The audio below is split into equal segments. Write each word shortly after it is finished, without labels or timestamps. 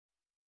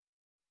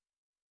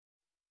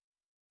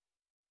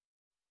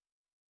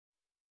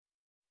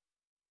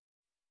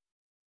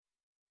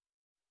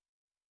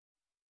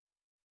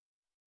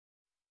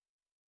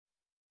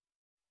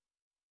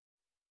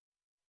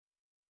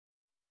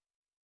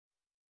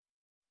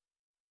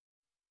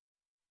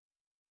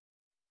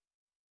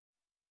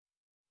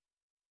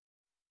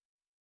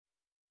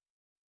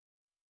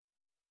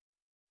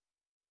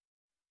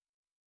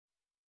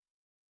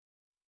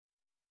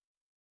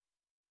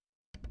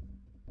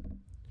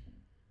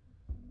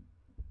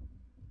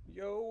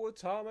Yo,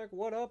 Atomic,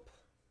 what up?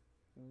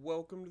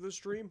 Welcome to the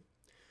stream.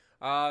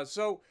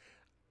 So,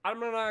 I'm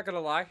not gonna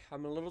lie,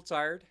 I'm a little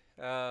tired.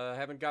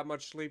 Haven't got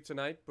much sleep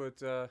tonight,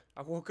 but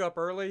I woke up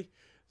early.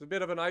 It's a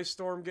bit of an ice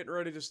storm getting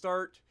ready to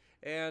start,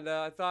 and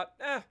I thought,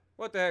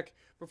 what the heck?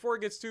 Before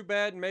it gets too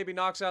bad and maybe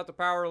knocks out the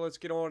power, let's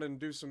get on and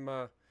do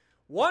some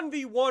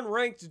 1v1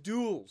 ranked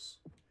duels.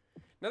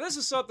 Now, this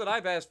is something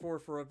I've asked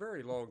for a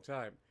very long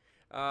time.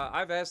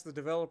 I've asked the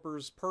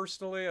developers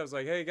personally. I was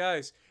like, "Hey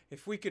guys,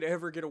 if we could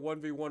ever get a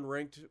 1v1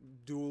 ranked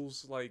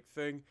duels like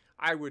thing,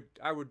 I would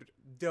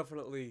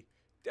definitely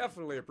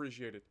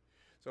appreciate it."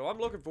 So I'm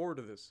looking forward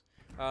to this.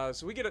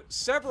 So we get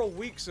several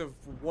weeks of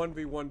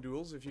 1v1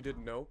 duels, if you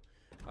didn't know.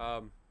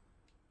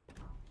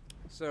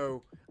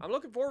 So I'm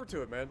looking forward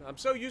to it, man. I'm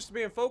so used to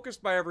being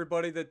focused by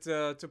everybody that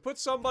to put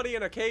somebody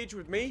in a cage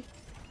with me,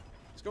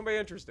 it's gonna be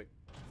interesting.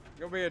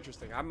 It'll be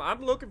interesting.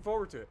 I'm looking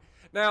forward to it.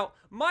 Now,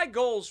 my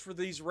goals for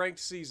these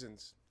ranked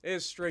seasons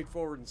is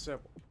straightforward and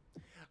simple.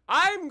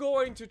 I'm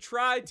going to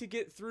try to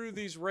get through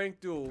these ranked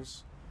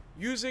duels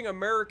using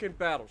American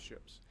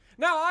battleships.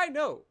 Now, I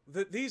know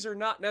that these are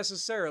not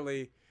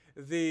necessarily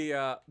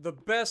the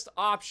best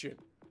option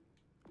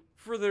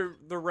for the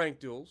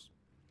ranked duels,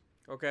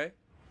 okay?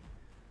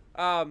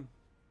 But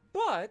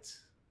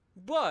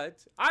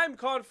I'm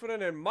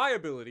confident in my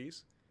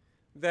abilities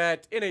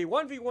that in a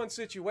 1v1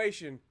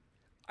 situation,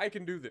 I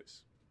can do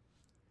this.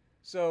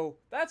 So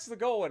that's the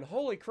goal, and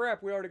holy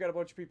crap, we already got a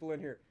bunch of people in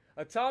here.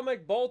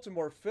 Atomic,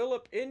 Baltimore,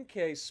 Philip,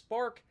 NK,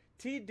 Spark,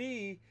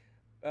 TD,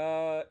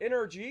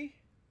 NRG,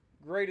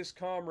 Greatest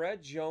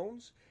Comrade,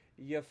 Jones,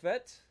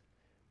 Yafet,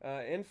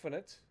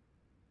 Infinite,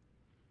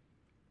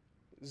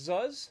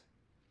 Zuz,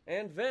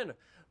 and Ven.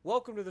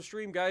 Welcome to the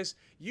stream, guys.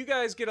 You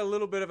guys get a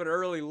little bit of an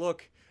early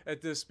look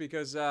at this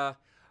because, I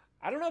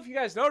don't know if you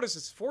guys noticed,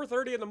 it's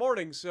 4:30 in the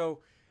morning,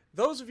 so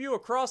those of you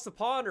across the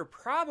pond are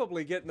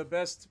probably getting the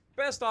best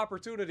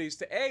opportunities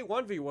to A,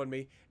 1v1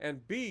 me,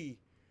 and B,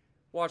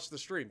 watch the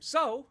stream.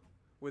 So,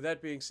 with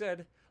that being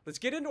said, let's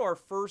get into our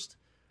first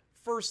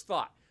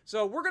thought.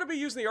 So, we're going to be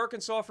using the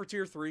Arkansas for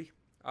Tier 3.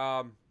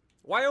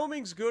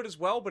 Wyoming's good as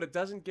well, but it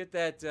doesn't get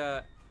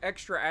that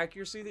extra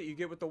accuracy that you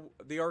get with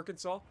the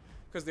Arkansas,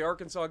 because the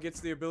Arkansas gets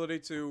the ability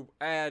to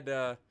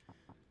add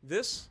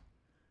this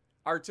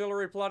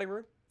artillery plotting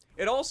room.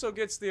 It also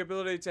gets the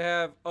ability to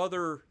have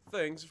other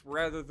things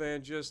rather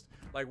than just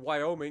like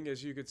Wyoming,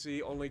 as you can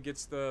see, only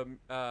gets the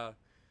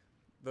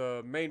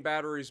main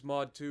batteries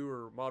mod 2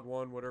 or mod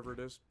 1, whatever it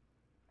is.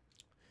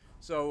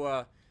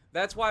 So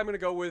that's why I'm going to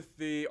go with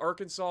the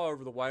Arkansas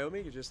over the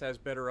Wyoming. It just has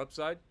better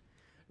upside.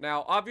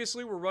 Now,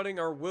 obviously, we're running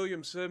our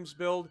William Sims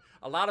build.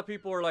 A lot of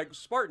people are like,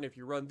 Spartan, if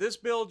you run this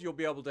build, you'll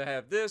be able to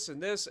have this,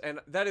 and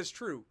that is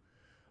true.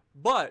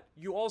 But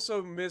you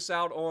also miss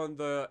out on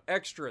the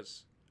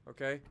extras,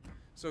 okay?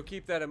 So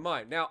keep that in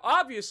mind. Now,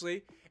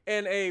 obviously,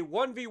 in a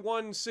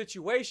 1v1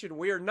 situation,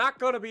 we are not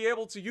going to be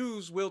able to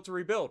use Will to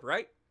Rebuild,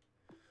 right?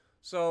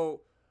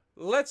 So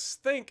let's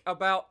think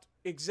about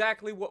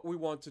exactly what we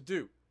want to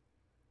do.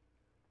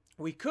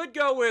 We could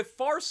go with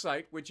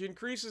Farsight, which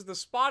increases the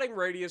spotting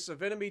radius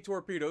of enemy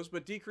torpedoes,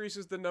 but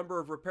decreases the number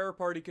of repair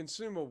party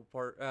consumable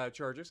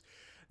charges.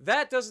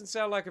 That doesn't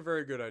sound like a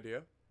very good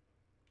idea.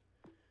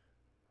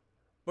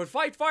 But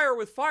Fight Fire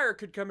with Fire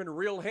could come in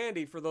real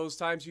handy for those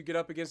times you get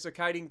up against a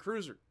kiting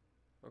cruiser.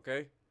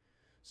 Okay?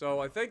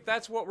 So I think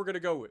that's what we're going to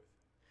go with.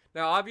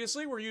 Now,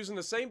 obviously, we're using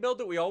the same build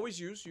that we always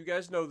use. You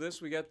guys know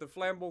this. We got the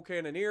Flammable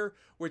Cannoneer,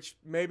 which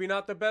maybe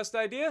not the best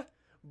idea,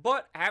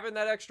 but having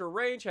that extra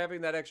range,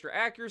 having that extra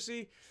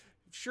accuracy,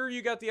 sure,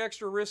 you got the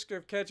extra risk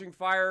of catching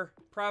fire.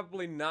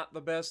 Probably not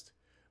the best,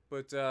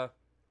 but,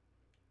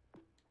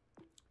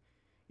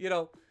 you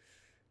know,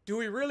 do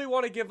we really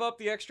want to give up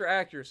the extra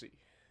accuracy?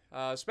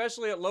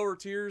 Especially at lower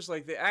tiers,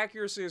 like the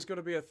accuracy is going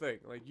to be a thing.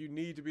 Like you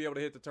need to be able to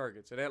hit the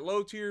targets. And at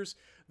low tiers,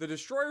 the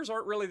destroyers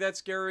aren't really that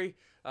scary.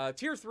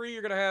 Tier 3,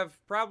 you're going to have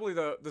probably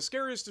the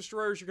scariest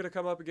destroyers you're going to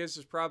come up against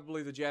is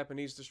probably the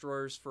Japanese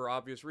destroyers for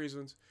obvious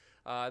reasons.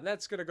 And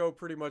that's going to go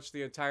pretty much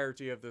the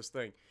entirety of this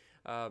thing.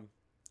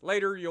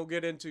 Later, you'll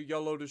get into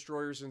YOLO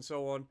destroyers and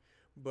so on.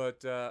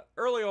 But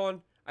early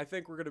on, I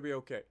think we're going to be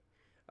okay.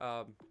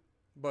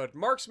 But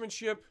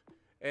marksmanship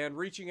and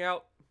reaching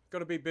out, going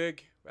to be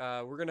big.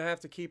 We're going to have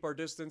to keep our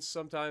distance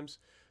sometimes,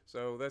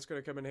 so that's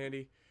going to come in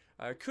handy.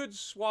 Could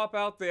swap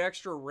out the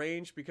extra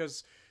range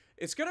because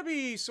it's going to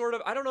be sort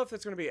of, I don't know if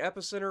it's going to be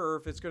epicenter or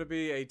if it's going to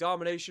be a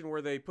domination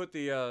where they put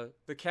the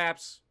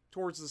caps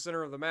towards the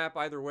center of the map,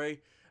 either way.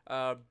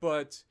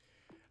 But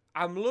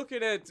I'm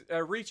looking at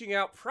reaching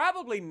out,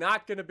 probably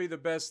not going to be the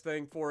best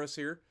thing for us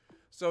here.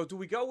 So do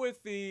we go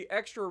with the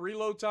extra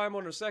reload time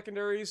on our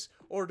secondaries,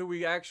 or do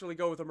we actually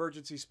go with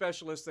emergency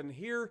specialist? And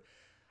here,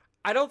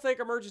 I don't think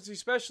emergency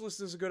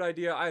specialist is a good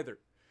idea either.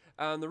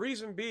 The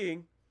reason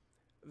being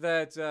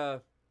that,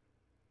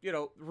 you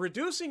know,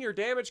 reducing your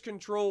damage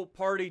control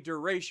party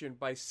duration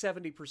by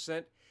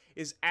 70%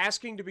 is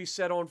asking to be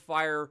set on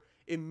fire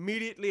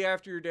immediately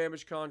after your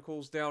damage con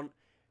cools down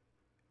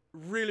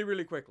really,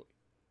 really quickly.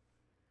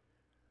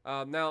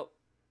 Now,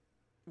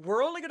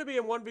 we're only going to be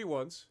in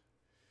 1v1s.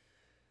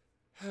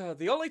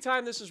 The only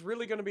time this is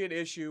really going to be an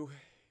issue,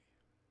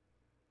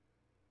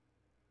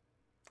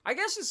 I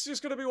guess it's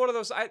just going to be one of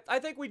those. I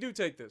think we do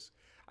take this.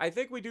 I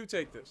think we do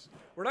take this.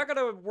 We're not going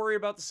to worry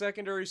about the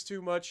secondaries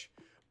too much,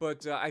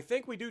 but I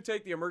think we do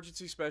take the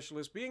emergency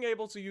specialist. Being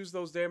able to use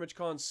those damage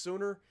cons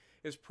sooner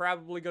is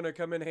probably going to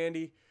come in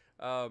handy.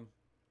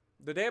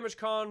 The damage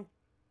con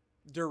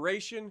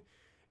duration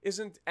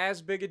isn't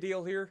as big a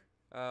deal here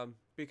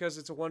because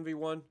it's a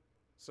 1v1,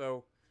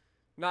 so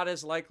not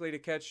as likely to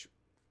catch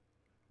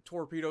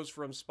torpedoes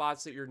from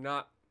spots that you're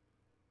not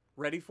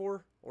ready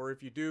for, or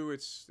if you do,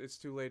 it's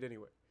too late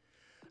anyway.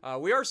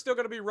 We are still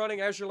going to be running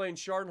Azurlane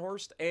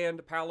Scharnhorst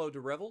and Paolo de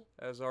Revel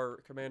as our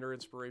commander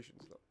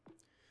inspirations, though.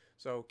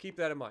 So keep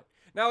that in mind.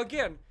 Now,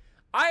 again,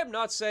 I am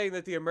not saying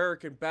that the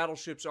American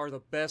battleships are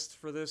the best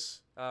for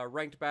this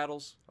ranked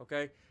battles,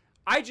 okay?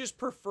 I just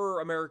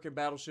prefer American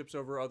battleships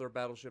over other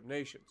battleship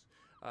nations.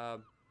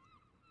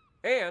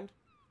 And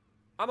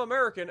I'm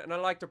American, and I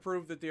like to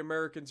prove that the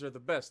Americans are the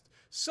best.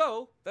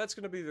 So that's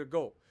going to be the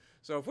goal.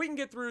 So if we can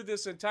get through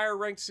this entire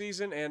ranked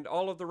season and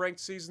all of the ranked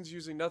seasons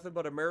using nothing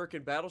but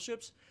American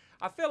battleships,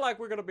 I feel like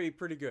we're going to be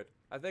pretty good.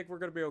 I think we're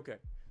going to be okay.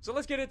 So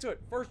let's get into it.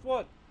 First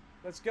one.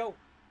 Let's go.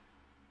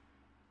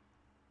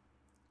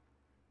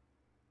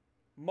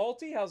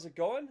 Multi, how's it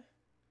going?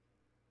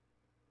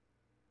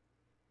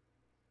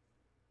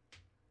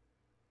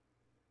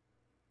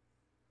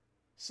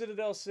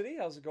 Citadel City,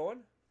 how's it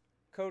going?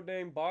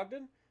 Codename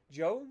Bogdan.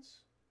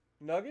 Jones.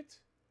 Nugget,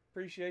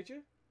 appreciate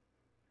you.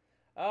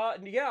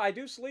 Yeah, I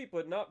do sleep,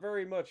 but not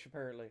very much,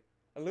 apparently.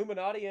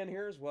 Illuminati in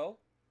here as well.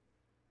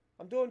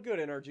 I'm doing good,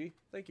 NRG.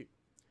 Thank you.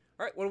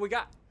 All right, what do we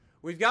got?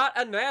 We've got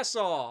a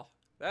Nassau.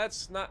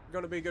 That's not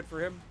going to be good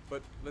for him,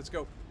 but let's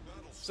go.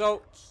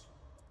 So,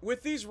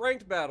 with these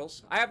ranked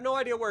battles, I have no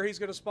idea where he's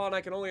going to spawn.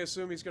 I can only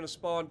assume he's going to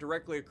spawn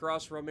directly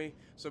across from me.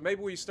 So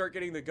maybe we start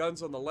getting the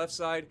guns on the left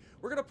side.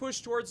 We're going to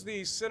push towards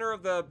the center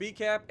of the B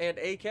cap and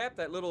A cap,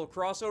 that little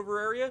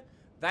crossover area.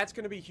 That's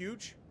going to be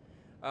huge.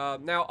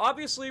 Now,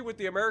 obviously, with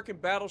the American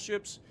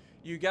battleships,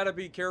 you got to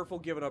be careful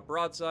giving up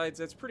broadsides.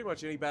 That's pretty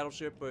much any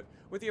battleship. But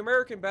with the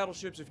American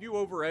battleships, if you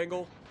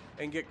over-angle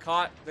and get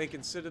caught, they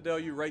can citadel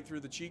you right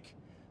through the cheek.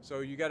 So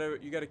you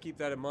gotta keep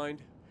that in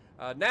mind.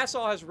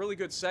 Nassau has really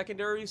good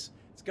secondaries.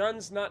 Its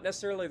gun's not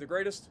necessarily the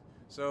greatest.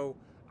 So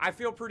I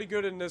feel pretty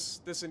good in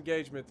this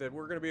engagement that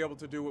we're going to be able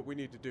to do what we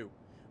need to do.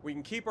 We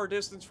can keep our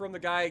distance from the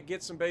guy,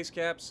 get some base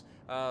caps,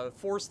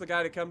 force the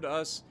guy to come to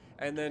us,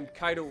 and then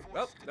Kaido...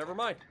 Oh, never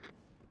mind.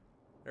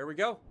 There we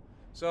go.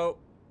 So,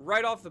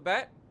 right off the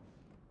bat,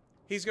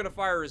 he's going to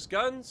fire his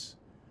guns.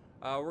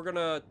 We're going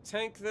to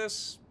tank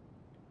this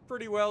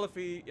pretty well if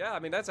he... Yeah, I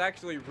mean, that's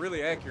actually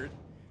really accurate.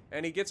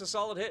 And he gets a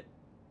solid hit.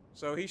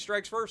 So, he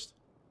strikes first.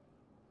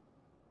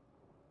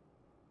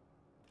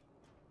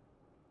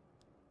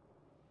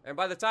 And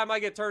by the time I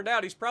get turned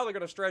out, he's probably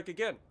going to strike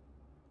again.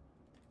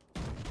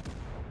 So,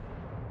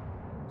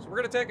 we're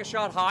going to take a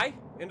shot high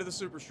into the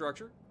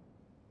superstructure.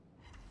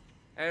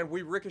 And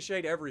we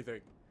ricochet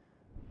everything.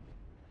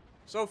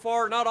 So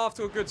far, not off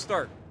to a good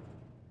start.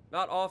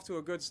 Not off to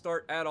a good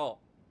start at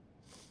all.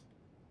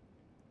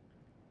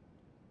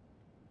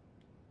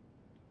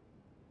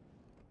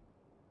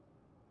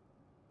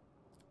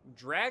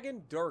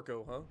 Dragon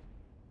Darko, huh?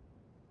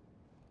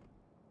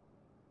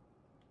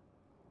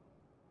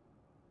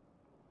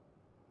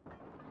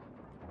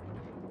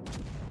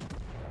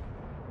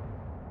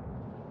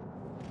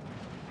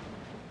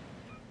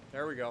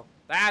 There we go.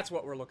 That's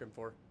what we're looking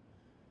for.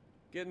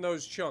 Getting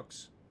those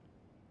chunks.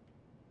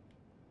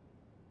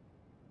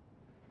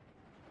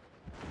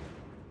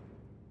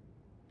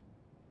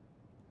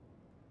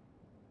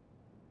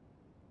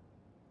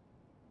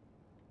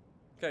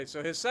 Okay,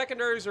 so his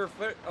secondaries are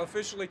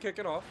officially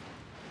kicking off.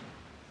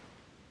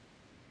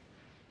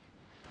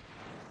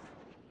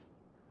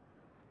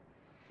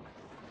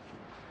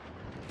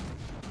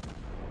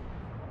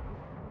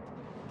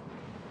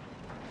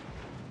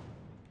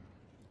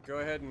 Go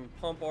ahead and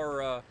pump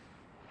our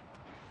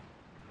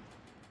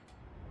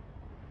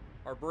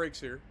brakes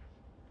here.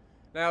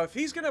 Now, if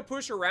he's going to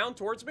push around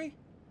towards me,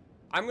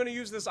 I'm going to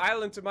use this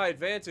island to my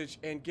advantage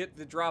and get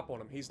the drop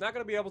on him. He's not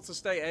going to be able to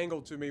stay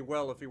angled to me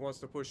well if he wants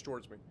to push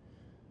towards me.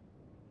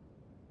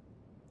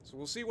 So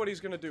we'll see what he's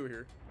going to do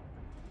here.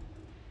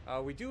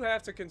 We do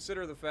have to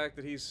consider the fact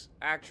that he's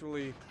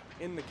actually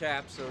in the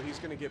cap, so he's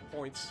going to get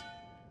points,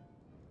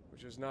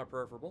 which is not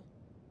preferable.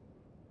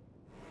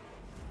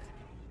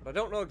 But I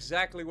don't know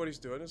exactly what he's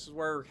doing. This is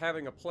where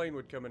having a plane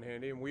would come in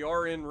handy, and we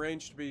are in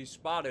range to be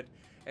spotted,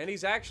 and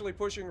he's actually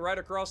pushing right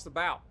across the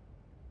bow.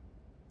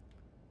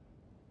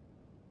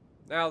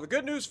 Now, the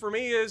good news for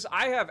me is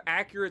I have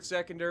accurate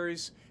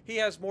secondaries. He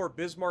has more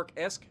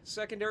Bismarck-esque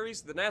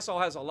secondaries. The Nassau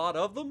has a lot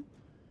of them.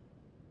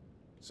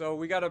 So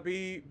we gotta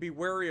be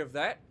wary of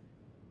that.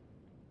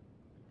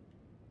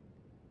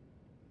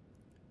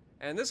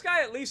 And this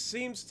guy at least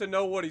seems to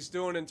know what he's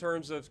doing in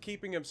terms of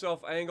keeping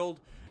himself angled,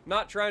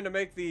 not trying to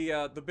make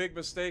the big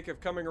mistake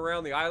of coming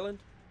around the island.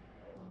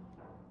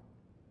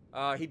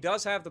 He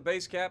does have the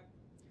base cap,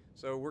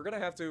 so we're gonna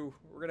have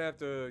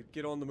to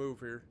get on the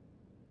move here.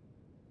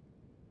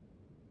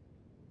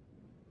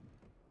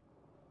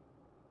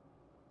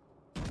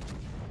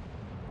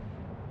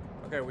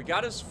 Okay, we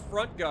got his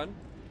front gun.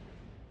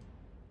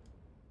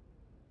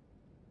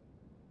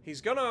 He's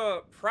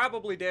gonna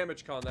probably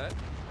damage con that.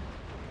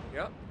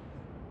 Yep.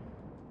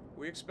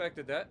 We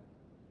expected that.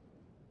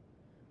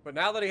 But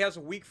now that he has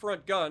a weak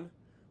front gun,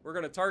 we're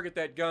gonna target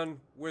that gun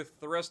with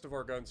the rest of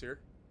our guns here.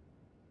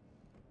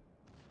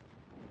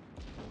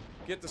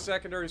 Get the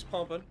secondaries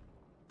pumping.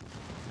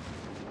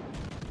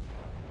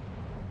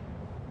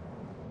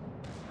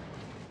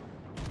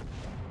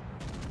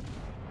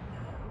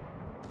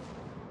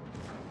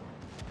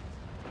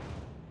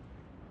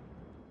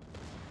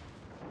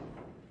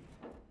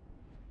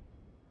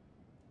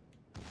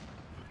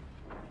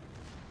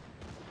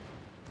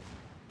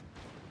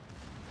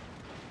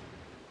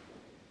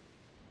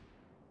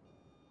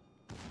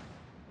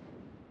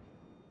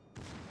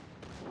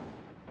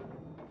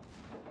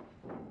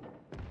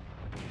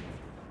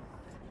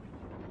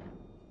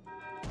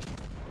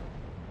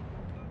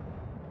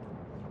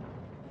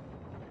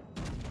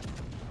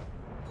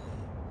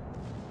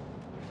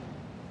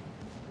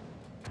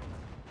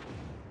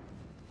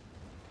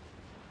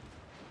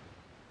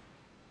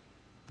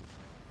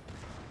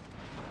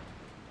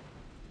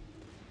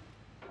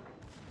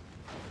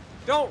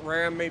 Don't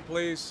ram me,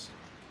 please.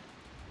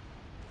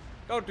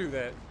 Don't do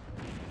that.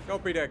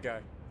 Don't be that guy.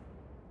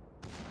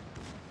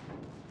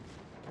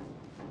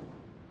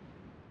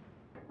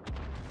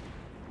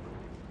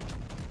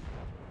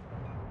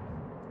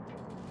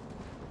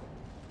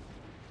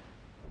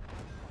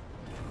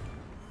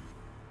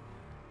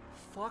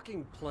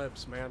 Fucking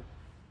plebs, man.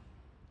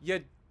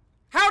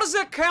 How does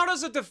that count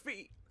as a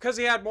defeat? Because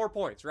he had more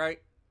points, right?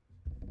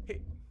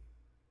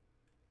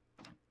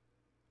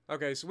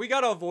 Okay, so we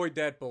gotta avoid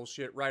that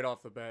bullshit right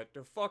off the bat.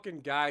 The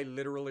fucking guy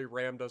literally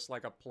rammed us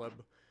like a pleb.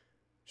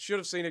 Should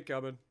have seen it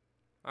coming.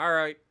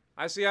 Alright,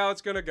 I see how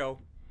it's gonna go.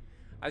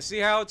 I see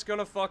how it's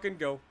gonna fucking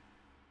go.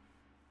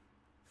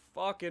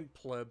 Fucking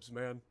plebs,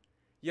 man.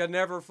 You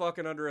never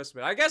fucking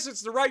underestimate. I guess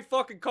it's the right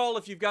fucking call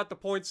if you've got the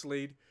points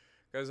lead.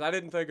 Because I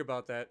didn't think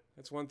about that.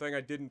 That's one thing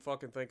I didn't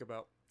fucking think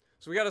about.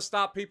 So we gotta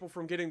stop people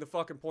from getting the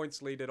fucking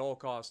points lead at all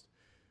cost.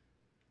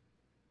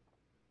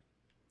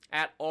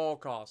 At all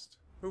cost.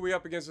 Who are we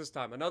up against this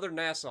time? Another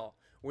Nassau.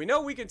 We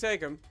know we can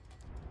take him.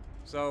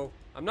 So,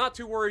 I'm not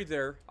too worried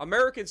there.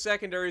 American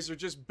secondaries are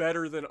just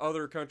better than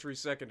other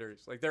countries'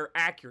 secondaries. Like, they're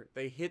accurate.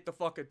 They hit the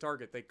fucking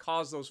target. They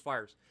cause those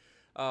fires.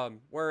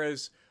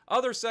 Whereas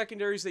other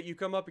secondaries that you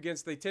come up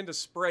against, they tend to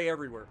spray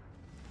everywhere.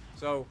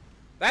 So,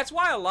 that's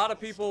why a lot of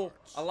people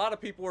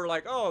are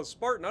like, oh,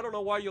 Spartan, I don't know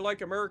why you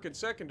like American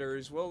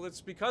secondaries. Well, it's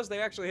because they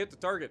actually hit the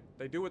target.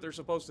 They do what they're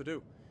supposed to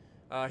do.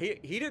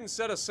 He didn't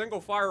set a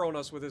single fire on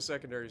us with his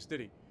secondaries, did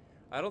he?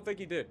 I don't think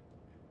he did.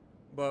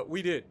 But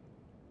we did.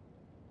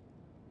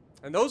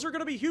 And those are going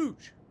to be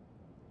huge.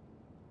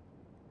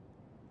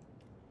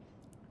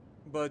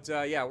 But,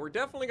 yeah, we're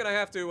definitely going to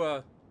have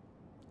to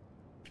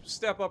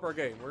step up our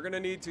game. We're going to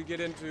need to get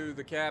into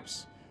the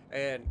caps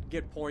and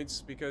get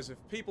points, because if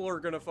people are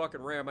going to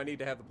fucking ram, I need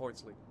to have the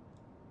points lead.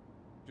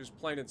 Just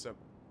plain and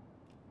simple.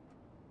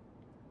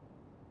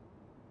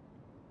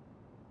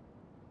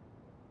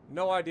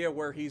 No idea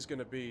where he's going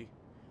to be.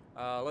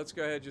 Let's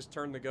go ahead and just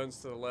turn the guns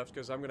to the left,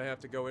 because I'm going to have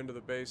to go into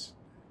the base.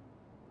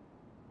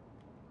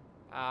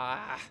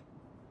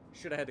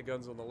 Should have had the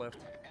guns on the left.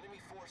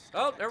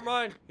 Oh, never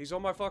mind. He's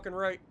on my fucking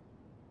right.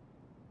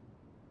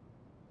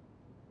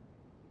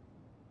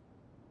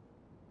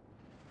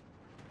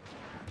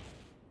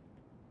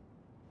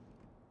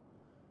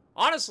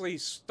 Honestly,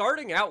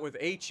 starting out with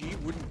HE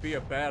wouldn't be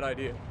a bad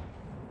idea.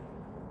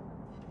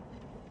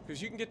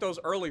 Because you can get those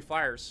early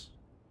fires.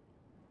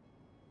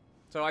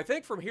 So I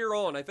think from here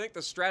on, I think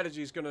the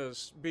strategy is going to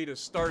be to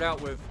start out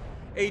with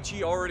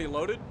HE already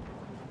loaded.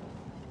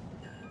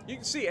 You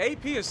can see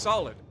AP is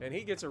solid, and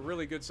he gets a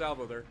really good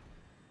salvo there.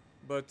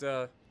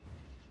 But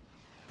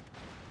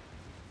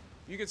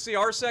you can see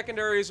our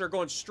secondaries are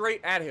going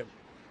straight at him.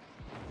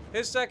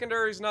 His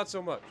secondaries, not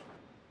so much.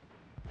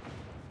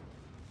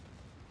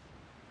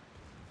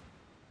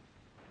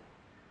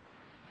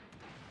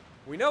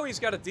 We know he's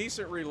got a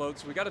decent reload,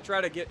 so we got to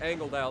try to get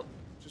angled out.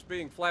 Just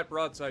being flat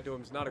broadside to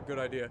him is not a good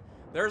idea.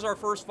 There's our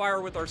first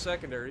fire with our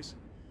secondaries.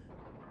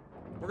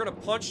 We're going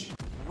to punch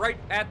right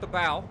at the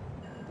bow.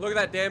 Look at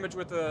that damage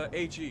with the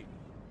HE.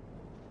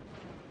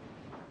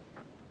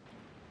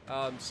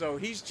 So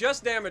he's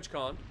just damage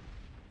con.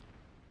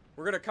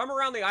 We're going to come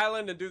around the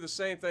island and do the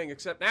same thing,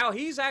 except now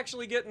he's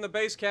actually getting the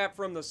base cap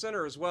from the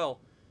center as well.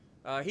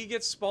 He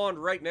gets spawned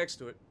right next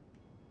to it,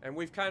 and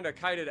we've kind of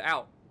kited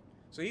out.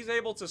 So he's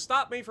able to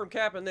stop me from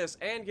capping this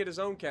and get his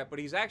own cap, but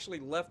he's actually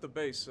left the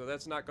base, so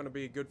that's not going to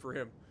be good for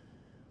him.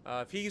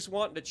 If he's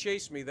wanting to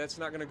chase me, that's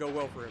not going to go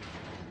well for him.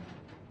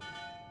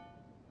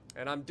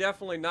 And I'm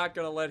definitely not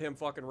going to let him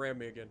fucking ram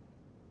me again.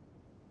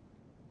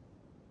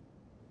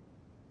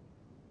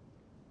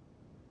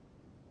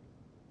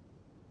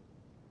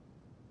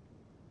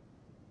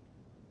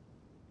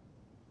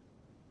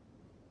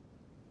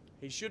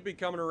 He should be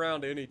coming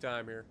around any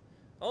time here.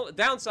 Oh, the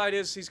downside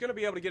is he's going to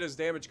be able to get his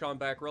damage con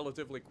back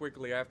relatively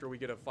quickly after we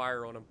get a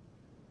fire on him.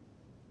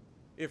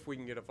 If we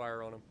can get a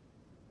fire on him.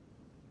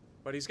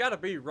 But he's got to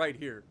be right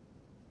here.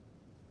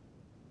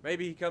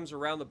 Maybe he comes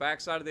around the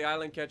backside of the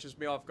island, catches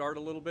me off guard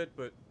a little bit,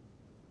 but...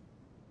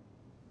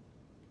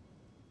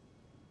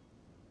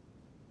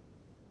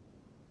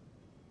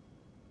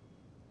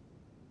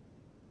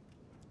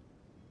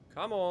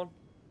 Come on.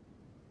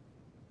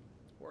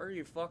 Where are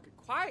you fucking...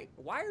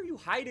 Why are you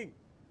hiding?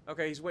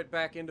 Okay, he's went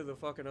back into the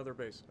fucking other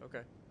base.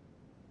 Okay.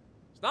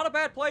 It's not a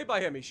bad play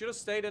by him. He should have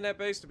stayed in that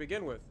base to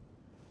begin with.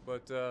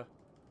 But,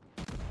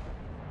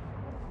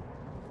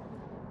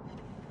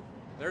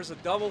 there's a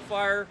double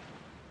fire.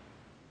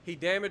 He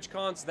damage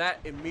cons that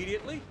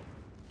immediately.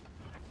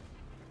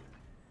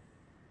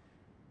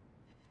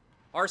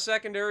 Our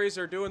secondaries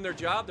are doing their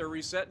job. They're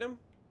resetting him.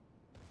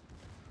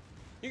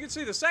 You can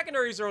see the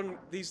secondaries on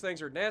these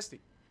things are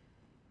nasty.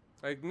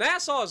 Like,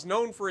 Nassau is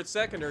known for its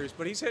secondaries,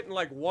 but he's hitting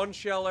like one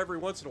shell every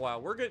once in a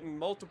while. We're getting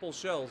multiple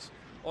shells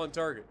on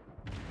target.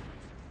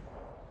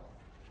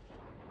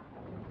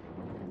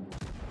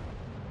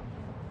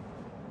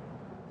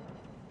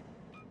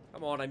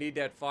 Come on, I need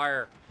that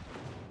fire.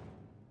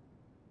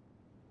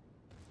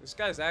 This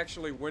guy's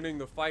actually winning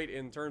the fight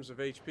in terms of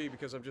HP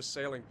because I'm just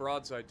sailing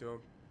broadside to him.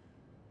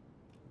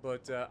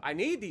 But I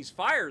need these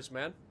fires,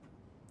 man.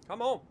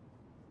 Come on.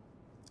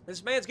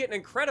 This man's getting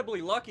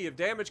incredibly lucky of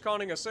damage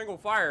conning a single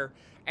fire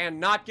and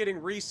not getting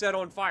reset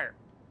on fire.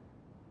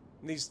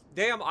 And these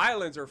damn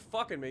islands are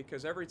fucking me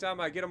because every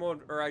time I get them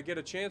on, or I get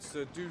a chance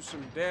to do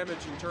some damage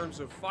in terms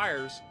of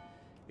fires,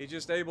 he's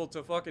just able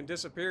to fucking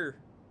disappear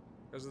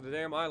because of the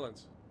damn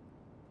islands.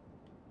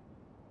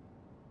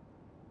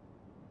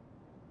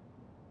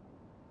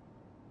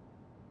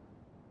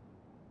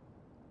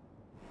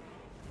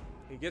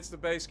 He gets the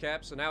base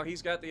cap, so now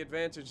he's got the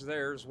advantage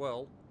there as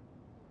well.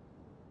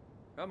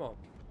 Come on.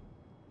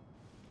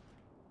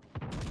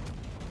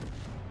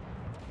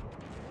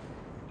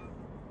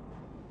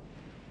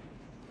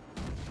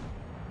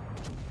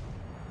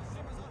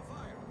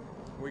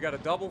 We got a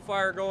double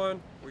fire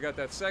going. We got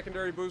that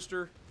secondary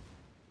booster.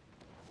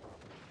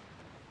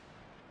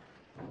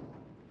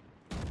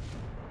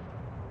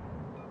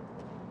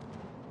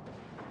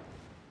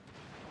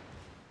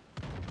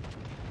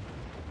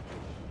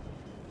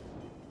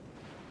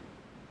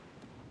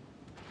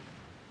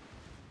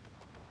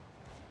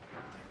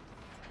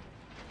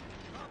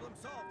 Problem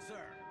solved, sir.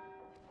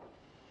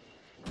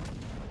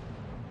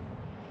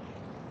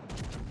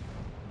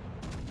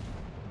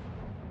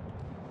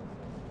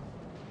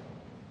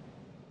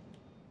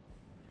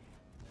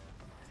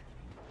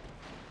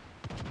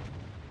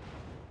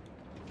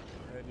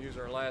 Use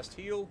our last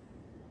heal.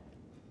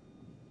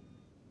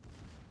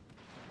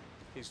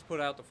 He's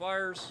put out the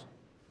fires.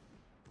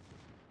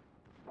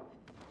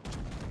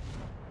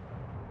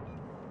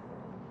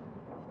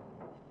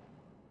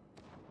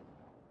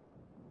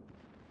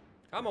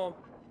 Come on.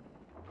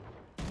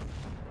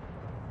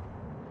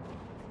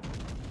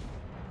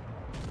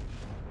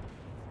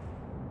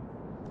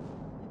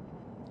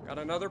 Got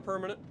another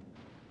permanent.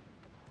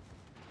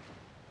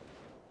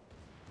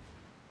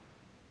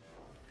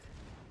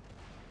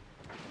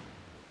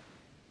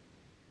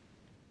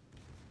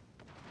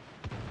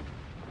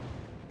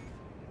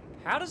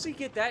 How does he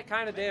get that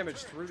kind of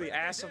damage through the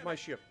ass of my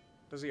ship?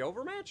 Does he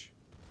overmatch?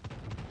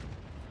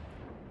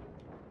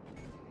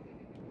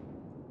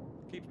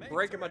 Keeps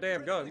breaking my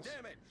damn guns.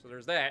 So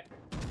there's that.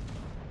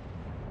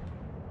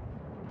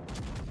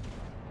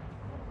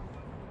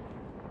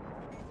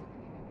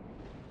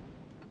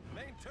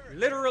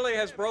 Literally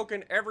has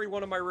broken every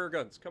one of my rear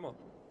guns. Come on.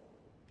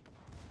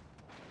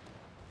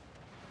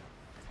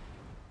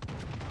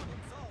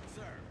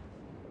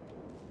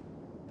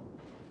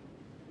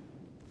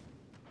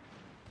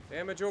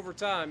 Damage over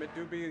time, it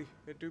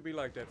do be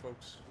like that,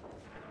 folks.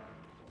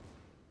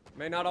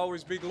 May not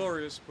always be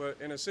glorious, but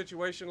in a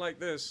situation like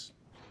this,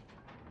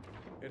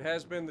 it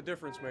has been the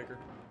difference maker.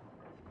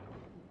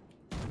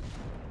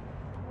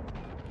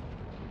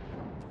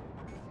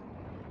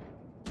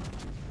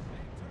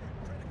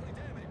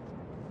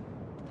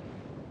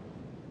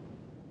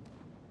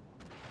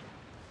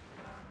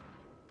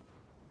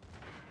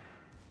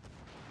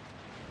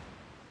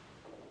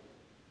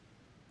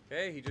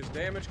 Okay, he just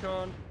damage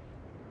con.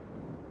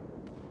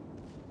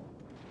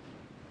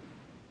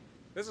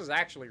 This is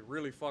actually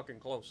really fucking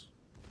close.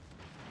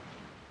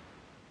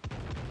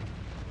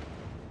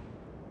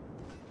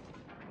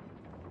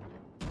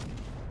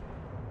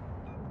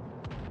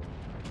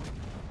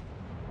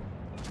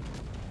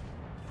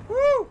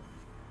 Woo!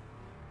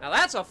 Now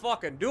that's a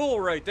fucking duel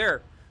right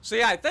there. So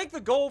yeah, I think the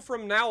goal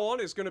from now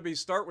on is going to be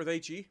start with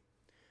HE.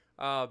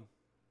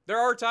 There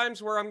are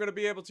times where I'm going to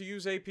be able to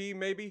use AP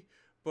maybe,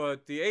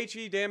 but the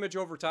HE damage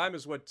over time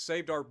is what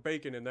saved our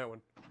bacon in that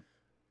one.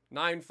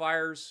 9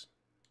 fires.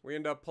 We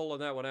end up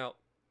pulling that one out.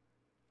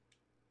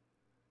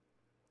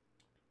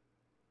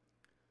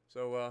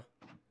 So,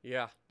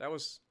 yeah, that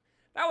was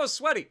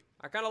sweaty.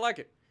 I kind of like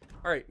it.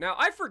 All right, now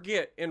I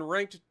forget in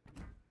ranked,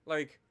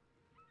 like,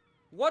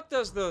 what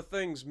does the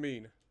things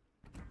mean?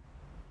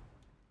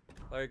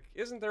 Like,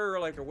 isn't there,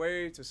 like, a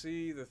way to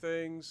see the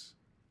things?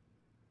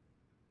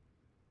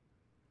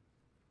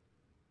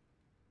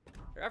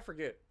 I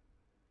forget.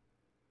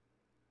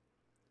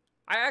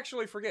 I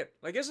actually forget.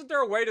 Like, isn't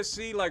there a way to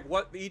see, like,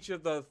 what each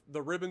of the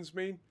ribbons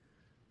mean?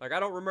 Like, I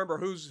don't remember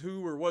who's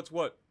who or what's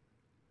what,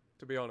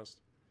 to be honest.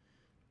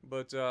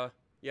 But,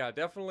 yeah,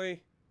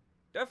 definitely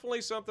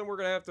something we're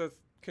going to have to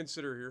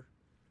consider here.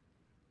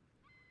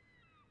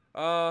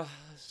 I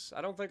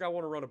don't think I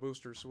want to run a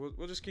booster, so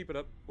we'll just keep it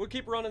up. We'll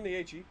keep running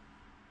the HE.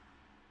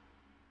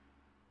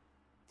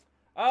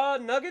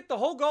 Nugget, the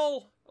whole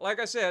goal, like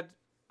I said,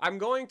 I'm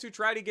going to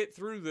try to get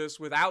through this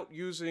without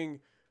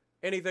using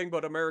anything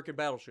but American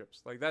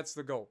battleships. Like, that's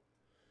the goal.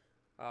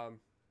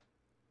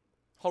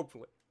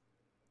 Hopefully.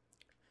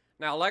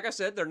 Now, like I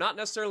said, they're not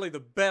necessarily the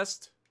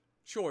best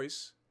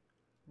choice,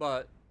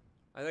 but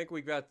I think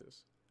we got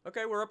this.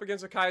 Okay, we're up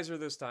against a Kaiser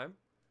this time.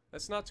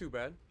 That's not too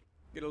bad.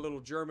 Get a little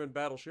German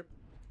battleship.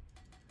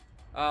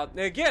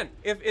 Again,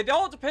 if it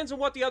all depends on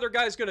what the other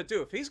guy's going to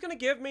do. If he's going to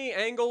give me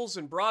angles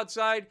and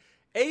broadside,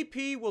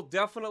 AP will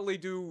definitely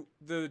do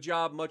the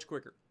job much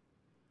quicker.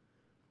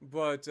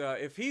 But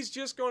if he's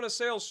just going to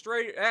sail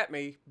straight at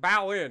me,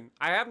 bow in,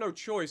 I have no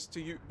choice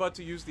but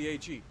to use the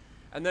HE.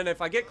 And then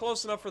if I get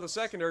close enough for the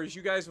secondaries,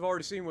 you guys have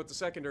already seen what the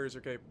secondaries are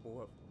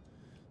capable of.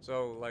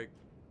 So, like,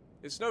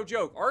 it's no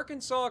joke.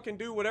 Arkansas can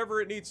do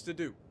whatever it needs to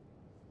do.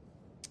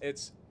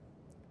 Its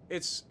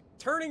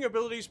turning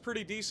ability is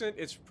pretty decent.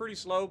 It's pretty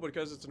slow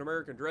because it's an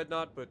American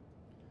dreadnought, but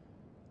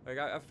like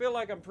I feel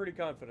like I'm pretty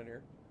confident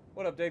here.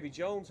 What up, Davy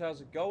Jones?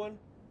 How's it going?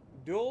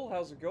 Duel,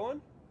 how's it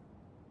going?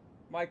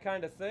 My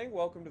kind of thing.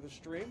 Welcome to the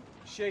stream.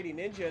 Shady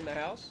Ninja in the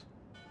house.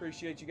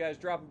 Appreciate you guys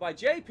dropping by.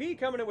 JP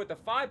coming in with the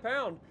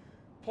 £5.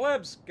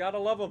 Plebs, gotta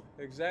love them.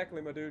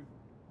 Exactly, my dude.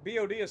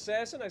 BOD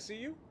Assassin, I see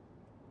you.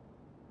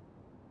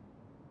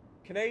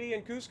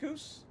 Canadian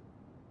Couscous.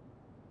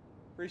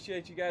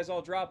 Appreciate you guys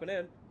all dropping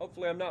in.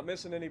 Hopefully I'm not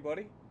missing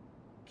anybody.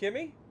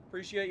 Kimmy,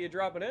 appreciate you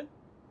dropping in.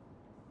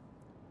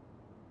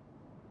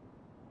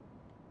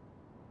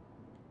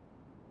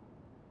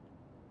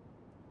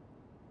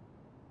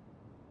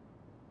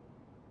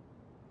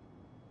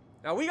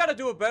 Now we got to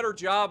do a better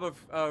job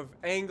of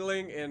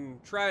angling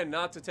and trying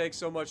not to take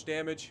so much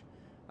damage.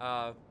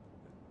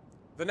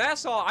 The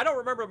Nassau, I don't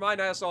remember my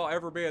Nassau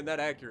ever being that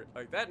accurate.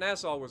 Like, that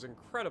Nassau was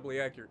incredibly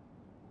accurate.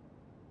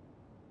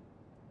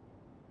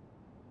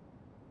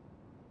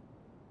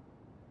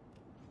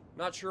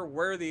 Not sure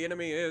where the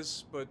enemy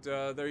is, but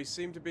they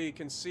seem to be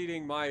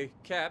conceding my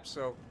cap,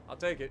 so I'll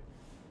take it.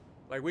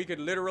 Like, we could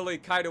literally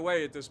kite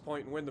away at this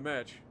point and win the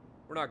match.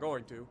 We're not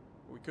going to.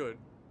 We could.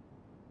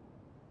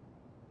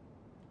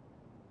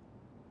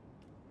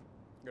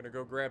 I'm gonna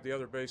go grab the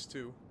other base,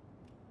 too.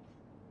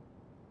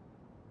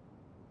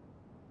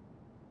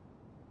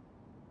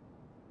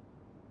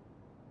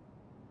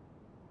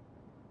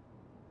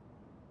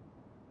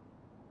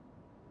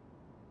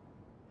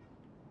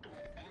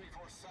 Enemy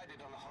force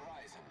sighted on the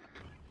horizon.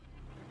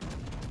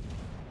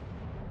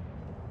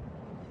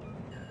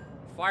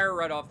 Fire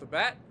right off the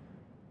bat.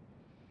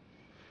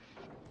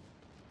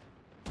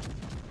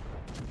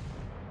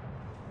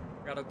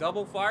 Got a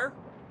double fire.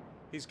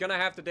 He's gonna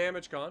have to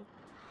damage con.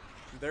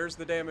 There's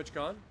the damage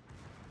con.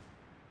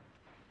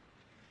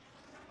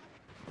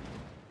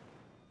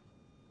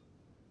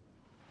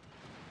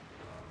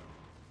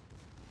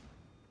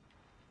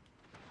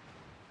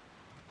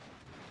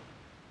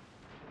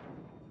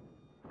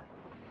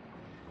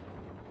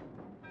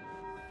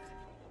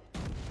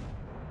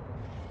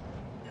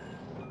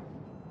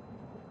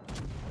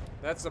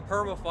 That's the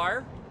perma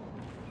fire.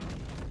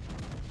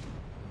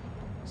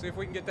 See if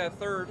we can get that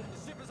third.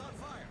 The ship is on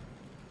fire.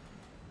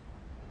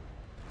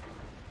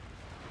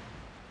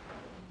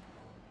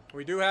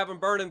 We do have them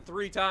burning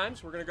 3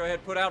 times. We're going to go ahead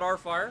and put out our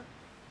fire.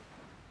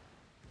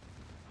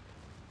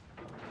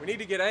 We need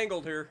to get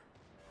angled here.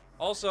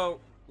 Also,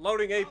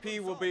 loading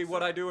AP will be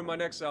what I do in my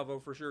next salvo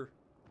for sure.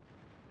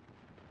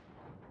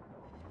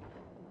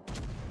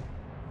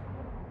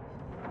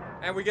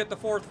 And we get the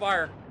 4th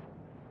fire.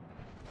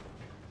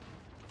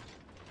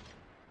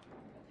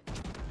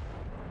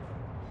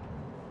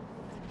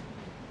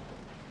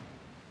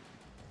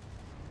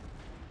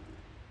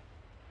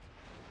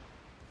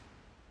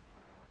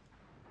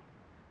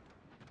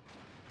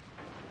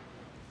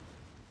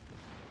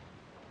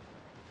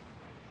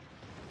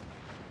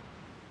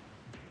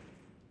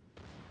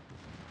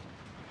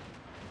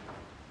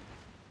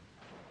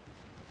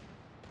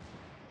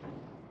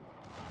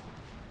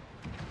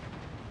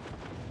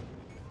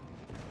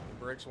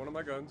 Breaks one of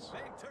my guns.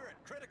 Main turret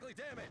critically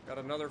damaged. Got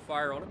another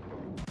fire on him.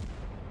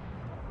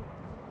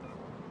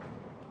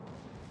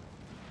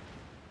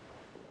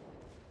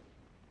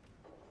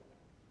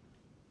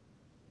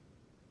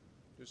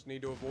 Just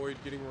need to avoid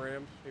getting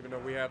rammed, even though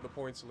we have the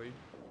points lead.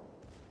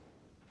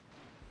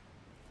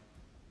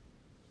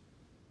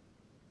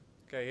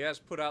 Okay, he has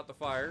put out the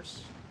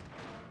fires.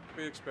 To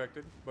be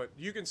expected. But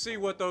you can see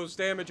what those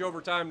damage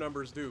over time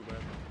numbers do,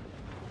 man.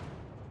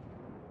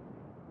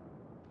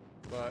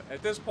 But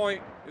at this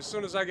point, as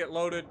soon as I get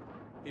loaded,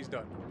 he's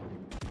done.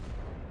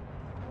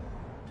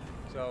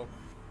 So.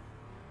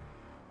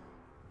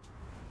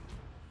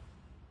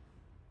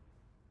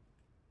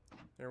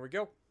 There we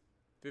go.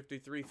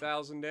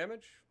 53,000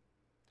 damage.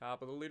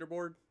 Top of the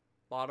leaderboard.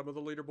 bottom of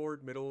the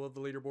leaderboard, middle of the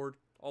leaderboard,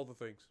 all the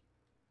things.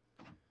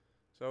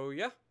 So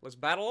yeah, let's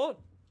battle on.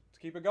 Let's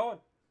keep it going.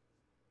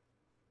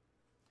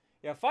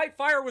 Yeah, fight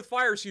fire with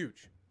fire is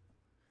huge.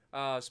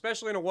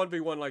 Especially in a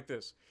 1v1 like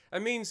this.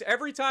 That means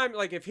every time,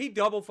 like if he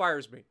double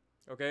fires me,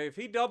 okay? If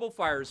he double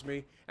fires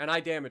me and I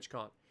damage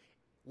con.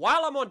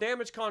 While I'm on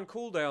damage con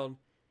cooldown,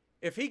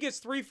 if he gets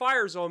 3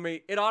 fires on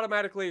me, it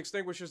automatically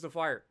extinguishes the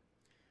fire.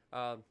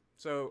 And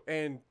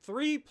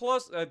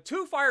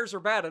 2 fires are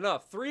bad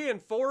enough. 3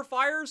 and 4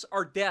 fires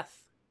are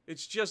death.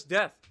 It's just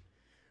death.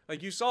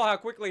 Like you saw how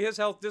quickly his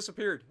health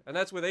disappeared. And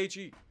that's with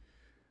HE.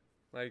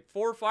 Like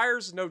 4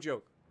 fires, no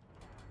joke.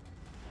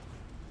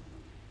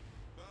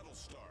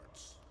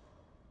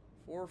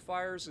 4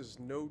 fires is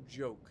no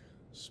joke.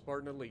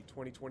 Spartan Elite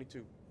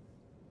 2022.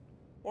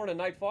 Morning,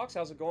 Night Fox.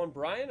 How's it going?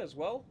 Brian as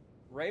well.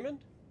 Raymond.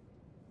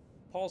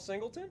 Paul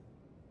Singleton.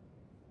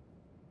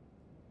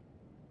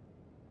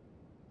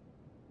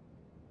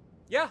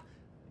 Yeah.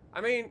 I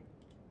mean,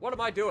 what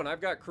am I doing?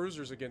 I've got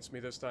cruisers against me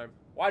this time.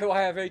 Why do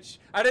I have H?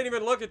 I didn't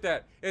even look at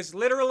that. It's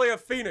literally a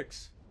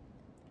Phoenix.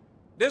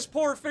 This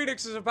poor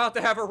Phoenix is about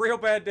to have a real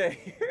bad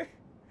day.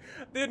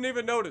 Didn't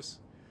even notice.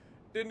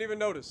 Didn't even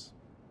notice.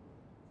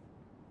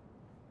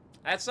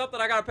 That's something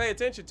I gotta pay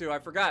attention to. I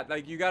forgot.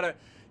 Like you gotta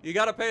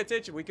pay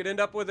attention. We could end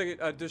up with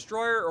a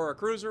destroyer or a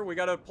cruiser. We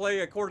gotta play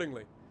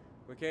accordingly.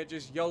 We can't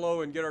just YOLO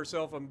and get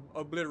ourselves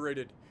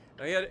obliterated.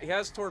 Now he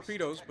has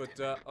torpedoes, but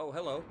oh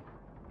hello.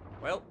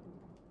 Well,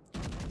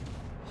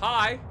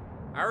 hi.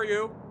 How are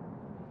you?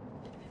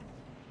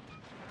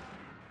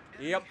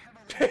 Yep.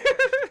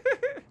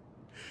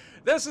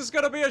 This is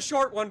gonna be a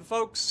short one,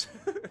 folks.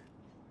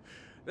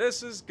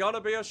 This is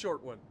gonna be a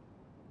short one.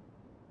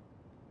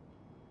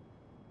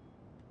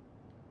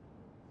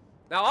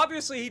 Now,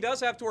 obviously, he does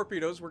have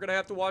torpedoes. We're going to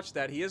have to watch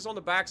that. He is on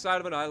the backside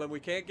of an island.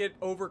 We can't get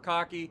over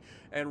cocky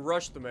and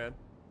rush the man.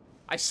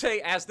 I say,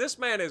 as this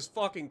man is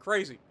fucking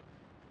crazy.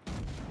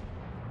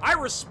 I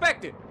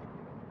respect it.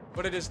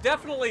 But it is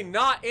definitely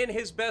not in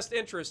his best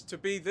interest to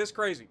be this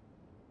crazy.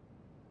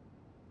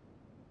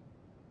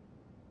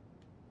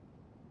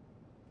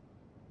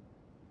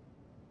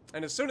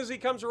 And as soon as he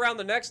comes around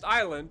the next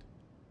island...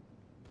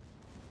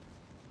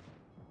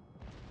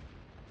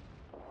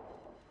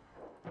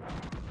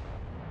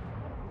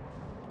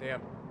 Damn.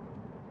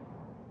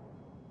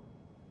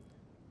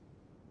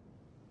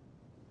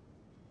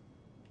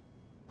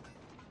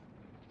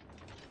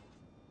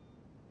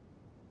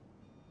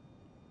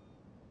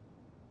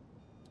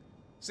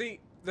 See,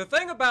 the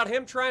thing about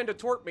him trying to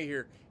torp me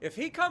here, if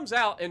he comes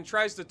out and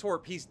tries to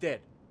torp, he's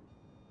dead.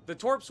 The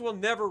torps will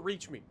never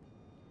reach me.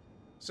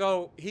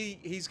 So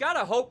he's got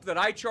to hope that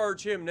I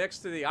charge him next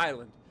to the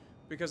island,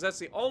 because that's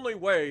the only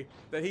way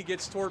that he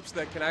gets torps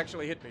that can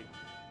actually hit me.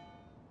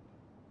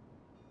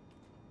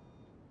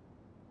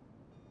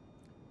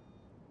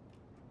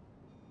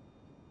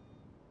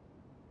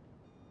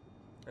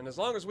 And as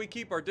long as we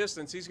keep our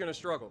distance, he's going to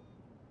struggle.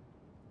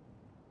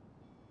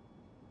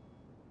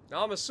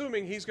 Now, I'm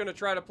assuming he's going to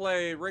try to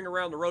play Ring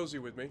Around the Rosie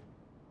with me.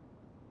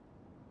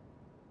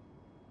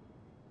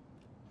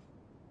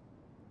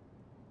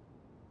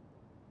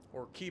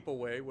 Or keep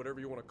away, whatever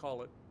you want to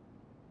call it.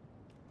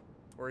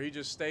 Or he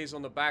just stays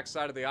on the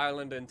backside of the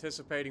island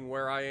anticipating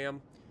where I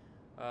am.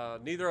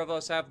 Neither of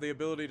us have the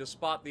ability to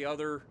spot the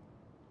other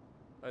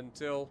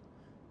until...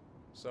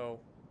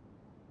 So...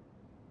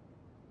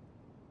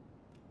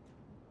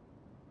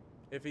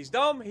 If he's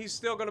dumb, he's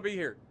still going to be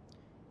here.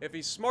 If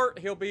he's smart,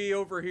 he'll be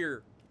over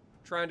here,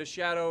 trying to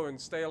shadow and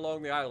stay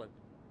along the island.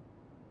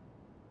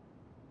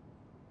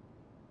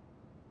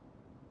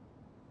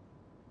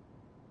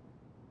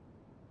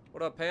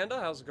 What up, Panda?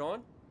 How's it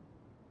going?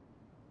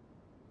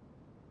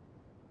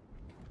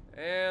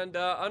 And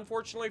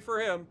unfortunately for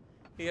him,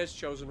 he has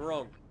chosen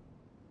wrong.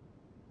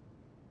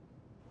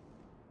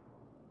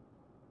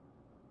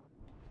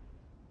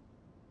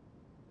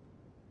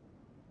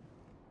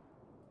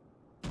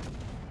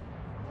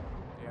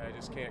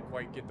 I just can't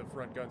quite get the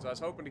front guns. I was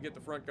hoping to get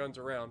the front guns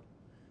around.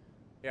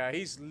 Yeah,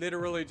 he's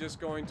literally just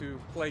going to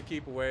play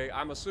keep away.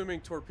 I'm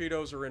assuming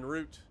torpedoes are en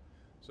route.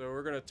 So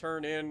we're going to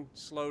turn in,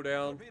 slow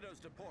down. Torpedoes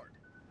to port.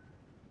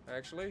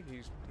 Actually,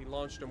 he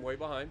launched them way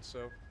behind,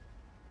 so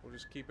we'll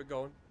just keep it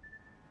going.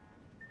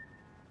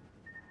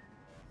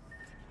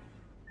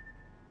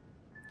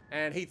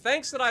 And he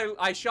thinks that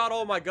I shot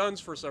all my guns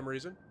for some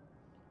reason.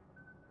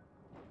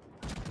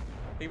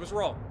 He was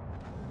wrong.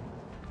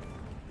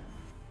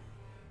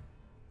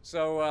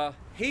 So,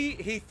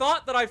 he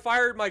thought that I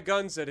fired my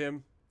guns at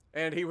him,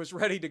 and he was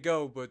ready to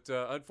go, but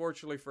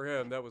unfortunately for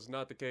him, that was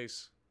not the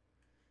case.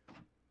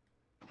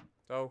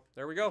 So,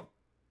 there we go.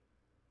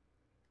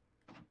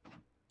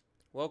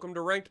 Welcome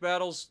to Ranked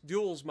Battles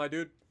Duels, my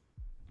dude.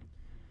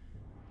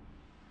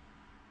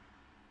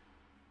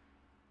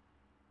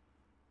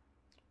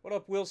 What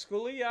up, Will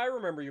Schooley? Yeah, I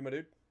remember you, my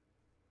dude.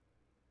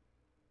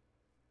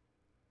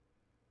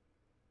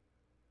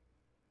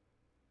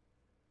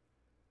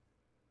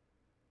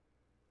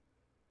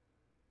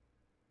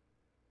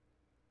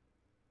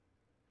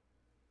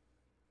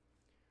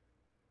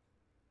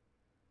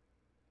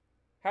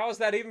 How is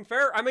that even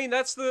fair? I mean,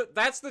 that's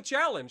the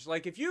challenge.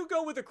 Like, if you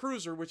go with a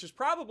cruiser, which is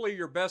probably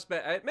your best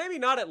bet, maybe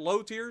not at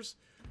low tiers.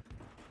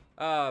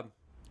 What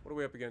are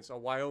we up against? Oh,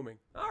 Wyoming.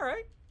 All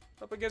right.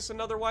 Up against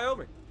another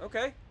Wyoming.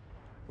 Okay.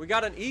 We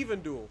got an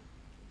even duel.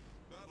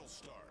 Battle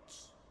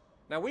starts.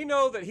 Now, we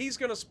know that he's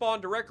going to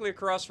spawn directly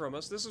across from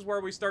us. This is where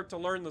we start to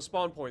learn the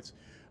spawn points.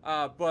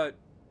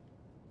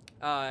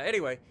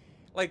 Anyway,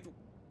 like,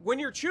 when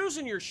you're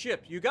choosing your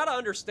ship, you got to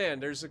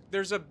understand there's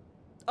a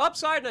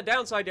upside and a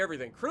downside to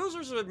everything.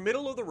 Cruisers are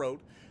middle of the road.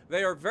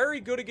 They are very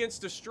good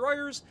against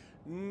destroyers.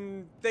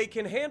 They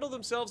can handle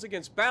themselves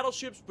against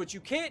battleships, but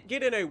you can't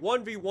get in a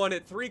 1v1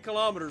 at 3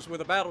 kilometers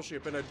with a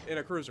battleship in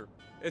a cruiser.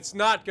 It's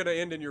not going to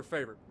end in your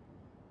favor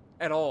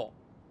at all.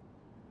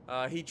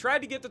 He tried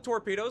to get the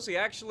torpedoes. He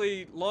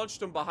actually launched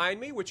them behind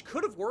me, which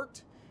could have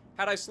worked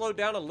had I slowed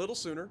down a little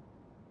sooner.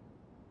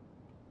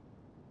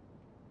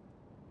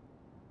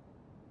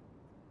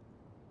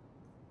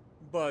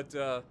 But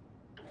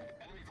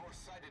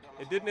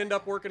it didn't end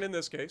up working in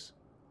this case.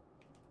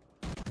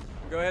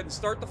 Go ahead and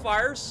start the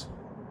fires.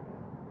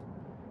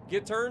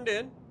 Get turned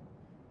in.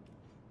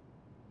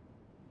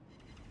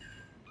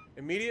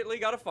 Immediately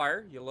got a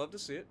fire. You love to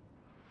see it.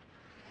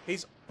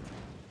 He's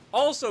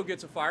also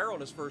gets a fire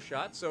on his first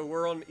shot, so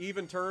we're on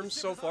even terms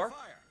so far.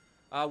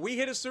 We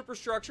hit his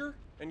superstructure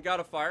and got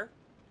a fire.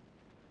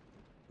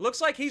 Looks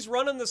like he's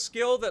running the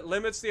skill that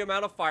limits the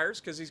amount of fires,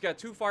 because he's got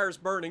 2 fires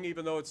burning,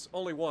 even though it's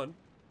only 1.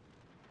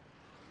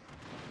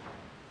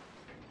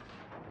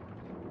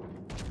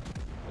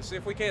 Let's see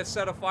if we can't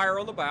set a fire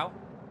on the bow.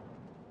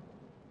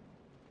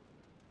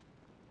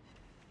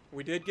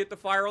 We did get the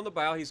fire on the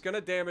bow. He's going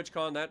to damage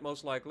con that,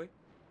 most likely.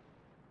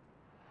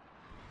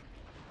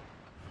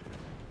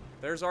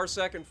 There's our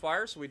second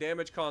fire, so we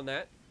damage con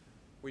that.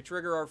 We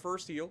trigger our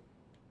first heal.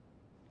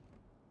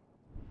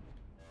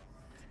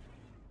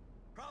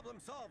 Problem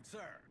solved, sir.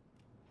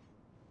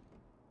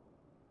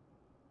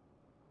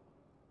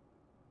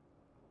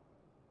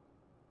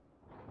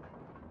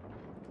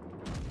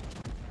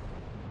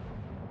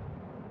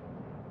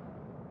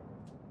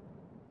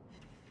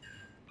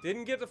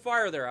 Didn't get the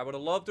fire there. I would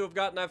have loved to have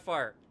gotten that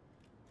fire.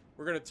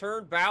 We're going to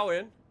turn bow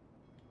in.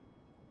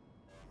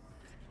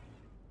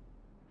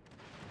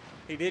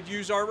 He did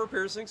use armor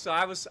piercing, so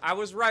I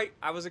was right.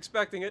 I was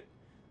expecting it.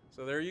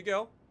 So there you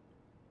go.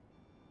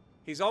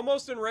 He's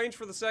almost in range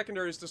for the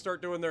secondaries to start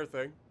doing their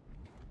thing.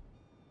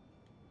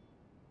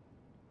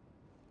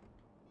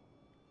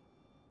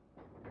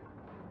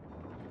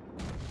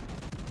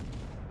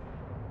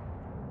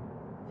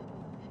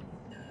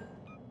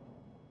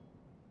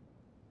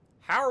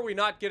 How are we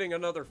not getting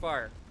another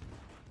fire?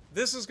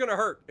 This is going to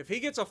hurt. If he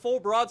gets a full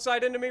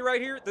broadside into me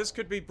right here, this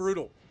could be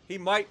brutal. He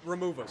might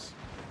remove us.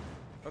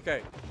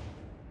 Okay.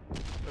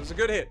 It was a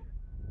good hit.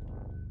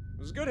 It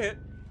was a good hit.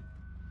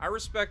 I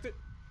respect it.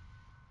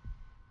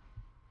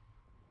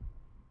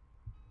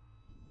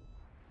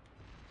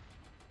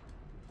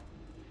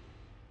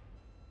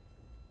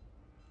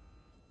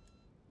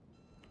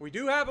 We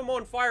do have him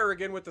on fire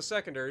again with the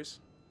secondaries.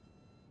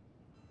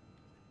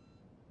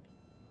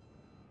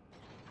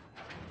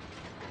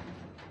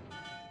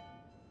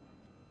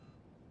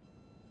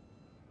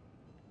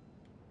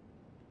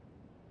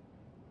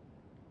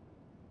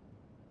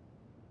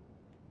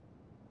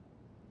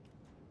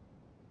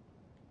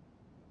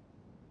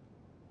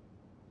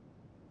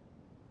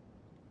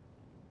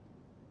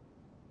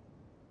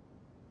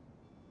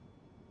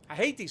 I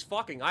hate these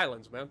fucking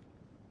islands, man.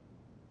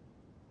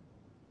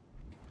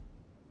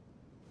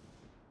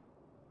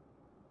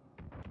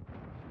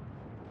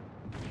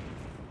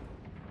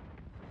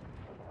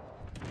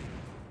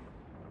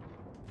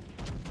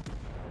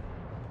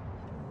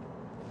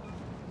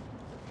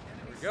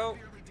 There we go.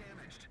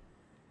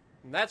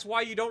 And that's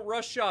why you don't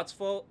rush shots,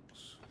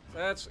 folks.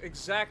 That's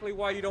exactly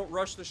why you don't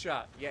rush the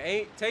shot.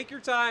 You take your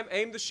time,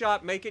 aim the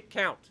shot, make it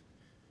count.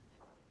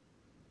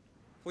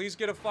 Please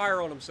get a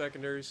fire on them,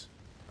 secondaries.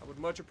 I would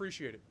much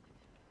appreciate it.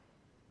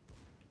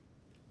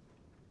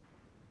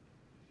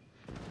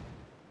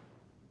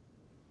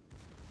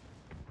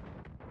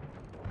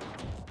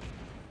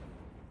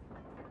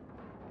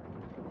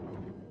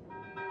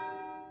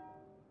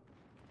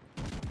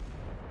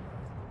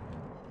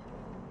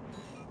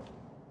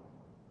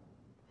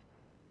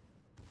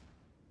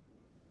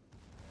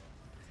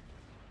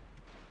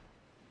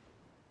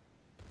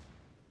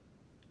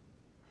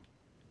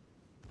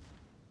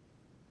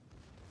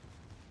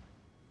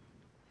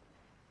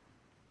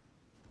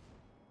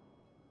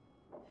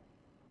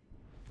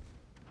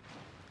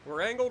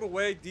 We're angled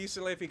away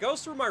decently. If he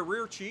goes through my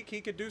rear cheek, he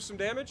could do some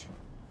damage.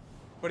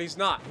 But he's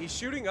not. He's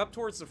shooting up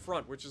towards the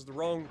front, which is the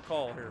wrong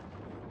call here.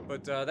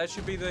 But that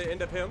should be the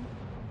end of him.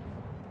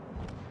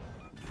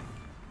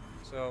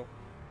 So,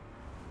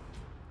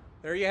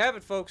 there you have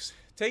it, folks.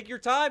 Take your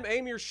time,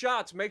 aim your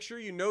shots. Make sure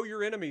you know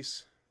your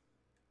enemies.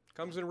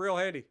 Comes in real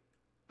handy.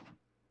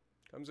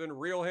 Comes in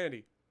real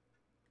handy.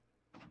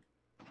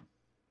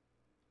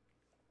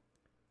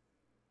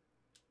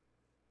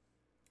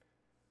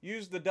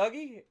 Use the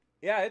Dougie.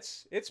 Yeah,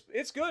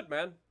 it's good,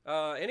 man.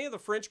 Any of the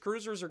French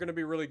cruisers are going to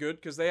be really good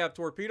because they have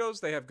torpedoes,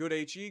 they have good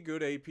HE,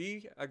 good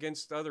AP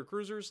against other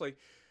cruisers. Like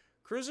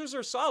cruisers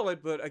are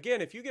solid, but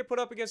again, if you get put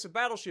up against a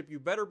battleship, you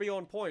better be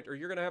on point or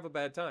you're going to have a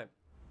bad time.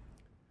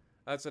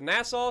 It's a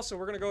Nassau, so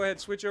we're going to go ahead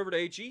and switch over to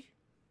HE.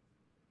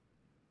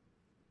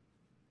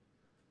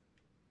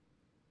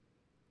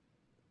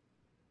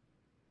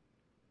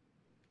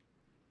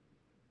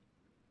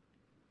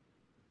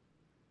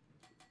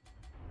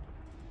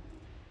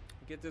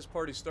 Get this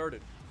party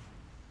started.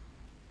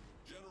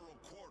 General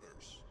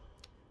quarters.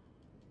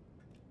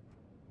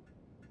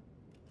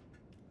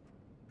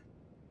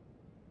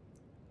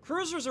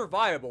 Cruisers are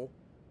viable,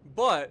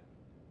 but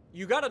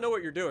you got to know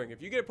what you're doing.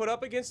 If you get put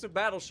up against a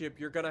battleship,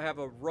 you're going to have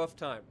a rough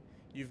time.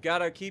 You've got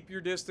to keep your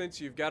distance.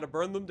 You've got to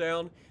burn them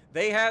down.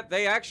 They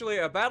actually,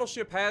 a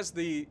battleship has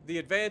the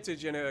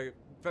advantage in a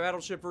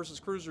battleship versus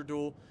cruiser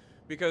duel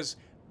because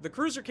the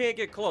cruiser can't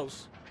get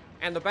close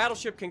and the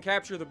battleship can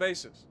capture the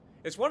bases.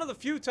 It's one of the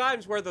few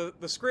times where the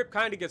script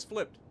kind of gets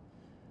flipped.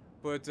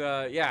 But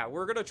yeah,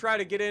 we're going to try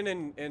to get in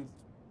and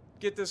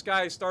get this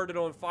guy started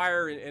on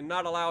fire and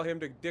not allow him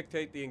to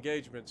dictate the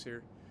engagements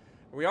here.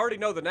 We already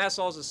know the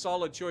Nassau is a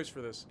solid choice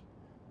for this.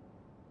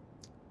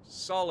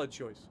 Solid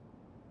choice.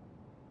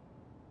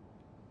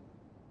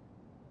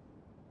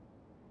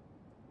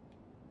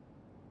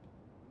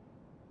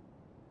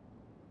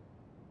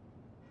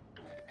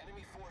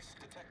 Enemy force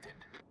detected.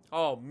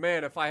 Oh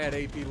man, if I had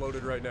AP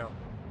loaded right now.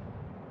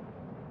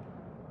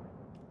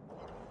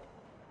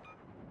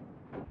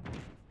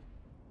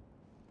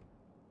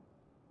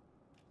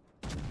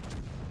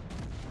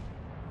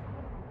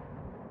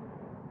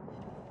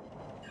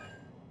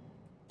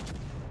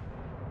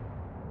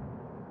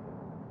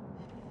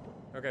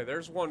 Okay,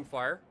 there's one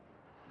fire.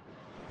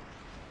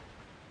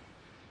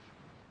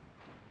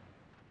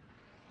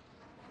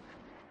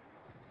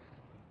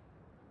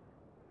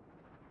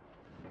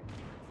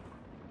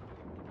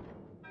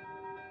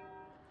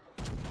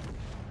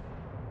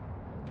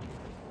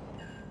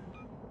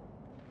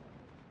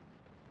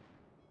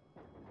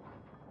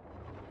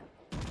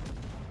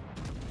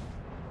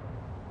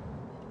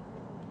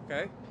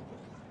 Okay.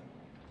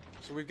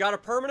 So we've got a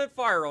permanent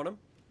fire on him.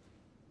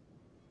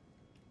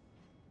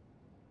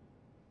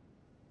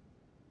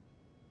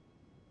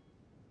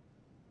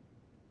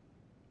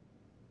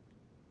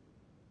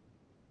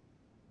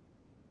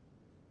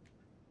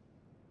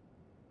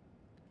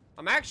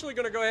 I'm actually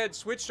going to go ahead and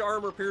switch to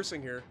armor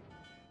piercing here.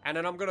 And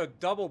then I'm going to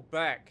double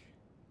back.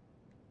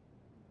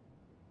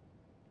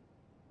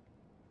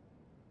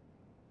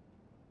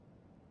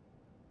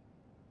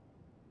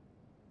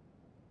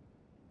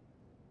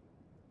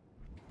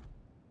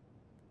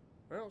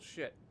 Well,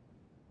 shit.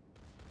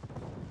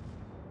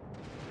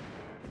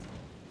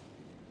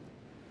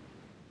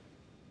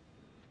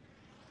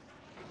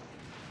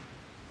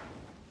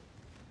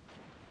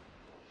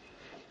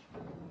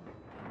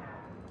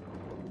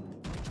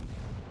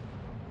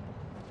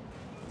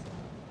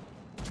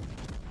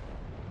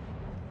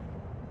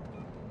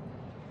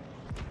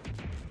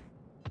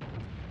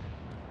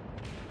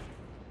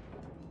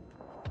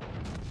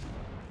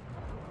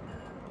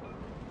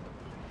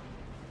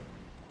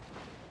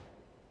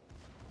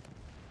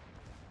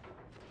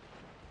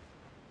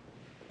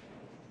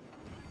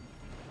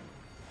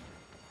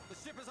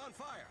 The ship is on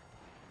fire.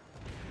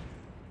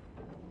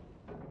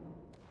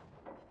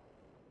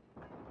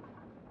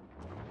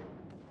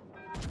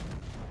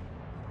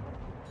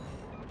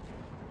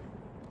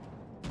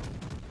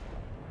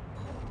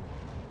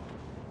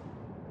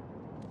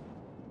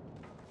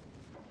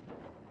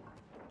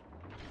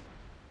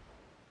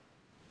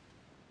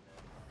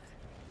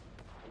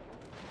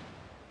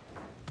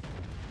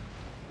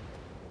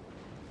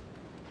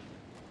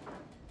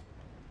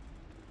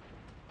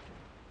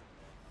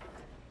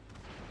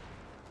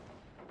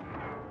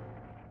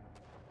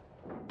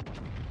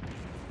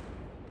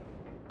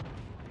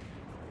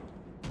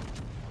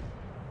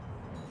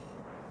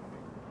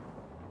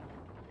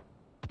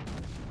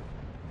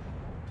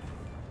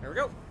 There we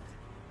go.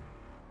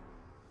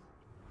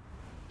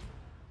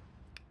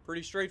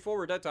 Pretty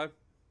straightforward that time.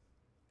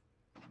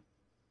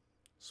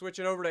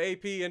 Switching over to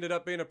AP ended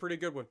up being a pretty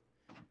good one.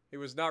 He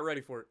was not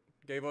ready for it.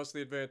 Gave us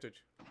the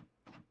advantage.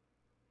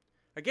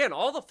 Again,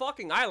 all the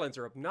fucking islands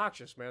are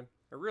obnoxious, man.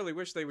 I really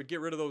wish they would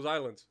get rid of those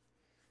islands.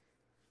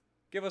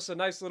 Give us a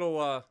nice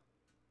little,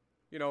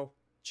 you know,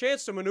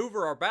 chance to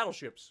maneuver our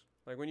battleships.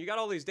 Like, when you got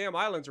all these damn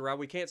islands around,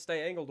 we can't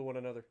stay angled to one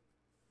another.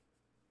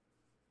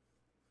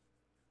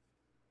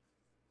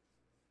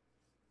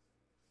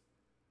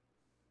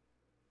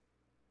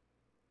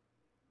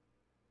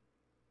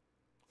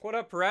 What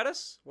up,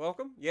 Paratus?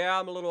 Welcome. Yeah,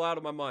 I'm a little out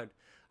of my mind.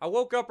 I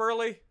woke up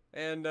early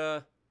and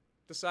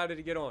decided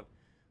to get on.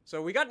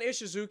 So we got an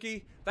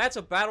Ishizuki. That's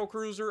a battle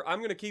cruiser. I'm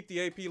going to keep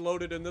the AP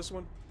loaded in this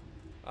one.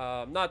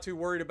 I'm not too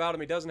worried about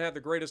him. He doesn't have the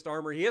greatest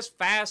armor. He is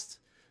fast,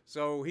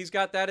 so he's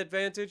got that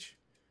advantage.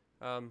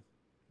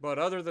 But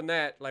other than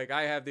that, like,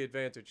 I have the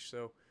advantage.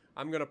 So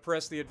I'm going to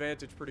press the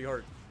advantage pretty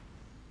hard.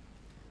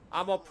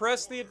 I'm going to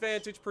press the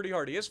advantage pretty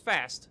hard. He is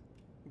fast,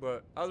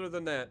 but other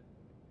than that,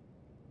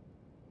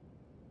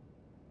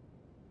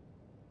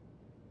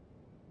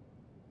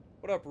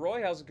 What up,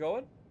 Roy? How's it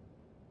going?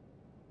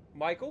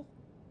 Michael?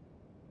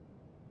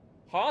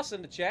 Haas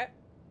in the chat.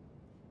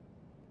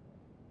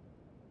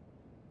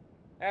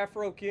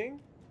 Afro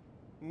King.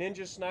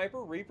 Ninja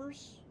Sniper.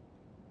 Reapers.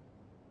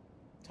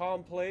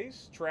 Tom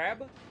Plays.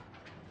 Trab.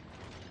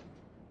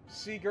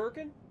 C.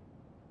 Gherkin.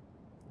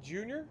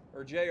 Junior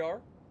or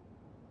JR.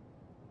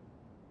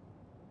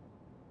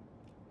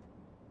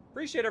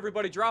 Appreciate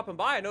everybody dropping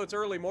by. I know it's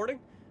early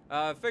morning.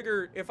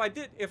 Figure if I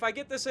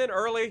get this in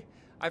early,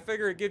 I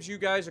figure it gives you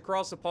guys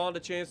across the pond a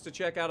chance to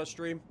check out a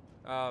stream.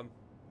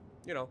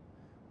 You know,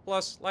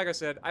 plus, like I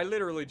said, I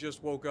literally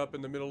just woke up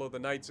in the middle of the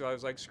night, so I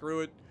was like, screw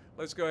it.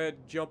 Let's go ahead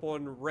and jump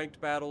on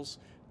ranked battles,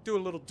 do a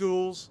little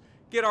duels,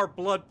 get our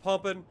blood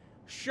pumping,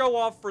 show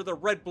off for the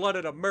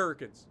red-blooded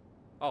Americans.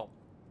 Oh.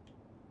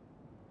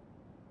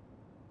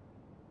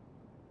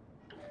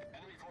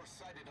 Enemy force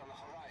sighted on the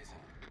horizon.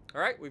 All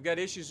right, we've got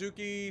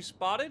Ishizuki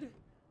spotted,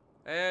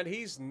 and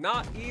he's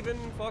not even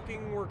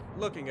fucking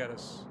looking at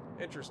us.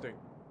 Interesting.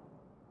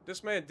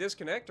 This man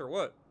disconnect or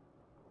what?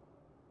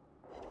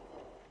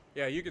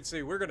 Yeah, you can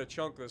see we're gonna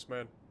chunk this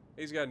man.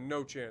 He's got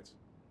no chance.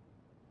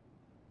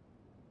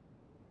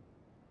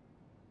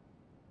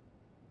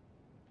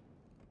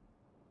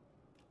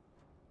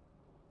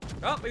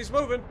 Oh, he's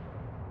moving.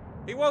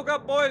 He woke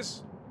up,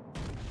 boys.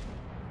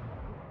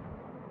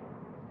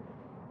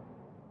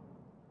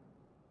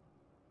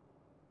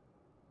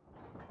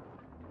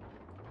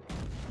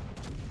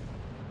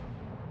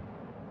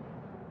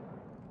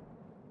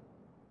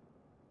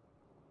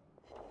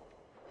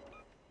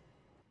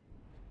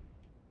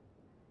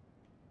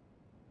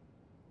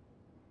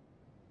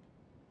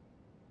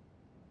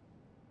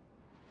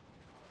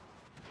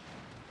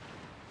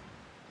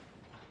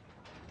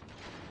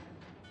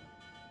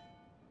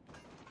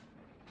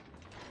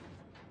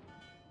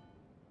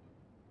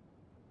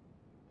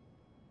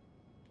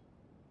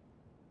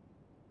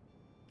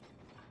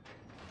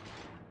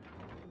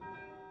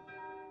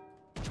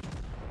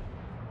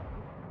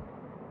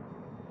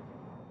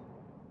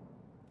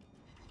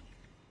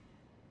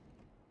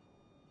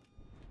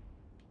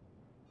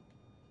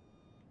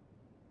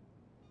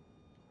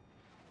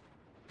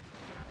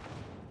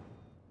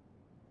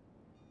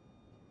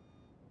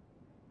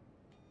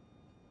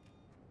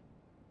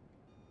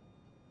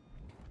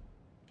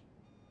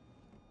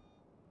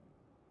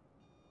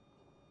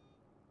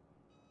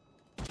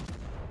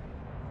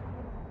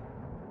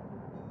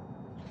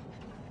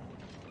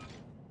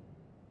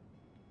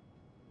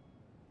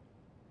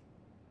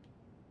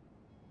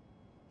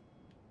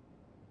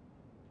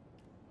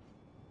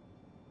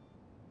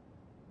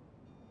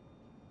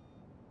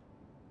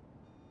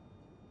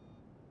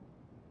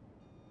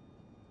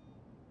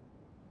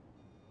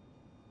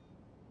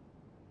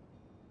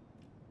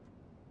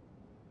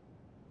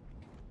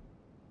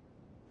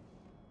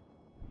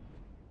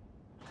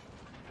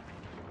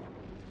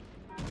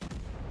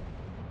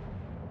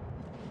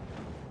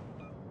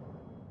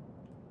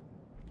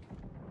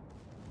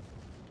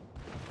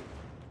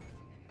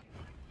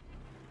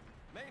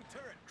 Main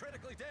turret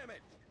critically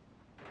damaged.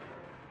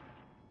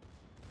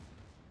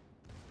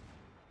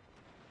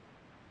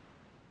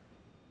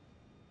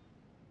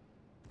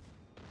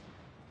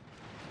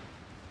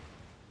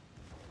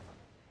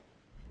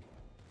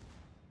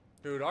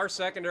 Dude, our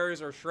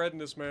secondaries are shredding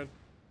this man.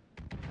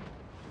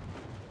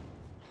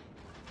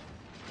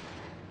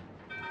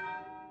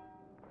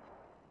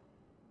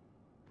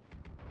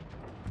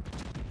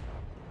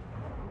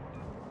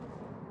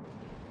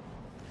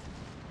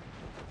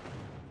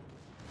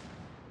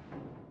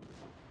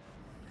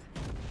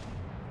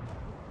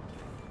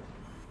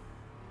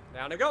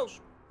 Down it goes.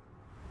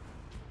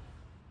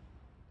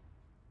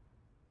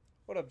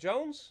 What up,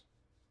 Jones?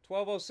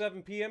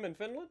 12:07 p.m. in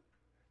Finland.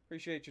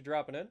 Appreciate you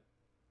dropping in.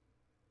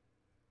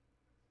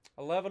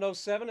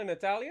 11:07 in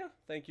Italia.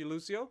 Thank you,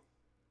 Lucio.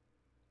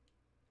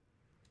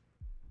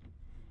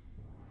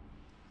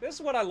 This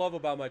is what I love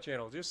about my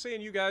channel. Just seeing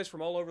you guys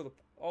from all over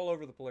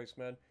the place,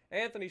 man.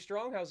 Anthony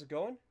Strong, how's it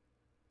going?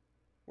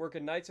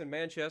 Working nights in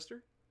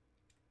Manchester.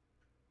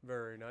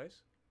 Very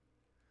nice.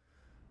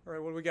 All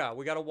right, what do we got?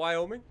 We got a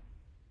Wyoming.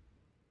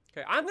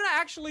 Okay, I'm going to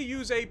actually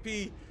use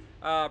AP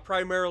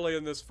primarily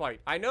in this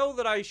fight. I know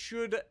that I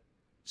should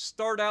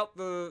start out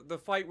the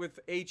fight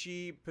with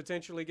HE,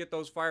 potentially get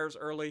those fires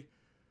early.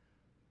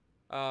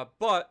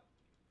 But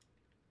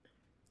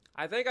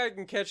I think I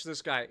can catch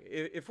this guy.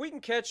 If we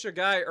can catch a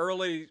guy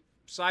early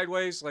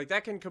sideways, like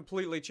that can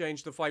completely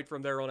change the fight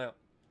from there on out.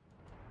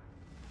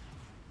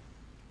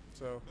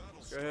 So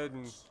go ahead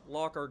and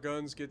lock our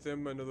guns, get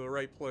them into the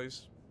right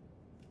place.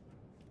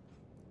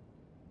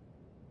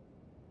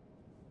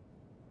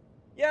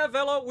 Yeah,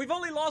 Velo, we've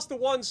only lost the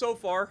one so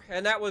far,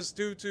 and that was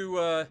due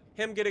to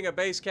him getting a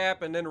base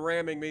cap and then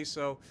ramming me,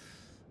 so,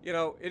 you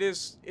know,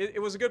 it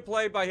was a good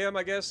play by him,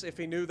 I guess, if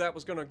he knew that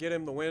was going to get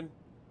him the win.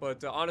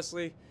 But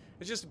honestly,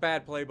 it's just a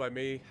bad play by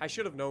me. I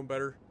should have known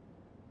better.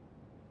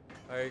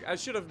 I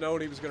should have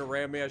known he was going to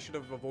ram me. I should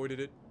have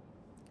avoided it.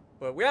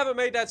 But we haven't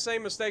made that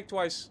same mistake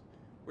twice.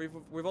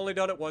 We've only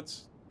done it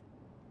once.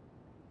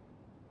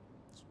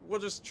 We'll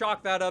just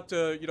chalk that up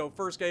to, you know,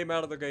 first game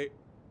out of the gate.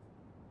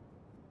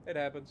 It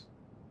happens.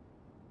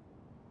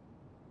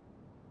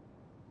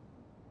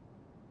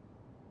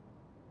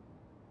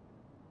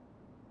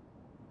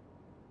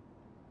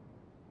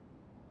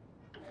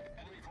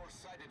 Enemy force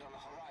sighted on the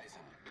horizon.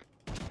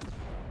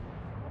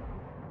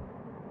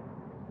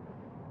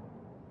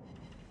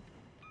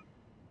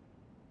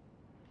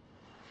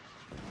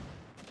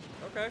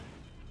 Okay.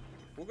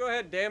 We'll go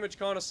ahead and damage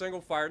con a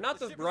single fire. Not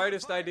the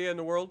brightest idea in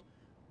the world,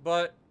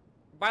 but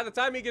by the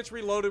time he gets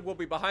reloaded, we'll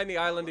be behind the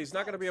island. He's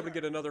not going to be able to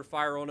get another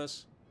fire on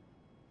us.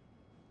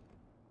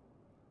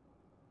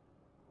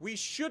 We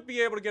should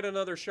be able to get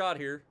another shot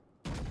here.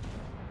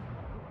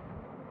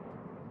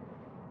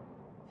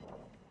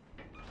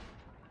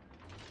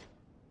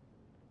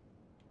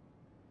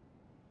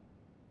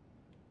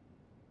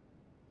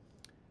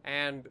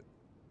 And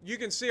you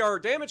can see our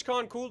damage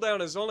con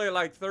cooldown is only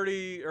like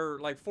 30 or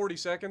like 40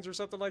 seconds or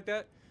something like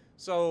that.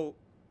 So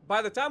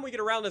by the time we get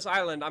around this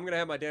island, I'm going to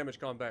have my damage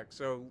con back.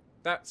 So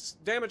that's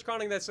damage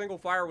conning that single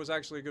fire was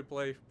actually a good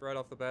play right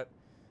off the bat.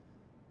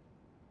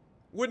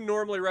 Wouldn't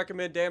normally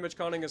recommend damage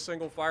conning a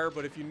single fire,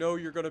 but if you know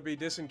you're going to be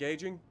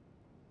disengaging,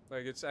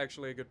 like, it's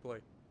actually a good play.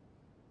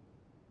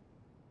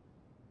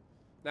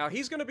 Now,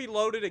 he's going to be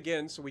loaded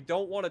again, so we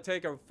don't want to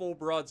take a full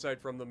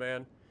broadside from the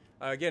man.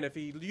 Again, if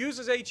he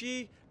uses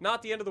HE,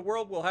 not the end of the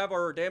world, we'll have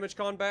our damage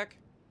con back.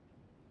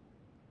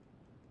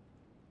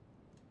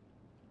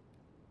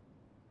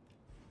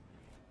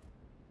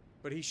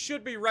 But he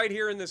should be right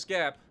here in this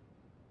gap.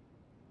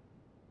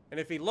 And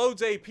if he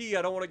loads AP,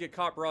 I don't want to get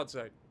caught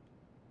broadside.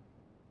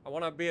 I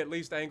want to be at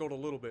least angled a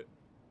little bit.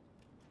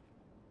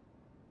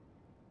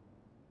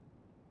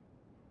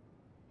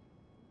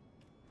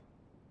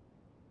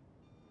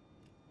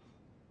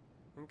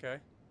 Okay.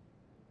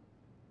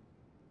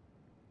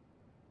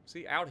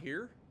 See, out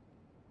here?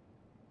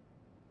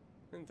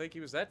 Didn't think he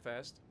was that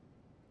fast.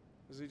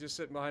 Is he just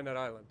sitting behind that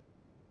island?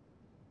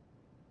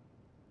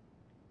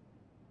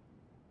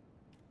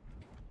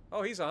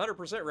 Oh, he's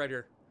 100% right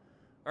here.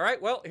 All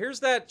right, well, here's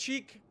that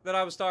cheek that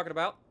I was talking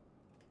about.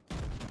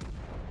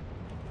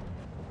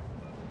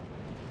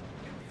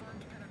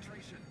 Confirmed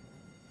penetration.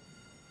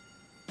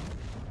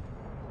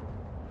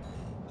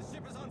 The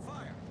ship is on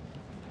fire.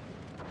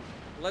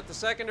 Let the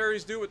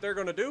secondaries do what they're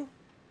going to do.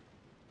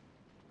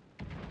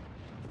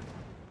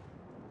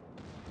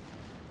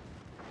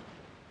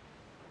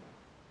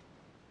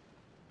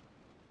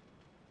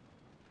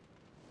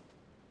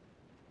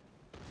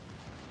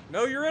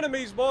 Know your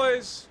enemies,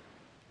 boys.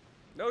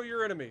 Know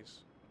your enemies.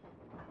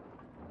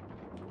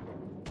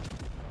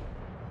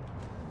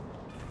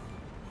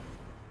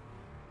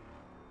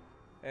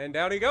 And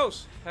down he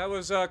goes. That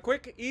was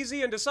quick,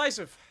 easy, and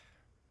decisive.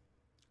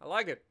 I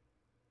like it.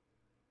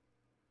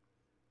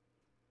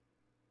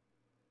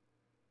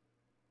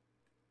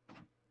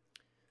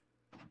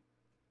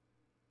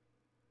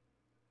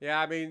 Yeah,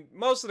 I mean,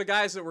 most of the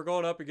guys that we're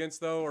going up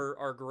against, though,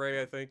 are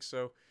gray, I think,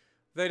 so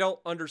they don't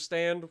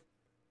understand.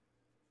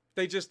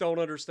 They just don't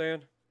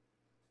understand.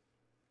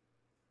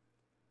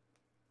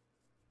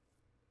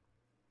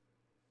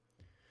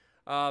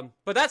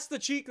 But that's the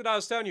cheek that I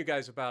was telling you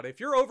guys about. If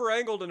you're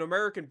over-angled in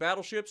American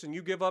battleships and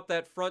you give up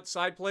that front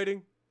side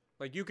plating,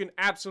 like, you can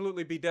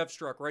absolutely be depth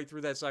struck right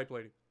through that side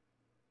plating.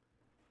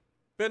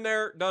 Been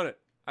there, done it.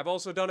 I've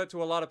also done it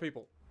to a lot of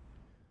people.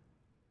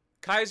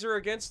 Kaiser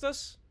against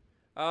us.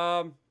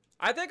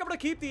 I think I'm going to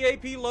keep the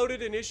AP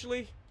loaded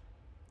initially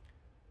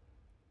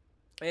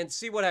and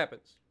see what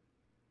happens.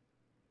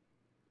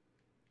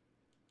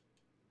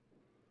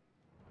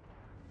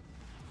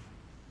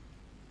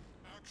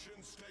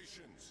 Action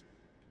stations.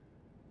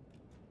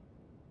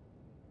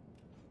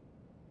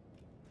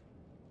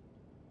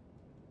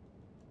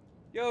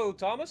 Yo,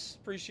 Thomas,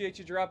 appreciate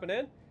you dropping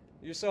in.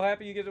 You're so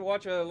happy you get to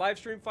watch a live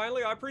stream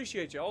finally. I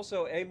appreciate you.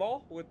 Also,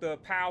 Amal with the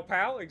pow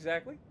pow,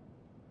 exactly.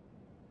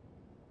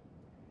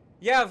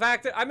 Yeah,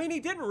 Vacta, I mean, he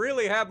didn't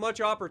really have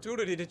much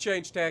opportunity to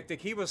change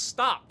tactic. He was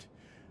stopped.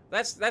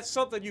 That's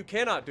something you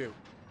cannot do.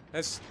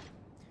 That's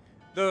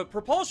the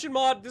propulsion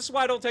mod. This is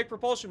why I don't take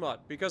propulsion mod,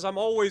 because I'm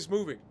always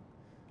moving.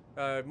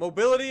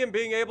 Mobility and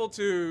being able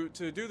to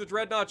do the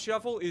Dreadnought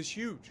Shuffle is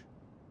huge.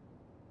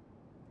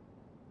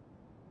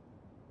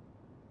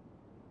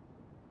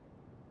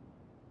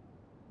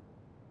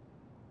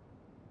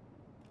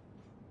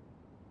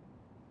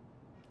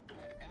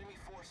 Enemy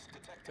force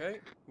detected. Okay,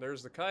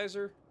 there's the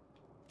Kaiser.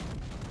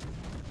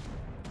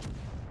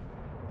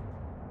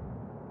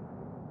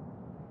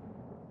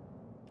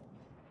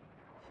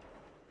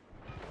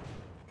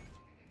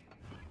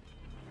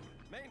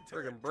 Main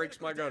turret Friggin'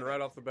 breaks my critically gun right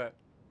damaged. off the bat.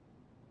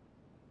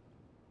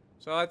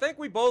 So I think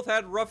we both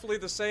had roughly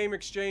the same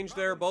exchange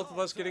there, both of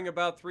us getting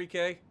about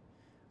 3K.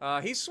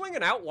 He's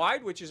swinging out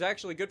wide, which is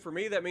actually good for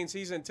me. That means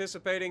he's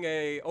anticipating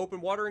a open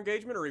water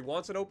engagement, or he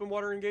wants an open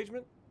water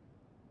engagement.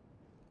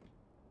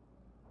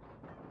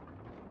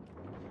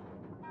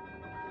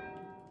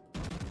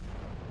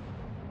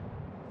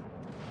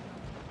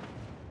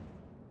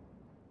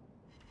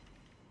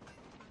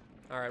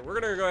 All right, we're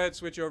gonna go ahead and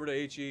switch over to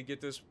HE,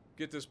 get this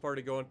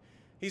party going.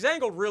 He's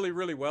angled really,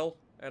 really well,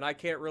 and I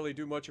can't really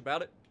do much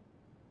about it.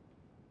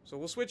 So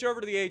we'll switch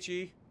over to the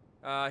HE.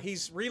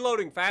 He's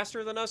reloading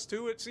faster than us,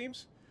 too, it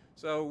seems.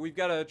 So we've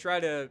got to try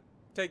to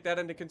take that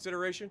into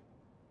consideration.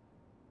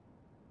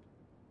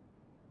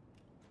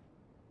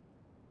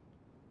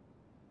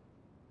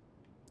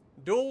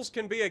 Duels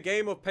can be a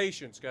game of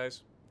patience,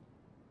 guys.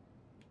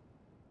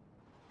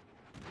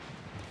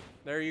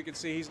 There you can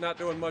see he's not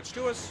doing much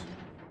to us.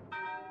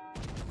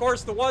 Of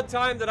course, the one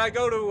time that I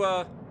go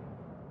to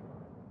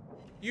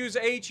use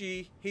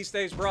HE, he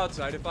stays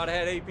broadside. If I'd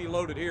had AP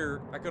loaded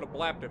here, I could have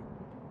blapped him.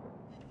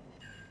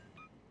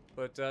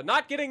 But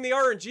not getting the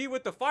RNG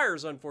with the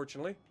fires,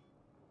 unfortunately.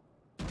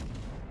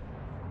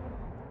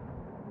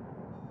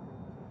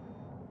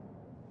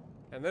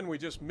 And then we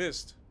just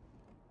missed.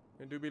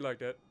 It do be like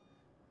that.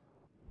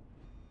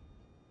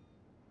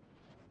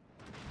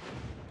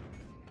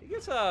 He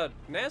gets a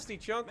nasty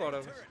chunk out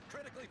of us.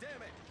 Critically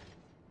damaged.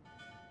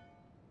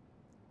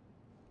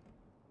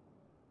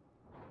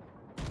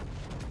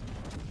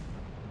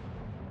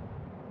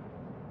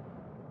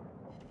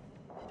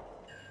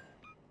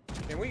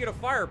 Can we get a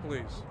fire,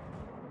 please?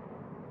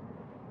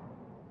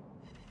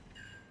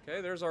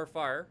 Okay, there's our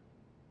fire.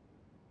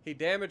 He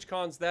damage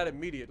cons that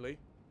immediately.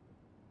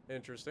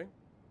 Interesting.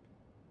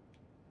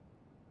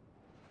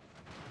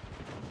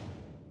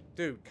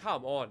 Dude,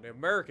 come on. The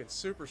American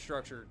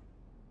superstructure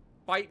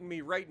biting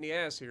me right in the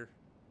ass here.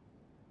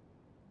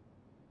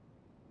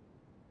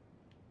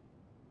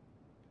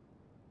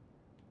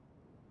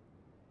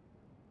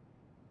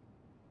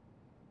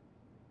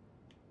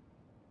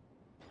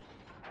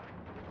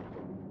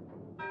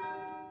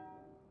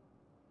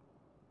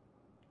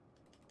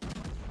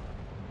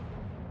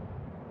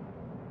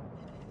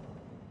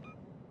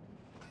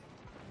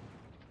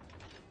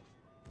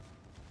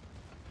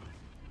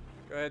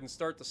 Go ahead and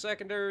start the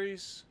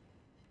secondaries.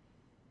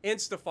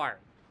 Insta-fire.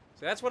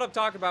 So that's what I'm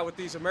talking about with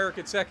these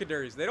American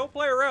secondaries. They don't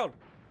play around.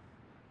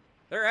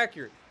 They're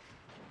accurate.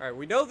 Alright,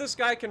 we know this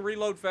guy can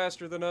reload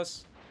faster than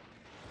us.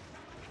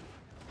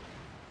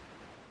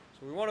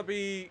 So we want to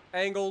be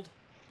angled.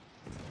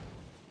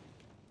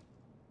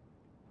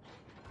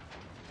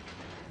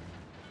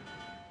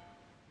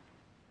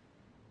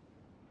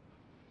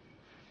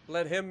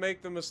 Let him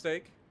make the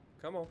mistake.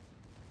 Come on.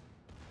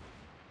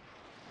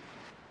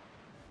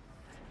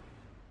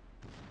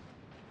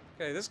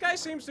 Okay, this guy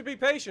seems to be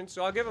patient,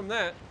 so I'll give him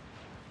that.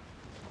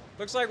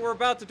 Looks like we're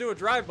about to do a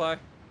drive-by.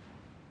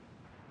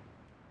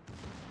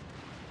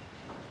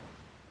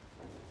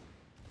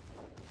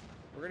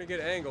 We're gonna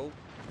get angled.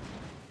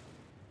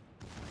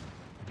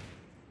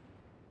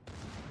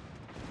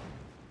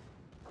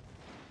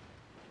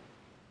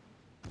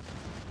 The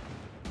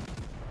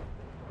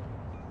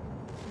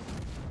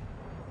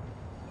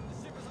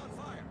ship is on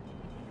fire.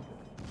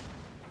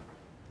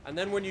 And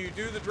then when you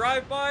do the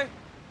drive-by,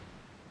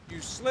 you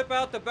slip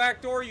out the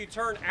back door, you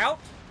turn out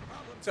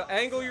to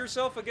angle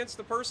yourself against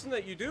the person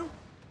that you do.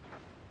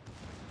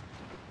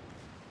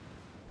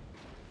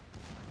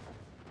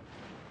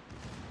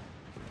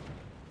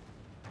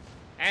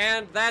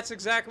 And that's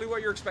exactly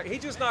what you're expecting. He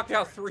just knocked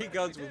out 3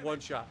 guns with 1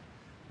 shot.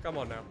 Come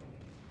on now.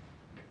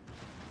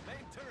 Main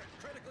turret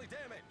critically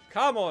damaged.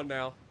 Come on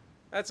now.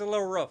 That's a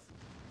little rough.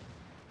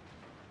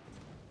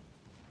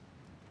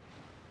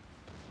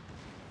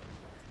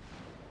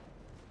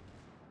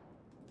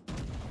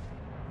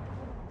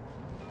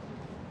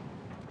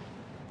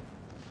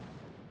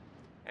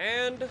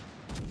 And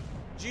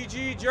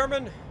GG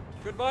German.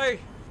 Goodbye.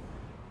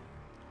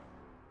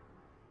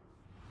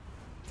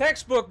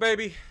 Textbook,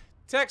 baby.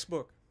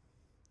 Textbook.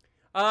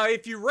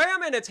 If you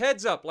ram and it's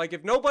heads up, like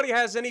if nobody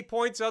has any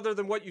points other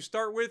than what you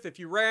start with, if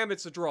you ram,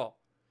 it's a draw.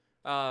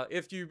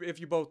 If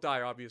you both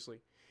die, obviously.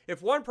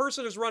 If one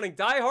person is running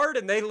Die Hard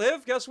and they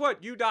live, guess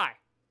what? You die.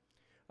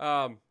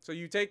 So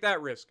you take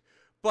that risk.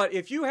 But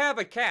if you have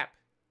a cap,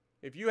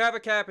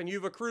 and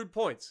you've accrued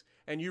points,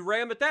 and you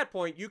ram at that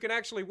point, you can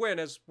actually win,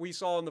 as we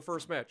saw in the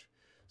first match.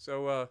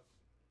 So,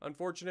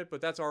 unfortunate,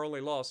 but that's our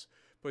only loss.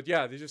 But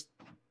yeah, there's just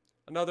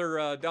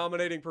another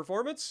dominating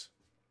performance.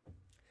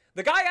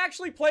 The guy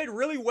actually played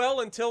really well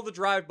until the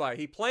drive-by.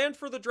 He planned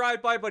for the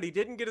drive-by, but he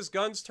didn't get his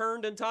guns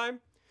turned in time.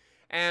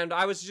 And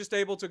I was just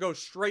able to go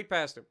straight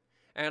past him.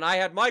 And I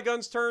had my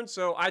guns turned,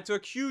 so I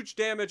took huge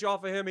damage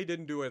off of him. He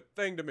didn't do a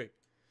thing to me.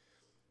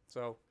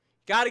 So,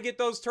 gotta get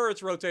those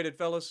turrets rotated,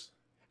 fellas.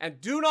 And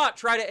do not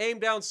try to aim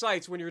down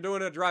sights when you're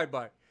doing a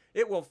drive-by.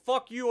 It will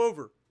fuck you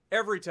over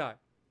every time.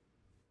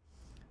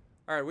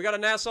 Alright, we got a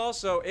Nassau,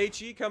 so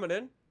HE coming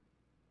in.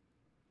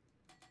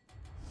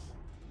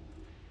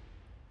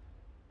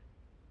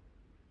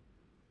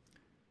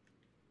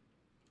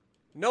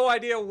 No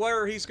idea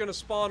where he's going to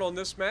spawn on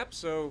this map,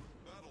 so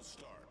Battle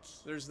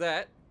starts. there's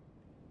that.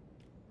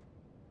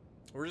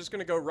 We're just going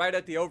to go right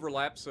at the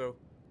overlap, so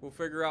we'll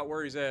figure out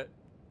where he's at.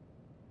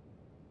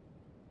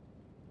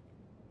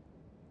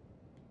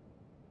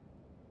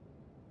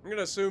 I'm going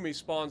to assume he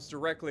spawns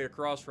directly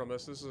across from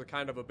us. This is a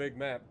kind of a big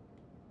map.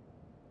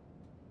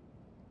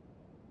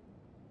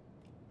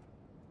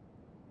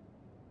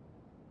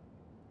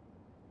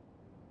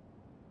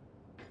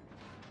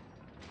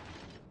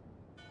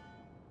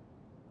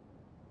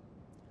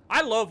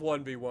 I love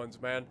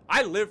 1v1s, man.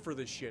 I live for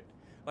this shit.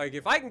 Like,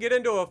 if I can get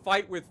into a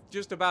fight with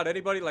just about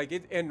anybody, like,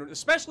 and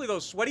especially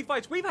those sweaty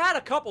fights. We've had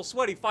a couple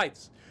sweaty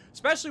fights,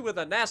 especially with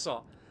a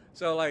Nassau.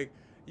 So, like,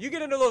 you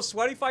get into those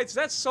sweaty fights,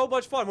 that's so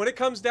much fun. When it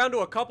comes down to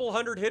a couple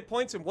hundred hit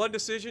points and one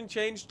decision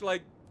changed,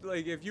 like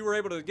if you were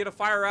able to get a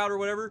fire out or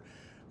whatever,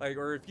 like,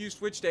 or if you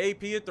switch to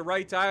AP at the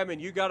right time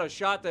and you got a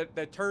shot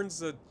that turns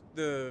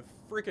the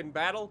freaking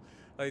battle,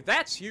 like,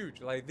 that's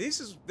huge. Like, this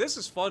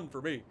is fun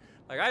for me.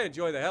 Like, I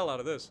enjoy the hell out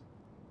of this.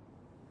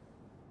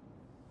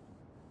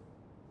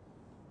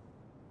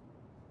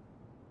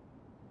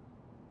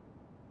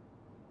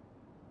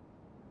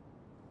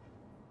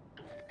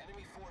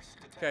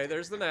 Okay,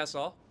 there's the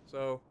Nassau.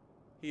 So,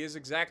 he is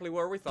exactly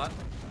where we thought.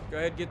 Go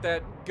ahead and get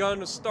that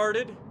gun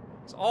started.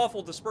 It's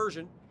awful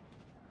dispersion.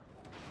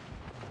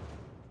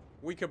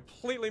 We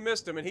completely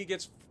missed him, and he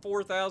gets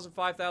 4,000,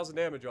 5,000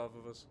 damage off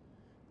of us.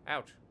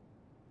 Ouch.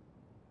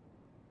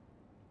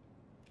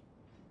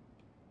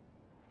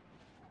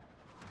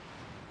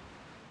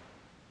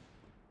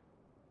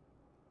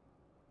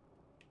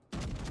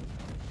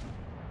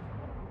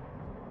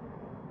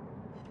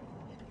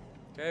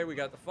 Okay, we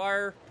got the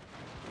fire.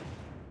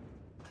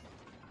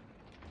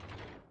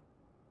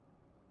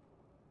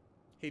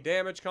 He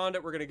damage conned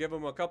it. We're going to give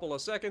him a couple of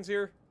seconds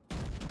here.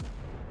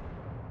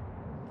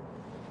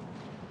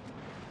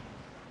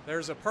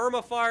 There's a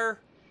perma fire.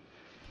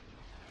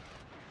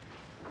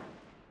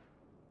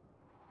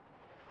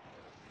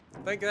 I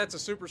think that's a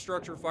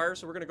superstructure fire,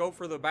 so we're going to go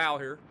for the bow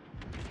here.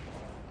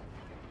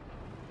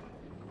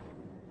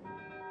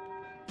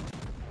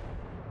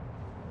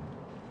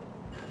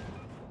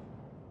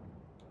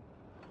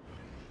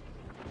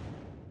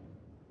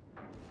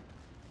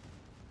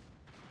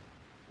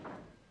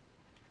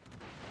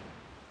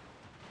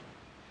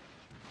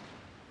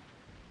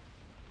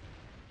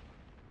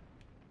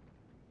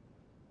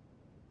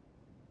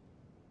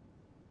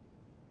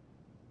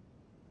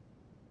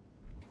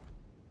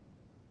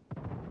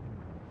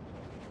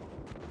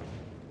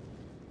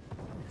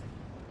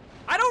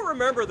 I don't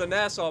remember the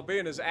Nassau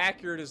being as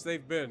accurate as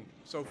they've been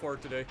so far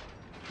today.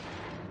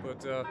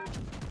 But,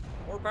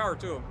 more power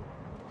to them.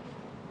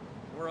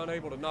 We're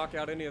unable to knock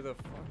out any of the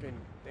fucking...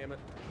 Damn it.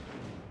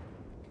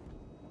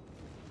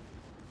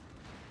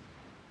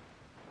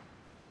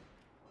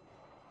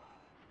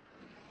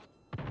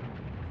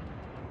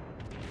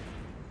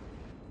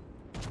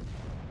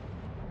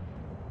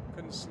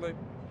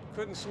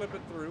 Couldn't slip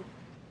it through.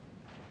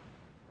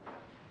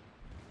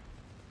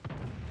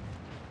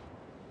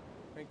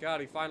 Thank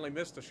God he finally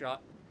missed a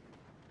shot.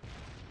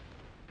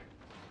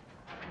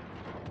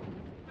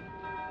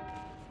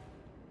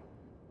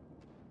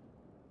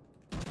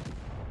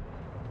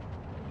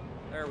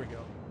 There we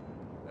go.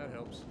 That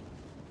helps.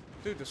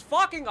 Dude, there's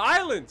fucking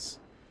islands!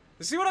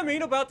 You see what I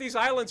mean about these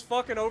islands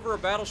fucking over a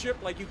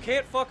battleship? Like, you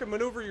can't fucking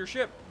maneuver your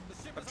ship.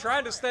 I'm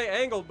trying to stay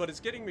angled, but it's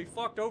getting me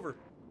fucked over.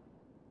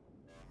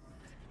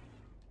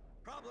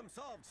 Problem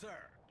solved, sir.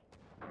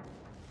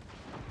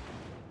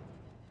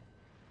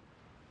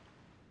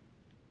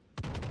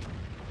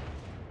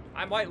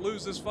 I might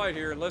lose this fight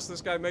here unless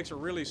this guy makes a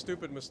really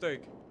stupid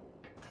mistake.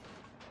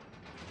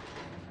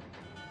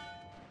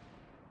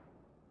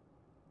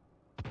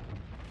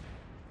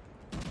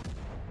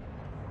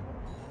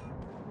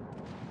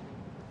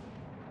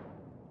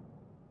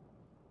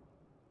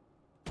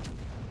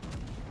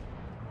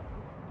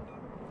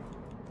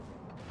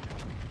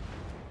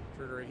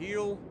 Trigger a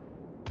heal.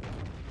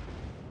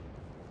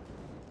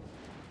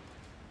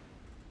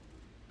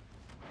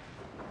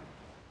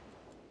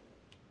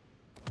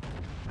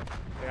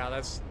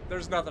 Yeah,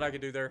 there's nothing I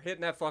can do there.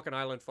 Hitting that fucking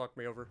island fucked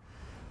me over.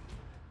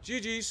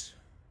 GG's.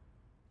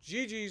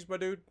 GG's, my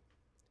dude.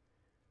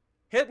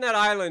 Hitting that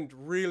island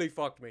really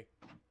fucked me.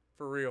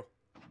 For real.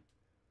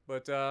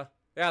 But, yeah,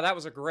 that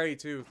was a gray,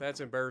 too. That's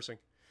embarrassing.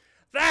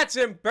 That's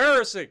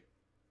embarrassing!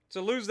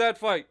 To lose that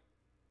fight.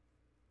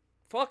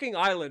 Fucking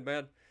island,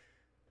 man.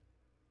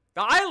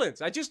 The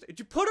islands!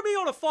 You put me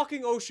on a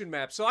fucking ocean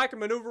map so I can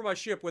maneuver my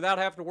ship without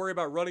having to worry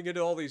about running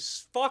into all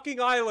these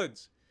fucking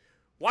islands.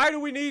 Why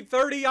do we need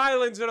 30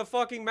 islands in a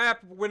fucking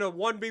map when a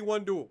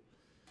 1v1 duel?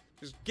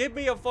 Just give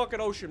me a fucking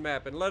ocean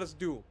map and let us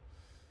duel.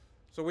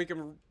 So we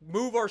can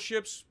move our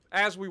ships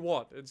as we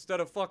want,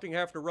 instead of fucking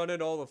have to run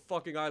into all the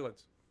fucking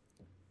islands.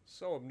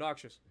 So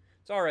obnoxious.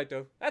 It's alright,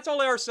 though. That's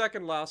only our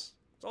second loss.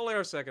 It's only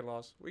our second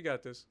loss. We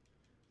got this.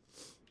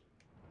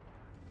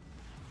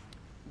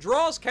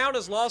 Draws count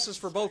as losses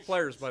for both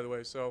players, by the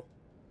way, so...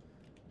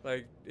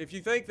 Like, if you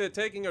think that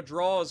taking a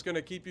draw is going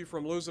to keep you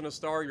from losing a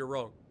star, you're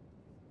wrong.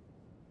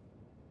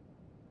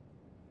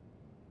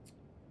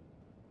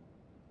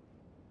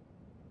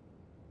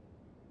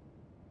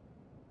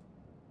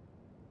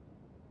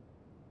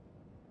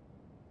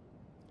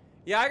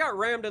 Yeah, I got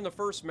rammed in the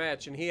first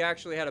match, and he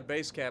actually had a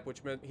base cap,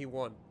 which meant he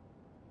won.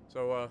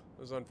 So, it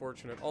was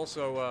unfortunate.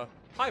 Also,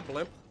 hi,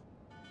 Blimp.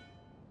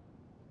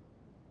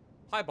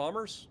 Hi,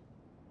 Bombers.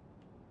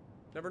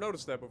 Never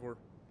noticed that before.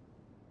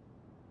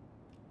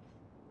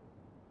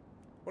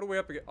 What are we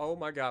up against? Oh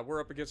my god, we're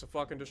up against a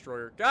fucking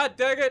destroyer. God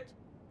dang it!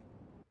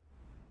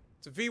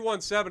 It's a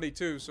V-170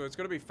 too, so it's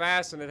going to be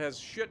fast, and it has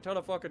a shit ton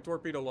of fucking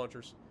torpedo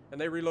launchers. And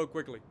they reload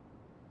quickly.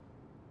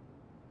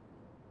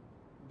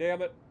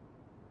 Damn it.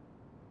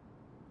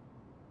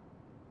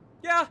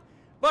 Yeah,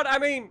 but I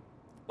mean,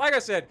 like I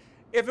said,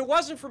 if it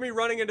wasn't for me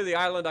running into the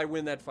island, I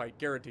win that fight,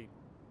 guaranteed.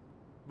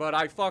 But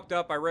I fucked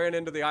up, I ran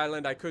into the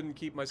island, I couldn't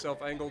keep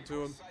myself angled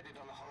to him.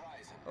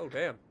 Oh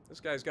damn, this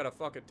guy's got a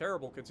fucking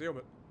terrible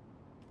concealment.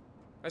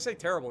 I say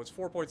terrible, it's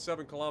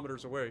 4.7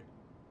 kilometers away.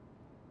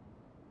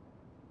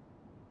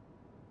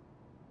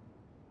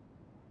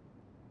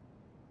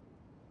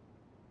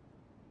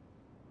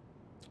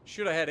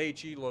 Should have had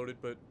HE loaded,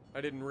 but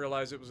I didn't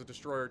realize it was a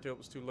destroyer until it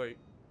was too late.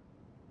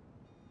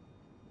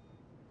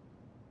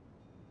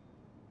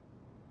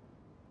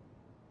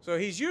 So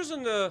he's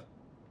using the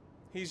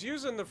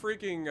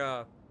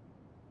freaking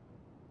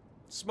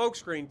smoke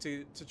screen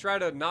to try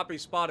to not be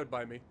spotted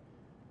by me.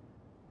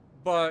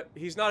 But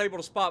he's not able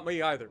to spot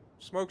me either.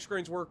 Smoke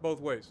screens work both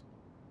ways.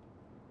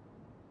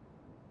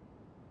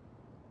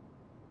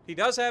 He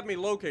does have me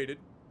located.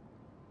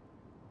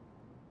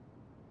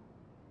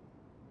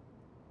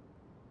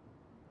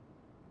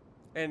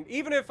 And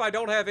even if I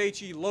don't have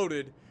HE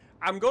loaded,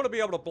 I'm going to be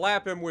able to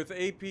blap him with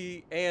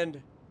AP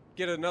and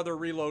get another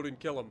reload and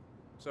kill him.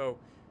 So,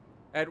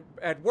 at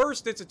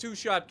worst, it's a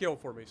two-shot kill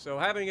for me. So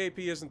having AP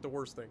isn't the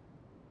worst thing.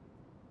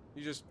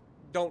 You just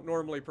don't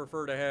normally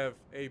prefer to have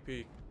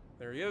AP.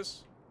 There he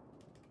is.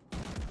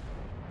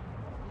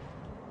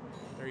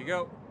 There you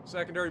go.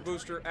 Secondary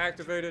booster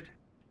activated.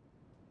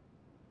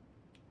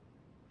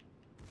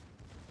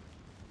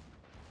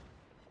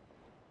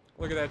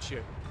 Look at that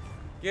shit.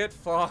 Get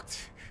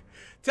fucked.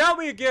 Tell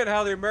me again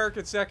how the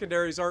American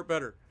secondaries aren't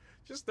better.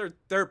 Just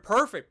they're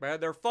perfect, man.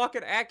 They're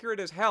fucking accurate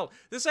as hell.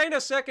 This ain't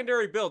a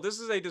secondary build. This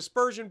is a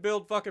dispersion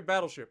build fucking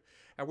battleship.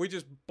 And we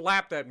just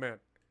blapped that man.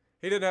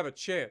 He didn't have a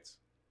chance.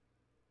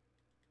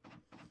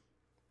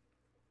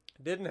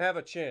 Didn't have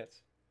a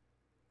chance.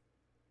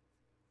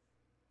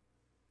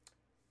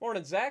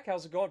 Morning, Zach.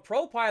 How's it going?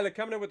 Pro Pilot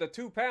coming in with a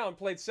 2-pound.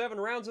 Played 7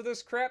 rounds of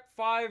this crap.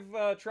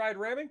 5 tried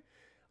ramming.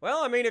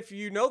 Well, I mean, if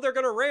you know they're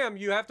going to ram,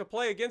 you have to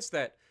play against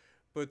that.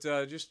 But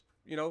just,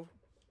 you know,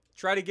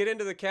 try to get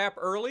into the cap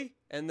early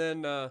and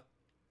then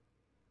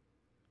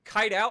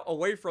kite out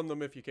away from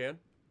them if you can.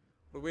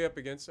 What are we up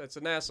against? That's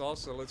a Nassau,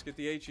 so let's get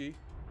the HE.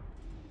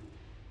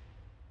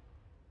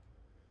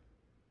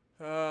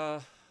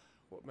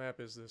 What map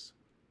is this?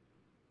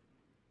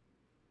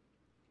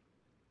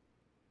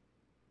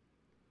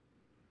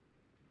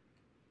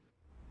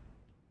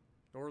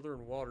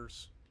 Northern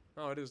Waters.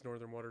 Oh, it is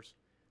Northern Waters.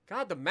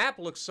 God, the map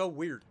looks so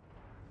weird.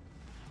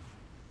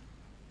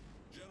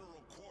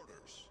 General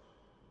quarters.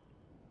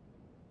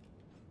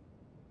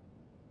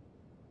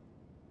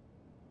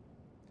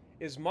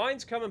 Is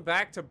Mines coming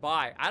back to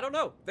buy? I don't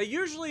know. They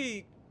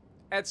usually,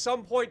 at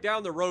some point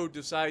down the road,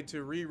 decide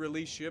to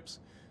re-release ships.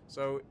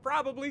 So,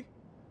 probably.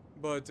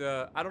 But,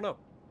 I don't know.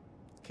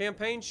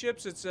 Campaign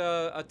ships, it's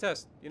a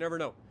test. You never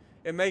know.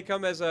 It may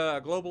come as a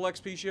global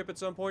XP ship at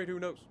some point. Who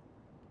knows?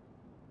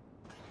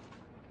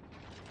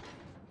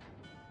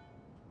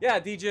 Yeah,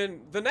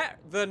 Degen,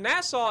 the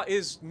Nassau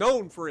is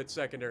known for its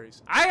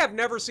secondaries. I have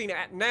never seen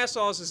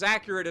Nassaus as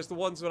accurate as the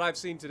ones that I've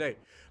seen today.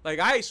 Like,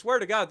 I swear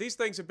to God, these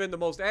things have been the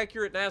most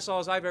accurate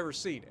Nassau's I've ever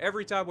seen,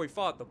 every time we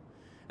fought them.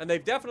 And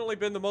they've definitely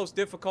been the most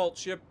difficult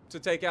ship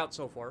to take out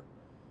so far.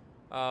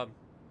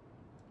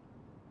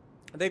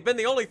 They've been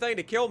the only thing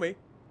to kill me,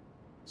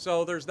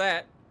 so there's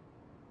that.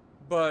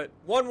 But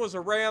one was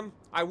a ram.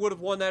 I would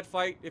have won that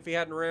fight if he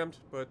hadn't rammed,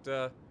 but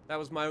that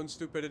was my own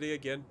stupidity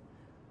again.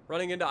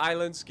 Running into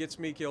islands gets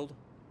me killed.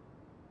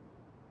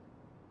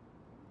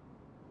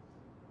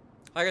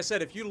 Like I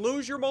said, if you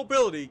lose your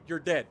mobility, you're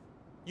dead.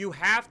 You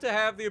have to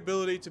have the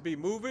ability to be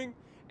moving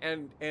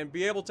and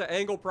be able to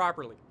angle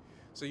properly.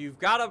 So you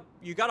gotta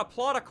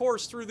plot a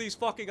course through these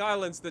fucking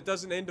islands that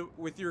doesn't end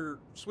with your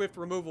swift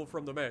removal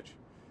from the match.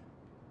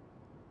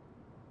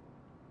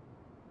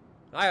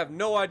 I have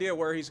no idea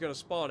where he's gonna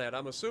spawn at.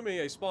 I'm assuming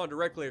he spawned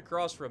directly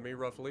across from me,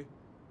 roughly.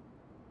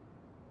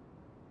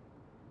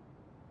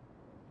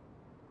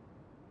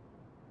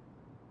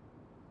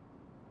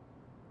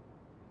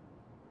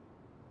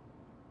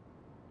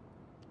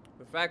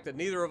 The fact that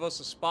neither of us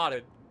is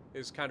spotted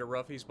is kind of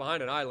rough. He's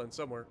behind an island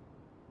somewhere.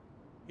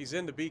 He's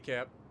in the B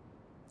cap,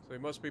 so he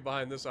must be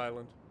behind this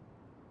island.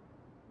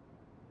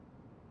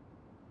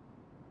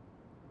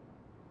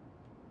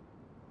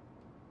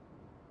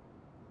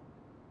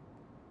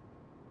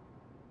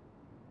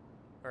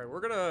 Alright,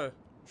 we're gonna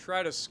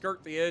try to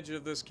skirt the edge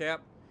of this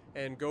cap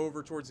and go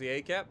over towards the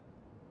A cap.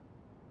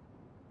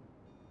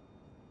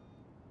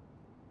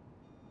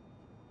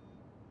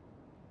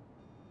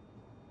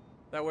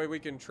 That way we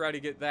can try to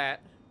get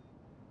that.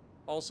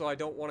 Also, I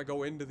don't want to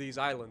go into these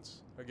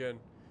islands. Again,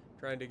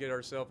 trying to get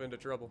ourselves into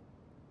trouble.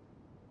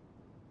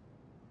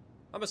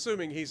 I'm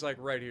assuming he's like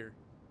right here.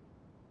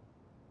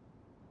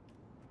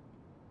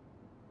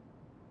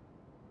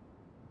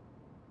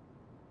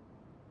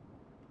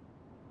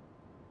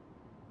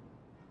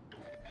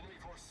 Enemy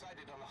force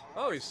sighted on the horizon.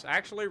 Oh, he's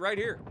actually right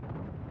here.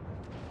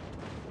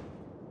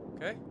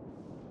 Okay.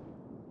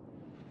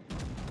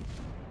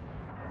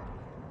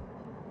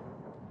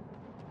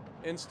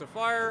 Insta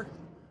fire.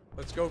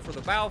 Let's go for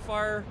the bow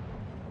fire.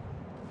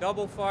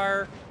 Double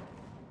fire.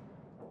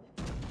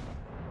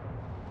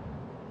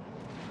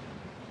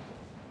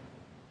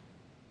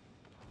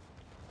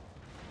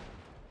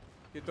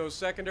 Get those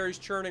secondaries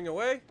churning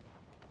away.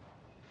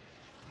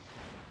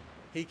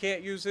 He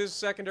can't use his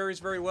secondaries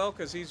very well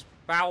because he's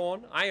bow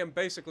on. I am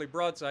basically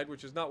broadside,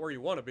 which is not where you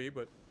want to be,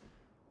 but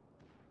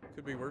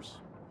could be worse.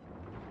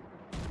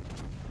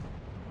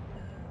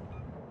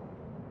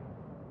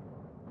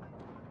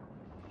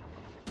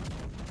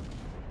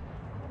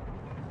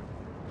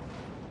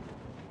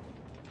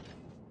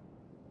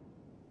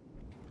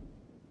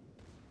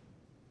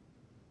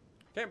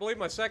 Can't believe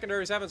my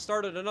secondaries haven't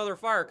started another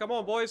fire. Come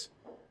on, boys.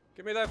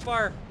 Give me that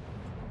fire.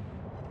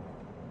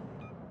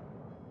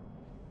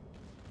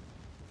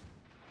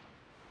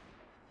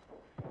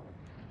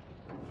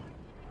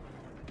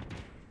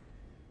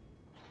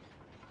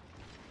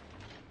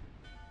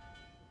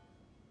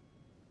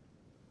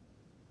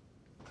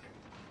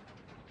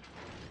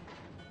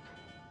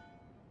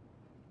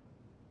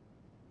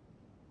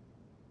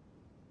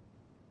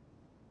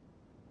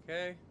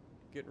 Okay,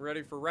 getting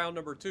ready for round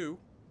number 2.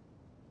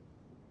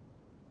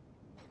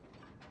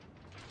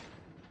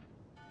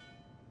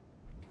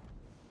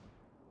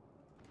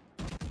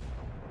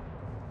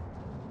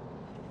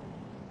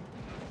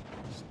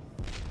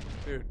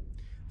 Dude,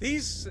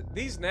 these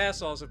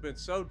Nassaus have been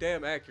so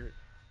damn accurate.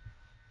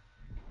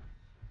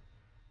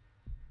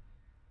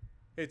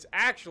 It's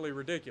actually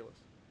ridiculous.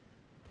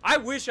 I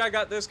wish I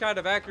got this kind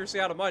of accuracy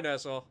out of my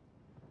Nassau.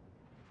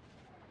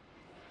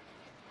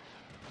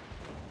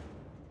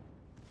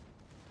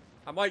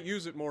 I might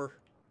use it more.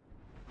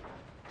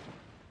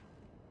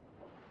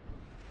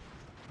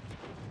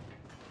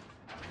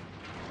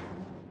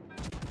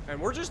 And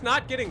we're just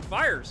not getting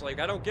fires. Like,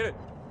 I don't get it.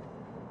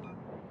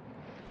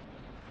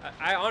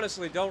 I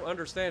honestly don't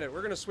understand it.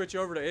 We're going to switch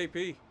over to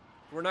AP.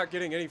 We're not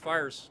getting any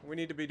fires. We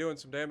need to be doing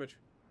some damage.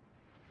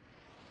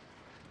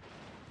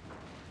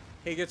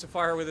 He gets a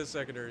fire with his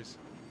secondaries.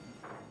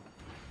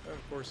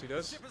 Of course he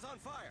does. Ship is on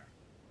fire.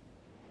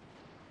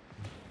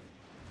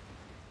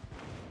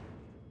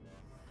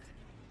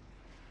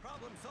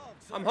 Problem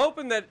solved, sir. I'm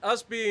hoping that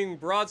us being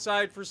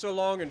broadside for so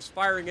long and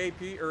firing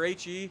AP or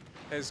HE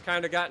has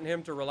kind of gotten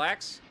him to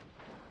relax.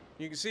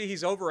 You can see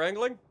he's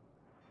over-angling.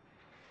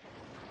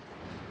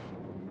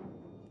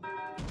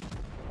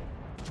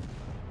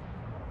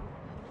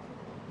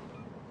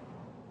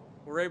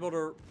 We're able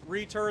to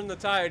return the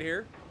tide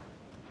here.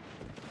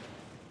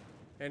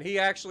 And he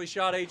actually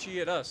shot HE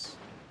at us.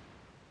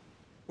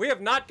 We have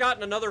not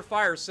gotten another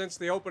fire since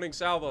the opening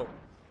salvo.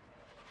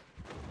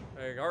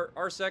 Hey,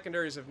 our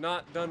secondaries have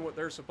not done what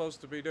they're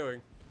supposed to be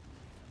doing.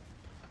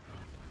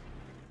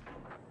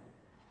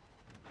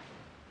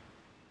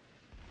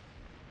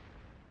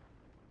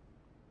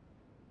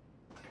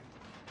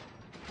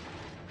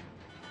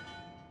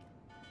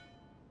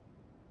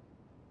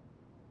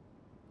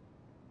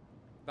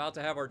 About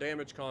to have our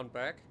damage con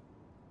back.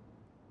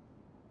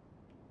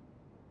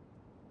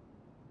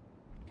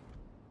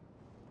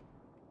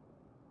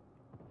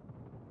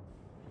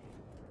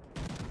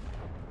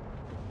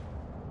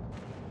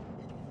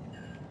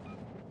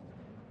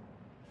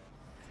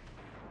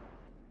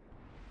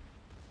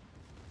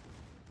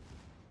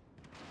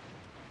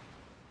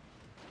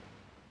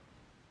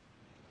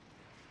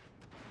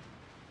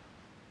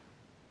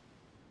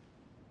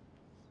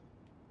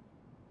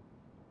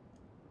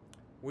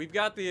 We've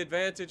got the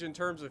advantage in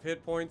terms of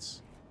hit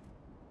points.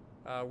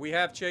 We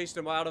have chased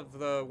him out of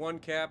the 1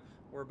 cap.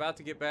 We're about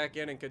to get back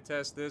in and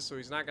contest this, so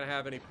he's not going to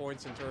have any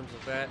points in terms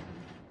of that.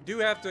 Do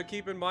have to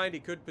keep in mind he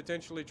could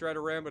potentially try to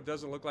ram, but it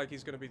doesn't look like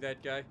he's going to be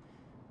that guy.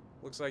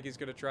 Looks like he's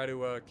going to try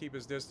to keep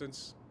his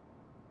distance.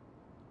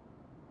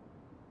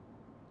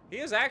 He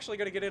is actually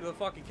going to get into the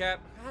fucking cap.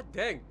 God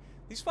dang.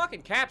 These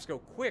fucking caps go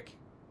quick.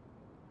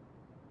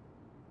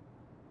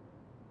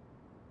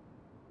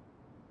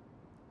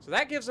 So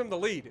that gives him the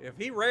lead. If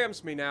he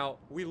rams me now,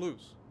 we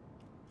lose.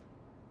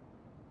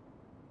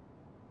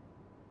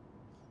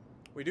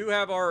 We do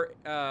have our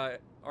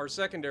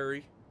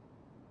secondary.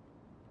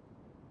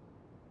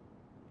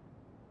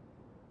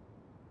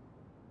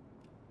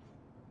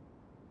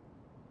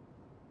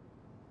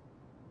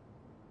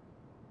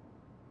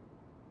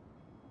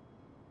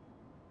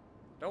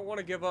 Don't want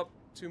to give up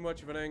too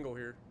much of an angle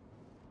here.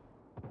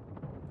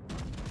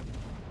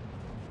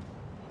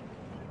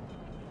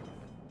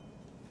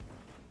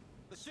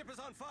 The ship is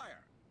on fire.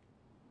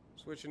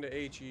 Switching to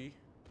HE.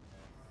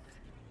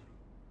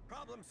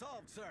 Problem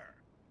solved, sir.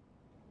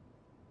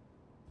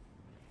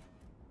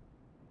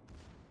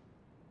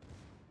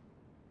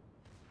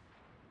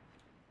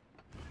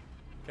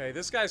 Okay,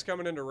 this guy's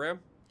coming into ram.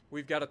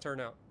 We've got to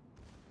turn out.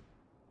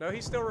 No,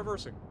 he's still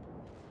reversing.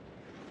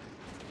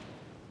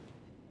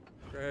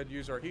 Go ahead,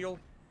 use our heal.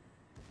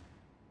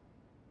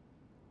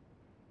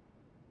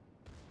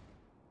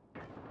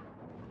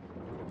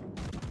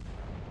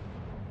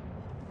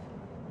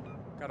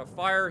 Got a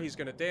fire. He's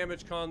going to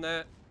damage con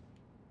that.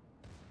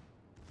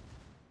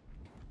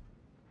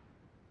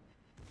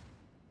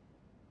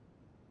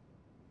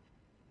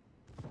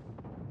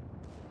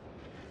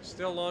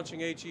 Still launching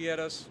HE at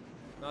us.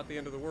 Not the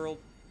end of the world.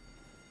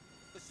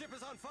 The ship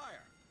is on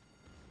fire.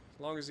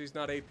 As long as he's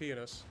not APing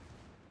us.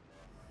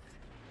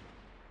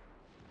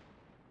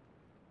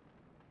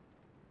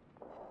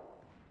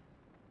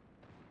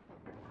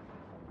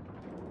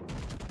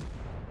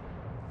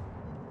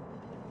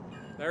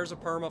 There's a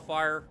perma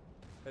fire.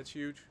 That's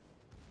huge.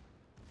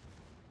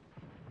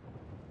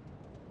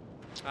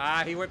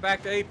 Ah, he went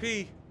back to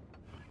AP.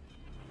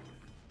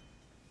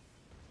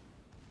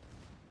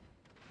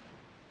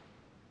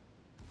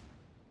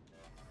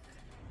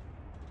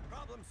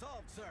 Problem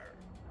solved, sir.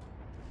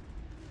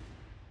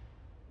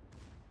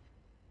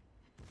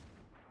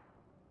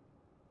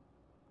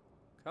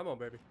 Come on,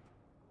 baby.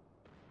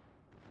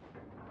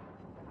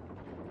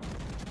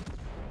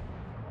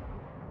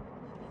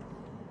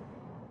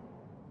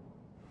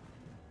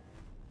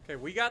 Okay,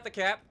 we got the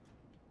cap,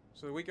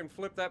 so we can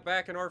flip that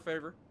back in our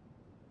favor.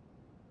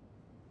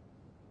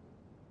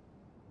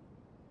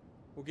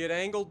 We'll get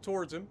angled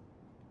towards him.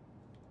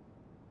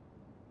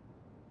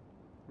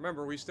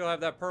 Remember, we still have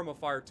that perma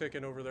fire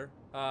ticking over there.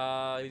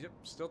 Yep,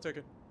 still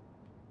ticking.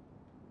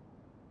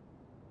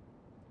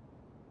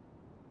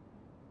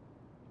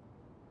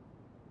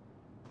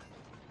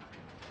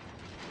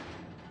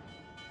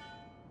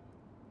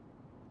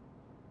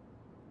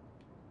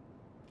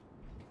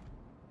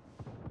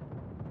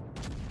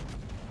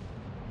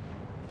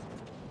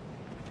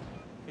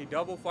 He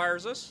double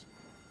fires us,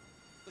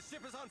 The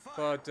ship is on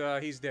fire.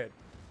 but he's dead.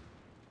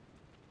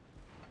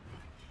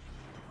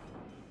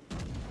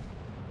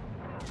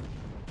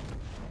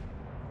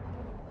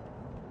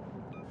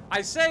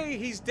 I say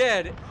he's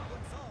dead.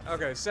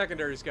 Okay,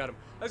 secondary's got him.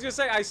 I was gonna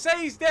say, I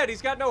say he's dead.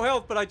 He's got no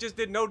health, but I just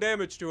did no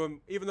damage to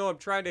him, even though I'm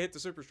trying to hit the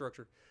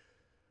superstructure.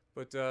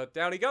 But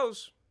down he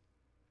goes.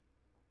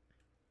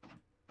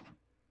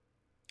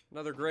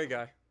 Another gray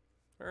guy.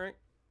 All right.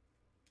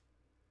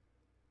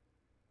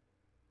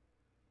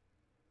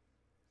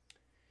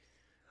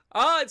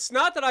 It's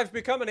not that I've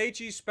become an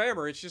HE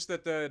spammer. It's just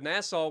that the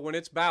Nassau, when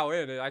it's bow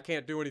in, I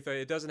can't do anything.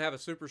 It doesn't have a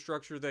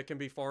superstructure that can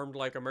be farmed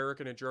like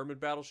American and German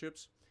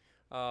battleships.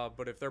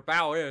 But if they're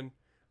bow in,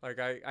 like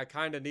I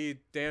kind of need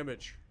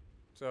damage.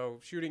 So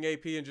shooting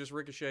AP and just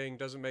ricocheting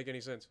doesn't make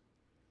any sense.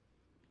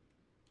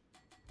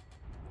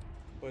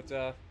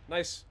 But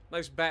nice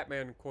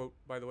Batman quote,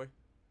 by the way.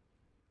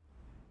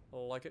 I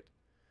like it.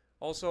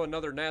 Also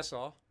another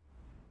Nassau.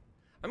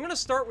 I'm going to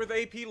start with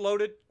AP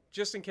loaded,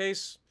 just in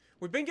case.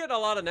 We've been getting a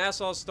lot of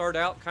Nassaus start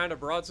out kind of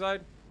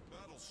broadside.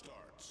 Battle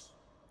starts.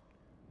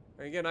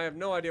 And again, I have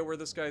no idea where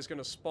this guy's going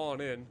to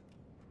spawn in.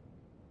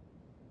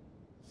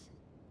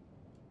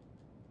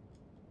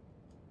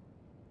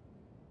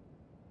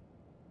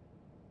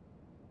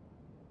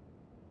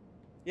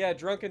 Yeah,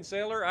 Drunken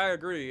Sailor, I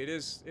agree. It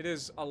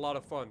is a lot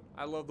of fun.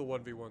 I love the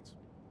 1v1s.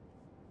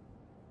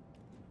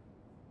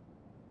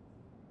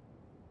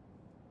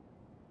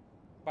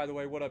 By the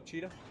way, what up,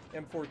 Cheetah?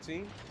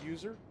 M14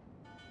 user.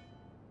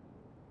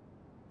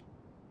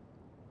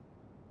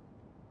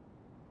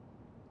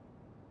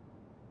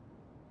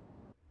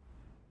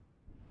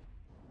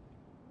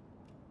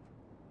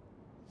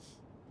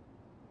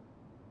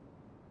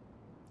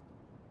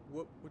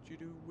 What would you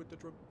do with the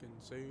Drunken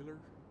Sailor?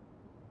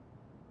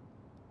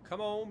 Come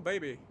on,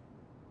 baby.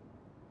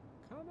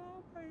 Come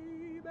on,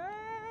 baby.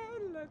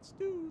 Let's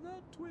do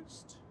the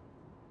twist.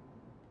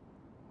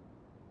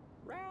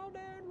 Round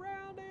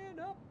and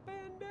up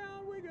and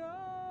down we go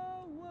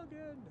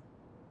again.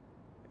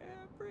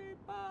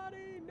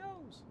 Everybody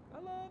knows I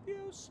love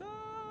you so.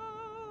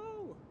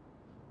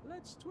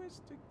 Let's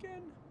twist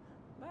again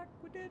like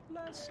we did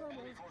last summer.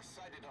 Enemy force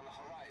sighted on the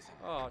horizon.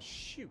 Oh,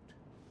 shoot.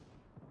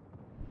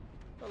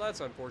 Well, that's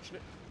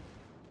unfortunate.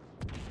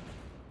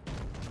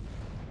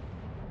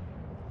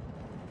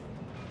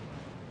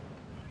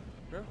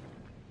 Well,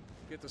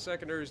 get the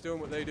secondaries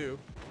doing what they do.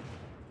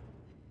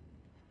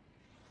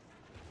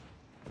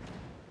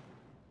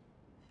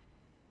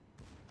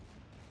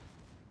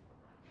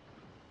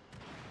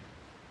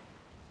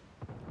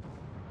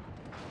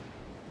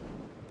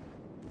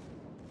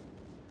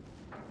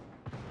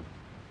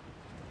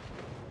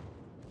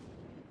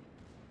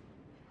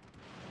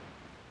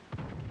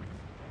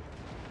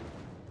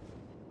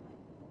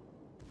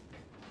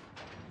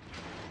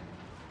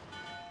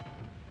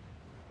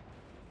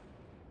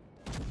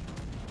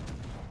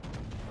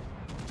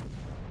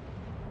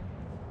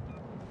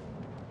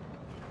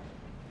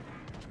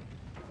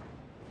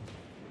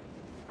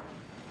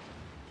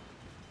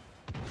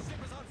 The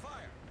ship is on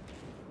fire.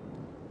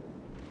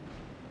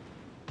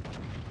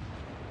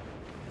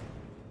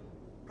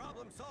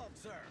 Problem solved,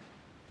 sir.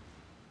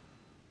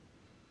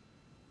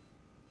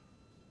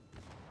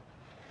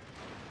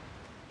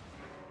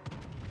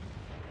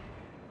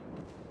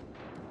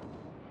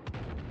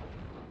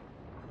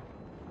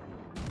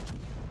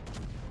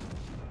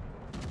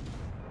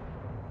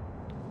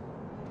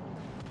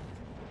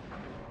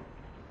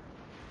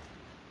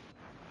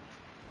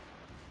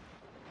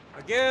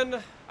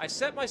 Again, I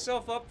set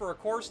myself up for a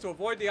course to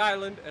avoid the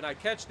island, and I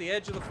catch the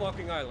edge of the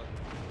fucking island.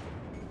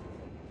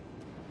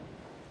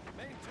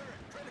 Main turret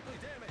critically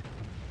damaged.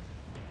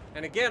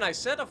 And again, I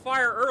set a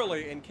fire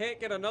early and can't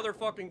get another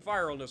fucking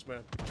fire on this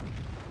man.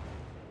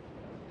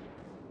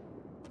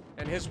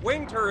 And his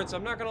wing turrets,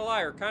 I'm not gonna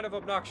lie, are kind of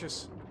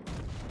obnoxious.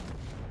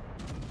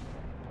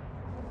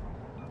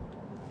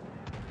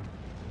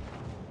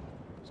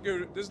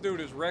 This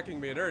dude is wrecking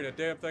me, and there ain't a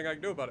damn thing I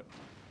can do about it.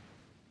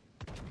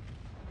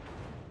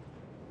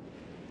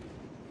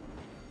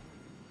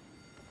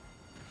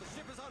 The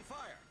ship is on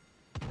fire.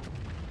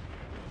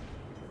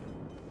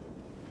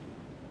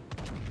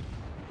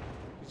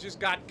 He's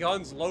just got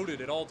guns loaded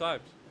at all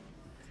times.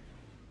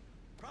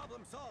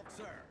 Problem solved,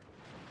 sir.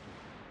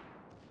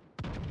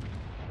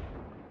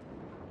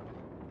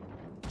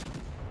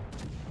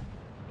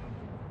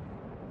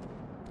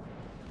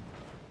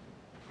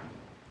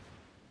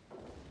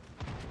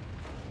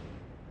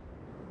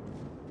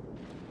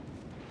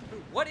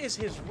 What is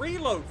his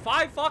reload?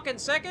 5 fucking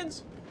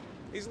seconds?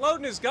 He's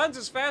loading his guns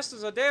as fast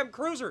as a damn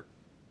cruiser.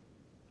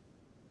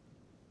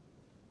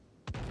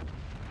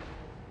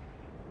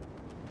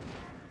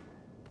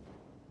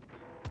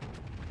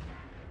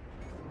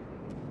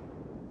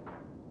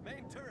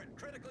 Main turret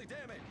critically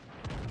damaged.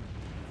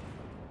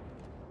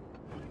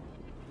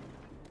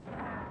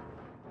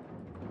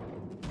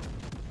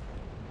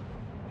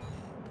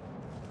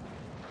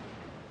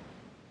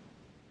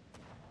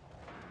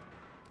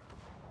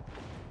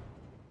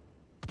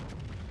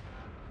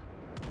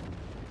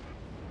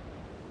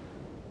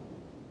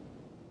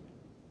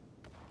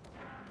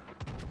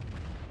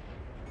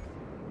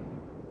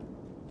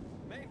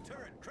 Main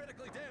turret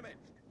critically damaged.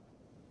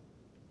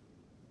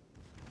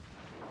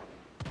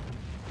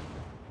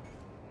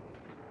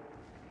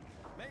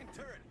 Main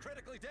turret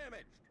critically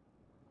damaged.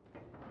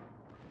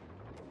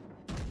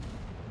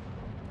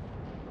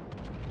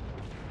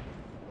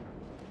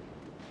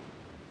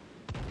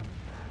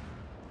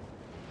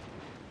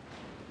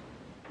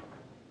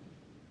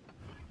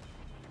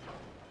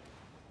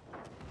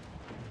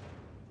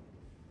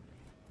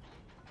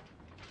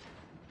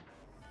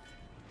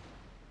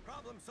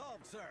 Problem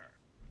solved, sir.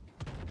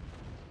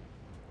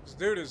 This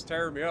dude is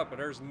tearing me up, and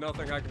there's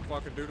nothing I can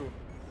fucking do to him.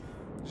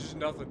 Just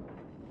nothing.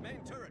 Main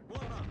turret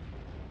blown up.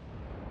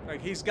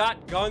 Like, he's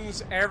got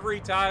guns every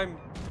time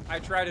I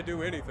try to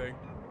do anything.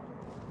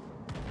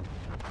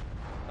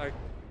 Like,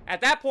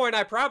 at that point,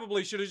 I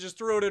probably should have just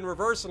threw it in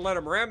reverse and let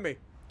him ram me.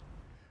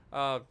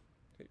 That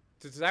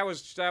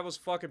was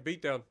fucking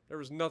beatdown. There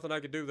was nothing I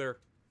could do there.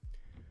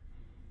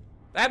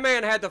 That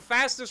man had the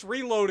fastest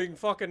reloading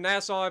fucking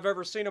Nassau I've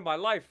ever seen in my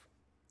life.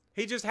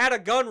 He just had a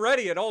gun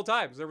ready at all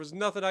times. There was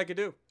nothing I could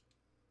do.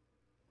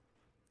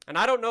 And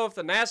I don't know if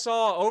the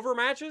Nassau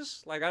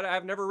overmatches. Like,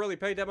 I've never really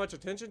paid that much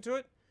attention to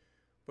it.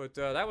 But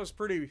that was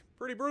pretty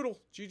brutal.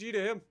 GG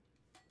to him.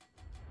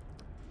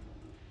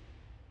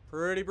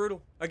 Pretty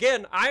brutal.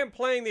 Again, I am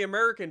playing the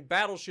American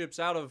battleships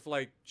out of,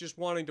 like, just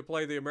wanting to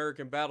play the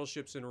American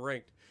battleships in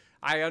ranked.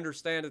 I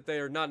understand that they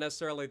are not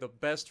necessarily the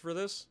best for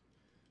this.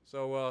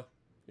 So,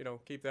 you know,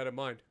 keep that in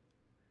mind.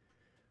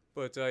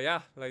 But,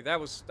 yeah, like, that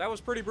was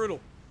pretty brutal.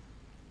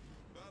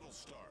 Battle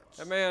starts.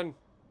 That man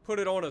put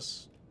it on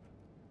us.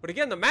 But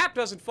again, the map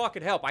doesn't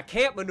fucking help. I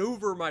can't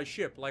maneuver my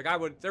ship. Like,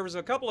 there was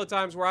a couple of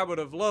times where I would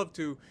have loved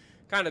to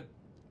kind of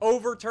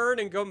overturn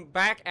and come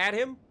back at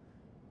him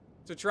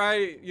to try,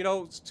 you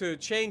know, to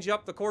change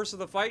up the course of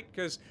the fight,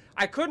 because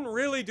I couldn't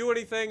really do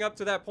anything up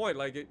to that point.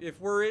 Like,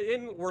 if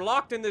we're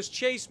locked in this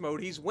chase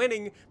mode, he's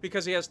winning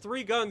because he has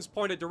 3 guns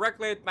pointed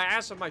directly at my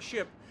ass of my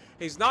ship.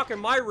 He's knocking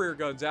my rear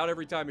guns out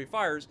every time he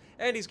fires,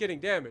 and he's getting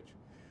damage.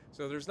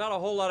 So there's not a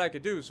whole lot I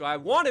could do. So I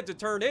wanted to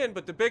turn in,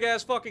 but the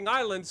big-ass fucking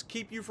islands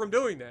keep you from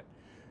doing that.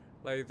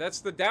 Like, that's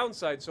the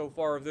downside so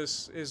far of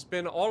this, has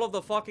been all of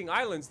the fucking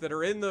islands that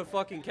are in the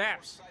fucking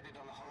caps. Sighted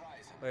on the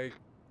horizon. Like,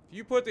 if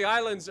you put the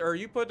islands, or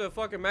you put a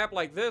fucking map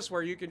like this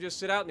where you can just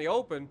sit out in the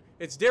open,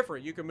 it's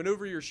different. You can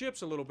maneuver your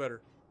ships a little better.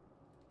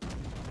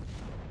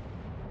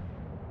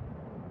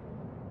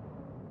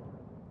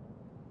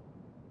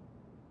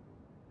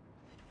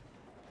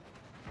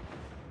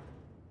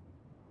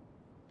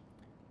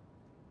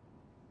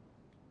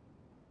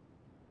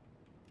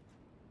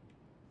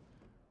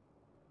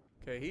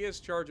 Okay, he is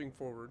charging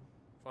forward,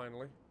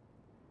 finally.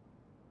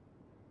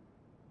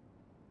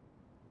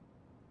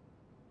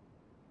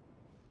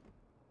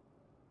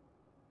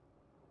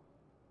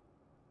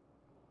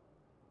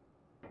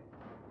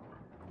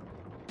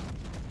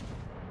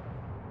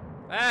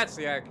 That's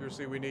the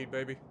accuracy we need,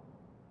 baby.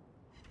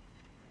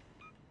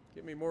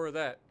 Give me more of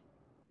that.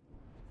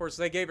 Of course,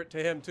 they gave it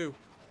to him, too.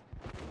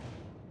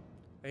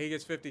 And he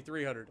gets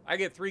 5,300. I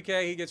get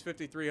 3K, he gets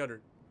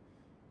 5,300.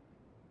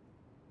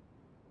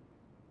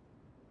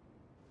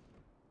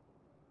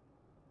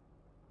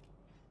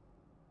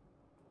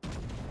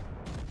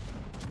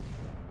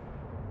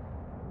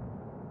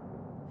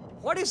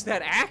 What is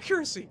that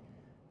accuracy?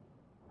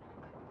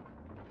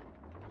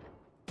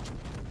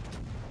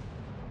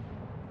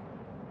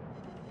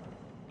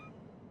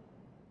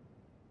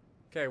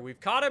 Okay,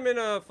 we've caught him in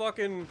a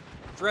fucking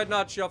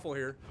dreadnought shuffle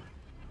here.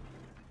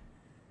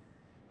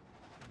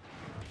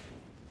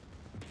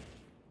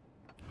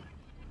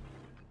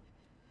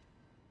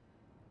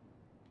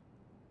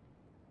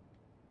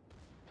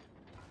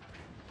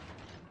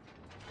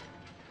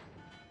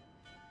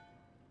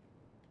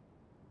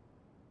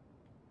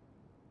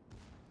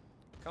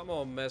 Come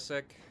on,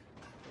 Messick.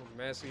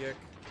 Or Messiak.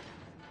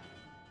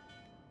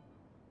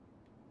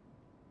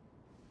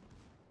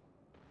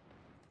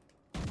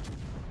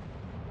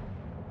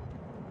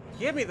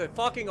 Give me the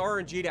fucking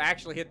RNG to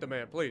actually hit the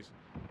man, please.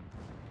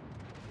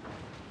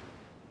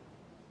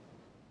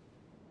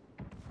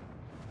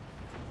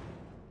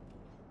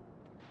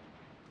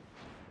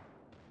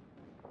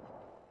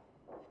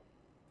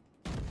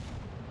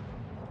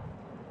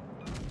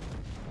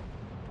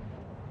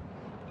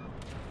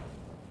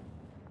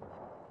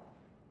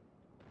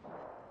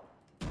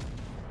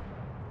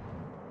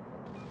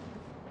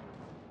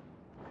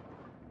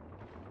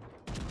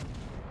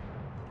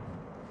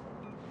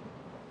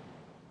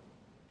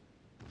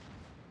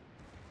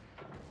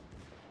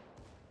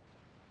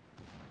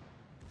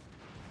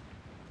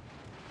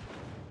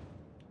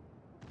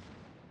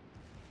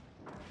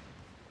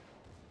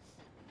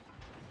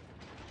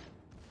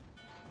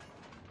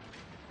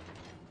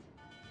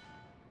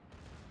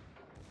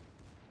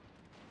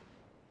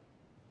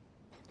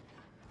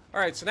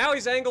 Alright, so now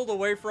he's angled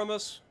away from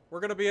us. We're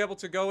going to be able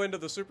to go into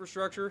the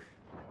superstructure.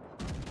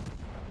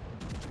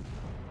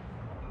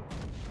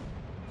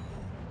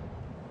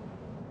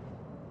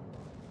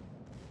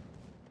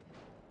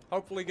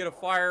 Hopefully get a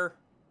fire.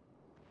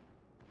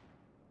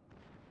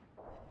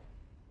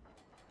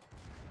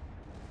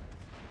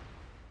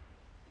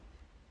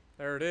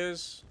 There it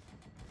is.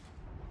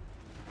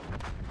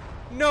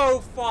 No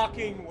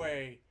fucking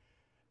way.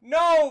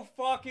 No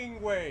fucking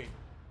way.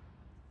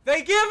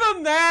 They give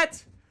him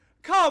that?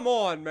 Come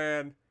on,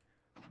 man.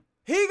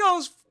 He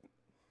goes...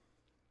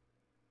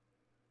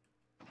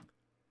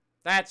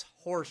 That's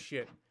horse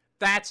shit.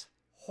 That's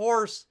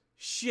horse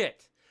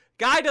shit.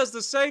 Guy does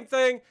the same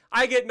thing.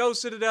 I get no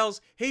citadels.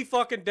 He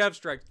fucking dev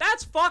strikes.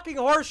 That's fucking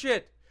horse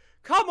shit.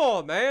 Come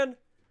on, man.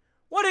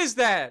 What is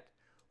that?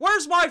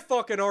 Where's my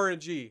fucking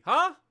RNG,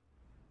 huh?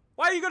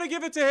 Why are you gonna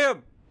give it to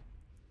him?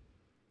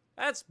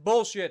 That's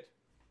bullshit.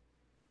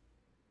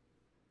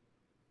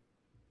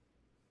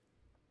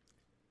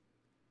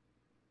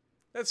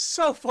 That's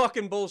so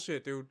fucking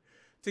bullshit, dude.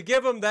 To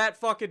give him that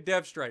fucking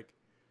dev strike.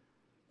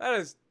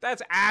 That's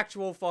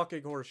actual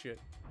fucking horseshit.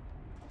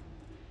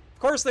 Of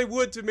course they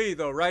would to me,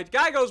 though, right?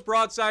 Guy goes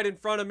broadside in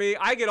front of me.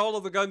 I get all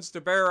of the guns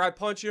to bear. I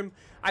punch him.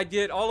 I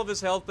get all of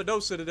his health, but no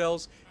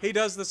citadels. He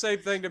does the same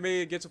thing to me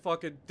and gets a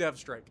fucking dev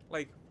strike.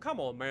 Like, come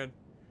on, man.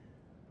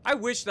 I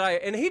wish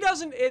that and he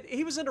doesn't,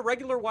 he was into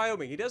regular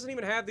Wyoming. He doesn't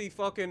even have the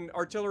fucking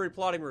artillery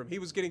plotting room. He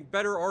was getting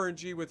better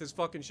RNG with his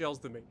fucking shells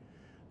than me.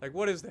 Like,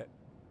 what is that?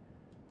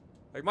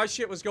 Like, my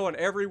shit was going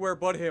everywhere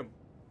but him.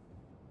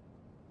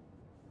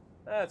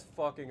 That's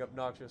fucking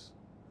obnoxious.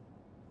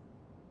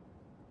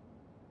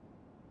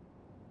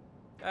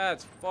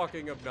 That's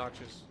fucking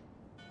obnoxious.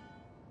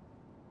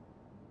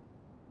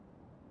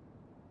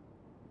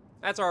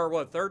 That's our,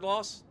 what, third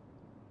loss?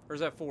 Or is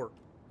that 4?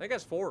 I think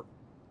that's 4.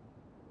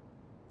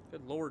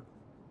 Good lord.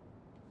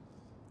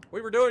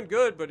 We were doing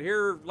good, but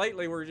here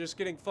lately we're just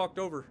getting fucked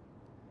over.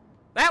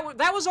 That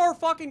was our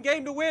fucking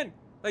game to win.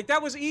 Like,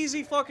 that was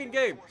easy fucking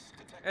game.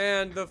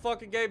 And the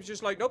fucking game's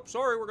just like, nope,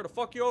 sorry, we're gonna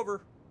fuck you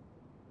over.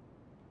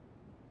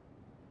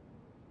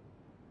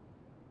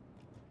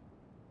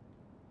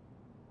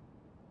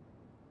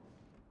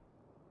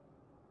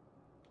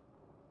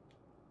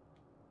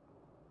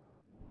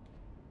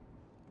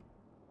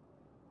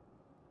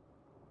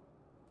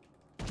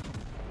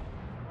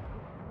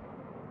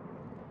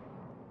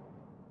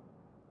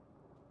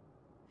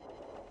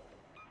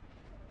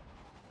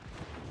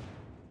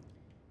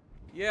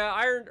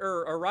 Yeah,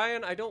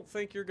 Orion, I don't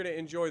think you're gonna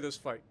enjoy this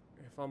fight,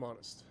 if I'm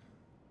honest.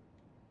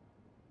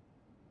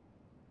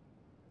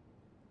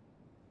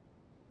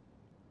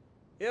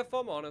 If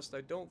I'm honest,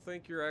 I don't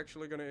think you're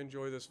actually gonna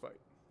enjoy this fight.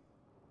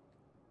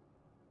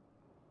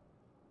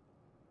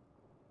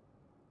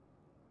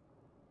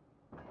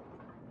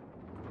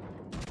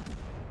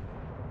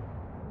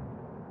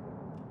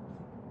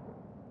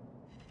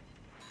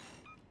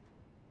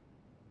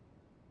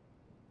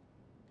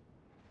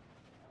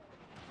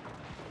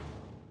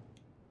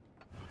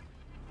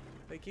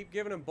 They keep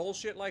giving him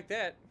bullshit like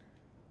that.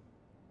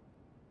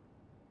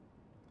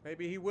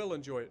 Maybe he will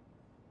enjoy it.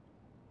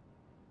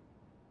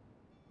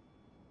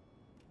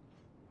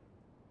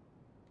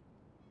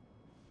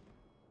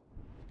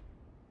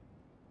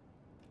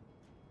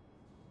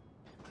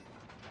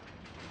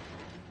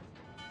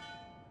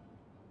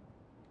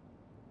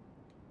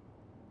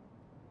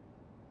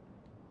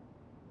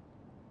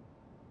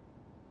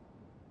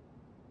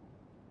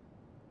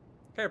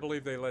 Can't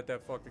believe they let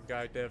that fucking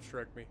guy dev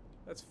strike me.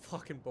 That's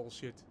fucking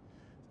bullshit.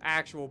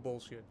 Actual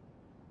bullshit.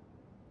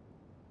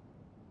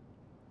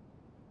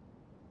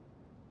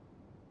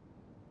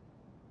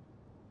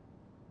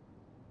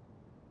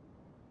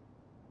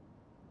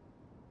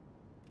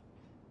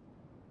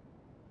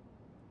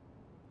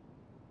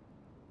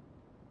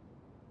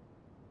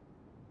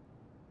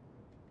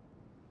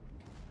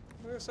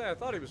 I was gonna say, I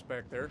thought he was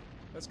back there.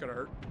 That's gonna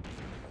hurt.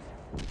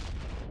 But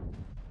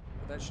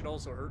that should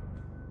also hurt.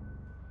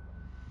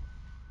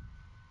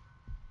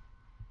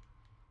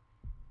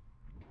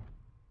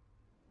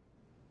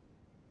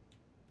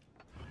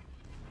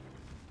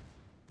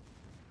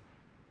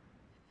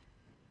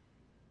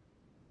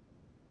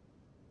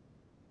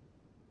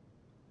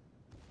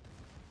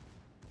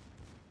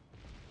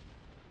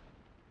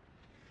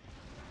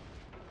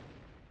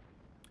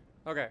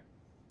 Okay.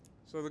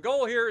 So the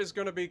goal here is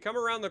going to be come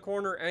around the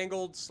corner,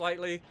 angled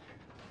slightly,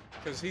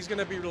 because he's going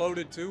to be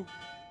loaded too.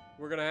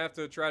 We're going to have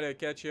to try to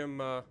catch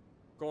him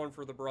going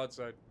for the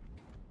broadside.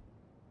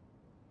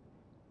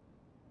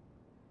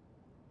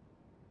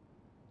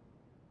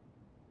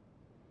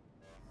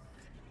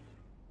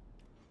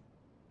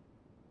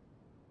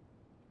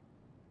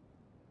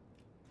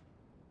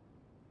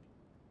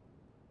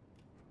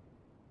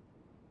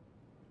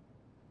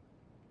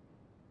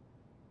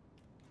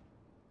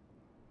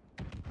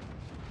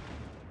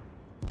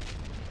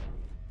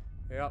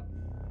 Yep.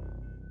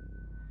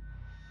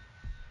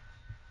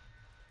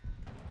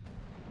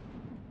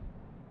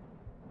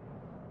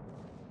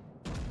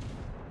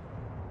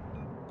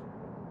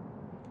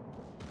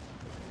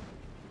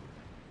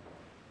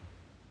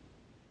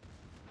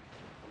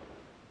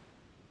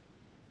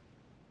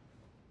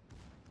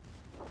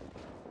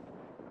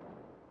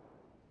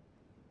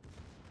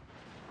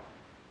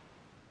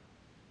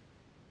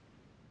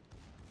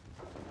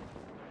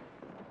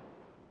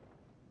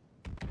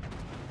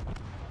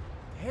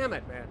 Damn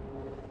it, man.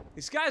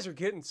 These guys are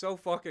getting so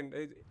fucking...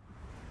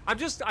 I'm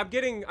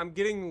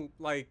getting,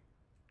 like,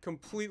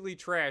 completely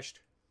trashed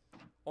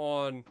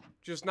on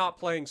just not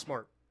playing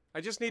smart.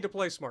 I just need to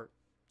play smart.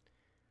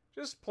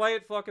 Just play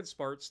it fucking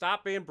smart.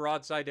 Stop being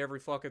broadside to every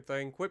fucking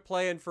thing. Quit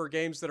playing for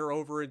games that are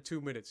over in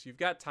 2 minutes. You've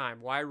got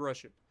time. Why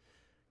rush it?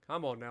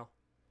 Come on now.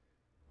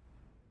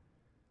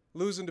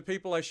 Losing to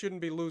people I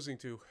shouldn't be losing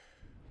to.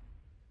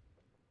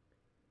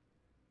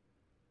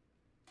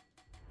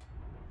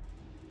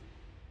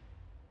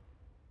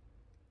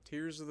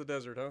 Tears of the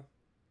Desert, huh?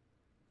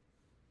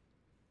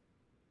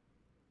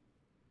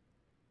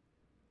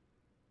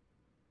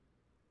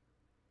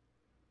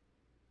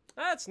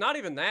 It's not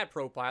even that,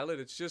 Pro Pilot.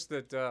 It's just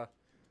that,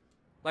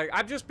 like,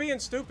 I'm just being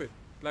stupid.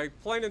 Like,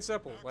 plain and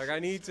simple. Like, I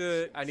need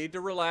to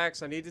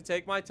relax. I need to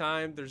take my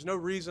time. There's no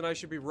reason I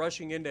should be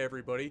rushing into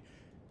everybody.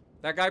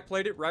 That guy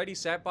played it right. He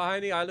sat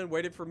behind the island,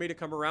 waited for me to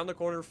come around the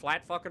corner,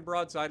 flat fucking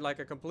broadside like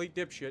a complete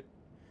dipshit.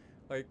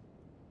 Like,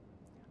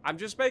 I'm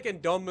just making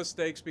dumb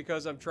mistakes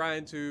because I'm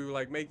trying to,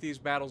 like, make these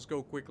battles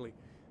go quickly.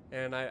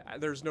 And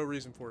there's no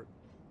reason for it.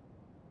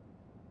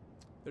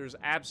 There's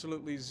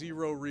absolutely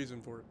zero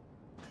reason for it.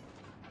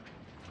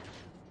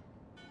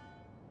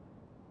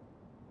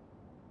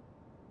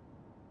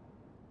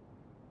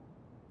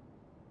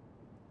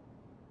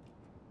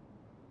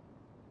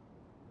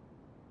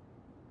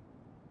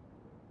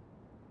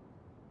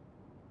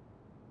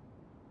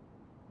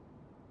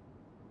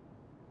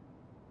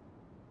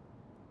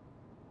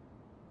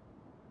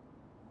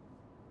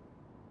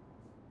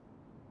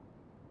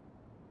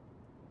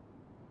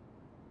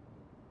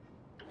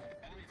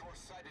 Enemy force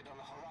sighted on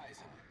the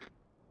horizon.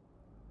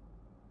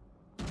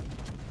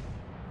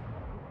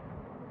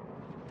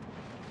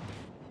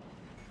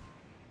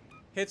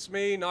 Hits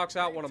me, knocks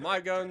out one of my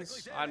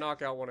guns. I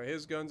knock out one of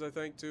his guns, I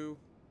think, too.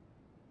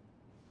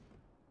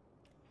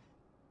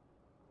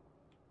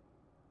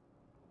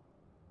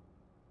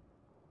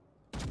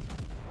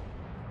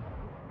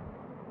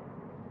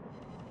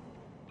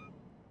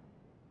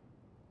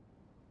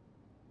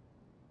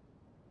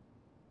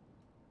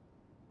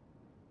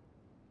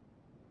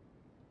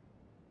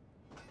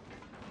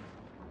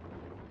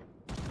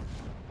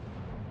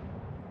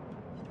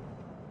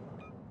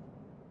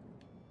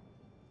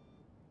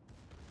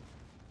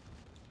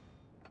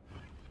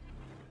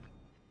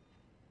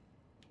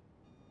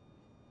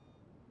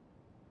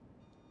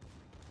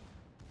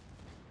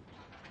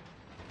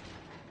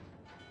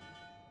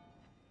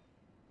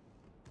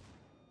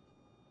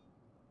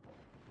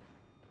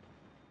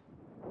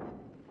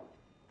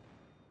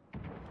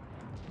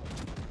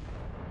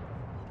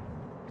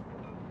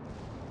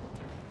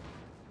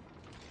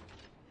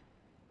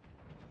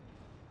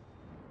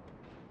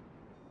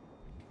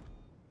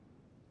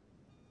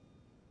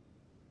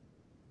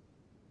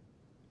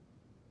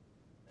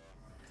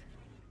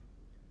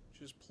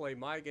 Just play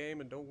my game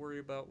and don't worry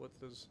about what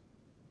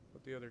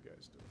the other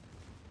guys do.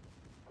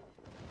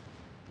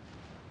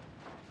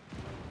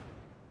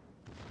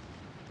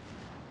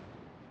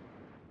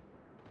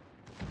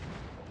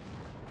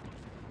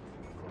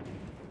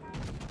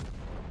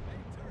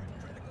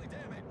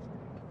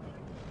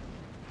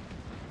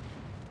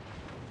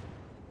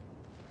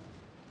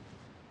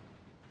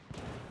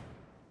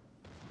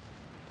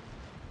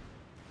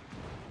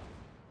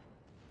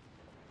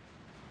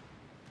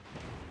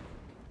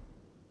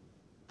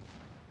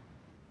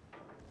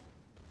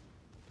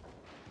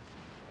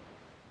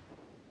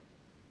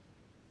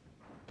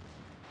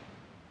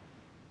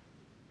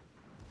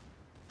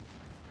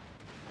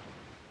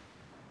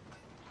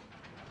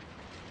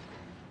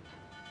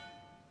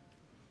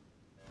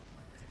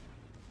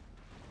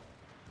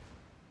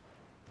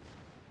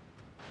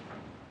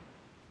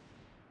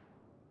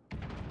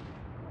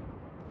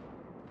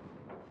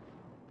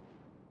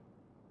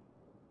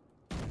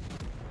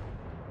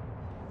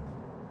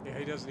 Yeah,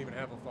 he doesn't even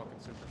have a fucking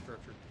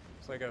superstructure.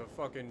 It's like a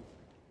fucking...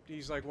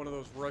 He's like one of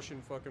those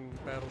Russian fucking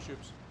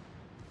battleships.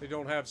 They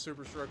don't have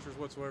superstructures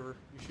whatsoever.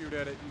 You shoot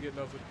at it, you get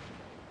nothing.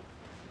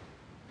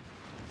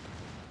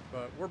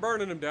 But we're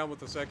burning him down with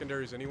the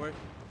secondaries anyway.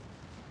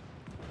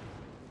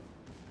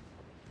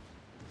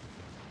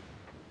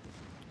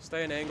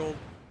 Staying angled.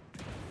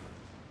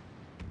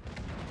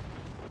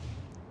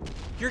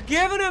 You're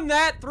giving him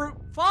that through...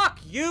 Fuck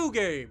you,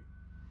 game.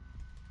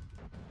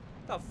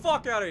 Get the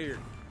fuck out of here.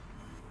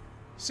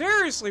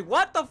 Seriously,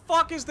 what the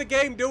fuck is the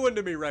game doing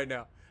to me right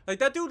now? Like,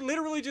 that dude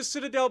literally just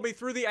citadel'd me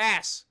through the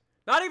ass.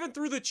 Not even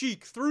through the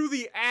cheek, through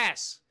the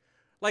ass.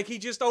 Like, he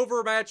just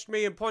overmatched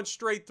me and punched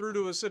straight through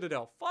to a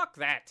citadel. Fuck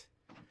that.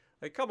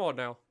 Like, come on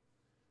now.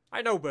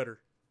 I know better.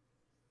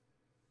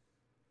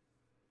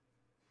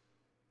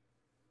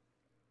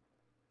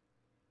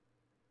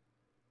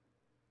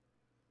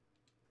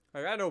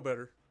 Like, I know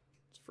better.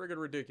 It's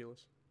friggin'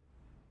 ridiculous.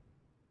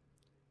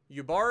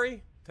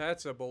 Yubari?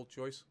 That's a bold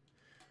choice.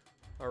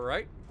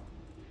 Alright.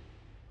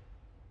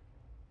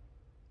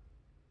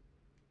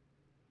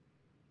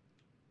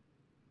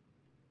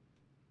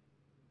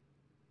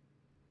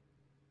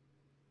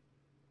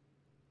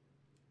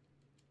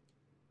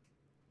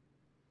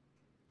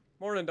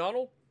 Morning,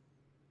 Donald.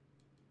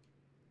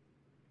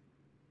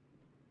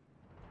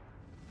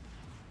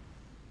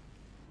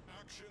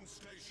 Action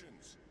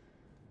stations.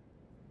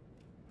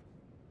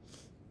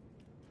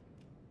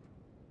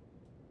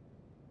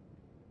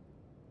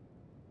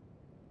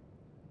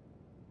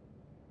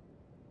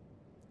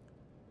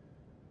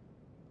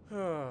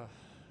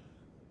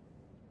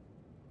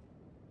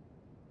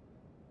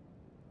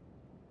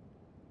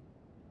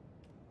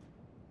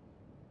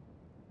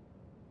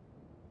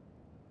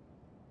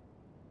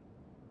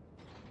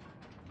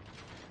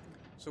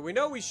 So we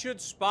know we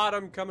should spot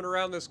him coming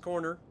around this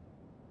corner.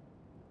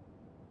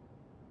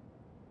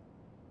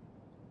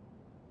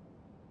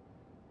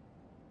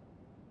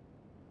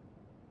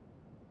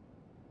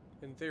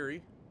 In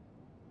theory.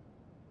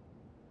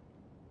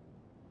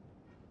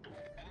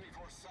 Enemy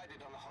force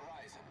sighted on the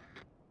horizon.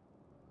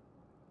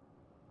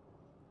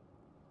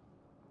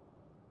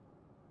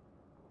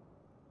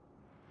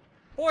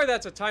 Boy,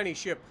 that's a tiny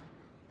ship.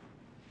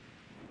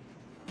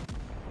 The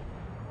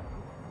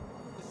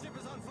ship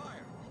is on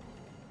fire.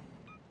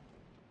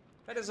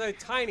 That is a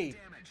tiny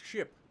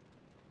ship.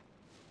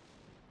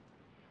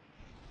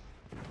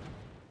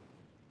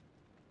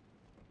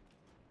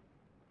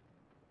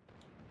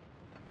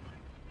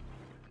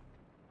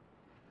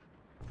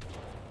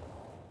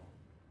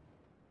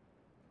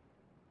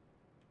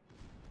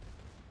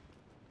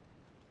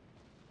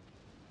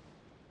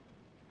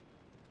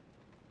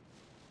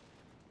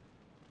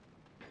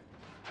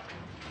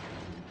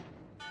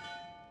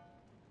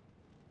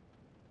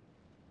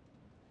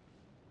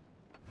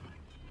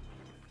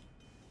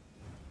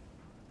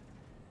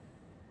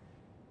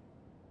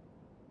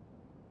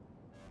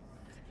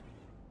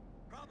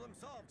 Problem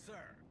solved, sir.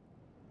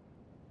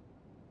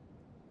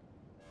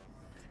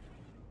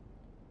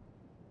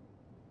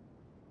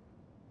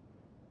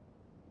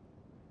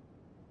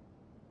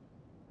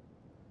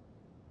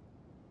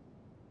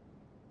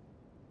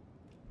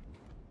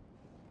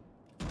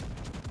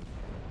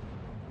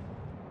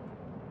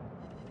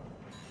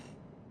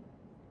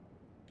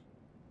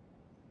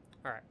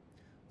 Alright.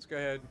 Let's go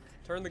ahead.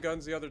 Turn the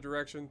guns the other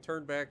direction.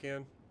 Turn back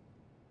in.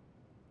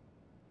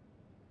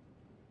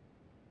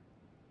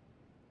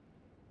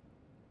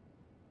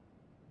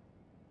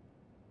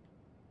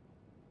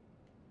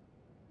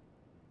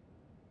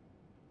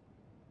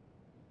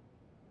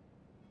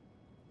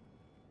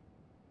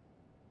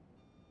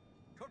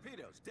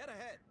 Torpedoes, dead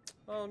ahead.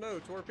 Oh no,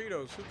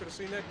 torpedoes. Who could have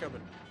seen that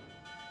coming?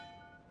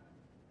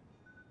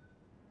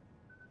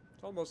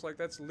 It's almost like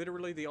that's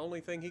literally the only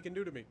thing he can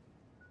do to me.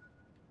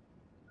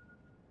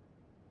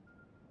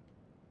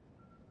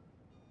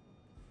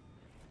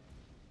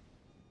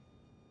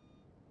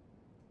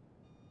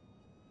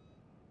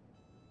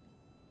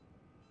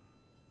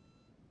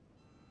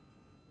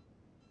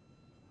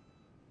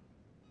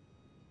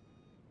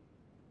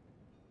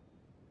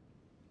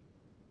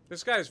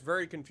 This guy is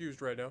very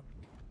confused right now.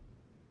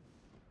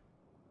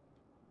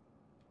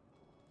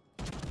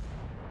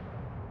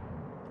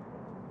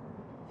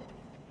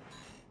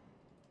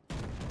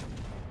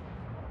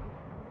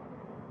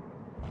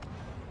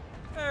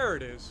 There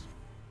it is.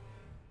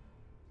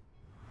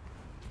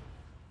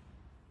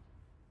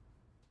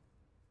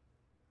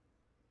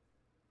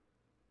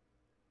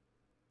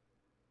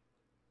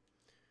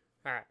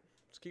 Alright,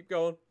 let's keep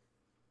going.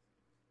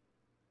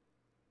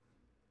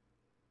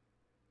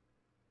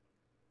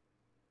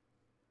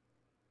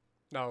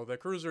 No, the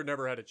cruiser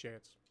never had a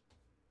chance.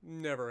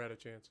 Never had a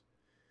chance.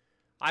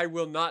 I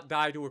will not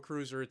die to a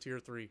cruiser at tier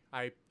 3.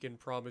 I can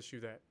promise you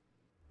that.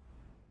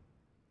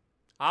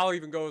 I'll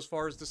even go as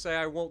far as to say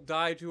I won't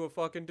die to a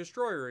fucking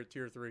destroyer at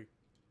tier 3.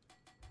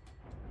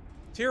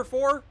 Tier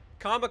 4,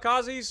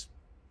 kamikazes,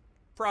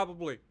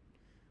 probably.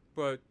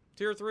 But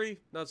tier 3,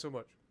 not so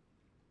much.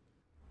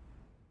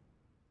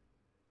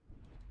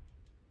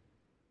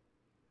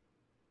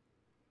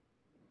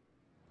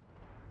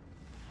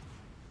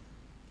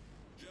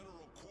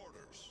 General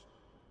quarters.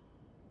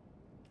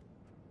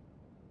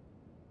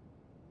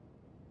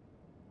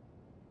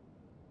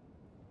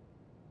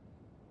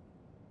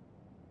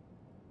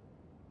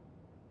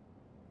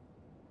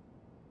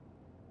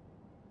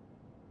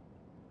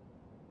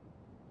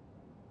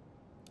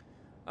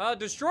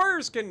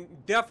 Destroyers can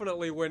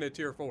definitely win at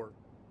tier 4.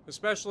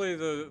 Especially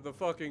the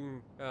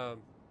fucking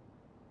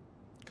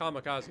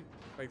kamikaze.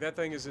 Like, that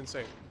thing is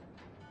insane.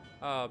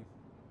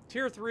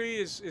 Tier 3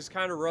 is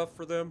kind of rough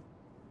for them.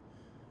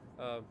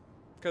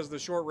 Because of the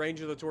short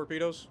range of the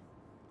torpedoes.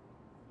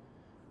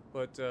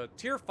 But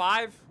tier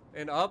 5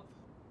 and up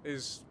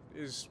is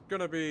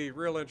going to be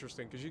real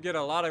interesting. Because you get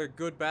a lot of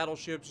good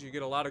battleships, you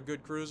get a lot of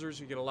good cruisers,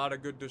 you get a lot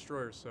of good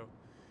destroyers.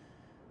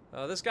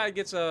 So this guy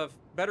gets a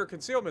better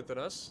concealment than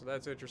us. So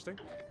that's interesting.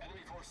 Enemy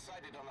force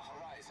sighted on the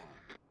horizon.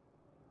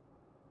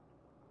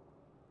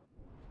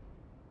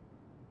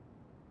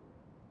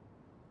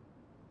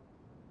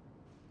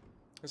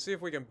 Let's see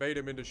if we can bait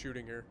him into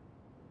shooting here.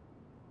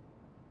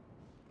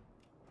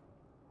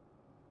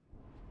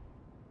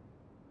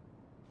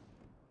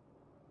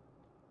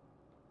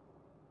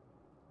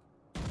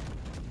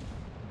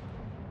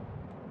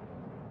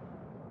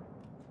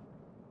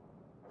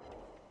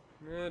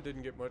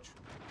 Didn't get much.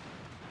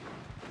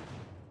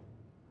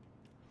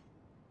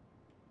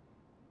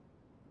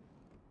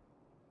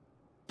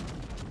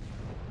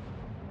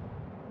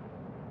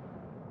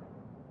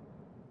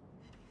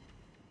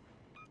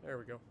 There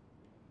we go.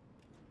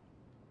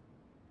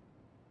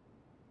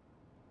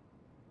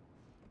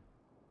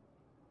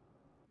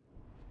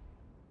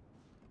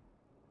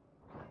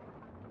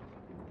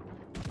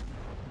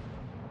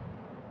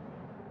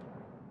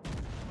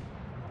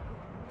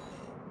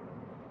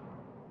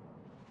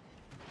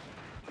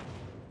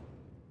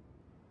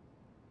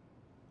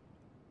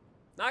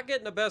 Not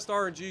getting the best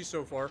RNG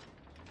so far,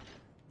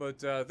 but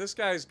this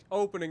guy's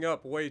opening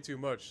up way too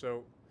much,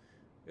 so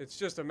it's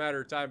just a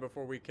matter of time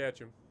before we catch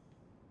him.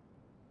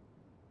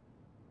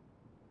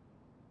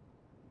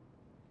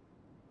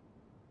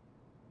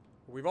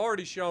 We've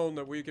already shown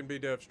that we can be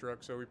dev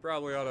struck, so we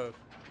probably ought to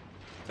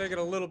take it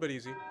a little bit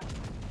easy.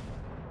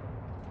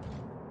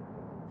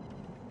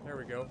 There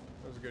we go.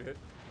 That was a good hit.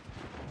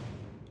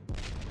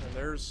 And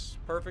there's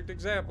perfect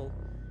example.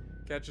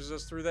 Catches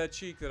us through that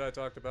cheek that I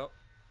talked about.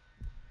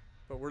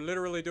 But we're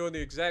literally doing the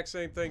exact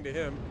same thing to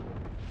him.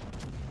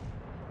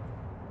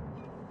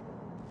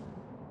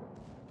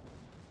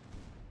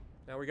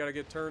 Now we gotta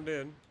get turned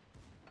in.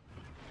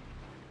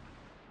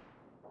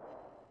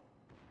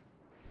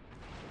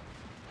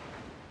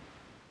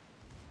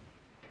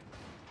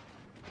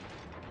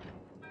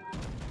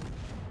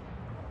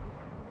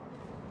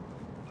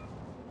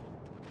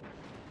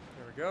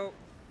 There we go.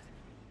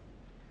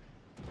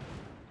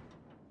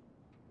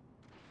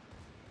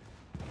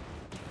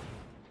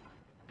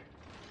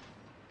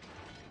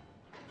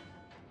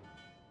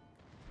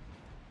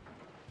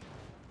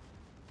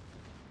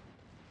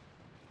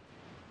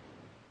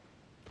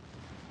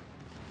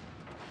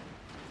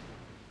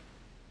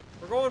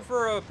 We're going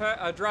for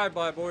a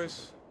drive-by,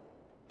 boys.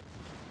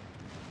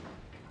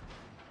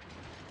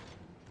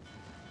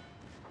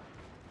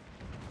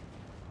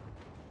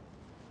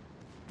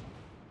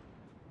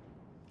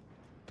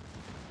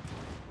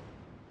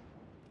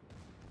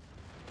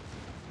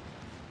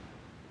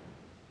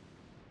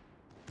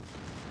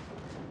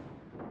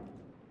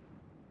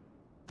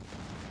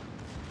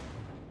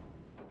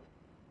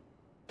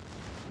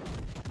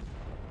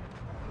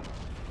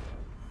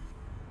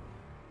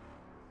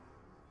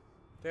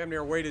 Damn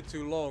near waited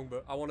too long,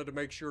 but I wanted to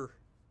make sure.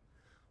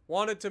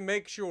 Wanted to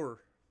make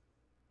sure.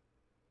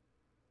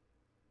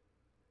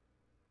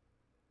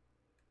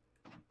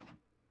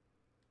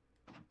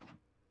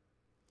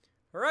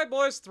 All right,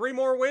 boys. 3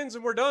 more wins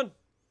and we're done.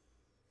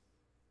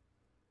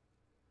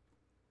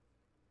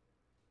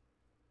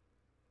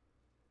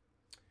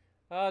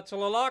 To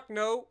Lalak,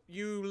 no.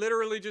 You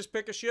literally just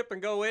pick a ship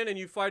and go in and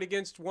you fight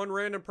against one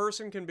random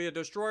person. Can be a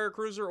destroyer,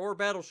 cruiser, or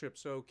battleship.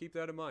 So keep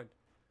that in mind.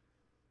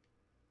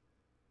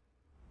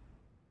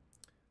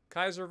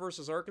 Kaiser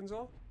versus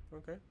Arkansas?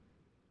 Okay.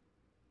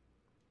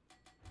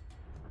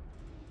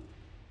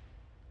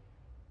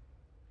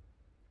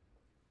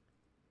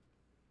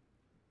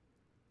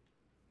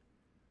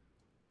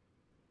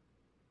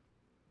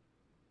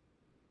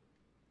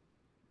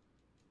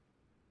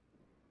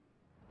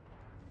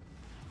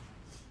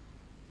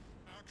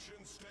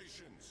 Action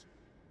stations.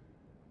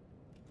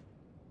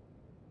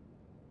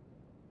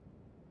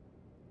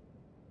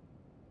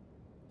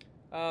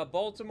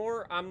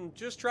 Baltimore, I'm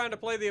just trying to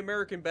play the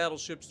American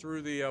battleships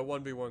through the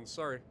 1v1s.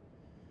 Sorry.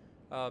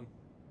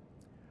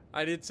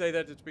 I did say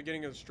that at the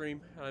beginning of the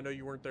stream. I know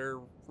you weren't there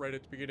right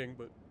at the beginning,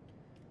 but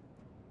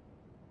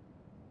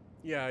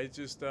yeah, it's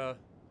just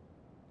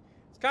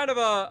it's kind of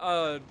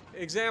a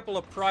example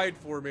of pride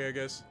for me, I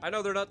guess. I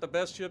know they're not the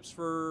best ships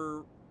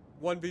for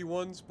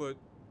 1v1s, but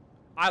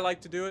I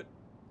like to do it,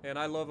 and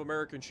I love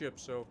American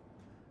ships, so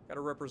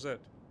gotta represent.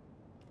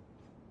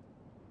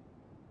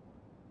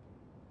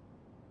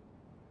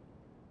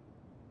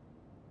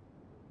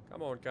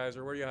 Come on,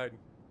 Kaiser, where are you hiding?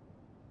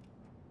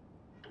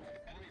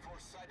 Enemy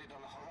force sighted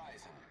on the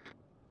horizon.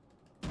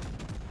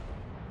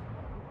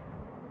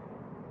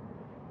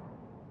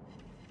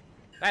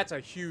 That's a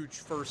huge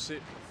first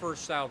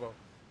salvo.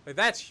 Like,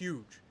 that's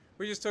huge.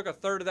 We just took a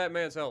third of that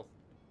man's health.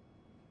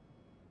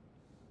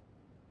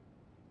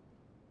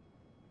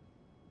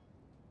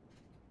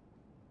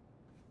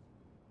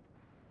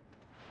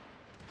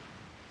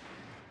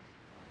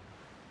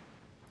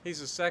 He's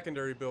a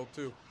secondary build,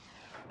 too.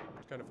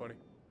 It's kind of funny.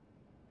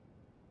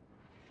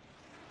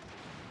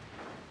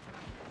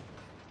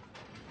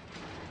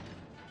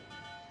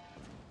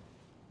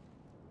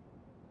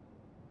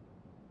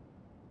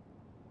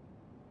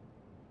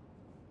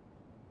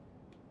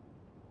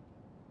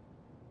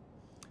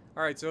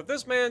 Alright, so if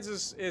this man's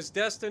is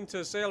destined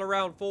to sail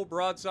around full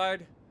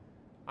broadside,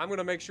 I'm going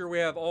to make sure we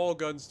have all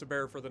guns to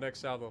bear for the next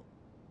salvo.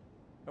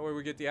 That way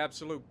we get the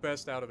absolute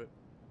best out of it.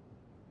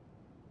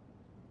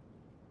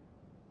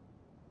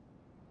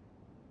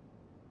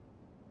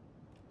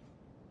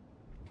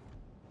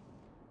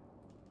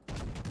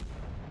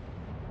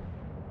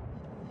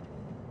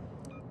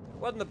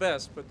 Wasn't the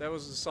best, but that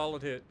was a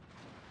solid hit.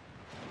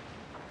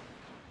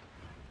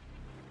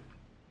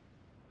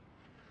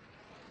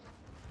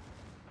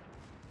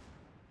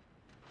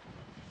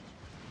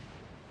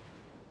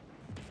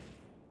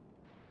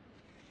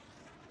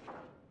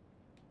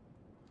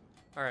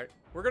 Alright,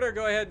 we're going to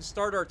go ahead and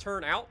start our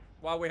turn out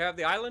while we have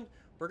the island.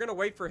 We're going to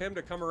wait for him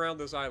to come around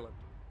this island.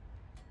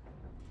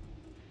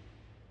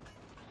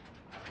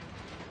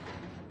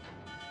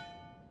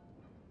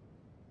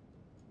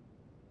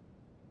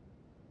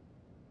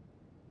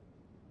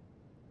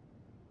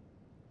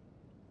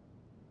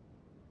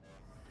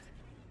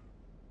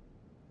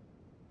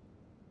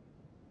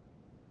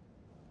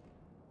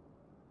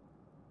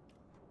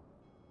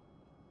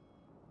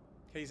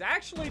 He's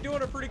actually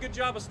doing a pretty good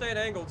job of staying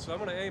angled, so I'm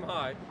going to aim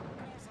high.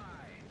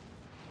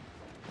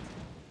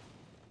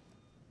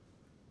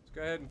 Let's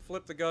go ahead and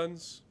flip the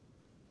guns.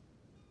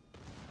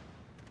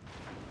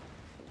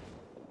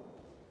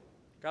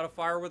 Got to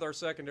fire with our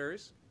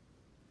secondaries.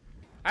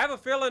 I have a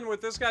feeling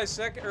with this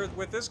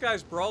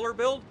guy's brawler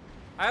build,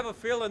 I have a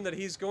feeling that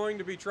he's going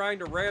to be trying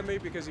to ram me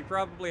because he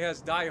probably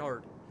has Die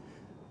Hard.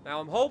 Now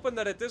I'm hoping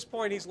that at this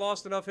point he's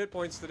lost enough hit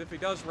points that if he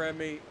does ram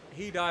me,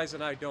 he dies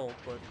and I don't,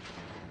 but...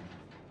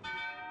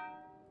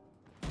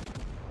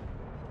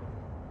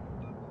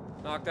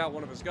 Knocked out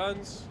one of his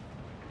guns.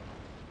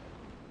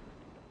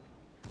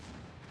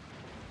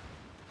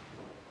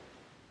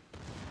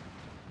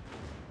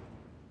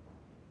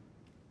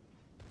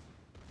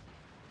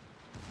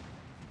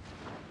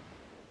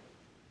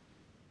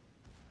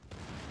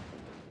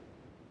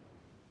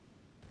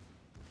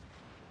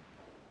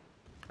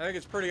 I think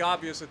it's pretty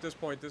obvious at this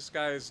point this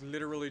guy is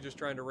literally just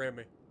trying to ram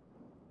me.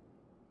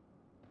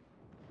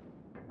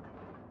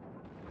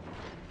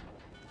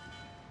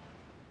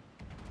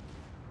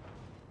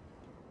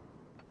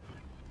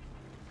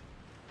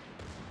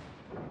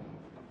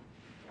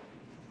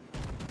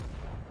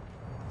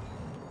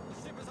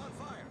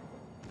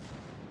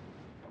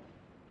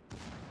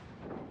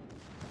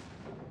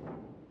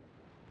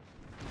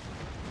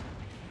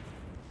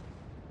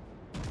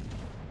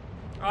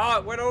 Ah,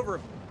 it went over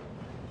him.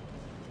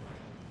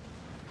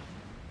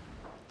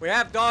 We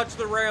have dodged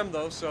the ram,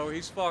 though, so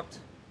he's fucked.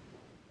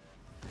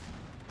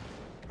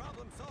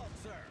 Problem solved,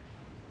 sir.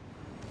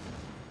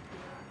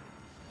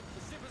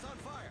 The ship is on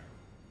fire.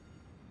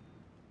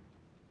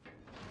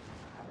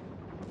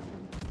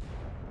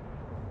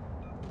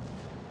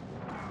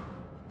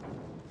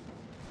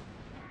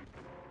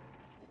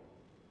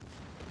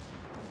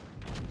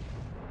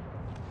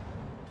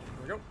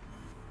 There we go.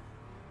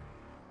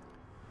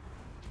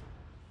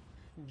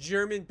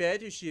 German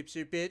battleships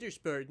are better,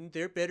 Spartan.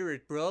 They're better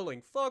at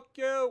brawling. Fuck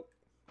you!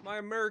 My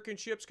American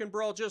ships can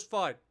brawl just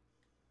fine.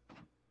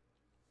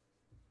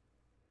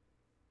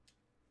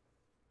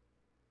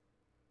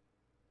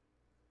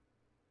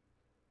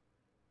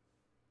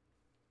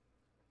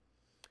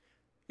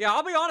 Yeah,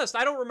 I'll be honest.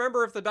 I don't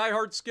remember if the Die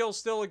Hard skill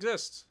still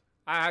exists.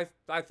 I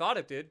thought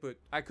it did, but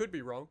I could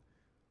be wrong.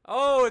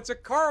 Oh, it's a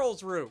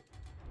Karlsruhe.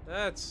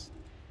 That's...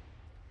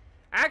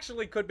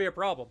 actually could be a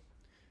problem.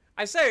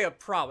 I say a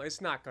problem.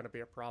 It's not going to be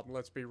a problem.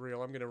 Let's be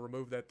real. I'm going to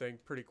remove that thing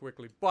pretty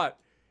quickly. But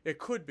it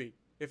could be.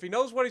 If he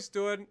knows what he's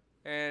doing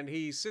and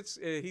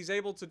he's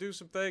able to do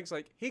some things,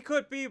 like, he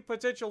could be a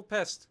potential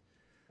pest.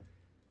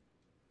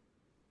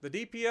 The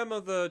DPM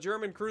of the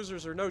German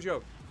cruisers are no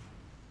joke.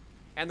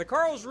 And the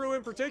Karlsruhe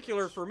in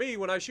particular, for me,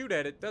 when I shoot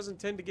at it, doesn't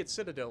tend to get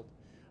citadeled,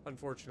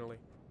 unfortunately.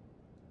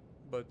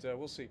 But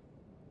we'll see.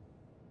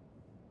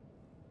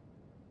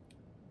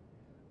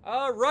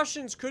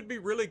 Russians could be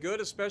really good,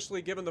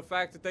 especially given the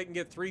fact that they can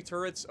get 3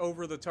 turrets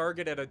over the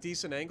target at a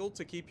decent angle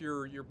to keep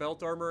your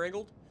belt armor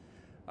angled.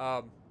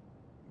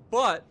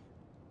 But,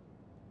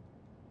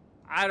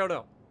 I don't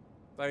know.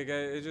 Like,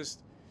 it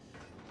just...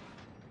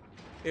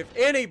 if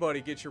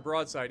anybody gets your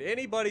broadside,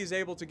 anybody's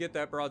able to get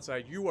that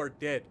broadside, you are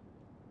dead.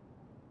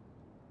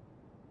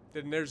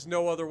 Then there's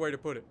no other way to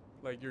put it.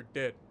 Like, you're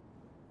dead.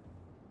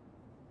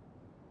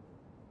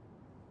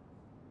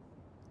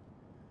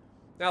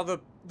 Now,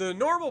 the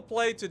normal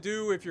play to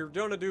do if you're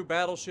going to do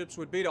battleships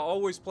would be to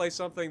always play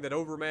something that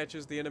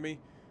overmatches the enemy.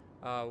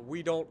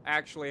 We don't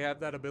actually have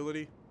that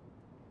ability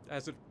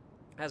as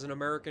an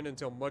American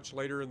until much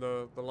later in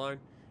the line.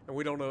 And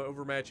we don't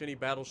overmatch any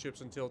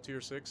battleships until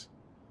Tier 6.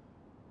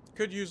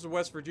 Could use the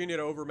West Virginia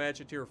to overmatch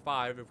a Tier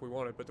 5 if we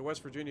wanted, but the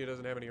West Virginia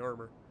doesn't have any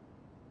armor.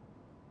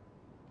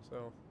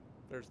 So,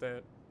 there's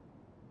that.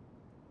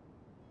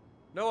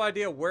 No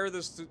idea where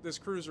this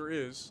cruiser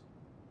is.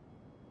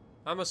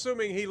 I'm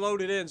assuming he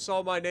loaded in,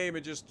 saw my name,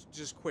 and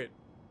just quit.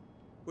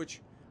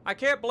 Which, I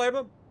can't blame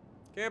him.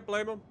 Can't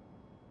blame him.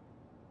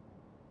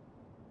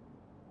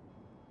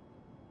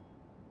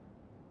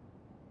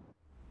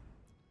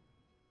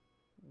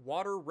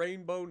 Water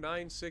Rainbow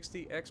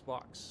 960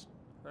 Xbox.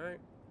 Alright.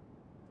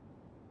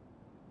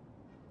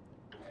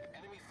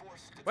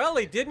 Well,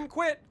 he didn't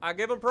quit. I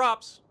give him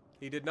props.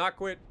 He did not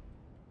quit.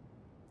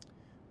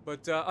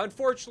 But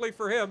unfortunately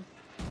for him...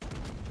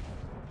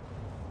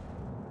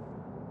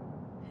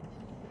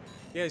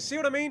 Yeah, see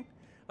what I mean?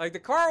 Like, the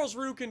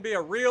Karlsruhe can be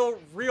a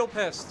real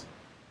pest.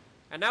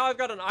 And now I've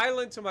got an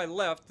island to my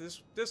left.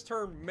 This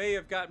turn may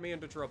have got me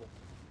into trouble.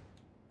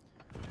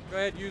 Go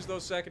ahead, use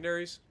those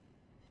secondaries.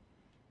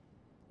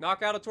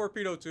 Knock out a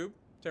torpedo tube,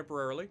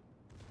 temporarily.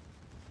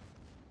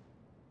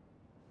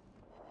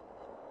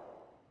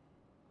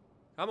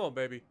 Come on,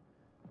 baby.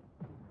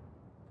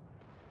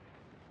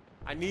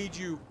 I need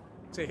you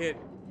to hit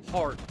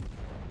hard.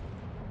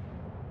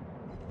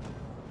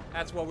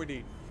 That's what we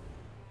need.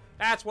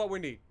 That's what we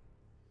need.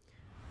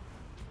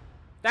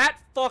 That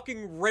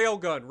fucking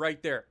railgun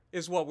right there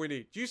is what we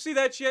need. Do you see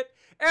that shit?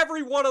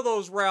 Every one of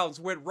those rounds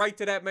went right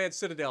to that man's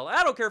citadel.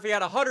 I don't care if he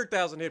had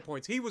 100,000 hit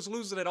points. He was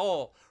losing it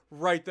all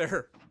right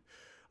there.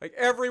 Like,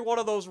 every one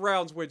of those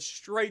rounds went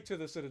straight to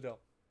the citadel.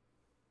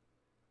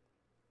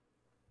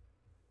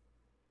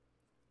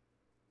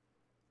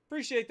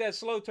 Appreciate that,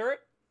 slow turret.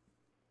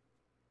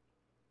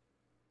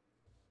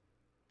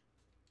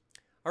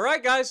 All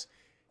right, guys.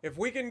 If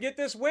we can get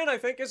this win, I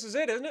think this is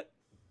it, isn't it?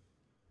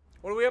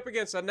 What are we up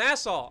against? A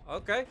Nassau.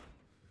 Okay.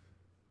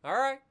 All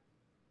right.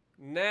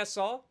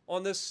 Nassau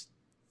on this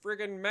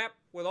friggin' map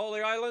with all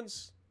the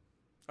islands.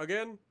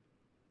 Again.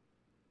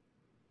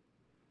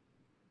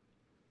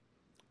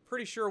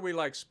 Pretty sure we,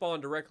 like,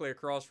 spawn directly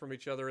across from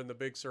each other in the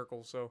big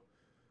circle, so...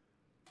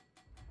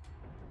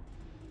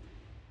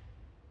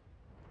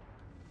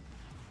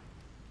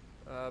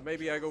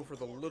 maybe I go for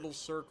the little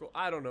circle.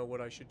 I don't know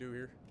what I should do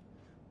here.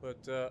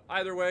 But,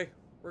 either way,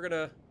 we're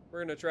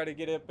gonna try to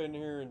get up in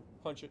here and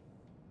punch it.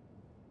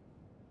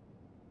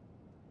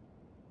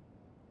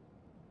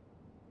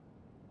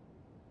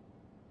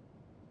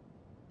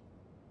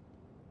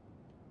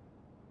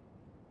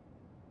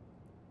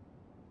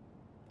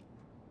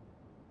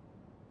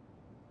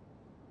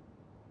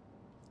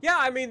 Yeah,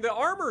 I mean, the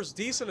armor's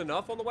decent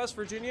enough on the West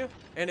Virginia,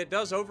 and it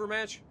does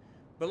overmatch.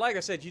 But like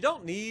I said, you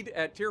don't need,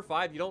 at Tier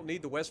 5, you don't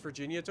need the West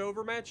Virginia to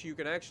overmatch. You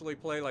can actually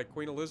play like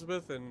Queen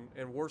Elizabeth and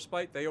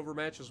Warspite. They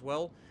overmatch as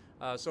well.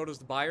 So does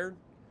the Bayern.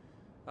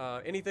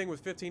 Anything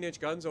with 15-inch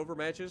guns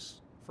overmatches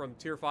from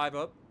Tier 5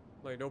 up.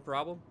 Like, no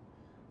problem.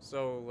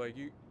 So, like,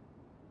 you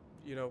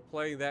know,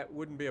 playing that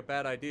wouldn't be a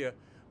bad idea.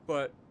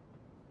 But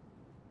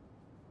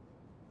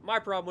my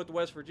problem with the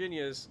West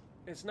Virginia is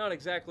it's not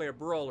exactly a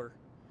brawler.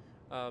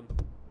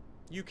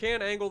 You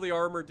can angle the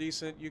armor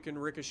decent, you can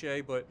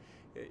ricochet, but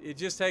it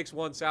just takes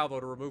one salvo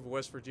to remove a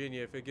West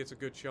Virginia if it gets a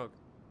good chunk.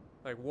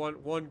 Like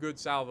one good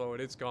salvo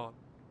and it's gone.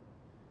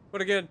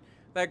 But again,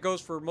 that goes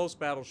for most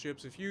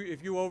battleships. If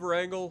you over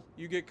angle,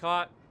 you get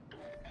caught.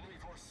 Enemy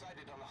force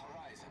sighted on the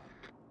horizon.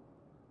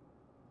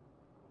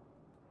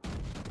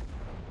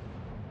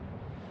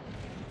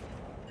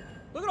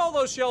 Look at all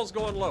those shells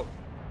going low.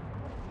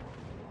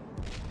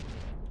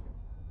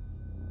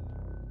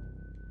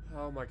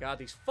 Oh my god,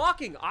 these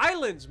fucking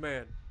islands,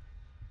 man.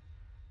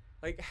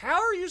 Like,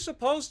 how are you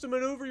supposed to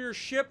maneuver your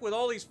ship with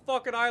all these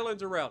fucking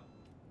islands around?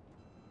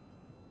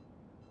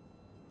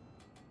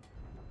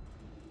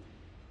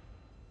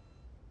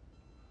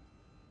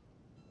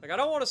 Like, I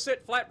don't want to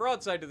sit flat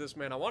broadside to this,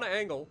 man. I want to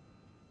angle.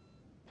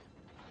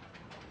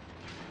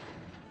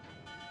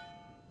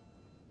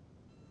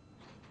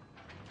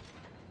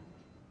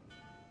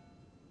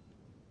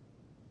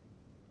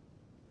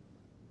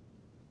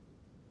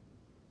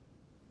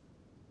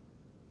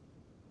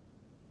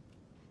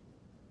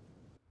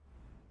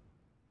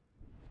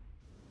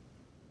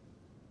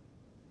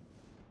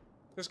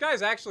 This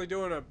guy's actually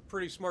doing a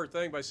pretty smart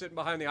thing by sitting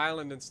behind the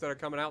island instead of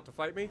coming out to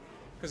fight me.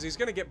 Because he's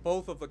going to get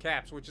both of the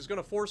caps, which is going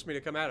to force me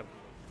to come at him.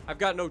 I've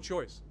got no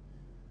choice.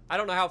 I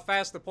don't know how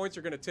fast the points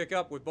are going to tick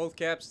up with both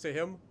caps to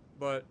him,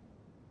 but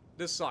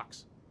this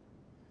sucks.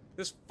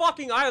 This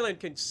fucking island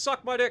can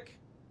suck my dick.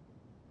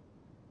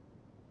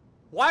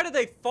 Why do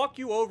they fuck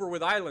you over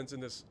with islands in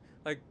this?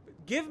 Like,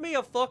 give me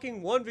a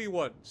fucking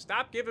 1v1.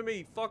 Stop giving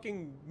me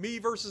fucking me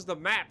versus the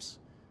maps.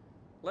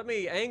 Let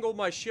me angle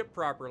my ship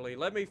properly.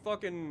 Let me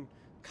fucking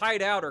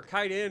kite out or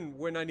kite in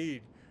when I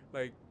need.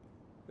 Like,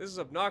 this is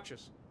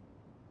obnoxious.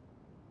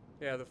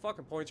 Yeah, the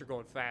fucking points are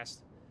going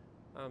fast.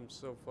 I'm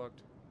so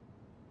fucked.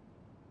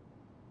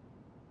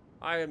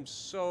 I am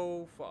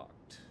so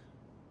fucked.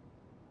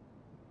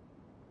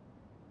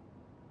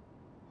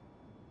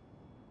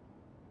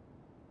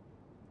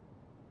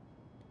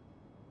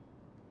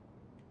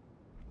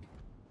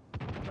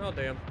 Oh,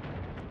 damn.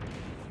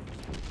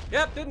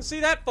 Yep, didn't see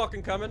that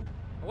fucking coming.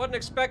 I wasn't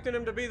expecting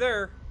him to be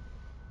there.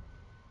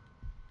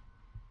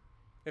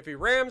 If he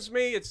rams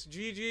me, it's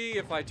GG.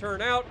 If I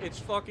turn out, it's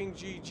fucking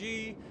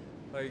GG.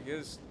 Like,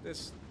 this...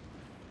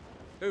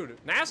 Dude,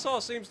 Nassau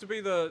seems to be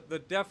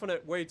the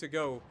definite way to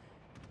go.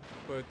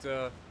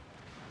 But,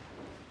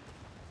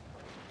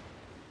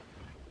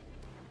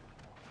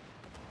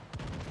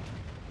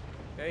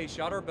 hey, he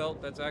shot our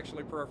belt. That's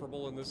actually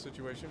preferable in this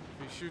situation.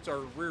 If he shoots our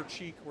rear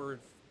cheek, we're in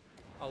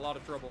a lot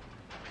of trouble.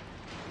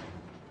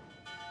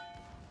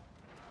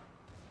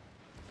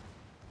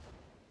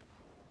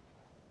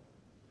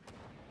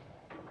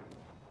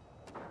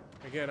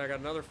 Again, I got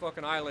another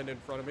fucking island in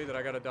front of me that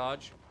I gotta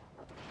dodge.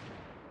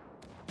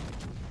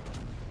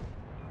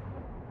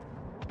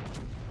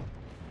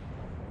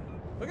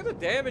 Look at the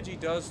damage he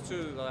does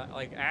to the,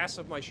 like, ass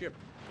of my ship.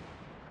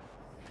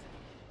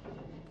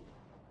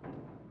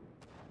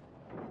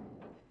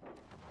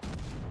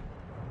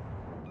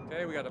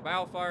 Okay, we got a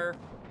bow fire.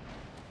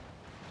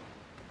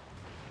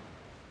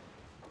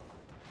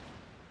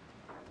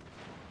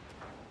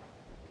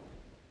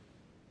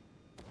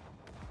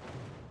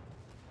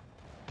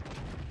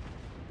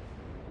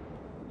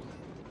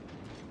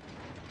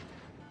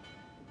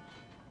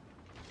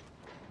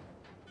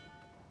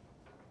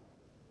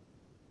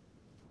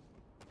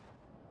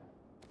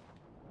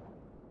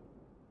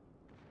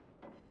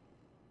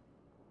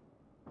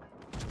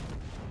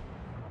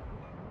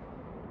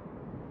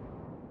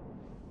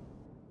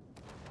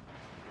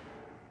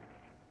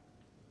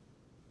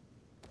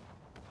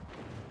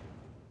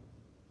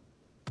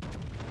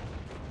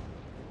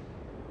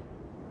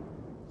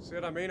 See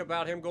what I mean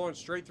about him going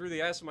straight through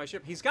the ass of my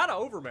ship? He's got an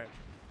overmatch.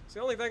 It's the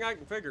only thing I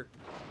can figure.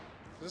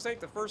 This ain't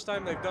the first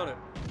time they've done it.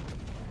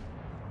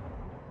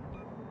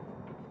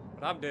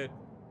 But I'm dead.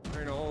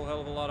 There ain't a whole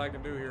hell of a lot I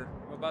can do here.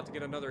 I'm about to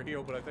get another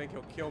heal, but I think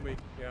he'll kill me.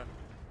 Yeah,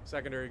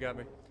 secondary got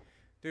me.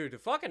 Dude, the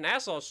fucking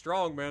Nassau's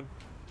strong, man.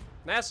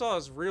 Nassau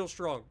is real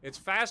strong. It's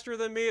faster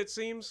than me, it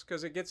seems,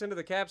 because it gets into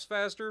the caps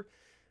faster.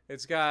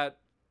 It's got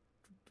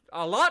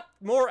a lot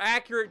more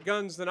accurate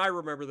guns than I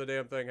remember the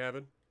damn thing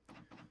having.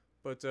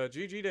 But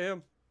GG to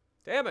him.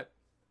 Damn it.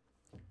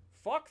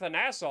 Fuck the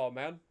Nassau,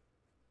 man.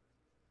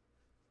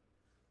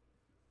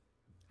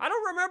 I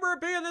don't remember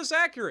it being this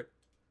accurate.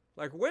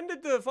 Like, when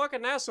did the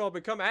fucking Nassau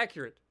become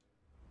accurate?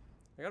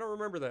 Like, I don't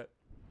remember that.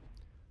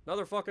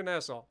 Another fucking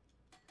Nassau.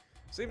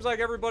 Seems like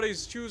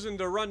everybody's choosing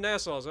to run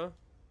Nassaus, huh?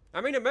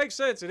 I mean, it makes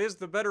sense. It is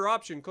the better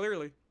option,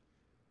 clearly.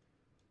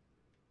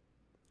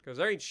 Because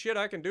there ain't shit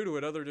I can do to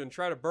it other than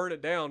try to burn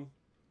it down.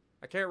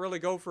 I can't really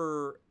go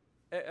for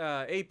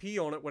AP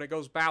on it when it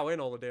goes bow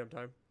in all the damn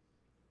time.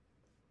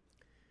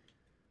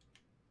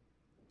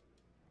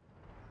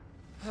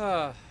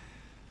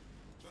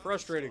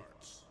 Frustrating.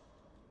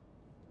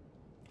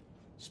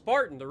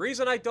 Spartan. The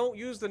reason I don't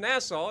use the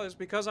Nassau is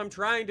because I'm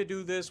trying to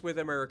do this with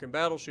American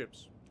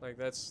battleships. Like,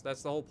 that's the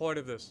whole point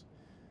of this.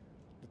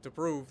 To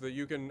prove that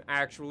you can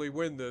actually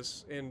win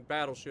this in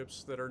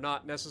battleships that are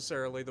not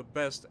necessarily the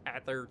best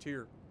at their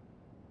tier.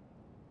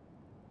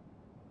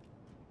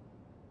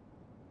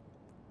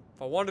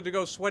 If I wanted to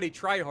go sweaty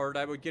tryhard,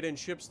 I would get in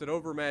ships that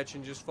overmatch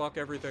and just fuck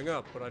everything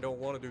up, but I don't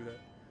want to do that.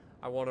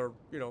 I want to,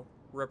 you know,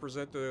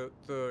 represent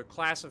the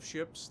class of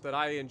ships that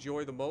I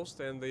enjoy the most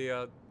and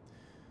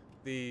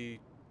the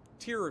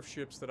tier of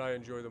ships that I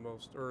enjoy the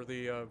most, or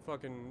the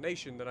fucking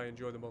nation that I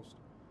enjoy the most.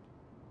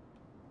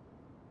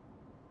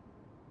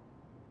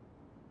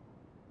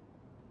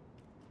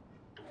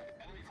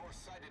 Enemy force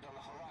sighted on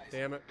the horizon.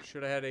 Damn it,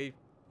 should have had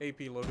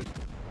AP loaded.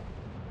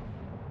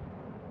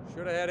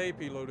 Should have had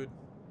AP loaded.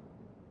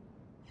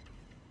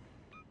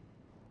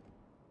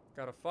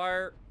 Got a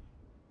fire.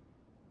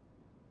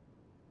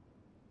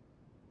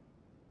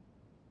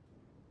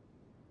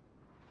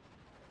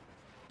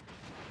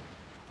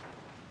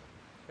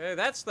 Hey,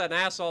 that's the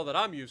Nassau that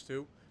I'm used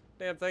to.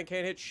 Damn thing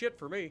can't hit shit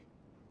for me.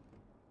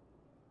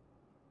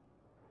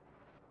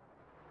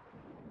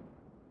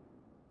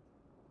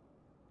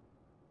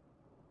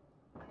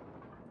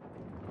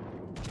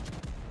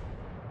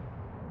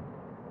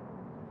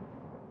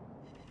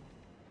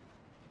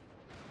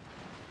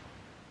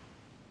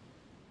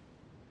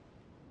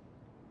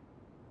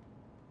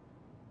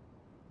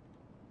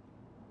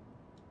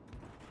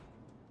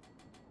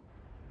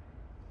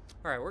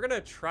 Alright, we're gonna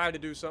try to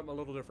do something a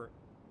little different.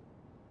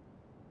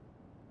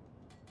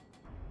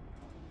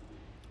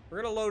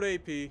 We're gonna load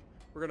AP,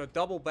 we're gonna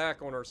double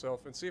back on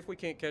ourselves, and see if we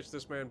can't catch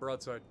this man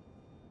broadside.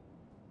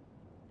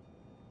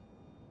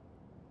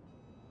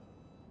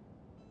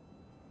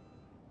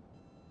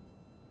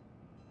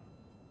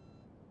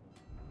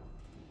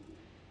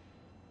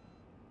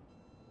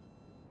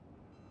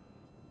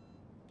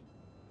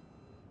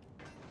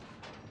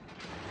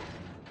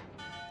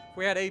 If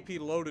we had AP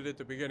loaded at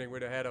the beginning,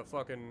 we'd have had a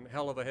fucking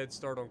hell of a head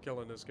start on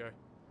killing this guy.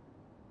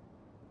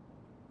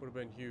 Would have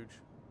been huge.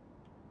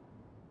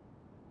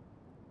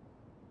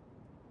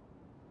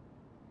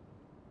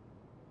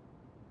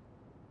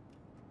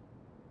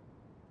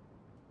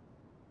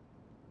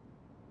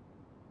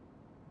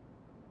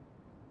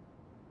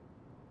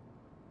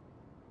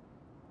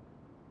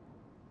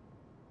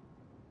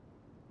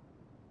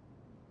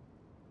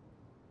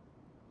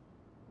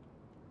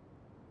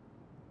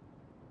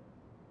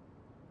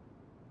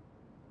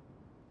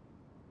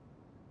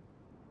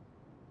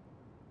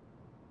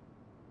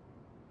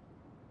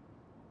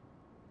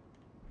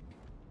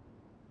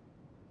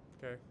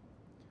 Okay.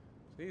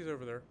 So he's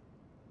over there.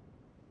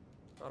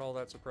 Not all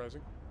that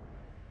surprising.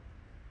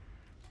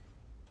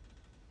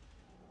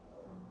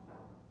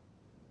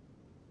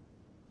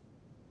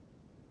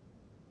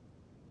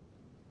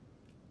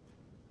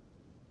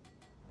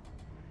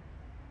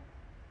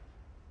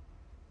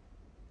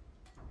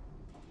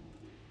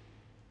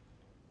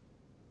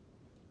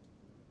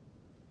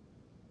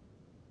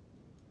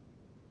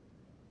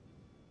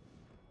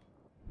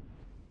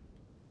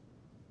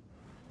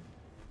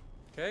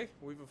 Okay,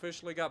 we've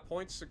officially got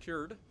points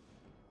secured.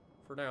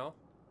 For now.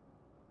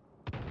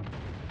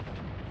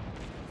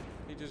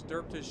 He just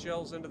derped his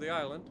shells into the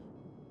island.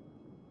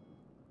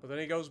 But then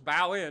he goes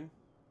bow in.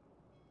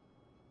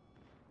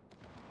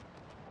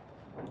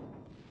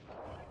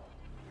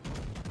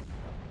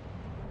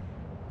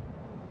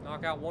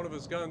 Knock out one of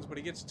his guns, but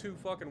he gets 2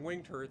 fucking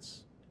wing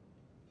turrets.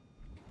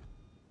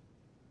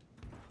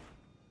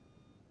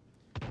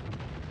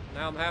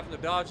 Now I'm having to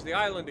dodge the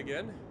island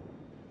again.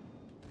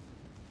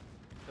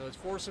 So it's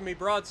forcing me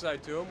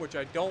broadside to him, which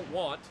I don't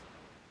want.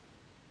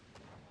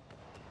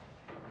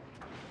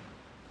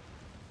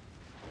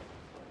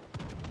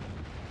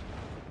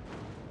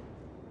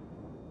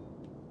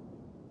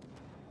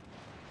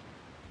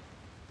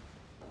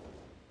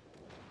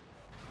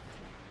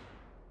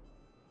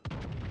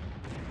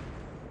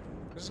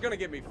 This is gonna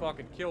get me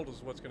fucking killed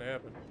is what's gonna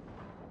happen.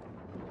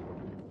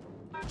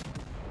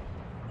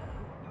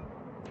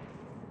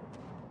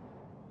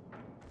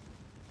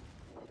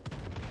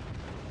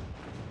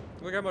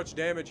 Look how much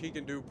damage he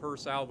can do per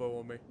salvo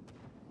on me.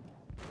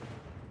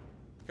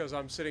 Because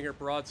I'm sitting here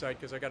broadside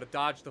because I gotta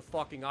dodge the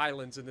fucking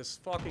islands in this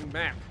fucking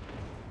map.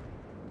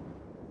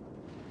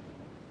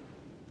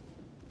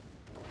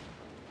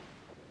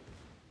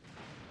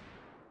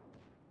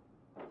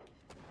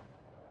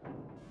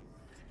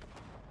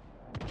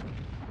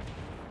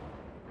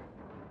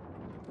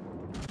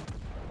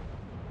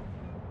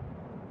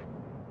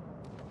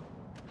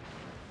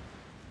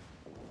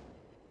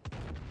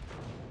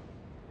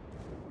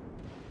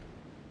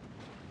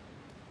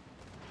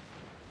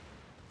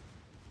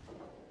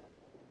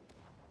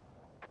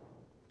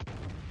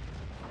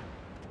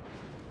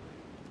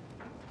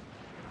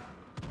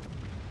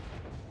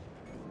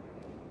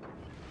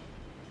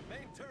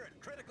 Turret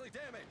critically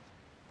damaged.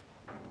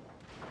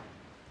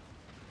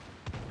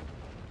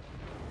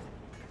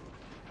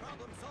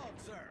 Problem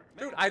solved, sir.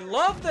 Dude, I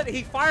love that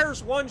he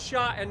fires 1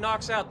 shot and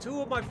knocks out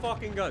 2 of my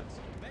fucking guns.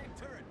 Main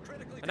turret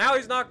critically And now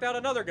he's knocked out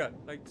another gun.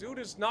 Like, dude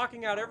is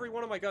knocking out every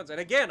one of my guns. And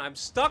again, I'm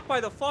stuck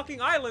by the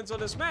fucking islands on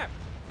this map.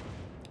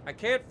 I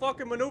can't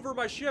fucking maneuver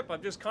my ship.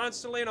 I'm just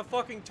constantly in a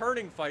fucking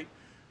turning fight,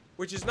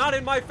 which is not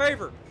in my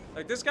favor.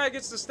 Like, this guy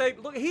gets to stay...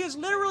 Look, he is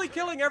literally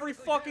killing every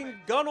fucking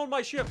gun on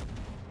my ship.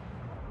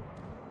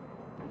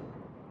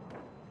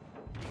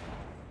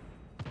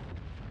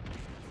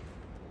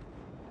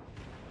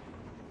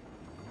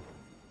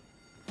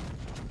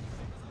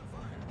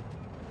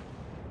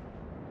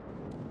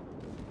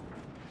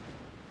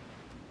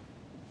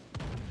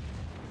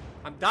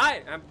 I'm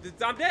dying.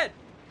 I'm dead.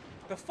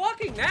 The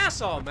fucking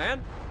Nassau,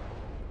 man.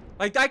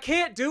 Like, I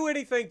can't do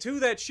anything to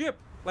that ship.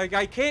 Like,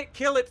 I can't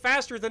kill it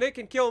faster than it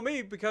can kill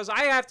me because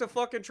I have to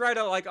fucking try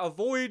to, like,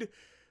 avoid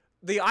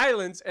the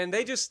islands, and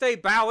they just stay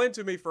bow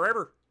into me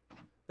forever.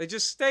 They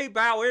just stay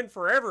bow in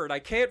forever, and I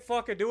can't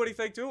fucking do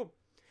anything to them.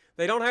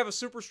 They don't have a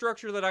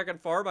superstructure that I can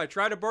farm. I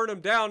try to burn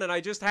them down, and I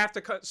just have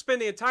to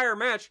spend the entire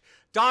match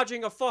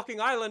dodging a fucking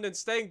island and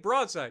staying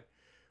broadside,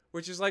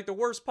 which is, like, the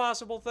worst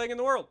possible thing in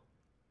the world.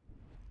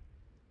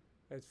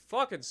 It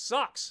fucking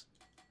sucks.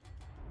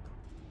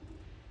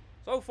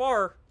 So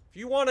far, if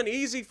you want an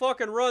easy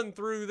fucking run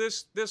through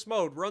this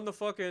mode, run the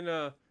fucking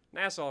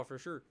Nassau for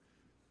sure.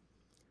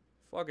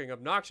 Fucking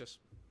obnoxious.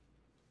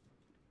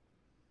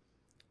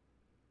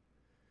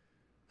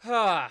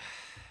 Ah.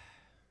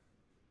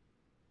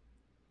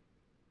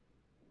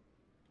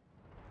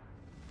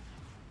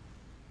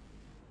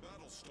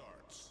 Battle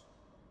starts.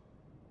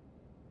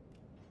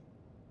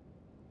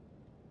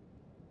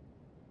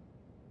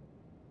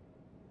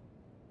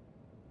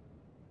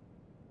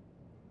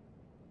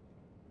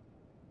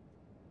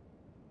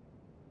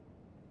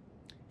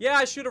 Yeah,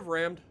 I should have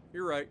rammed.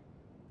 You're right.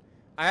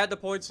 I had the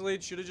points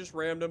lead. Should have just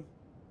rammed him.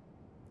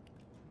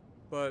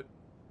 But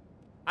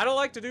I don't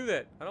like to do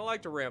that. I don't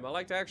like to ram. I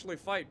like to actually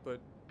fight, but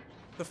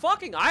the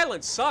fucking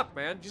islands suck,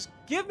 man. Just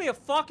give me a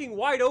fucking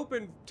wide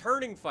open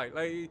turning fight.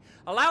 Like,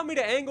 allow me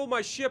to angle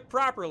my ship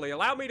properly.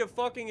 Allow me to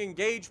fucking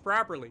engage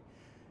properly.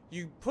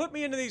 You put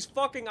me into these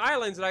fucking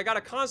islands and I gotta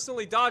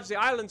constantly dodge the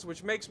islands,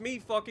 which makes me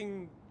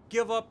fucking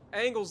give up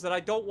angles that I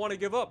don't want to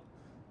give up.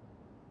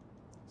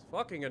 It's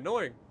fucking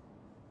annoying.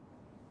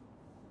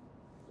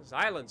 These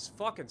islands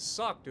fucking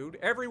suck, dude.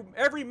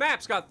 Every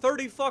map's got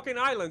 30 fucking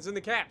islands in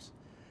the caps.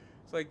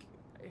 It's like...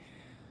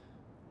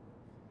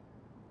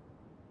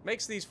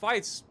 makes these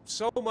fights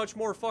so much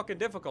more fucking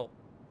difficult.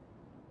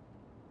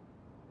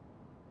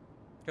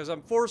 Because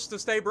I'm forced to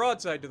stay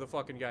broadside to the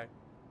fucking guy.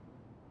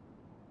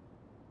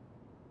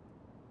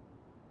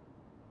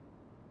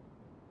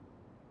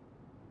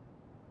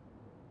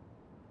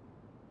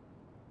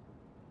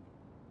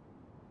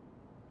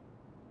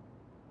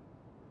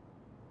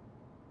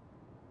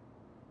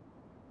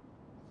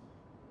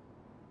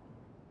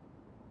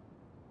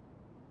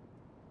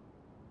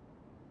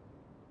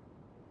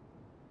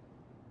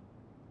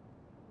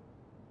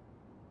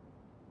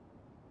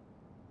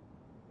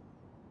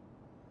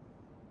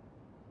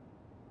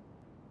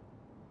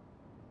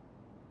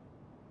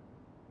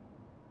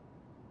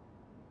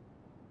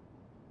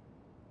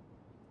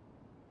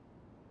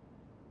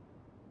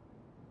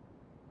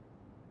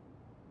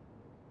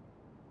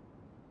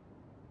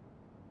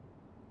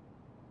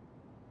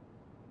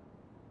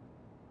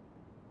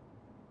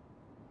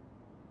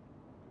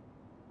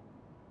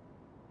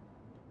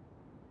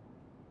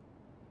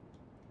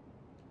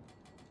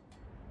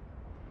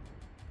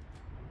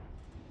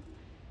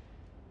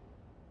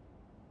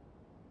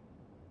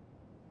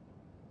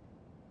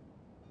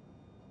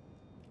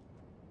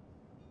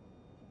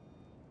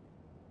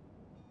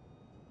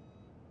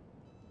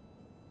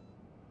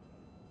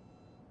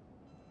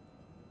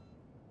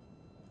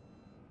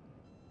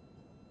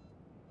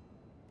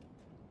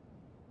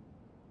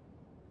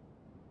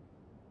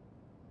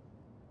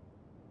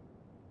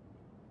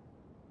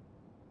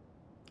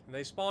 And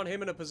they spawn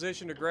him in a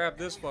position to grab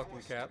this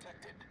fucking cap.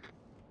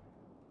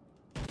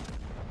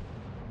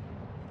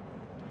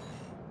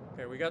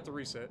 Okay, we got the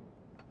reset.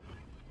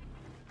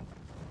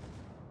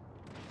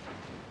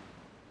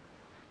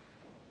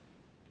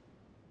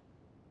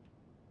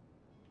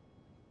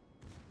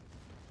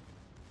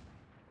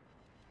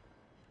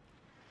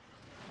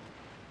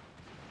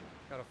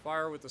 Got a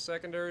fire with the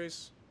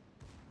secondaries.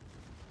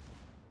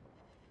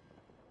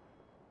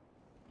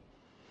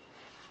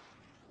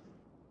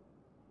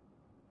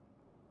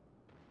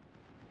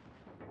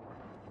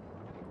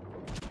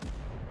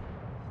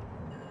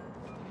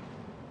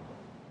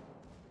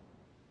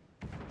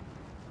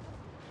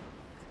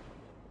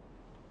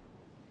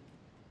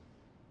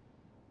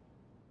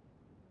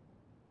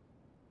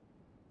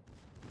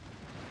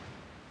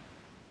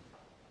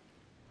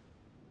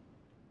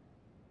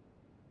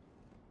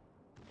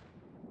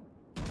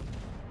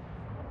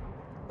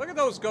 Look at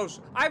those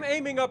ghosts. I'm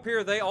aiming up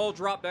here. They all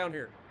drop down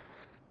here.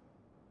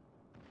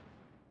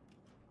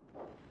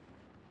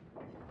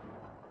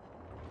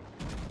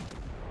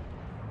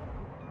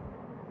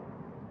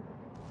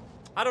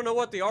 I don't know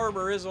what the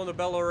armor is on the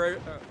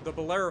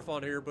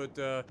Bellerophon here,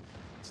 but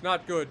it's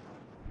not good.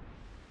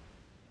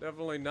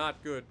 Definitely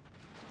not good.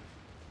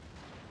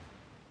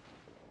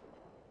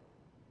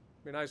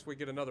 Be nice if we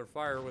get another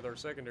fire with our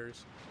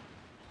secondaries.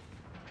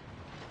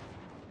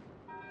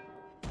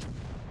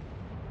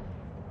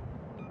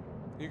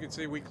 You can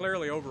see we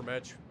clearly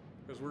overmatch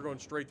because we're going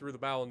straight through the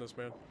bow on this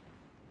man.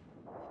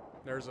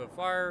 There's a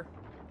fire.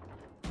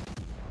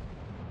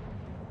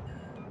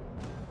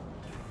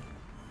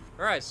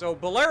 Alright, so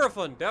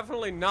Bellerophon,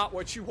 definitely not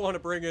what you want to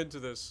bring into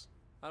this.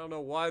 I don't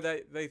know why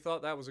they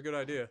thought that was a good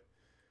idea.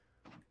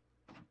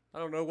 I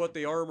don't know what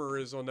the armor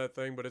is on that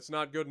thing, but it's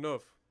not good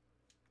enough.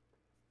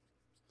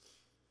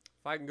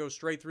 If I can go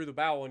straight through the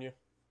bow on you,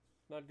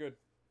 not good.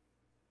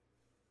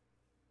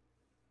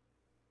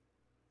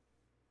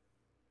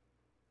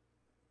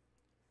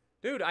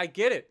 Dude, I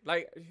get it.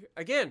 Like,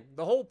 again,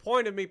 the whole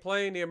point of me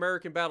playing the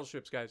American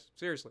battleships, guys,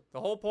 seriously, the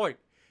whole point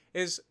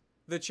is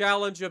the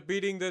challenge of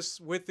beating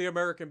this with the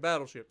American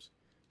battleships.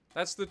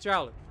 That's the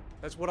challenge.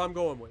 That's what I'm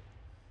going with.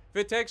 If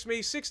it takes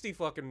me 60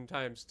 fucking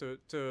times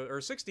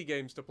or 60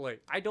 games to play,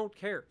 I don't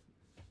care.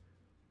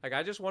 Like,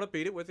 I just want to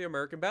beat it with the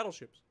American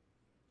battleships.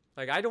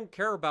 Like, I don't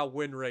care about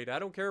win rate. I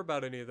don't care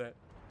about any of that.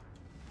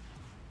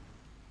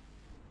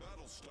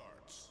 Battle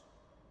starts.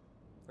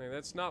 I mean,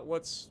 that's not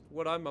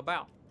what I'm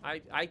about.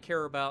 I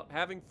care about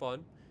having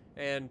fun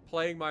and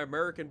playing my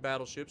American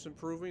battleships and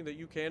proving that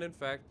you can, in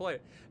fact, play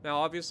it. Now,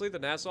 obviously, the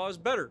Nassau is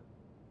better.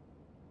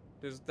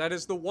 That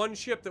is the one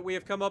ship that we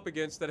have come up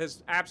against that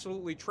has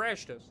absolutely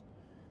trashed us.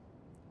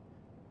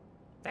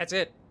 That's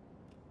it.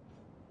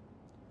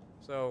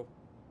 So...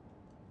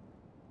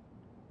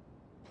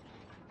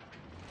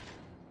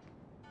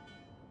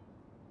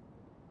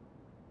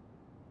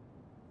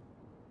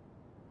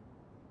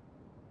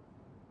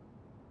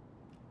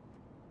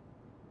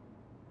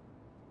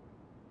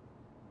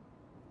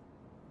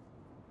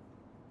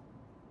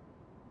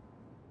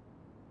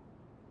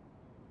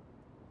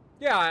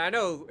 yeah, I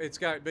know it's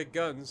got big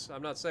guns.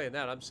 I'm not saying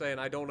that. I'm saying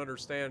I don't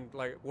understand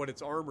like what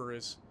its armor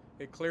is.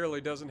 It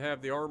clearly doesn't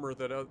have the armor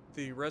that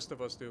the rest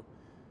of us do,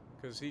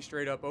 because he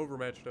straight up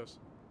overmatched us.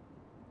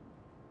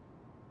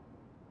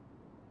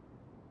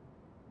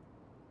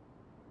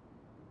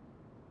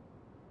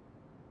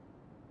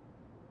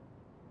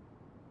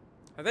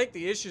 I think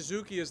the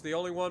Ishizuki is the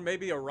only one,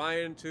 maybe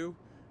Orion too.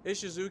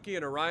 Ishizuki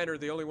and Orion are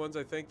the only ones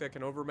I think that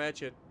can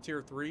overmatch at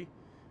tier 3.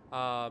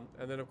 And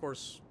then of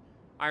course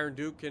Iron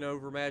Duke can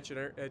overmatch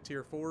at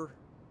tier 4.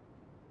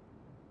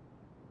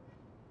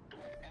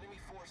 Enemy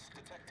force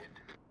detected.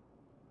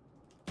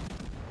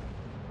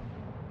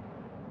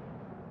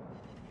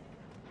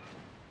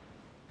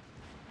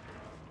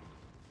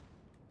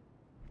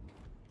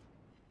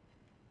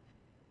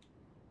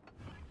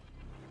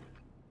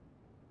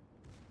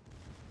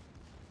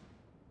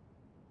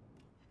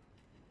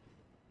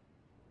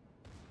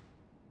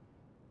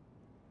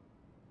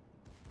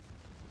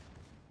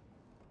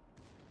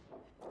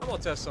 I'm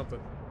gonna test something.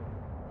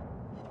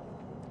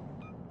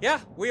 Yeah,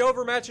 we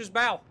overmatch his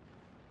bow.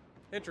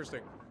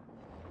 Interesting.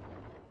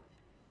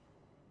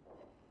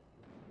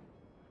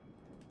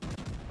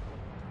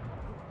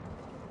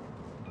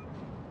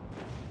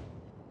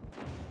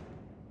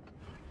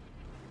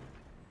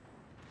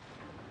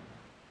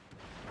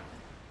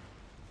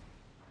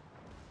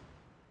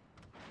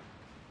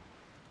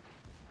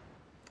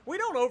 We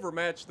don't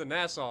overmatch the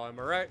Nassau, am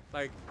I right?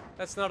 Like,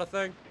 that's not a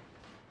thing.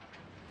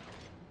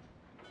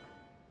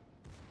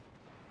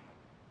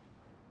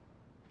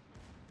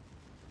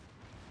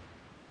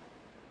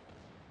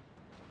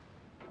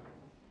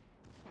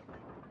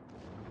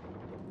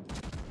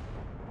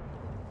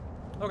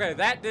 Okay,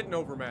 that didn't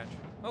overmatch.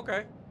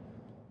 Okay.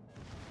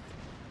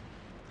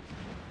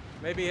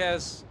 Maybe he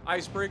has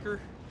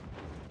Icebreaker.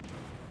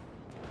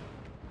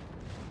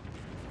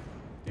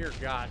 Dear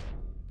God,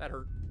 that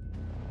hurt.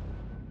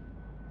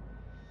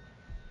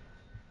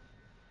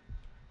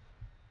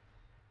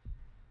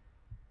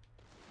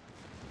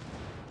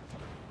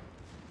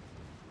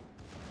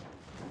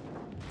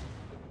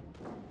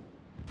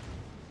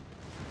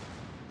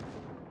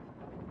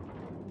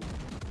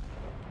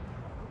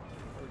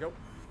 go.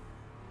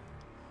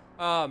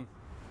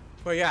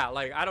 But yeah,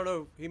 like, I don't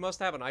know. He must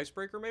have an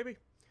icebreaker, maybe?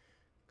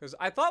 Because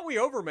I thought we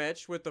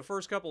overmatched with the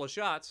first couple of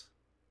shots.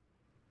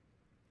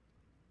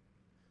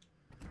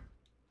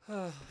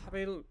 I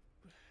mean...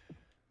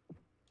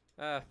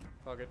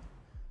 fuck it.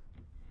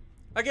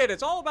 Again,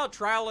 it's all about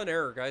trial and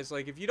error, guys.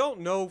 Like, if you don't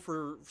know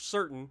for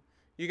certain,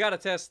 you gotta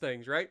test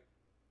things, right?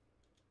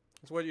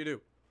 That's what you do.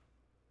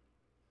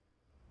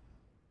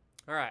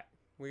 Alright.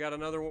 We got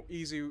another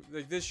easy...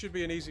 This should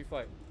be an easy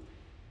fight.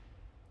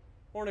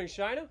 Morning,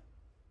 Shina.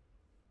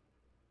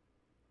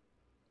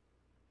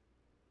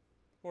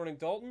 Morning,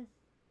 Dalton.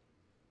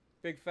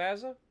 Big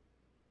Fazza.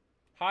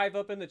 Hive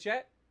up in the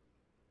chat.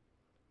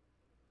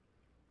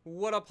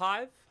 What up,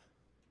 Hive?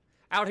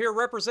 Out here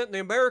representing the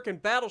American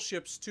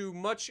battleships to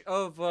much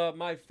of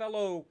my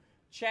fellow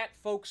chat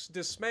folks'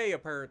 dismay,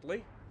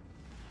 apparently.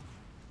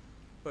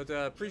 But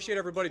appreciate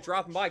everybody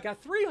dropping by.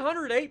 Got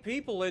 308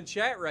 people in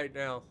chat right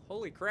now.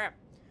 Holy crap.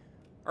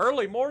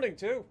 Early morning,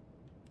 too.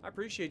 I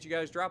appreciate you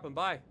guys dropping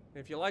by.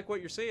 If you like what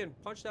you're seeing,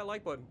 punch that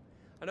like button.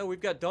 I know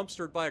we've got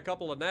dumpstered by a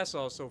couple of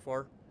Nassaus so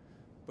far,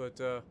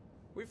 but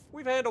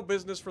we've handled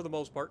business for the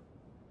most part.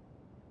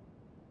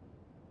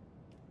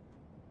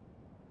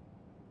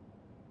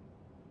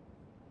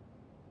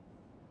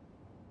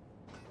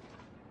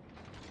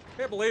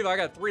 Can't believe I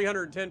got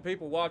 310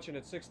 people watching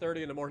at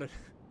 6:30 in the morning.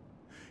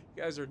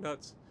 You guys are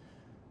nuts.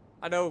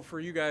 I know for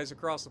you guys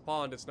across the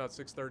pond it's not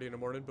 6:30 in the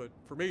morning, but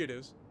for me it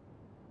is.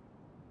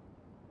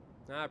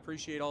 I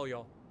appreciate all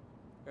y'all.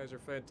 You guys are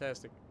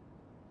fantastic.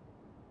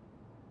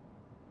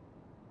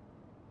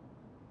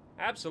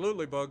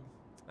 Absolutely, Bug.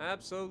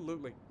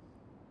 Absolutely.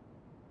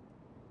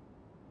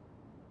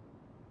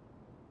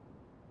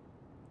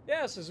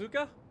 Yeah,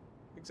 Suzuka.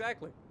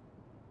 Exactly.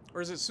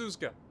 Or is it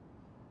Suzuka?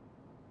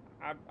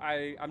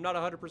 I'm not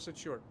 100%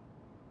 sure.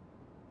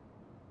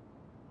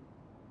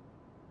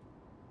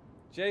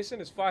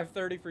 Jason, it's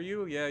 5:30 for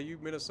you? Yeah, you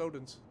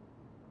Minnesotans.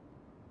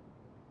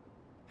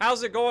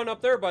 How's it going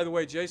up there, by the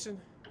way,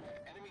 Jason?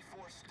 Enemy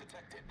force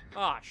detected.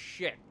 Ah,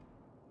 shit.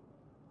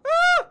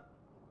 Ah!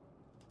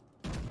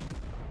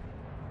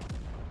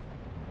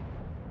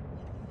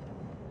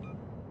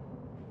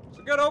 It's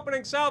a good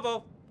opening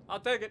salvo. I'll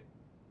take it.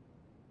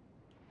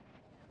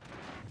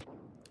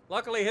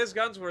 Luckily, his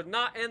guns were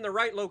not in the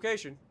right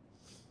location.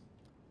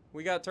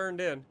 We got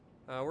turned in.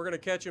 We're going to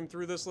catch him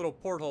through this little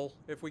porthole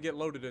if we get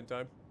loaded in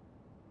time.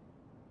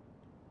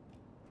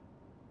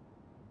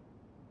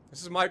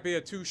 This might be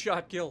a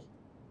two-shot kill.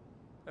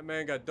 That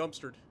man got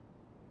dumpstered.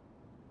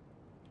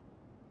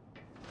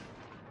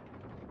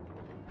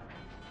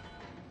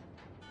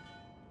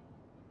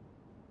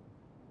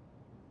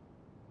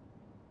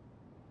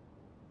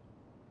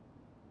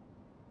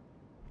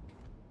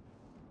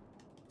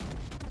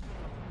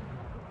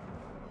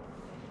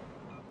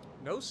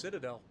 No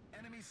Citadel.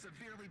 Enemy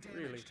severely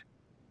damaged.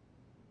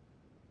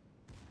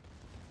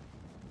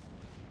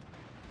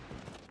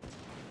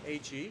 Really?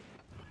 HE.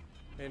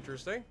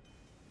 Interesting.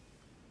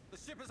 The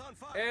ship is on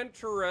fire.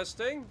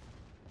 Interesting.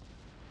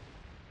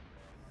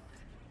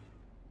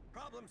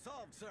 Problem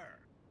solved, sir.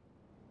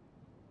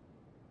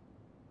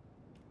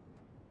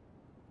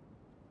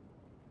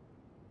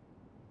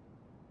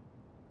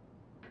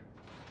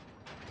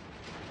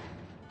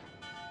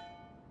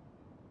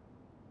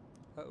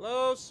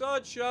 Hello,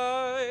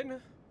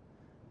 sunshine.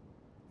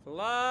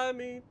 Fly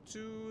me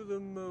to the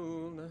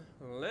moon.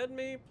 Let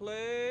me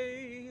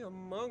play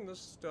among the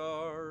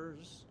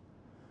stars.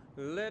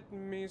 Let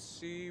me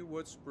see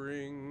what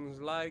spring's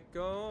like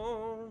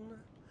on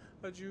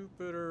a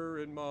Jupiter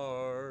and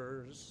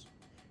Mars.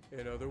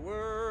 In other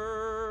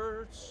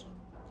words,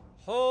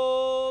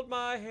 hold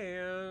my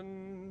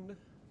hand.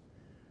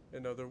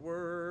 In other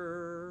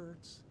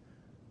words,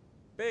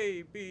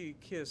 baby,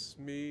 kiss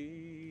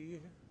me.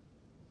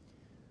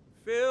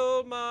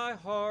 Fill my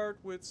heart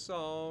with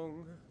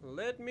song,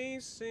 let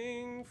me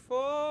sing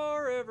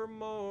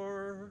forevermore.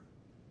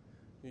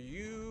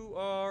 You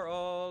are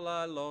all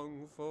I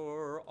long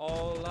for,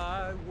 all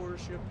I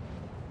worship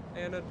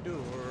and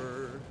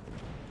adore.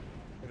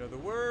 In other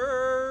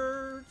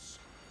words,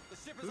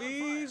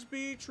 please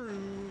be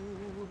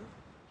true.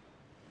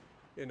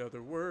 In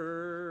other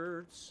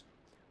words,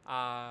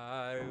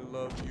 I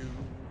love you.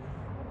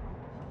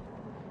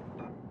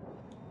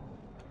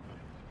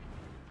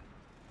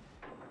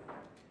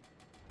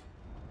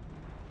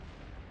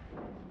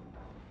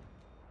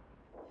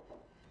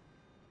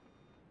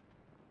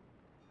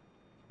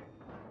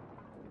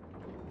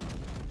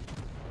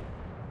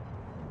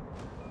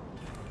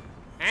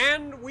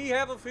 And we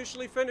have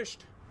officially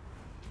finished.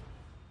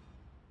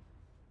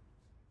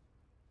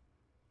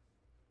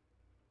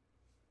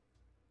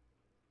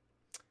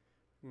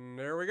 And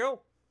there we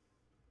go.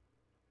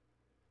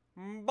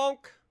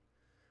 Bonk.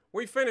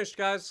 We finished,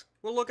 guys.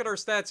 We'll look at our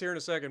stats here in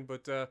a second,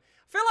 but I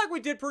feel like we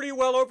did pretty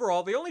well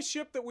overall. The only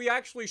ship that we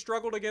actually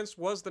struggled against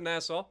was the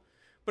Nassau.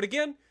 But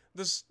again,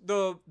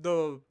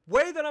 the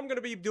way that I'm going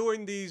to be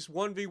doing these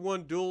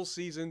 1v1 duel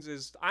seasons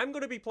is I'm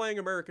going to be playing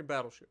American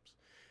battleships.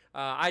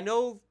 I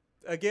know,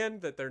 again,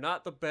 that they're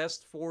not the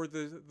best for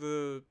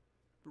the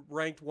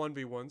ranked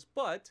 1v1s,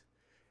 but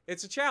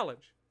it's a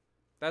challenge.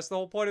 That's the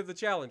whole point of the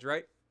challenge,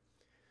 right?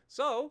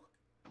 So,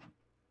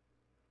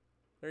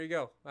 there you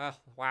go. Ah,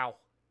 wow.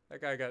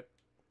 That guy got...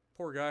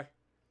 Poor guy.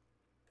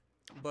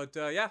 But,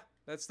 yeah,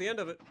 that's the end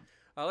of it.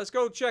 Let's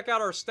go check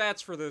out our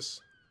stats for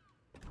this.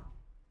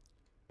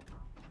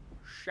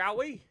 Shall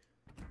we?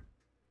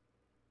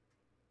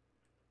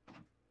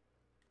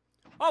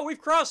 Oh,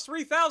 we've crossed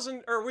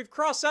 3,000, or we've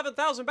crossed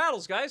 7,000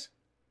 battles, guys.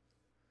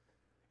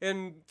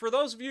 And for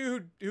those of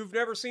you who've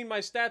never seen my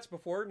stats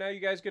before, now you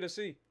guys get to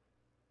see.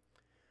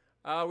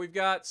 We've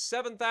got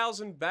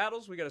 7,000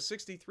 battles. We got a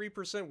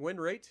 63% win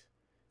rate.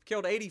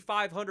 Killed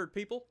 8,500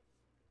 people.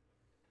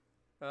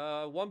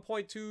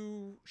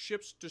 1.2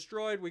 ships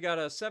destroyed. We got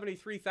a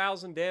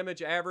 73,000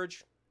 damage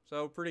average.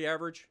 So pretty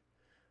average.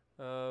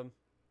 The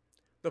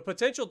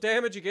potential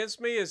damage against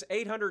me is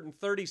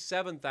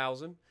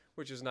 837,000,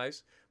 which is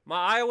nice.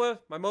 My Iowa,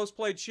 my most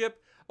played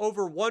ship,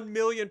 over 1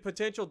 million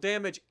potential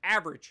damage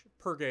average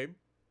per game.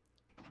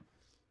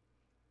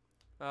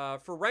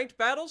 For ranked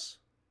battles,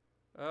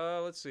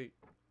 let's see.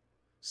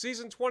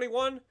 Season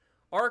 21,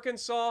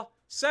 Arkansas,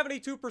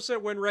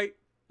 72% win rate.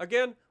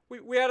 Again,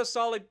 we had a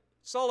solid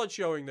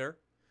showing there.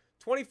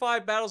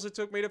 25 battles it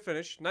took me to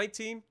finish.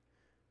 19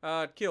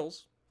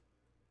 kills.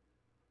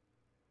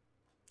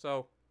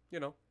 So,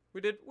 you know,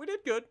 we did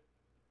good.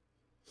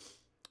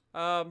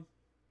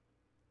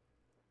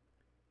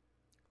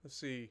 Let's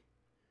see.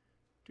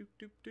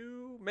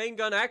 Main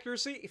gun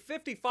accuracy,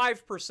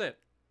 55%.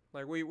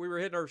 Like, we were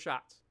hitting our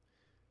shots.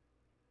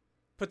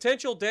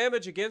 Potential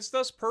damage against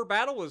us per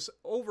battle was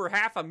over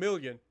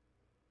 500,000.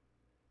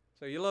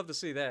 So you love to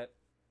see that.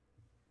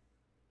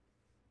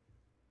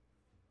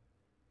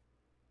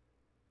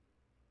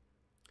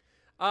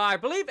 I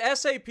believe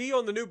SAP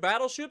on the new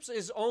battleships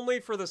is only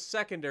for the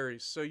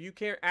secondaries, so you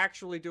can't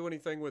actually do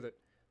anything with it.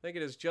 I think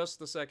it is just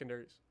the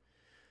secondaries.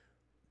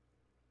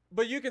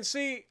 But you can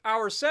see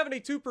our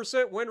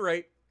 72% win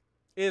rate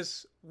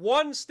is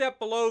one step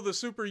below the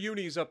super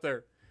unis up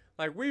there.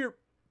 Like, we're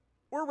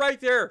right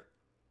there.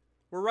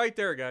 We're right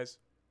there, guys.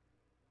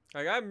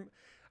 Like,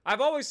 I've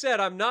always said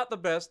I'm not the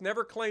best,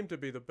 never claimed to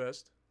be the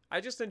best.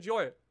 I just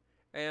enjoy it.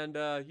 And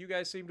you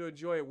guys seem to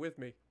enjoy it with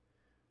me.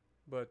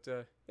 But,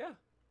 yeah.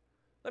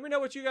 Let me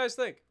know what you guys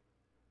think.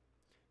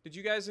 Did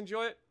you guys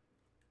enjoy it?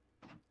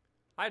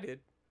 I did.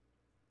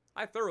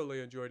 I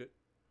thoroughly enjoyed it.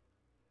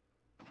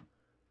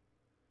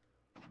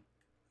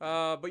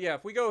 But yeah,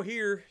 if we go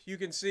here, you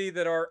can see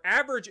that our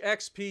average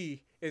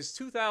XP is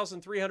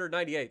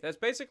 2,398. That's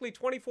basically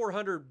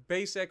 2,400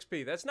 base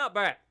XP. That's not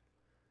bad.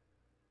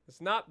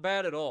 It's not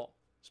bad at all,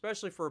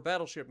 especially for a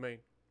battleship main.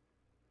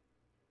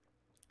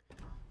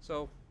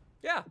 So,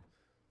 yeah.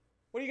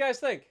 What do you guys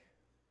think?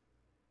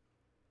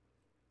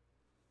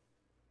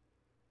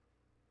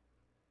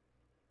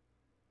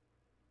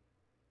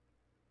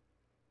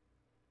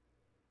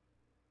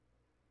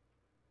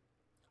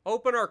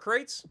 Open our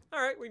crates?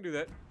 All right, we can do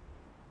that.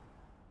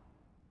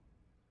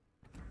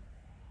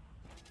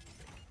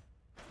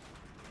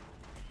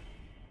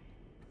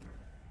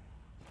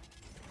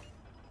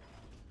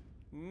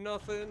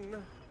 Nothing.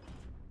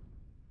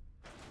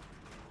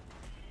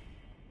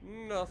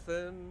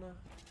 Nothing.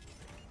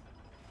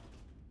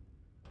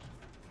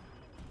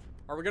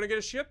 Are we gonna get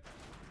a ship?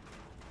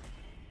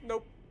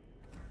 Nope.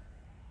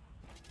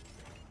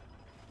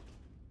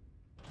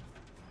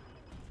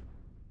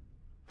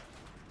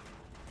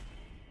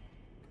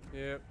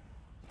 Yep.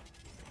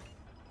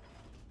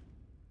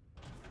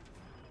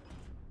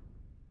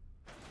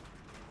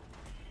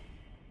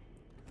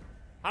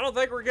 I don't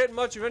think we're getting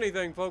much of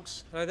anything,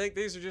 folks. I think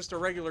these are just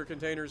irregular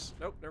containers.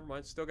 Nope, never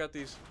mind. Still got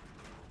these.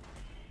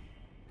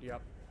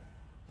 Yep.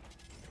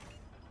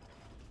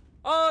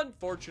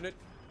 Unfortunate.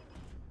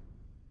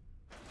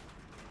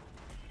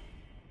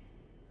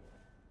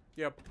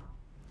 Yep.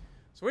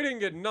 So we didn't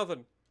get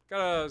nothing.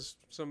 Got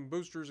some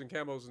boosters and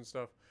camos and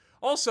stuff.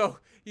 Also,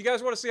 you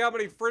guys want to see how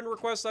many friend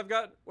requests I've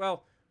got?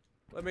 Well,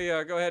 let me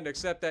go ahead and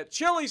accept that.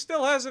 Chili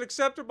still hasn't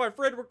accepted my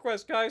friend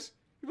request, guys.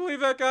 You believe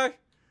that, guy?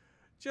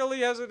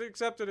 Chili hasn't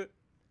accepted it.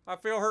 I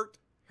feel hurt.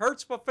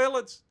 Hurts my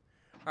feelings.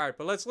 All right,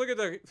 but let's look at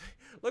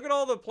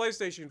all the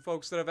PlayStation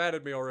folks that have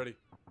added me already.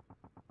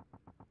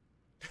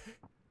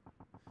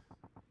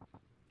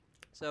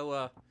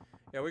 So,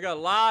 yeah, we got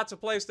lots of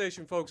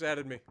PlayStation folks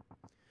added me.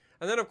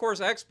 And then, of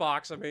course,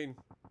 Xbox. I mean,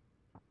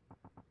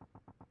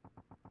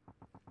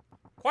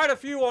 quite a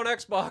few on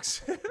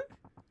Xbox.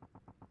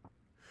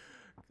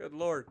 Good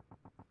Lord.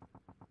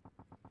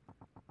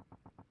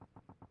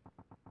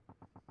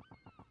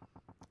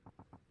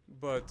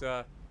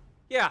 But,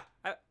 yeah,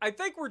 I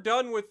think we're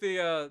done with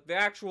the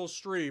actual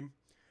stream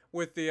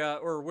with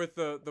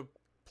the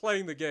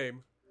playing the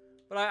game.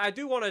 But I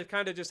do want to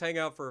kind of just hang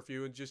out for a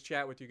few and just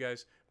chat with you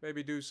guys.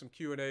 Maybe do some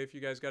Q&A if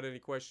you guys got any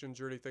questions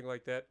or anything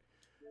like that.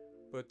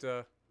 But,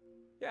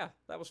 yeah,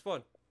 that was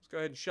fun. Let's go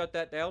ahead and shut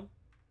that down.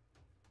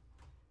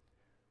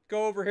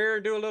 Go over here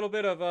and do a little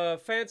bit of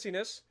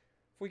fanciness.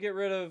 If we get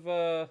rid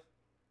of,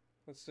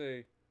 let's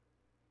see.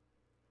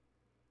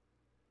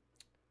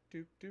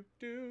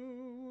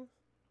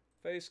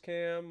 Face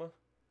cam.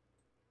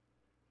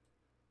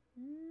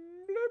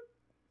 Bloop.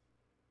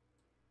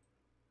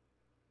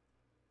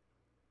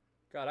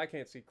 God, I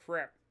can't see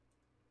crap.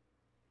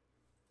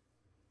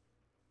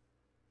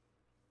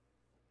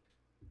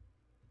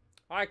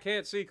 I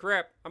can't see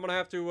crap. I'm gonna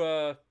have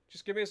to,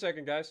 just give me a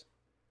second, guys.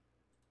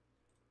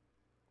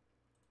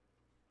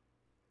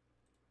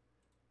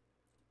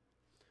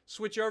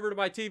 Switch over to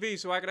my TV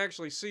so I can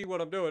actually see what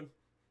I'm doing.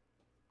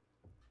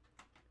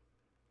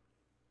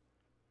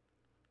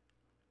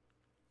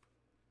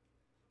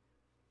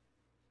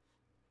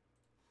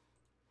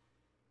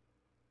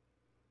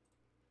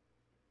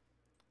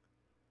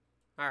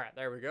 Alright,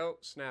 there we go.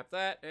 Snap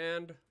that,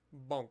 and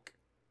bonk.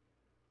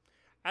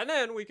 And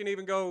then we can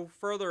even go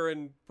further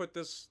and put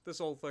this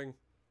whole thing.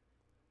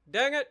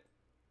 Dang it!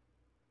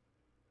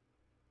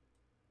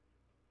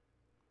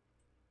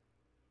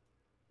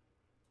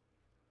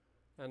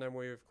 And then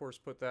we, of course,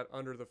 put that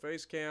under the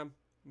face cam.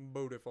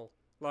 Beautiful.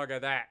 Look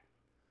at that.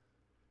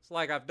 It's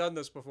like I've done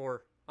this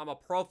before. I'm a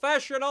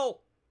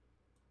professional!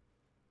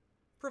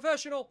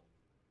 Professional!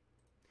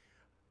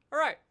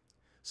 Alright.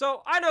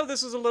 So, I know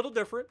this is a little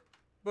different.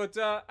 But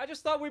I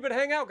just thought we would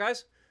hang out,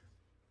 guys.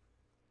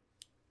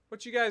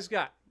 What you guys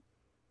got?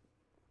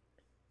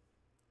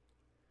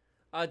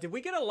 Did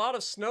we get a lot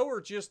of snow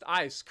or just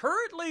ice?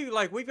 Currently,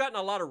 like, we've gotten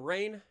a lot of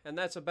rain, and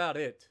that's about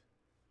it.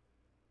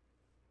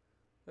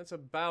 That's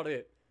about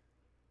it.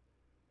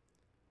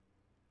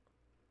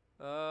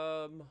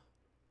 What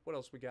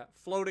else we got?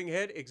 Floating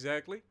head,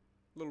 exactly.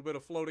 A little bit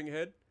of floating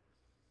head.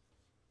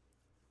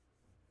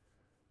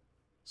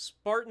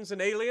 Spartan's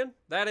an alien?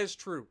 That is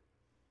true.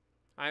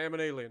 I am an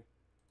alien.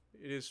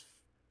 It is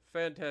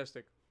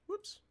fantastic.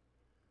 Whoops.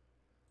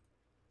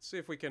 Let's see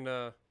if we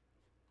can,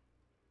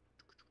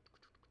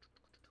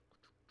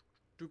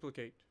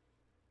 duplicate.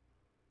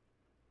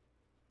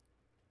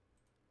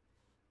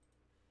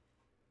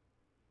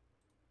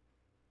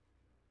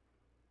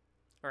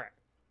 Alright.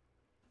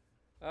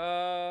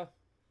 I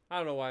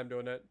don't know why I'm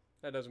doing that.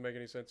 That doesn't make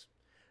any sense.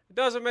 It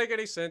doesn't make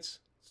any sense.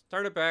 Let's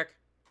turn it back.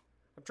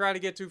 I'm trying to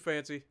get too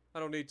fancy. I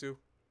don't need to.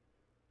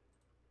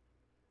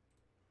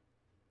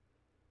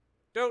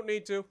 Don't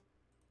need to.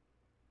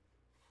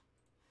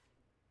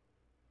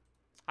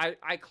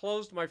 I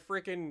closed my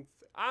freaking...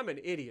 I'm an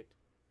idiot.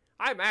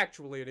 I'm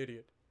actually an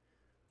idiot.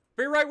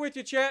 Be right with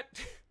you, chat.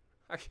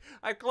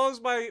 I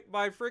closed my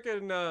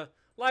freaking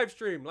live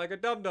stream like a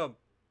dum-dum.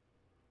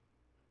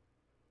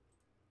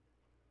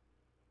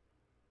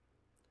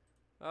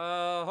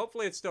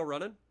 Hopefully it's still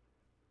running.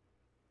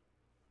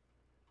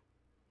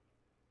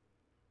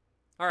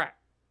 Alright.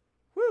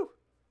 Whew.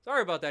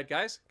 Sorry about that,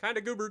 guys. Kind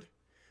of goobered.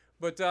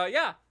 But,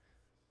 yeah.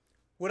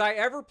 Would I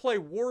ever play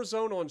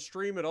Warzone on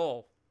stream at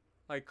all?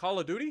 Like Call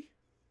of Duty?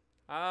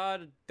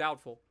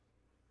 Doubtful.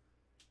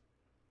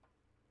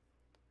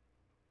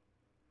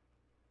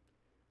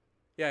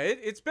 Yeah,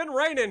 it's been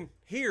raining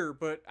here,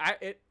 but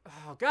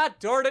oh, God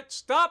darn it,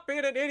 stop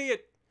being an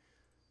idiot.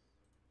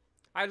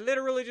 I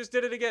literally just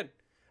did it again.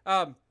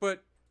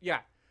 But,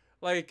 yeah.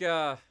 Like,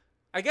 I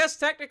guess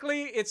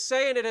technically it's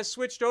saying it has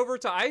switched over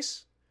to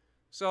ice.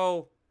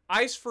 So,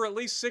 ice for at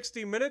least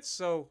 60 minutes,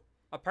 so...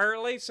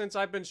 Apparently, since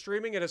I've been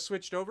streaming, it has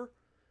switched over.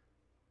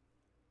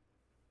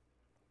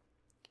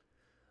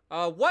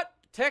 What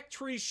tech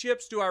tree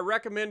ships do I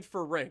recommend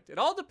for ranked? It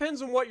all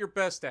depends on what you're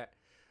best at.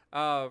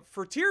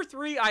 For tier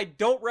 3, I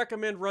don't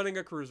recommend running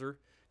a cruiser,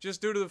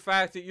 just due to the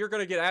fact that you're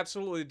going to get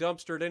absolutely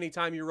dumpstered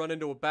anytime you run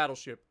into a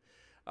battleship.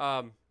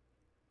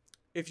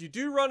 If you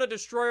do run a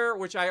destroyer,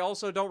 which I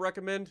also don't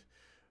recommend,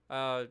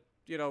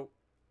 you know,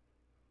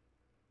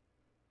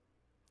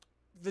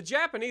 the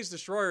Japanese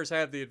destroyers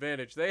have the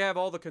advantage. They have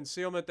all the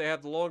concealment. They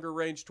have the longer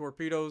range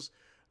torpedoes.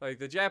 Like,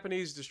 the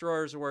Japanese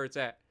destroyers are where it's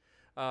at.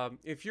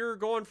 If you're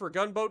going for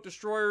gunboat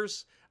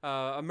destroyers,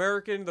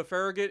 American, the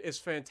Farragut is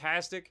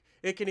fantastic.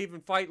 It can even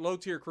fight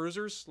low-tier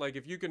cruisers. Like,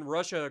 if you can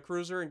rush a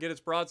cruiser and get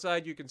its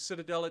broadside, you can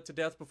citadel it to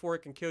death before it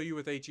can kill you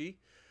with HE.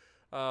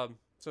 So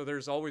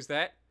there's always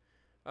that.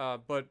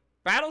 But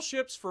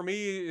battleships, for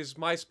me, is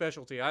my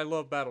specialty. I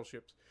love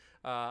battleships.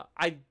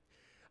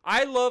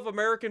 I love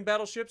American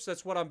battleships.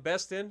 That's what I'm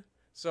best in.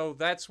 So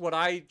that's what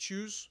I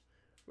choose.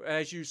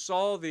 As you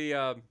saw,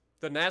 the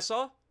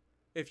Nassau,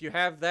 if you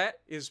have that,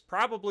 is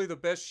probably the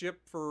best ship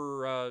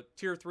for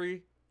Tier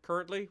 3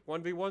 currently,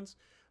 1v1s.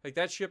 Like,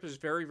 that ship is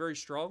very, very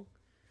strong.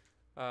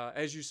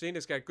 As you've seen,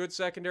 it's got good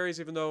secondaries,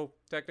 even though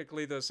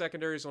technically the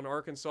secondaries on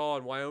Arkansas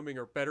and Wyoming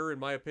are better, in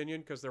my opinion,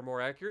 because they're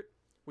more accurate.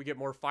 We get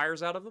more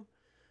fires out of them.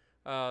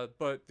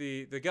 But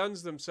the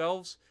guns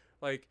themselves,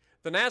 like...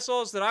 The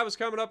Nassaus that I was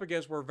coming up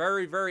against were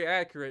very, very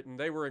accurate, and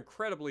they were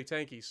incredibly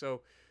tanky. So,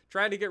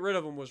 trying to get rid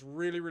of them was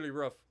really, really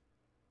rough.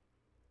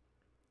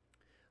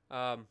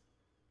 What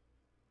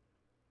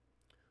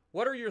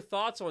are your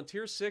thoughts on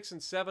Tier 6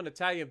 and 7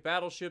 Italian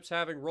battleships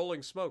having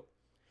rolling smoke?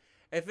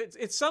 If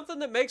it's something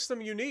that makes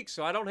them unique,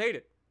 so I don't hate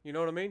it. You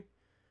know what I mean?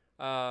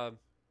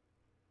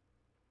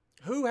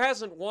 Who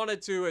hasn't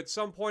wanted to, at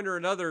some point or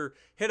another,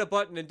 hit a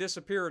button and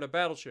disappear in a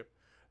battleship?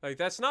 Like,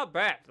 that's not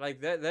bad.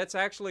 Like, that's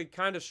actually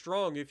kind of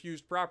strong if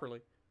used properly.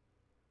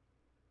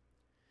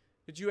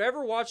 Did you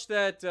ever watch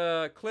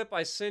that clip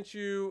I sent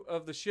you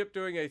of the ship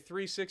doing a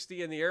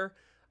 360 in the air?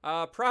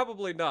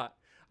 Probably not.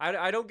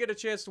 I don't get a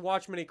chance to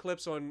watch many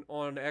clips on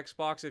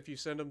Xbox if you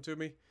send them to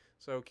me,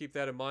 so keep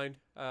that in mind.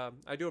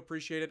 I do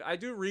appreciate it. I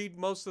do read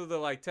most of the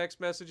like text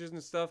messages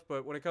and stuff,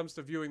 but when it comes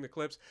to viewing the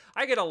clips,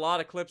 I get a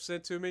lot of clips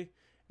sent to me,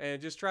 and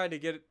just trying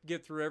to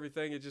get through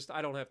everything,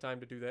 I don't have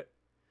time to do that.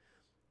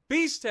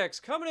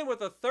 Beastex coming in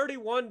with a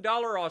 $31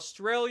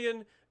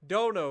 Australian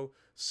dono.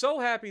 So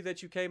happy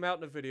that you came out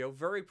in the video.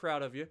 Very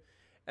proud of you.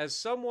 As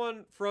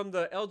someone from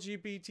the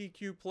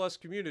LGBTQ plus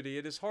community,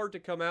 it is hard to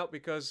come out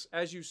because,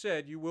 as you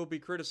said, you will be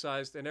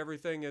criticized and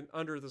everything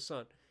under the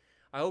sun.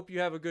 I hope you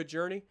have a good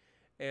journey,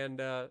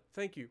 and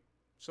thank you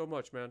so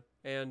much, man.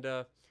 And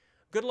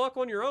good luck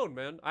on your own,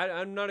 man.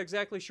 I'm not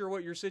exactly sure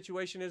what your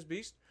situation is,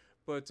 Beast,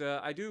 but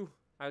I do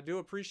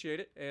appreciate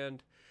it.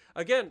 And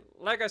again,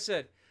 like I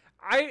said,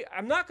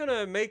 I'm not going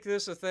to make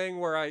this a thing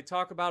where I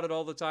talk about it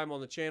all the time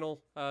on the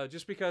channel,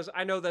 just because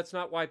I know that's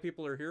not why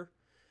people are here.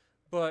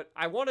 But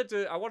I wanted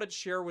to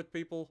share with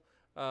people.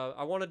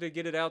 I wanted to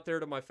get it out there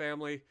to my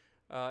family,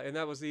 and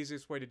that was the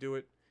easiest way to do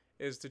it,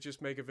 is to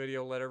just make a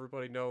video, let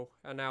everybody know,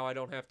 and now I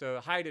don't have to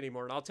hide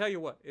anymore. And I'll tell you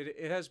what,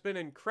 it has been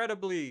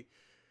incredibly,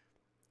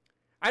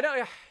 I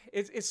know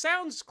it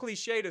sounds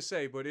cliche to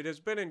say, but it has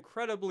been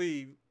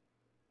incredibly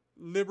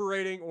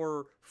liberating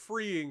or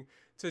freeing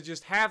to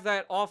just have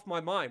that off my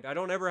mind. I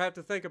don't ever have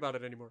to think about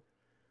it anymore.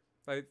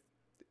 Like,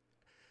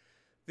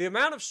 the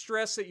amount of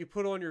stress that you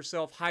put on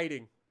yourself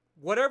hiding,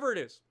 whatever it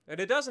is, and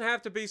it doesn't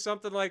have to be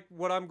something like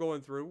what I'm going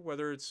through,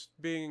 whether it's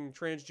being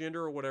transgender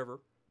or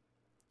whatever.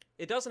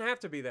 It doesn't have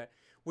to be that.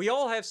 We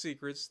all have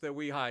secrets that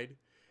we hide,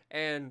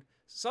 and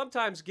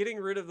sometimes getting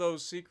rid of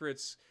those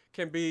secrets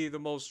can be the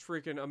most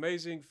freaking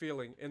amazing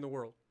feeling in the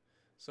world.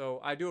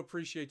 So I do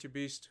appreciate you,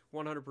 Beast,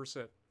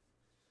 100%.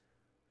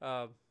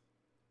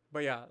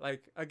 But yeah,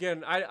 like,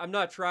 again, I'm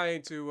not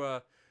trying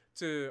to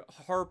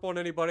harp on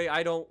anybody.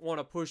 I don't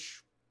want to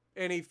push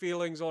any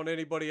feelings on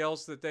anybody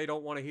else that they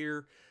don't want to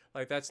hear.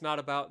 Like, that's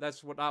not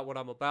what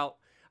I'm about.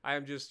 I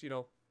am just,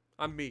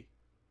 I'm me.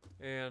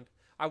 And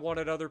I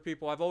wanted other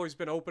people. I've always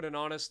been open and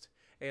honest.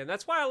 And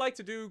that's why I like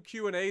to do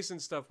Q&As and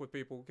stuff with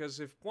people. Because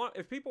if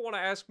people want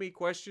to ask me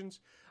questions,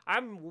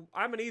 I'm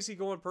an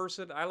easygoing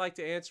person. I like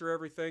to answer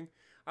everything.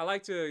 I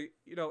like to,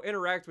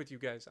 interact with you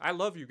guys. I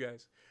love you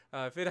guys.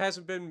 If it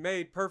hasn't been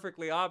made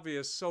perfectly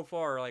obvious so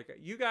far, like,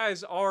 you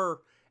guys are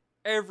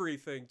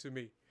everything to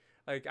me.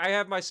 Like, I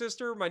have my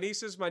sister, my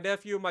nieces, my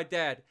nephew, and my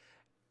dad.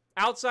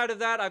 Outside of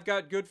that, I've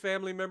got good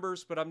family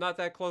members, but I'm not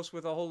that close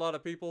with a whole lot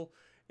of people.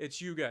 It's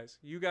you guys.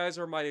 You guys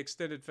are my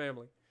extended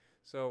family.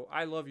 So,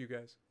 I love you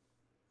guys.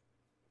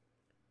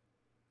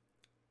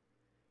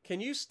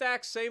 Can you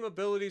stack same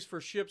abilities for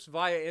ships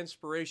via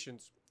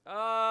inspirations?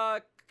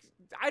 I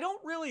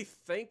don't really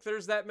think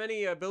there's that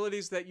many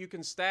abilities that you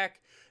can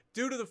stack,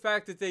 due to the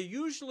fact that they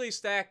usually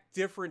stack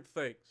different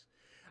things.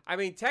 I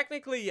mean,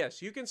 technically, yes,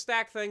 you can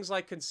stack things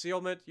like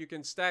concealment. You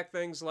can stack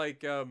things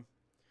like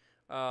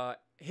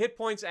hit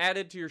points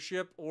added to your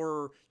ship,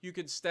 or you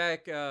can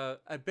stack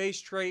a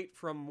base trait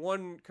from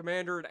one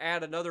commander and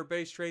add another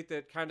base trait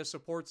that kind of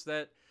supports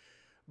that.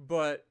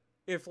 But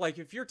if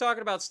you're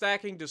talking about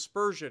stacking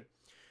dispersion,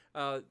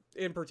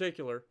 in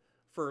particular,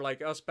 for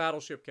like us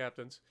battleship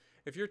captains,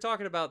 if you're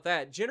talking about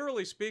that,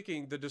 generally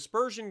speaking, the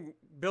dispersion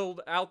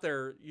build out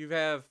there, you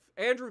have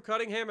Andrew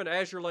Cunningham and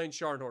Azure Lane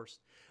Scharnhorst.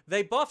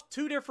 They buff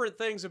two different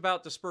things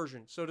about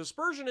dispersion. So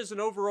dispersion is an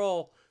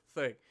overall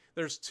thing.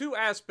 There's two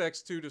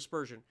aspects to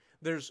dispersion.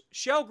 There's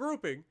shell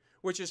grouping,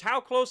 which is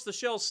how close the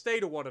shells stay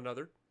to one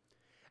another.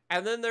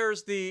 And then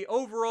there's the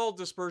overall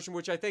dispersion,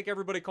 which I think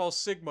everybody calls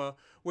Sigma,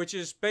 which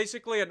is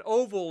basically an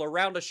oval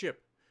around a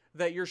ship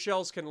that your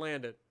shells can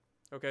land in.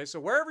 Okay, so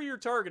wherever you're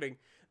targeting,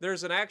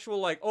 there's an actual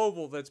like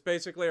oval that's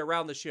basically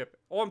around the ship.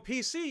 On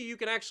PC, you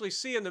can actually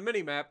see in the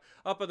minimap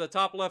up in the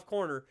top left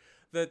corner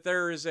that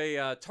there is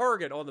a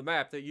target on the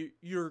map that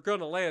you're going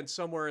to land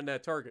somewhere in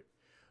that target.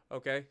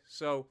 Okay,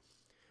 so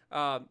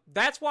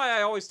that's why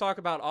I always talk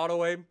about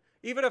auto-aim.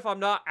 Even if I'm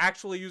not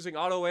actually using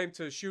auto-aim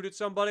to shoot at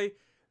somebody,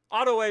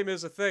 auto-aim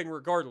is a thing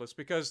regardless,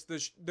 because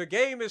the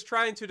game is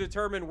trying to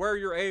determine where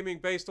you're aiming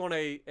based on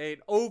an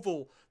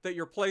oval that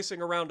you're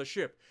placing around a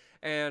ship.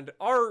 And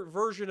our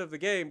version of the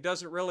game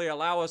doesn't really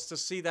allow us to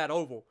see that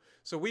oval.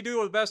 So we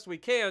do the best we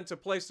can to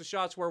place the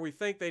shots where we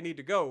think they need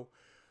to go.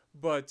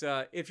 But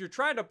if you're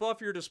trying to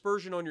buff your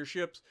dispersion on your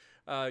ships,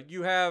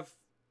 you have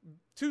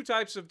two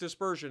types of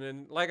dispersion.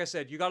 And like I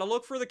said, you got to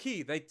look for the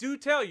key. They do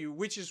tell you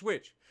which is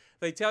which.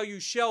 They tell you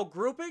shell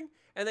grouping,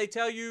 and they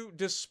tell you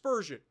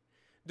dispersion.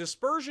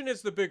 Dispersion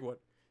is the big one.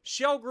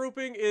 Shell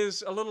grouping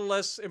is a little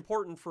less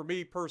important for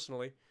me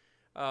personally.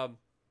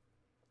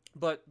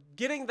 But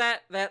getting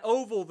that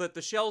oval that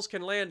the shells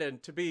can land in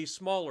to be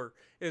smaller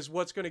is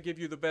what's going to give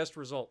you the best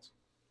results.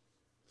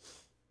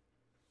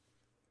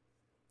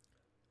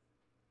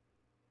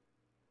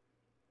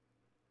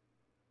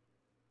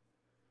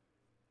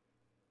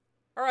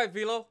 All right,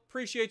 Velo.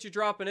 Appreciate you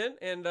dropping in,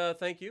 and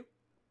thank you.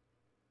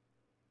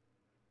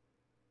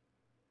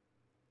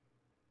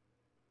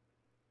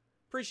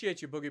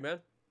 Appreciate you, Boogeyman.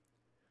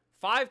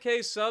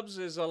 5K subs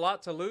is a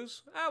lot to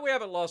lose. We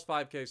haven't lost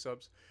 5K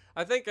subs.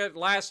 I think at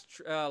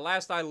last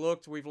I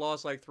looked, we've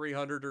lost like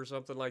 300 or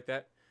something like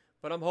that.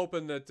 But I'm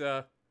hoping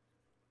that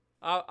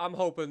I'm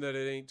hoping that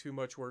it ain't too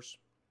much worse.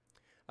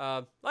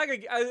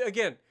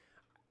 Again,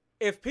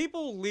 if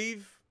people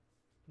leave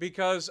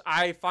because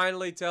I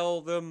finally tell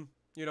them,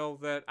 you know,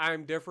 that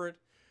I'm different,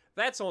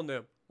 that's on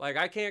them. Like,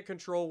 I can't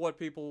control what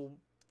people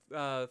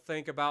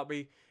think about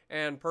me,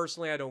 and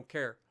personally, I don't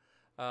care.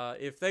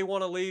 If they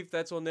want to leave,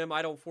 that's on them.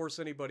 I don't force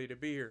anybody to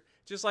be here.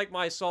 Just like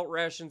my assault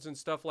rations and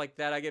stuff like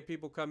that, I get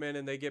people come in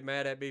and they get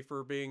mad at me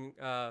for being,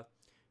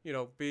 you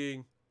know,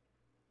 being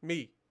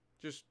me.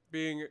 Just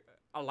being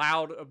a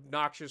loud,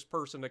 obnoxious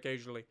person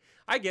occasionally.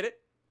 I get it.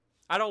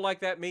 I don't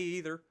like that me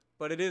either,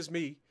 but it is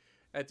me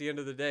at the end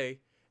of the day.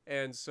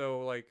 And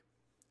so, like,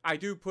 I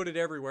do put it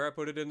everywhere. I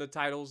put it in the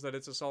titles that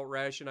it's assault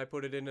ration. I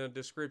put it in a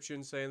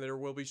description saying that there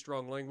will be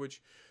strong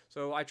language.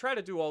 So I try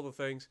to do all the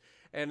things.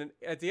 And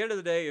at the end of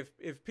the day,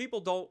 if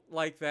people don't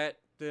like that,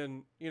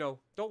 then, you know,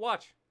 don't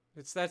watch.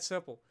 It's that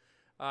simple.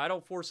 I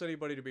don't force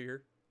anybody to be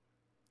here.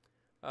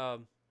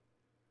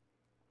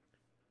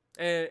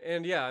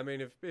 And yeah, I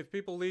mean, if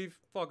people leave,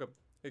 fuck them.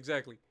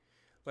 Exactly.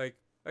 Like,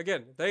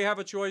 again, they have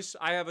a choice.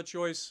 I have a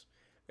choice.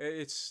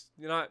 It's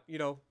not, you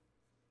know,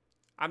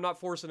 I'm not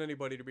forcing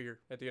anybody to be here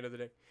at the end of the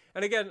day.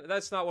 And again,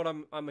 that's not what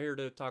I'm here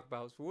to talk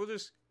about. So we'll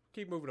just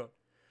keep moving on.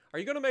 Are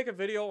you going to make a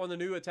video on the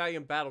new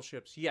Italian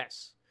battleships?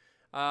 Yes.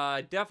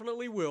 I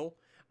definitely will.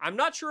 I'm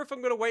not sure if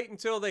I'm going to wait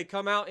until they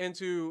come out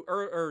into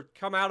or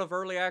come out of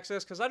early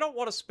access, because I don't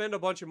want to spend a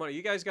bunch of money.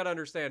 You guys got to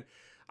understand,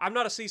 I'm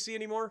not a CC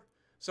anymore,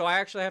 so I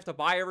actually have to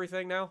buy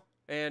everything now,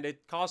 and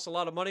it costs a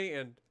lot of money,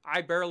 and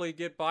I barely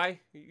get by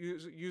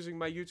using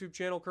my YouTube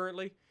channel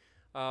currently.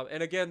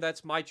 And again,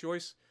 that's my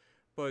choice,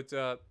 but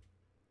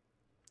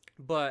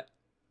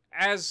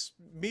as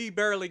me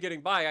barely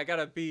getting by, I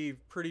gotta be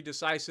pretty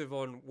decisive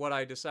on what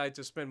I decide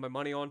to spend my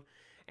money on,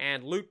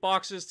 and loot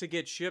boxes to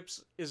get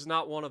ships is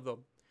not one of them.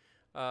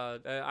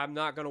 I'm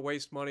not gonna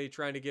waste money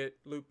trying to get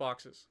loot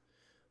boxes.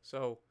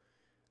 So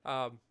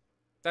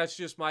that's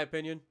just my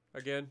opinion.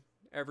 Again,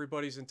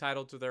 everybody's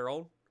entitled to their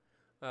own.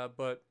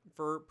 But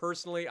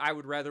personally, I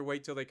would rather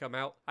wait till they come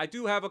out. I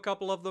do have a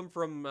couple of them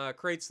from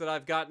crates that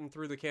I've gotten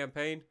through the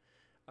campaign.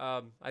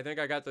 I think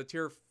I got the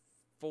tier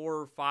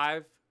 4,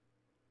 5,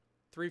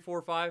 3,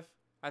 4, 5.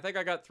 I think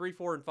I got 3,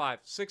 4, and 5.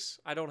 6,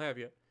 I don't have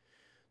yet.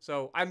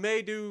 So I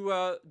may do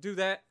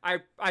that.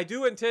 I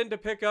do intend to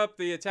pick up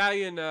the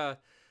Italian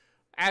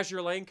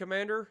Azure Lane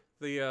Commander,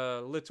 the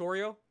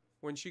Littorio,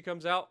 when she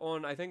comes out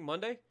on, I think,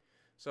 Monday.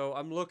 So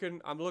I'm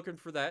looking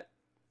for that.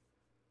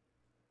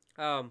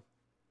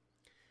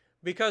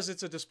 Because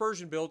it's a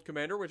dispersion build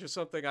commander, which is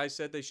something I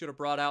said they should have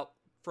brought out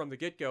from the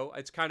get-go.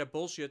 It's kind of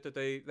bullshit that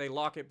they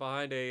lock it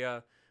behind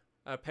a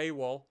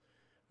paywall.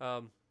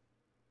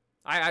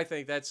 I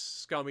think that's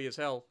scummy as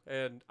hell,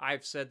 and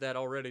I've said that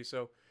already.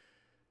 So,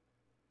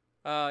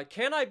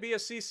 can I be a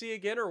CC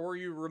again, or were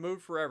you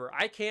removed forever?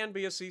 I can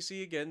be a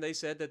CC again. They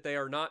said that they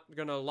are not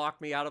going to lock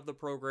me out of the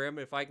program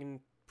if I can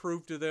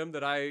prove to them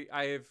that I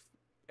have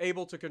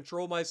able to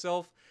control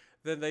myself.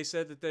 Then they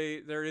said that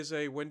there is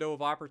a window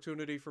of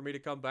opportunity for me to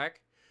come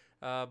back.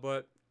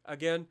 But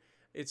again,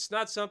 it's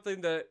not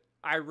something that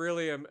I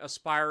really am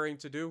aspiring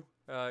to do.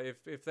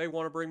 If they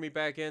want to bring me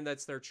back in,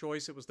 that's their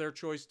choice. It was their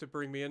choice to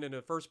bring me in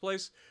the first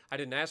place. I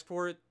didn't ask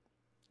for it.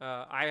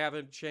 I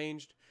haven't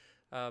changed.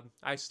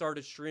 I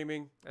started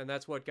streaming, and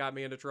that's what got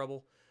me into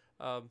trouble.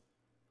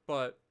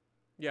 But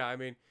yeah, I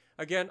mean,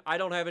 again, I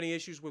don't have any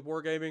issues with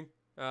Wargaming.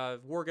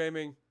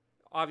 Wargaming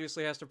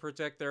obviously has to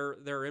protect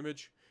their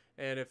image.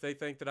 And if they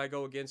think that I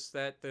go against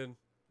that, then,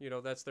 you know,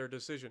 that's their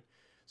decision.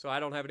 So I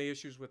don't have any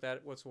issues with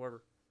that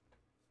whatsoever.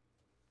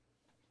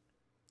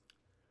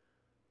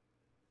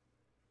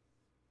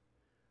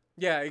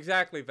 Yeah,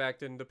 exactly,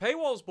 Vacton. The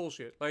paywall is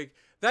bullshit. Like,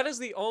 that is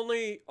the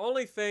only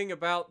thing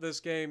about this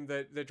game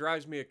that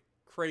drives me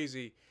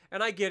crazy.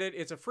 And I get it.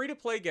 It's a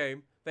free-to-play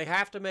game. They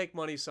have to make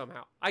money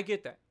somehow. I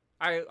get that.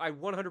 I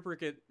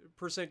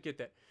 100% get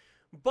that.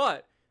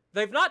 But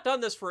they've not done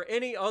this for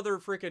any other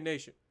freaking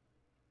nation.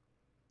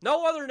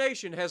 No other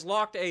nation has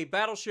locked a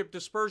battleship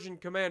dispersion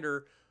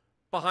commander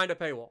behind a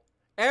paywall.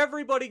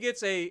 Everybody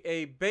gets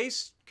a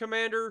base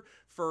commander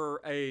for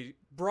a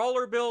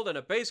brawler build and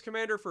a base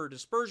commander for a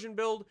dispersion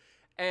build,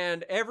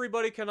 and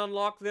everybody can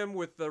unlock them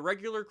with the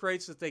regular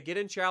crates that they get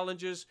in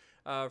challenges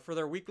for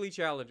their weekly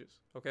challenges,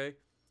 okay?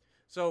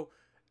 So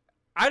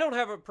I don't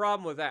have a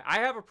problem with that. I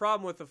have a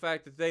problem with the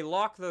fact that they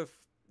lock the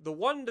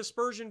one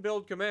dispersion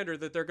build commander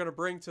that they're going to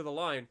bring to the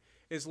line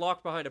is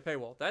locked behind a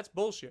paywall. That's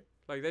bullshit.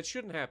 Like, that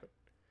shouldn't happen.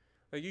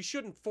 Like, you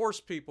shouldn't force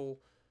people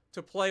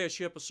to play a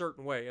ship a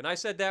certain way. And I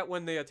said that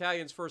when the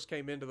Italians first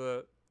came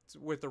into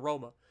with the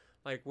Roma.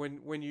 Like,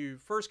 when you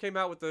first came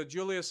out with the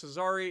Julius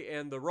Caesari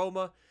and the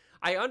Roma,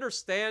 I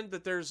understand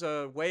that there's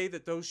a way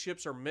that those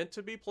ships are meant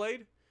to be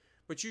played,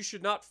 but you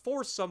should not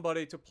force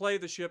somebody to play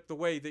the ship the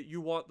way that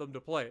you want them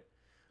to play it.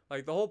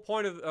 Like, the whole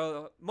point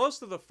of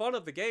most of the fun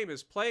of the game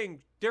is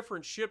playing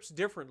different ships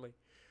differently.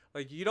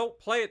 Like, you don't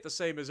play it the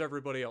same as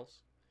everybody else.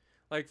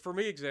 Like, for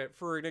me,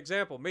 for an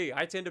example, me,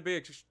 I tend to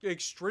be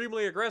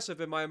extremely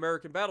aggressive in my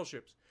American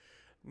battleships.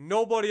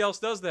 Nobody else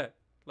does that.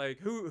 Like,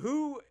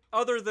 who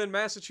other than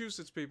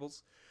Massachusetts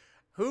peoples,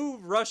 who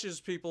rushes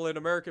people in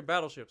American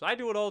battleships? I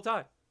do it all the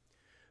time.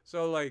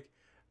 So, like,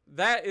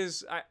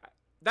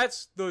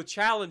 that's the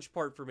challenge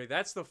part for me.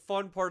 That's the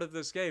fun part of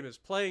this game, is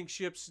playing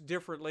ships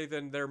differently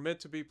than they're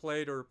meant to be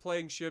played, or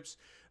playing ships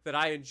that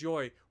I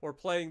enjoy, or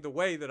playing the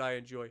way that I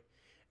enjoy.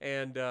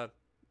 And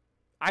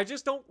I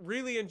just don't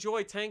really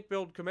enjoy tank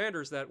build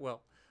commanders that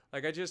well.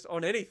 Like, I just,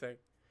 on anything.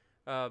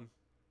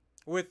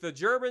 With the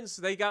Germans,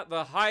 they got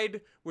the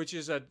Hyde, which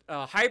is a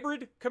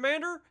hybrid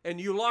commander, and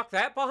you lock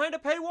that behind a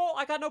paywall,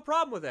 I got no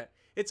problem with that.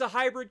 It's a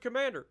hybrid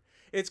commander.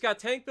 It's got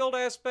tank build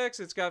aspects.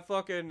 It's got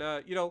fucking,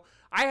 I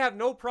have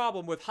no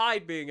problem with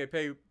Hyde being a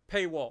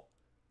paywall.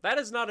 That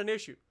is not an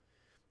issue.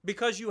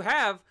 Because you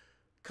have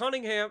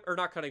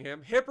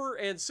Hipper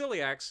and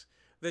Ciliax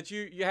that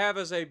you have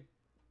as a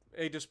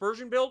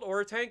dispersion build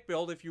or a tank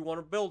build if you want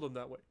to build them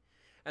that way.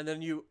 And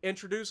then you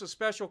introduce a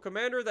special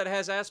commander that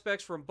has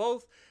aspects from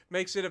both,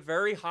 makes it a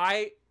very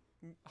high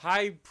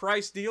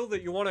price deal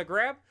that you want to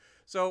grab.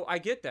 So I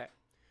get that.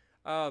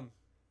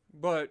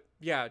 But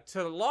yeah,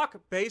 to lock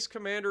base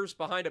commanders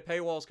behind a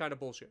paywall is kind of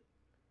bullshit.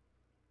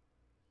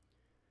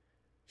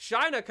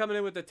 Shina coming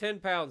in with the 10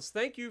 pounds.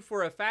 Thank you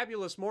for a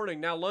fabulous morning.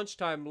 Now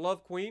lunchtime.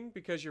 Love, Queen,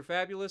 because you're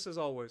fabulous as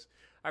always.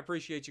 I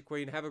appreciate you,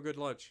 Queen. Have a good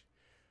lunch.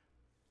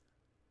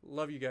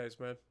 Love you guys,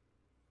 man.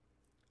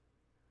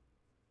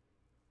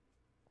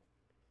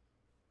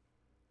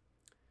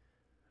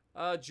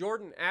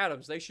 Jordan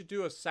Adams, they should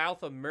do a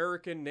South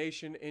American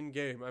nation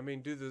in-game. I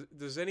mean,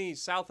 does any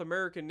South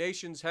American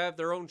nations have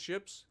their own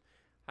ships?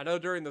 I know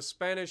during the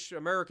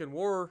Spanish-American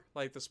War,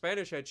 like, the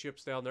Spanish had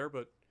ships down there,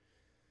 but...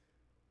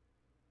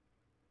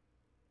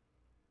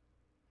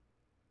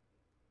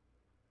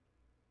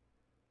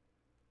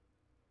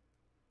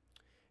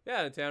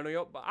 Yeah,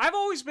 Antonio. I've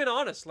always been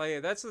honest,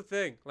 like, that's the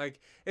thing. Like,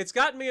 it's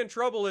gotten me in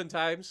trouble in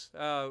times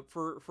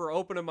for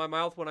opening my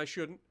mouth when I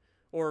shouldn't.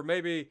 Or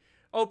maybe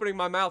opening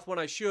my mouth when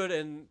I should,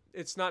 and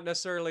it's not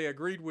necessarily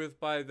agreed with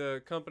by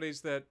the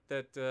companies that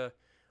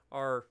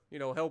are, you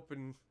know,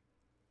 helping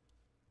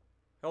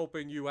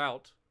you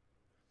out.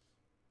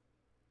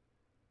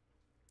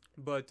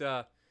 But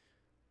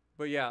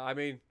yeah, I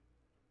mean,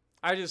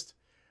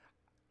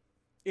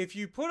 if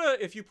you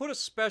put a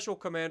special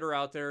commander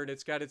out there and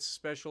it's got its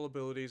special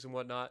abilities and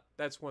whatnot,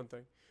 that's one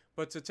thing.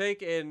 But to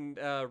take and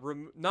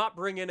not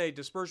bring in a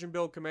dispersion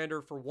build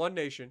commander for one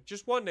nation,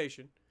 just one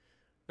nation,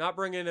 not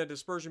bring in a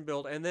dispersion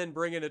build and then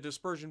bring in a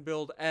dispersion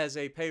build as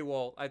a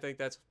paywall, I think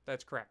that's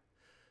crap.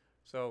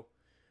 So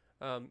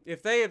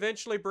if they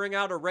eventually bring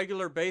out a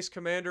regular base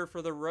commander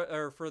for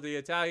the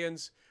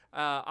Italians,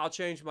 I'll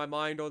change my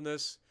mind on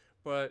this.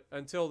 But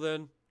until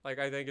then, like,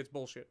 I think it's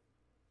bullshit.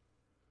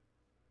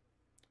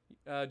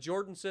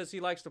 Jordan says he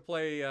likes to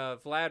play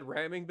Vlad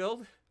ramming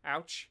build.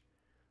 Ouch.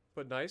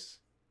 But nice.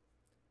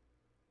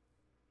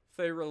 If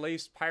they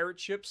released pirate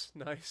ships,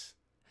 nice.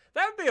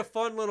 That would be a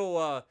fun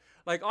little,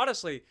 like,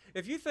 honestly,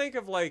 if you think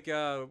of, like, you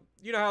know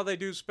how they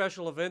do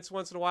special events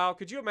once in a while?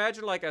 Could you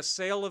imagine, like, a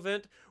sail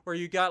event where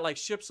you got, like,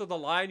 ships of the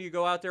line, you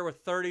go out there with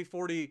 30,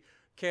 40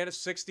 cannon,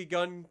 60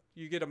 gun,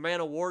 you get a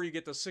man of war, you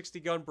get the 60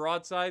 gun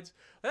broadsides?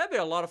 That'd be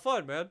a lot of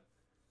fun, man.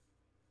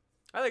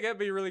 I think that'd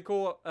be really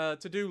cool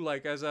to do,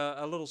 like, as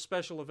a little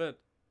special event.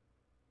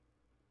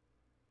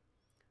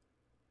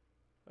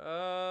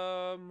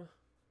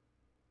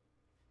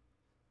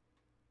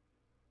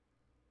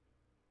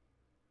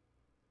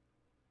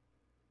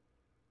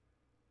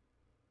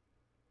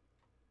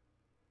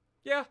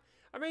 Yeah,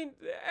 I mean,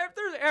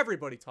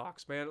 everybody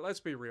talks, man. Let's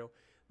be real.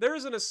 There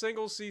isn't a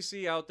single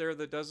CC out there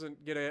that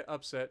doesn't get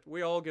upset.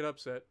 We all get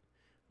upset.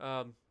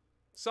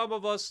 Some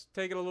of us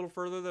take it a little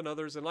further than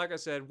others. And like I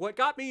said, what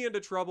got me into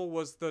trouble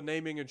was the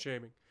naming and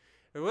shaming.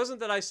 It wasn't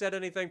that I said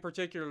anything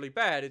particularly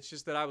bad. It's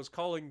just that I was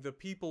calling the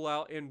people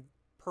out in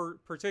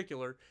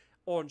particular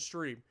on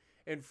stream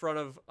in front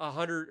of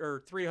 100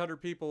 or 300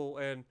 people.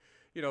 And,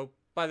 you know,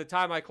 by the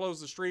time I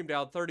closed the stream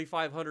down,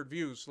 3,500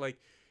 views. Like,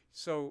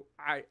 so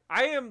I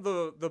am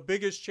the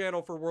biggest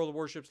channel for World of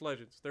Warships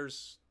Legends.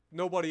 There's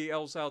nobody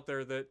else out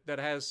there that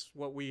has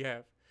what we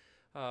have.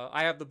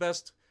 I have the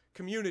best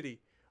community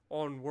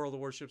on World of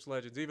Warships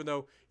Legends, even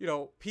though, you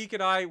know, Peak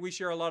and I, we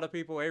share a lot of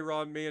people.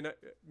 Aaron, me and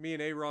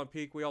Aaron,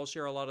 Peak, we all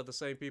share a lot of the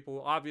same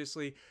people.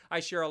 Obviously, I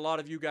share a lot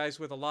of you guys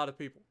with a lot of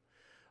people.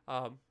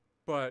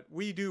 But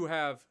we do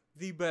have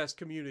the best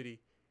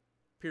community,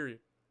 period,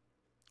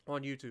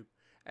 on YouTube.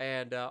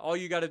 And all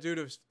you got to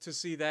do to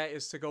see that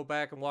is to go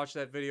back and watch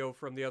that video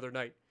from the other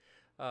night.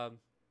 So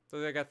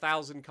they got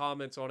 1,000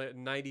 comments on it,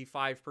 and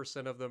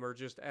 95% of them are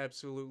just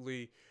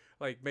absolutely,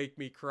 like, make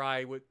me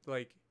cry with,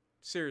 like,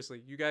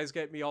 seriously, you guys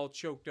get me all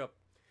choked up.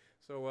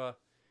 So,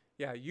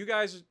 yeah, you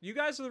guys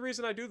are the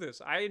reason I do this.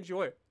 I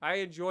enjoy it. I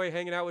enjoy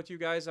hanging out with you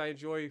guys. I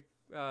enjoy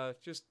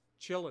just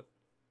chilling.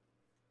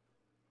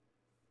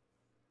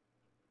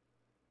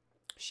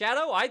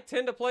 Shadow, I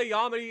tend to play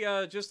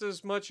Yamini just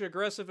as much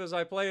aggressive as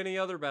I play any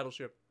other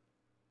battleship.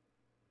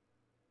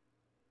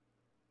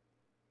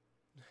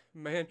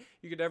 man,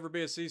 you could never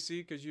be a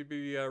CC because you'd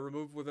be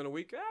removed within a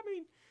week. I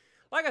mean,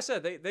 like I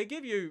said, they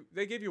give you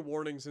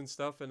warnings and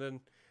stuff, and then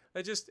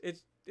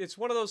it's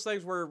one of those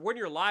things where when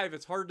you're live,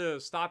 it's hard to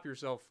stop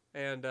yourself,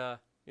 and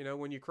you know,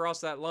 when you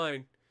cross that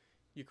line,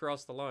 you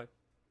cross the line.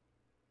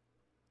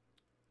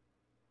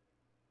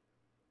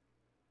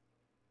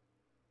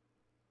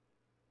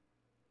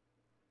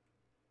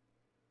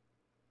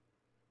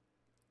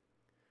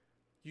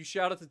 You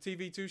shout at the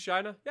TV too,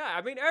 Shina? Yeah,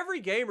 I mean,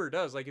 every gamer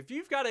does. Like, if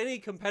you've got any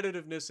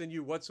competitiveness in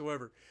you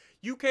whatsoever,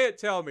 you can't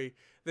tell me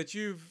that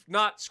you've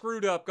not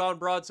screwed up, gone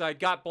broadside,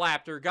 got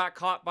blapped, or got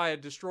caught by a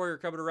destroyer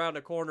coming around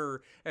a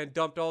corner and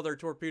dumped all their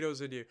torpedoes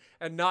in you,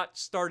 and not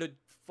started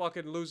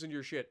fucking losing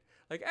your shit.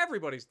 Like,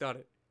 everybody's done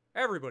it.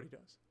 Everybody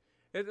does.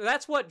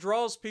 That's what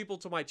draws people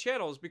to my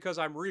channel, is because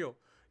I'm real.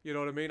 You know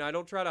what I mean? I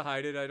don't try to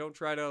hide it. I don't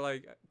try to,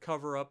 like,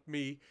 cover up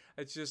me.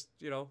 It's just,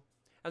 you know...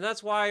 And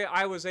that's why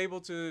I was able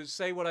to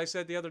say what I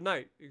said the other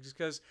night,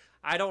 because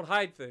I don't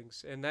hide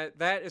things, and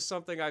that is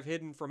something I've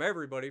hidden from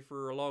everybody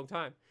for a long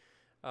time.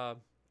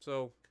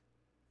 So,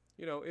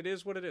 you know, it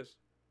is what it is.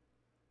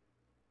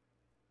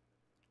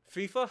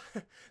 FIFA?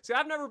 See,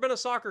 I've never been a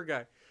soccer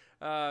guy.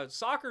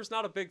 Soccer's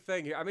not a big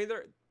thing here. I mean,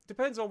 there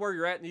depends on where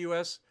you're at in the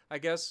U.S., I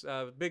guess.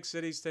 Big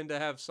cities tend to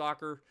have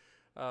soccer,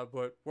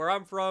 but where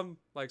I'm from,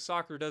 like,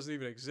 soccer doesn't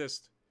even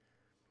exist.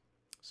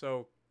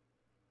 So...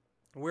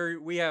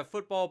 we have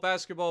football,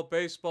 basketball,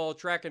 baseball,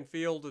 track and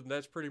field, and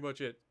that's pretty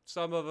much it.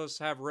 Some of us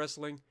have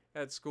wrestling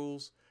at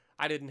schools.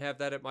 I didn't have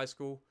that at my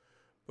school.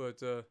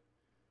 But, of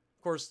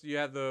course, you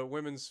have the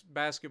women's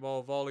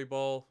basketball,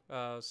 volleyball,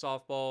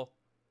 softball,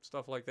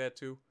 stuff like that,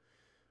 too.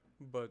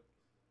 But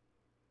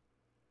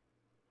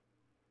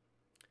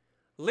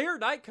Lear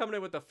Knight coming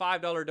in with the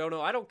 $5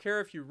 dono. I don't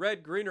care if you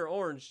red, green, or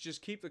orange.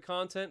 Just keep the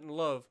content and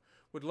love.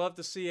 Would love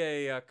to see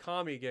a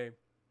commie game.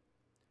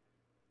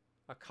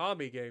 A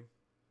commie game.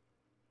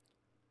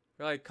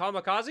 Like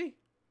Kamikaze?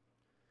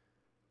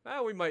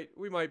 We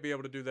might be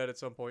able to do that at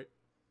some point.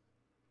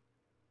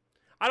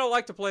 I don't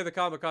like to play the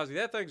Kamikaze.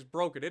 That thing's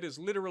broken. It is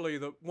literally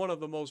one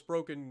of the most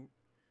broken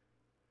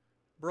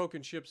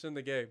ships in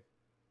the game.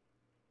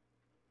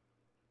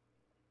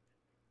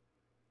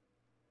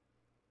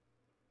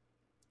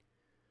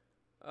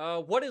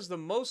 What is the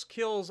most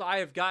kills I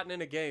have gotten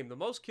in a game? The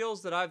most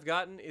kills that I've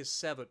gotten is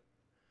 7.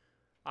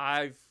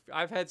 I've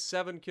had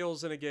 7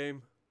 kills in a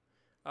game.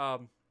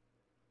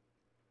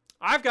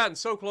 I've gotten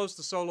so close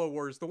to Solo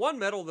Wars. The one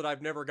medal that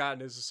I've never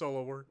gotten is a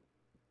Solo War.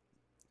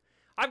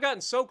 I've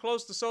gotten so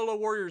close to Solo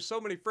Warriors so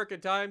many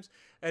frickin' times,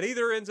 it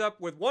either ends up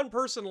with one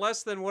person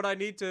less than what I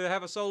need to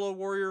have a Solo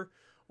Warrior,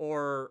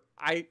 or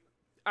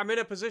I'm in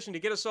a position to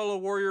get a Solo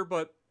Warrior,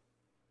 but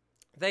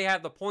they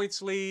have the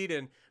points lead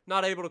and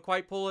not able to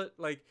quite pull it.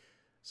 Like,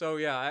 so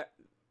yeah,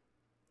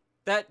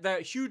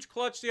 that huge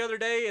clutch the other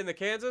day in the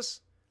Kansas,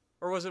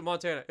 or was it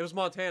Montana? It was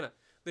Montana.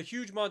 The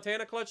huge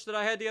Montana clutch that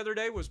I had the other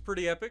day was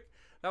pretty epic.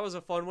 That was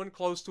a fun one,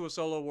 close to a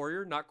Solo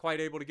Warrior. Not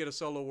quite able to get a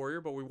Solo Warrior,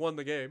 but we won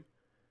the game.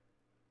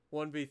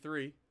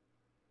 1v3.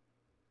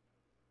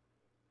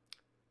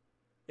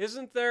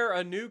 Isn't there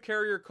a new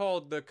carrier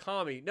called the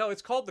Kami? No,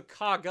 it's called the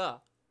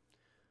Kaga.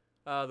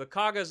 The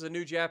Kaga is the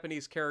new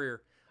Japanese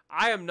carrier.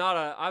 I'm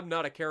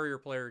not a carrier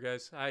player,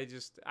 guys.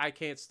 I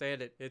can't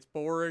stand it. It's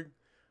boring.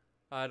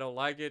 I don't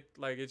like it.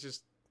 Like, it's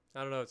just,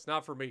 I don't know. It's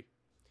not for me.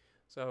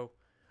 So,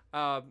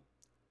 I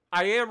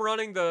am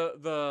running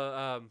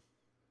the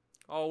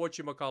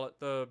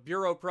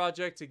Bureau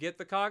project to get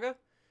the Kaga,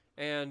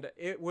 and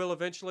it will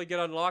eventually get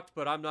unlocked,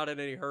 but I'm not in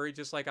any hurry,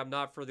 just like I'm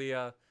not for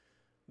the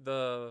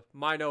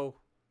Mino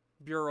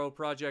Bureau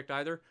project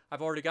either.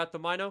 I've already got the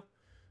Mino,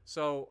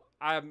 so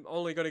I'm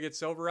only going to get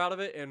silver out of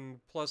it, and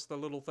plus the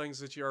little things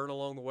that you earn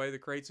along the way, the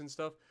crates and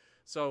stuff.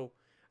 So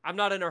I'm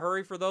not in a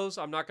hurry for those.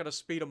 I'm not going to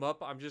speed them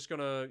up. I'm just going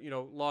to,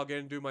 log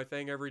in, do my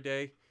thing every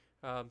day,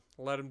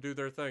 let them do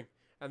their thing.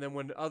 And then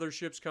when other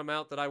ships come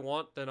out that I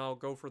want, then I'll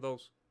go for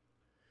those.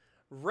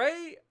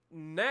 Ray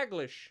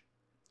Naglish.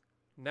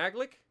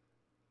 Naglick?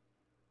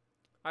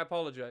 I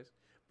apologize.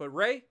 But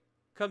Ray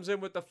comes in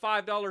with the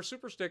 $5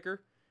 super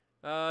sticker.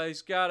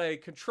 He's got a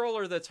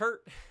controller that's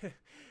hurt.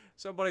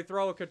 Somebody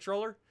throw a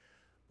controller.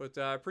 But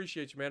I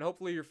appreciate you, man.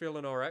 Hopefully you're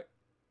feeling all right.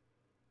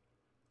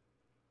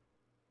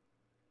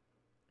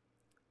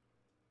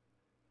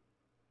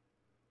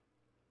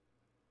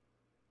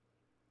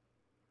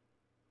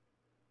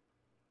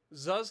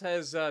 Zuz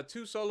has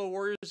 2 Solo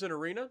Warriors in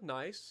Arena.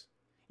 Nice.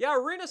 Yeah,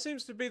 Arena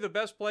seems to be the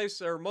best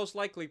place, or most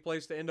likely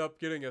place to end up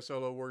getting a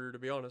Solo Warrior, to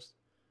be honest.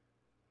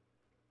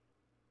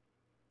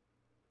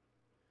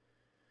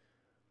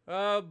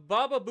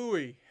 Baba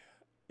Booey.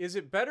 Is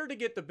it better to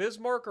get the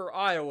Bismarck or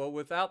Iowa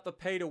without the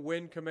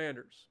pay-to-win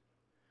commanders?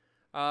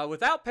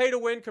 Without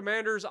pay-to-win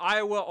commanders,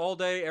 Iowa all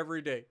day,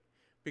 every day.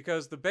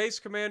 Because the base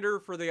commander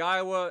for the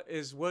Iowa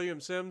is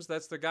William Sims.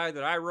 That's the guy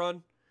that I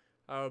run.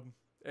 And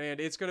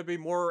it's going to be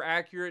more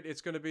accurate.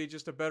 It's going to be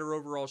just a better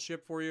overall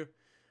ship for you.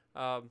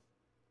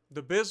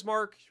 The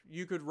Bismarck,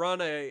 you could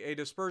run a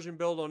dispersion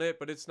build on it,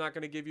 but it's not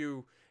going to give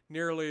you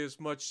nearly as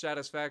much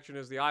satisfaction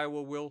as the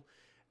Iowa will.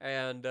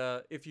 And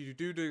if you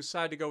do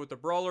decide to go with the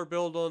Brawler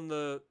build on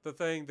the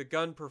thing, the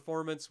gun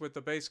performance with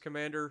the base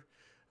commander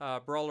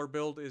Brawler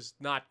build is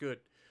not good.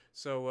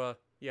 So,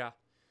 yeah.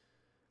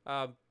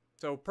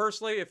 So,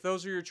 personally, if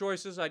those are your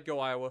choices, I'd go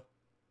Iowa.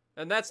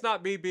 And that's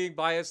not me being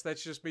biased.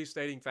 That's just me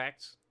stating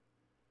facts.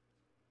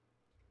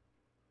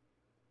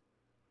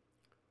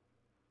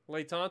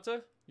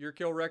 Leitanta, your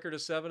kill record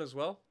is 7 as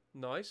well.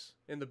 Nice.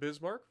 In the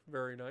Bismarck.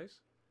 Very nice.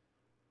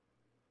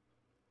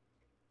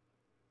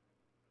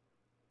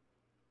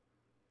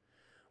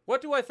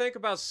 What do I think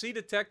about C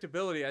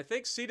detectability? I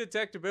think C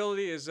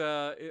detectability is,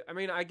 I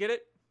mean, I get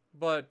it,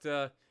 but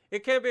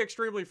it can be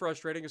extremely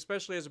frustrating,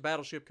 especially as a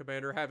battleship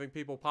commander, having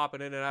people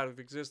popping in and out of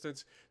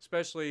existence,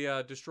 especially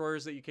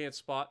destroyers that you can't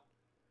spot.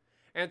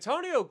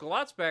 Antonio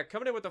Glotzback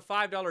coming in with a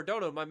 $5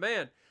 dono. My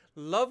man,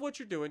 love what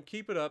you're doing.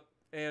 Keep it up,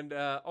 and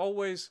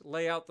always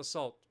lay out the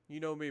salt.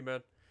 You know me,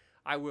 man.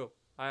 I will.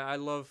 I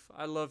love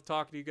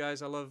talking to you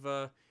guys. I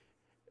love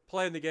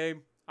playing the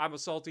game. I'm a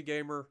salty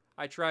gamer.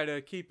 I try to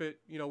keep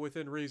it, you know,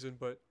 within reason,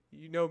 but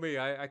you know me,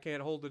 I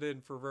can't hold it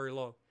in for very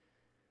long.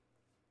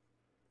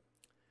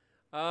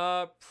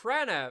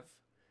 Pranav,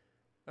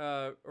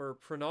 or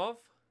Pranov,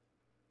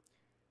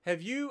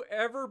 have you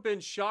ever been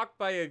shocked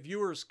by a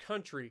viewer's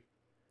country?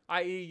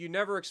 I.e., you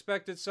never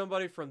expected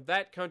somebody from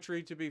that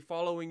country to be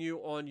following you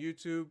on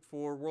YouTube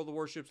for World of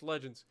Warships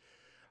Legends.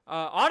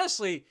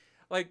 Honestly,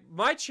 like,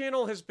 my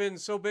channel has been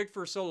so big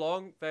for so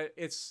long that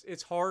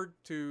it's hard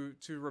to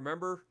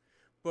remember.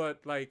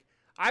 But, like,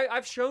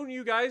 I've shown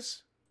you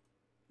guys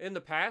in the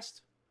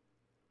past.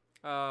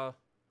 Let's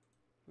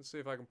see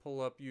if I can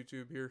pull up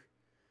YouTube here.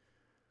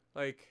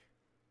 Like,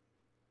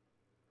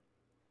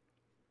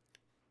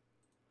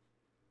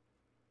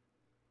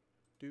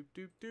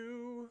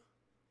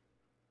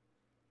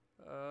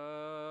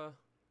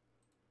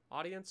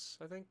 audience,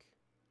 I think.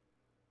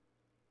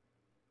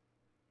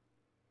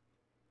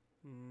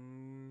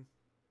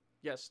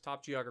 Yes,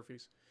 top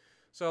geographies.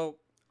 So,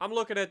 I'm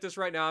looking at this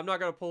right now. I'm not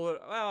going to pull it.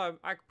 Well,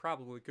 I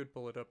probably could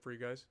pull it up for you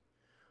guys.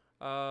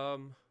 Let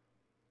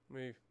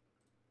me.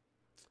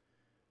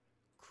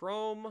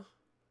 Chrome.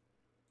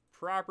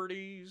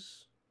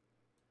 Properties.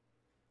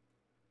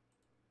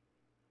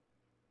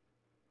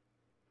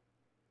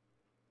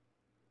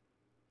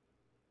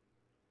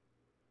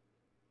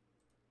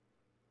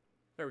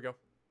 There we go.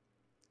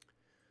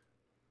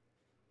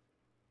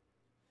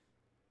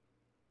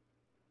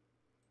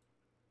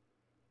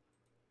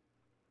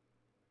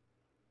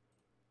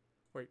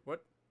 Wait,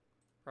 what?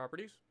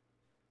 Properties?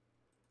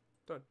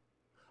 Done.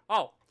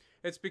 Oh,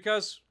 it's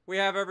because we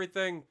have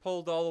everything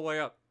pulled all the way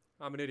up.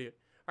 I'm an idiot.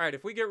 All right,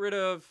 if we get rid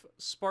of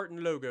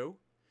Spartan logo,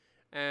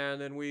 and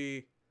then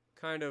we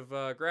kind of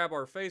grab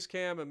our face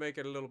cam and make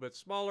it a little bit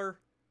smaller,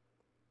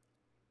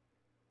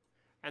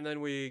 and then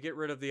we get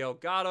rid of the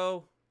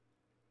Elgato.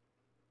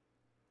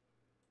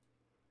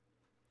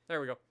 There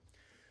we go.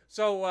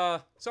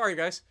 So, sorry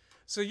guys.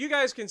 So you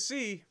guys can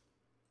see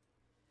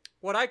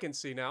what I can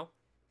see now.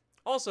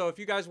 Also, if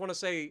you guys want to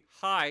say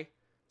hi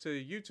to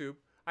YouTube,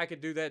 I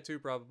could do that too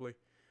probably.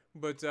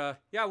 But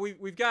yeah,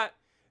 we've got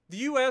the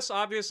US,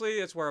 obviously.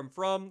 It's where I'm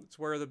from. It's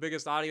where the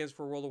biggest audience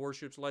for World of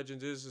Warships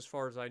Legends is, as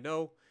far as I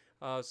know.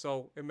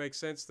 So it makes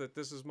sense that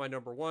this is my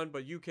number1.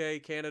 But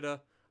UK,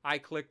 Canada, I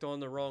clicked on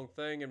the wrong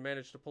thing and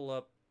managed to pull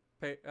up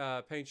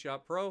Paint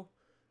Shop Pro.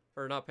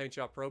 Or not Paint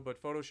Shop Pro,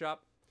 but Photoshop.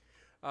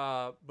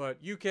 But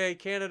UK,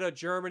 Canada,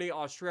 Germany,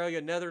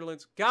 Australia,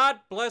 Netherlands. God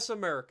bless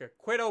America.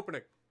 Quit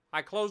opening.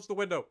 I closed the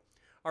window.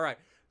 All right.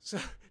 So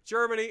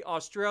Germany,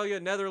 Australia,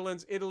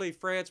 Netherlands, Italy,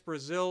 France,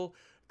 Brazil,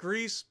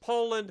 Greece,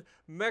 Poland,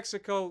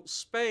 Mexico,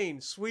 Spain,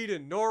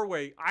 Sweden,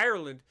 Norway,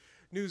 Ireland,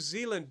 New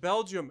Zealand,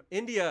 Belgium,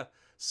 India,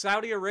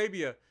 Saudi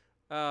Arabia,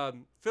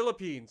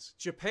 Philippines,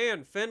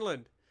 Japan,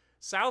 Finland,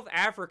 South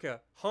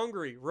Africa,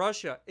 Hungary,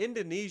 Russia,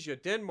 Indonesia,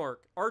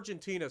 Denmark,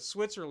 Argentina,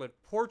 Switzerland,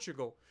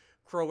 Portugal,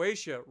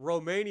 Croatia,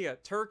 Romania,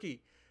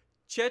 Turkey,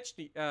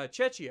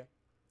 Czechia,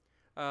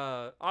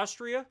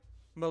 Austria,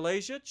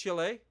 Malaysia,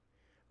 Chile,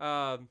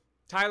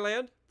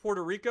 Thailand,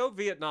 Puerto Rico,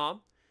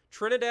 Vietnam,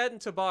 Trinidad and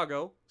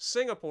Tobago,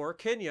 Singapore,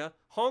 Kenya,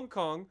 Hong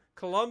Kong,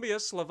 Colombia,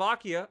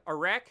 Slovakia,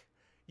 Iraq,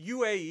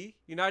 UAE,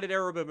 United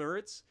Arab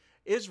Emirates,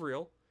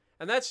 Israel,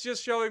 and that's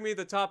just showing me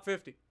the top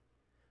 50.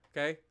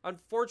 Okay?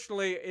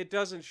 Unfortunately, it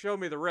doesn't show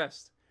me the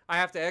rest. I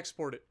have to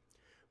export it.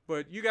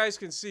 But you guys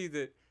can see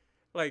that,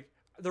 like,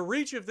 the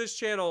reach of this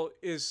channel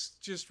is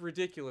just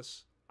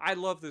ridiculous. I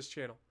love this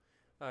channel.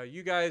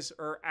 You guys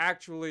are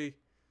actually,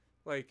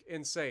 like,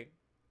 insane.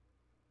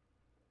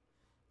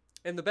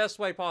 In the best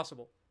way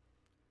possible.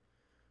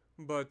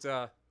 But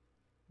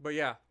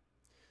yeah.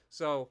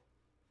 So,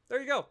 there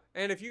you go.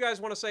 And if you guys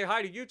want to say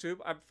hi to YouTube,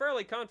 I'm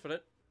fairly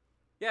confident.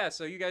 Yeah,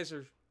 so you guys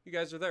are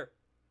there.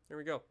 There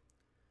we go.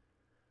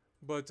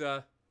 But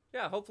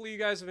yeah, hopefully you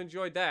guys have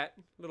enjoyed that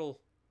little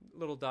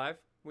dive.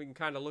 We can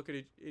kind of look at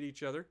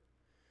each other.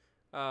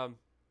 But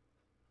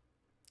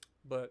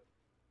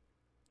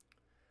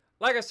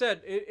like I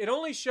said, it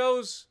only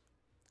shows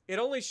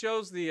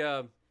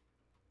the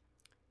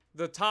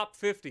top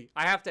 50.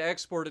 I have to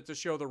export it to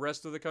show the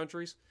rest of the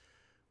countries.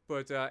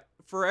 But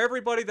for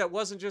everybody that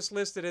wasn't just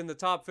listed in the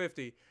top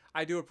 50,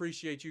 I do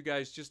appreciate you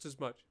guys just as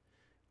much.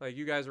 Like,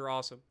 you guys are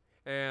awesome.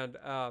 And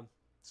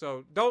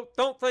so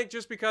don't think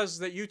just because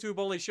that YouTube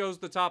only shows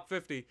the top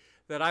 50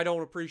 that I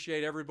don't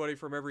appreciate everybody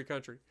from every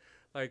country.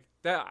 Like,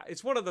 that,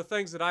 it's one of the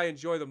things that I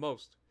enjoy the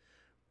most.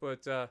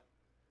 But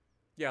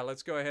yeah,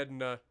 let's go ahead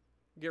and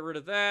get rid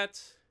of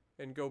that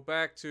and go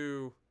back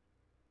to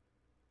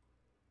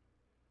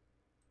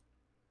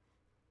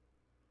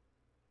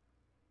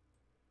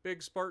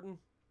Big Spartan.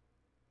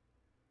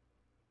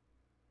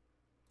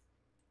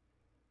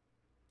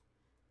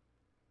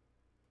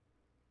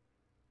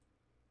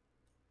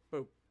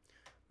 Boom.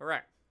 All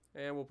right.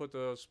 And we'll put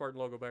the Spartan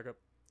logo back up.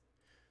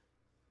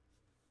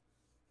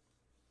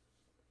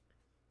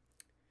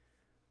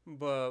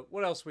 But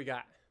what else we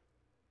got?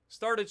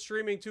 Started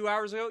streaming 2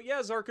 hours ago.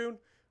 Yeah, Zarkoon.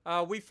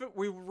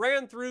 We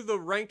ran through the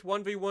ranked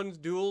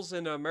 1v1 duels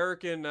in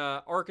American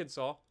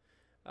Arkansas.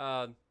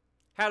 Had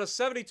a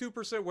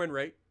 72% win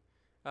rate.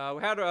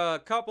 We had a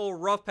couple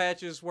rough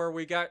patches where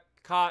we got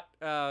caught.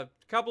 A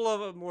couple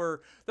of them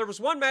were... There was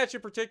one match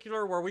in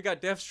particular where we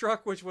got death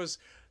struck, which was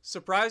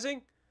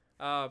surprising.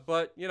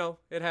 But, you know,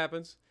 it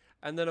happens.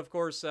 And then, of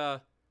course,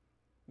 the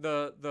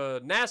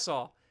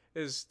Nassau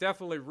is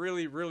definitely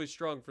really, really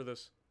strong for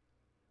this.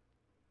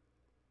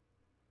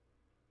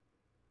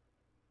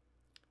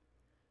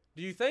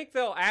 Do you think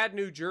they'll add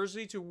New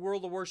Jersey to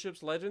World of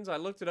Warships Legends? I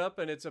looked it up,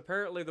 and it's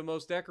apparently the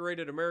most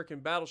decorated American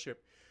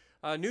battleship.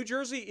 New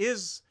Jersey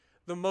is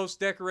the most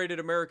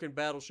decorated American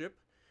battleship.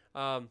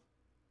 I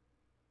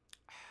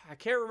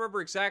can't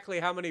remember exactly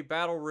how many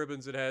battle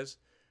ribbons it has,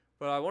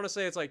 but I want to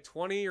say it's like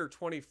 20 or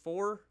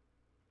 24.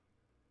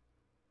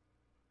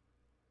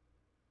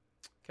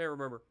 Can't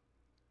remember.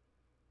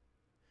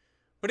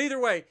 But either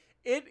way,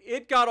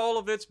 it got all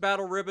of its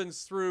battle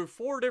ribbons through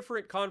 4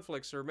 different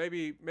conflicts, or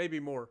maybe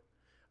more.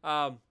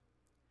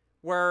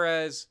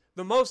 Whereas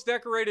the most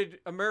decorated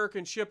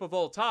American ship of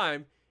all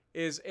time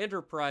is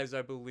Enterprise,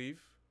 I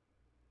believe.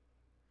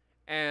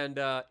 And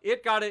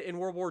it got it in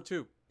World War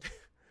II.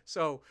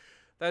 So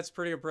that's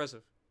pretty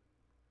impressive.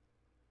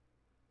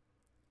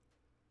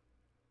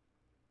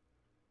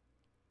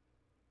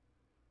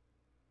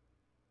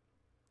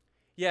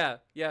 Yeah.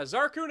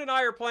 Zarkoon and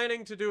I are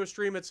planning to do a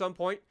stream at some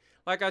point.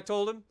 Like I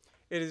told him,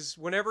 it is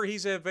whenever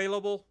he's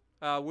available.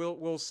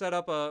 We'll set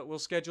up we'll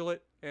schedule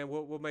it, and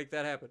we'll make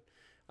that happen.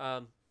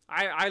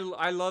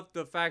 I love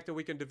the fact that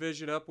we can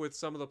division up with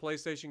some of the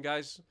PlayStation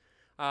guys.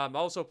 I'm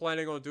also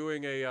planning on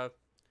doing a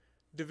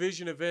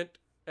division event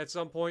at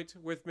some point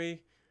with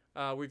me.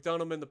 We've done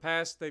them in the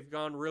past. They've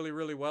gone really,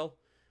 really well.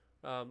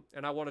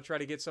 And I want to try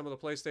to get some of the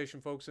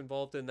PlayStation folks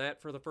involved in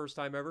that for the first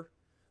time ever.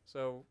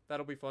 So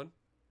that'll be fun.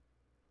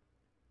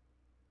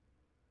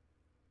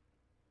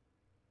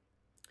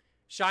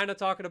 Shina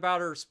talking about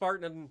her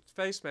Spartan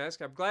face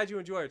mask. I'm glad you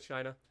enjoy it,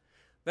 Shina.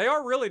 They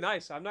are really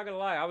nice. I'm not going to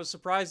lie. I was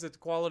surprised at the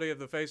quality of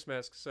the face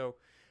masks. So,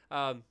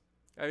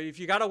 if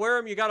you got to wear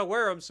them, you got to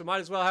wear them. So might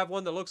as well have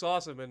one that looks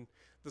awesome. And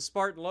the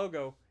Spartan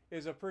logo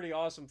is a pretty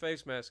awesome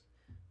face mask.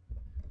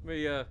 Let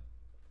me,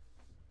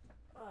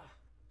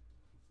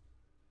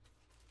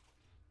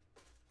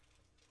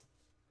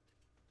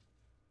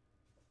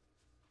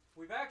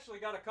 We've actually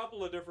got a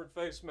couple of different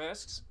face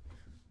masks.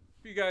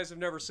 If you guys have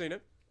never seen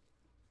it.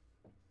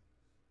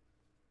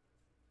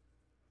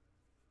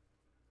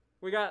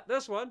 We got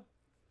this one,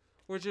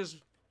 which is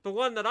the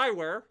one that I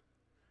wear.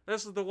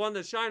 This is the one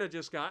that Shina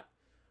just got.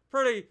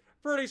 Pretty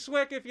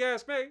slick if you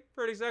ask me.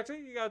 Pretty sexy.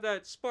 You got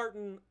that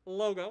Spartan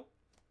logo.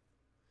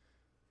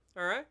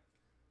 All right.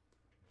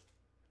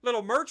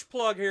 Little merch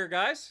plug here,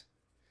 guys.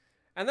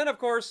 And then, of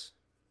course,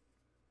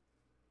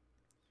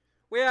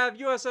 we have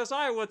USS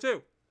Iowa,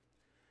 too.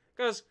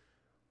 Because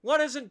what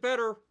isn't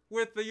better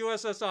with the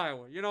USS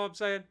Iowa? You know what I'm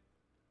saying?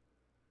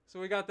 So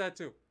we got that,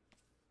 too.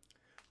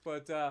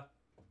 But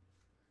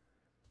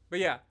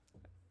yeah,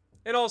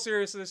 in all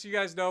seriousness, you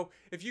guys know,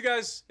 if you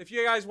guys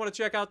want to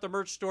check out the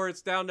merch store,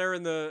 it's down there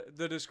in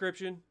the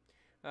description.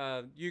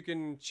 You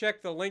can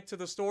check the link to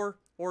the store,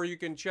 or you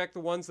can check the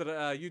ones that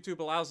YouTube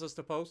allows us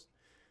to post.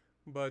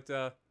 But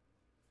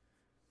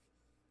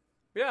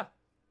yeah.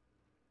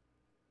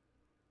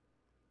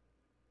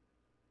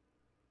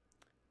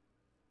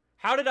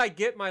 How did I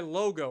get my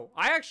logo?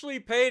 I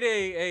actually paid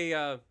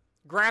a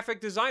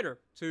graphic designer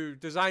to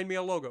design me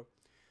a logo.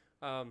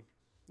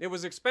 It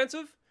was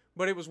expensive,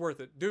 but it was worth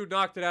it. Dude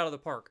knocked it out of the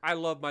park. I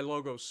love my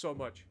logo so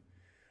much.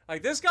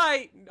 Like, this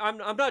guy,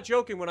 I'm not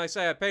joking when I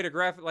say I paid a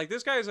graphic. Like,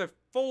 this guy is a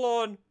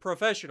full-on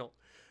professional.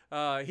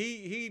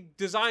 He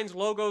designs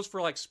logos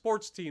for, like,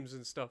 sports teams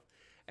and stuff.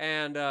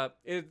 And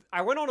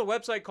I went on a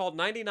website called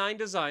 99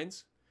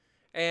 Designs,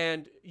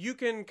 and you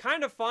can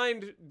kind of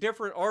find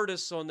different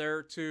artists on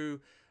there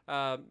to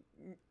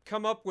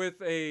come up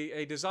with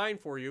a design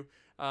for you.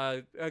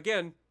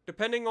 Again,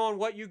 depending on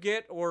what you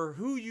get or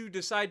who you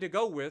decide to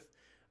go with,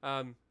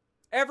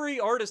 every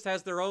artist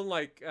has their own,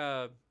 like,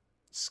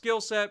 skill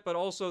set, but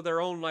also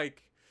their own,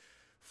 like,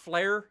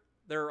 flair,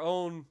 their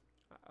own,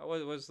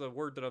 what was the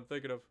word that I'm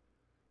thinking of?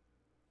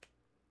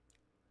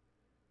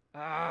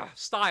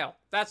 style.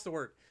 That's the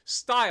word.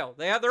 Style.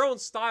 They have their own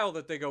style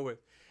that they go with.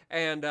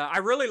 And I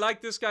really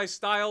like this guy's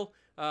style.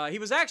 He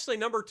was actually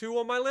number 2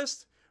 on my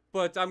list,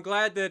 but I'm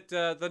glad that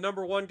the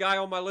number 1 guy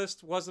on my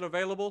list wasn't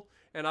available,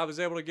 and I was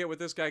able to get with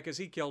this guy because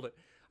he killed it.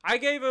 I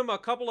gave him a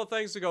couple of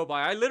things to go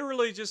by. I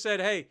literally just said,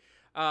 hey,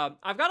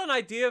 I've got an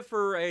idea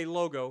for a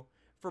logo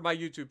for my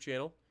YouTube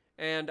channel.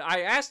 And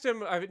I asked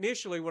him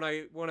initially when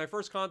I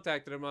first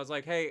contacted him, I was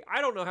like, hey,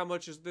 I don't know how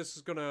much this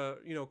is gonna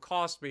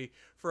cost me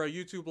for a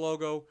YouTube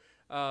logo.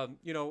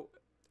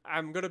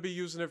 I'm gonna be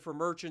using it for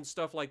merch and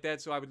stuff like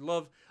that. So I would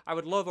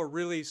love a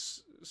really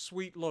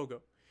sweet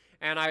logo.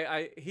 And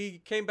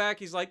he came back.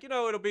 He's like,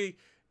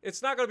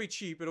 it's not gonna be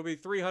cheap. It'll be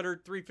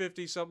 $300,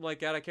 $350, something like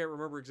that. I can't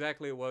remember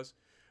exactly it was,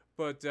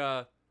 but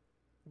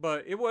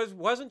it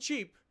wasn't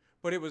cheap,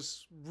 but it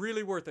was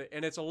really worth it.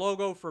 And it's a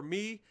logo for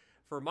me.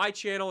 For my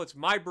channel, it's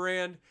my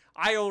brand.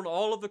 I own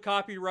all of the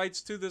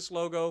copyrights to this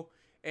logo,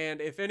 and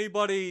if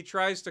anybody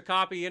tries to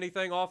copy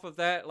anything off of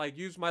that, like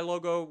use my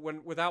logo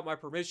without my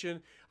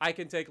permission, I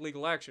can take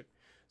legal action.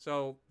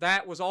 So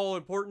that was all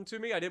important to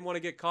me. I didn't want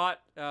to get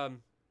caught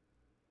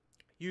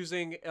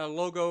using a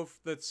logo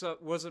that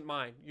wasn't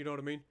mine. You know what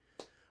I mean?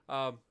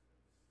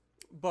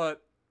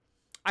 But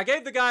I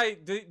gave the guy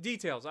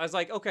details. I was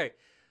like, okay,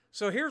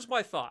 so here's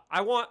my thought.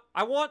 I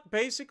want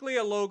basically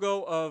a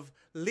logo of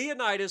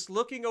Leonidas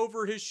looking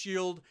over his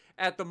shield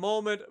at the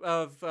moment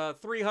of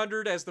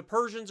 300 as the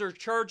Persians are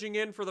charging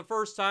in for the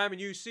first time, and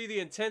you see the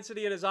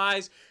intensity in his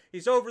eyes.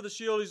 He's over the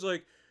shield. He's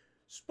like,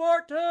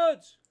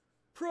 Spartans,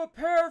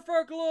 prepare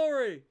for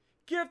glory.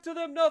 Give to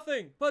them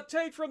nothing, but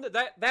take from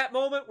that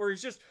moment where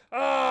he's just,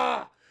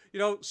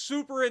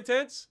 super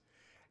intense.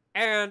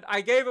 And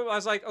I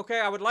was like,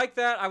 okay, I would like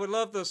that. I would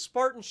love the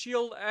Spartan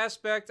shield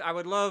aspect. I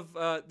would love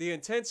the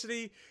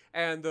intensity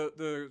and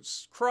the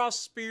cross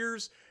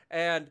spears.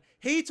 And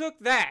he took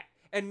that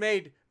and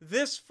made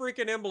this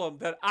freaking emblem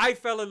that I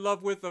fell in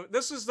love with.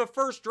 This is the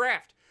first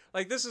draft.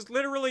 Like, this is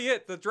literally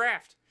it, the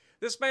draft.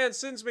 This man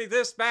sends me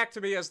this back to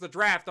me as the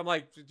draft. I'm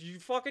like, you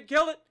fucking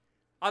killed it.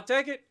 I'll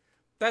take it.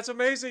 That's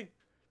amazing.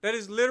 That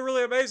is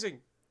literally amazing.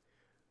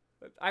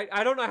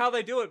 I don't know how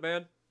they do it,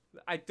 man.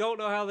 I don't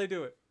know how they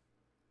do it.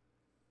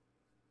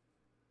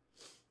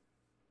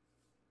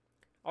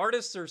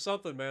 Artists are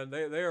something, man.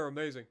 They are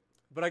amazing.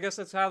 But I guess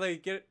that's how they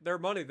get their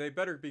money. They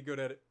better be good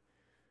at it.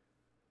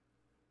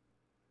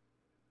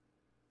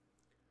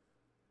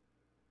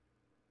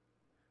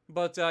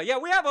 But, yeah,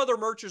 we have other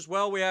merch as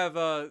well. We have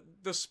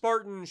the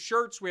Spartan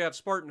shirts. We have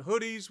Spartan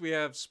hoodies. We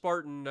have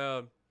Spartan,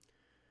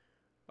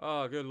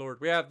 oh, good Lord.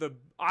 We have the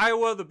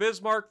Iowa, the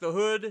Bismarck, the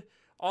hood.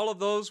 All of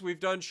those we've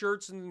done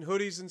shirts and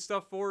hoodies and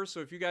stuff for. So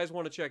if you guys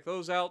want to check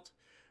those out.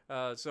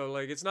 So,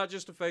 like, it's not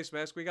just a face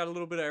mask. We got a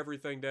little bit of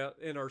everything down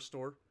in our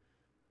store.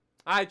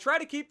 I try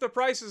to keep the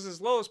prices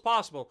as low as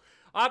possible.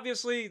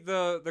 Obviously,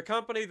 the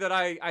company that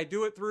I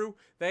do it through,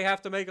 they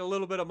have to make a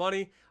little bit of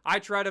money. I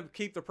try to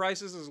keep the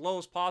prices as low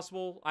as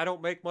possible. I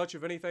don't make much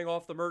of anything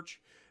off the merch.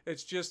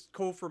 It's just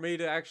cool for me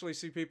to actually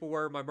see people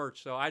wear my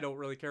merch, so I don't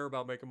really care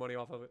about making money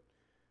off of it.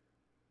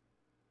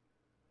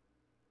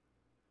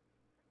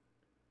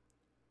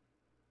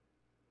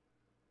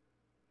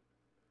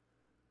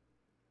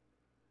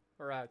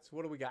 All right, so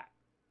what do we got?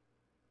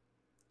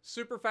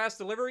 Super fast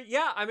delivery?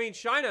 Yeah, I mean,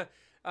 China,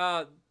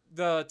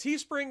 the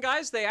Teespring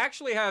guys, they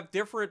actually have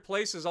different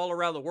places all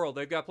around the world.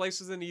 They've got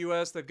places in the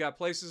US, they've got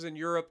places in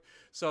Europe.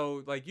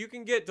 So, like, you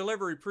can get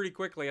delivery pretty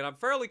quickly, and I'm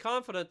fairly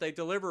confident they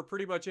deliver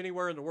pretty much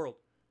anywhere in the world.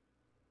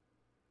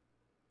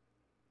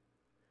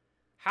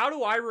 How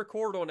do I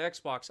record on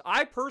Xbox?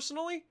 I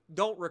personally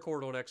don't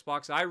record on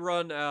Xbox. I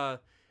run an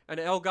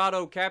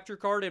Elgato capture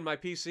card in my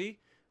PC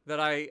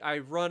that I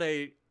run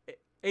a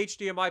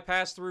HDMI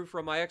pass-through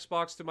from my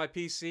Xbox to my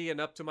PC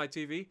and up to my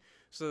TV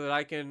so that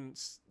I can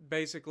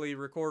basically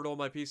record on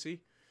my PC.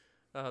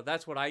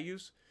 That's what I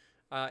use.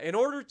 In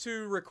order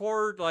to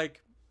record,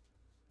 like,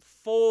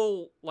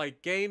 full,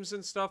 like, games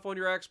and stuff on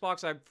your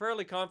Xbox, I'm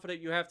fairly confident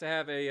you have to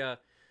have a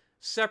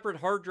separate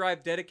hard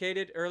drive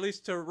dedicated, or at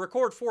least to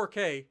record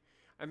 4K.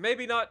 And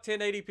maybe not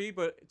 1080p,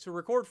 but to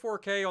record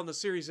 4K on the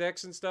Series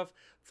X and stuff,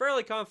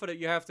 fairly confident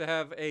you have to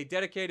have a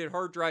dedicated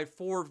hard drive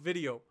for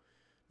video.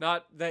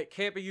 Not that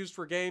can't be used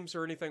for games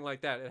or anything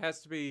like that. It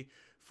has to be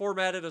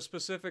formatted a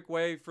specific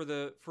way for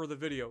the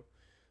video.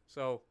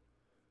 So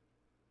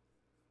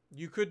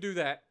you could do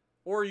that,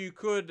 or you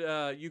could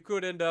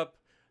end up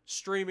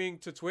streaming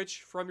to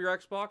Twitch from your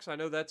Xbox. I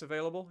know that's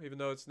available, even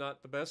though it's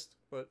not the best.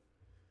 But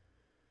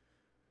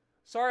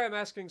sorry, I'm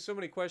asking so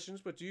many questions.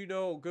 But do you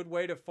know a good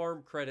way to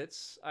farm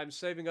credits? I'm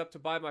saving up to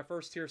buy my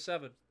first tier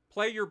 7.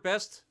 Play your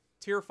best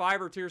tier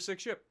 5 or tier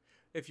 6 ship.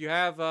 If you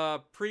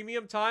have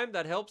premium time,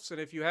 that helps.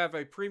 And if you have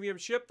a premium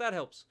ship, that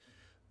helps.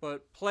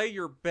 But play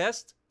your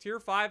best tier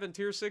 5 and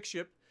tier 6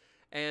 ship,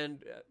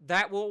 and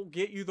that will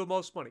get you the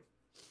most money.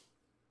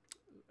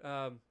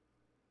 Can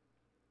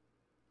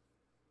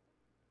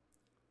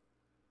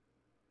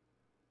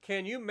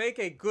you make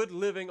a good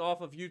living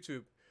off of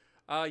YouTube?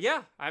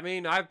 Yeah, I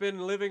mean, I've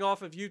been living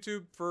off of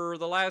YouTube for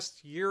the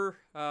last year,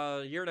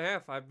 year and a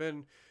half. I've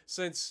been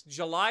since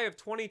July of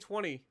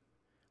 2020.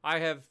 I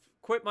have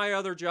quit my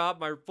other job,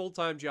 my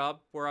full-time job,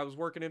 where I was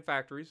working in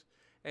factories,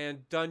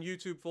 and done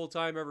YouTube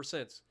full-time ever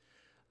since.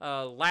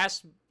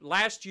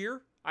 Last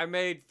year, I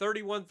made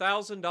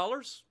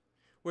 $31,000,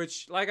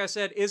 which, like I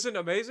said, isn't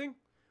amazing,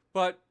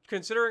 but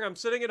considering I'm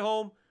sitting at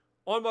home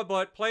on my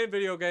butt playing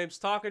video games,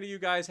 talking to you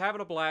guys,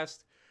 having a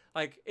blast,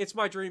 like it's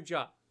my dream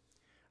job.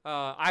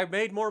 I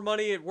made more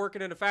money at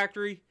working in a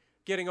factory,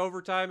 getting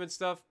overtime and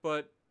stuff,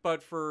 but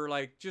for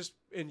like just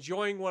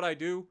enjoying what I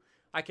do,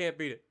 I can't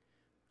beat it.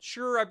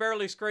 Sure, I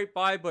barely scrape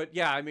by, but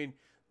yeah, I mean,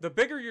 the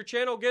bigger your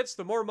channel gets,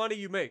 the more money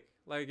you make.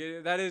 Like,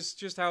 that is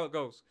just how it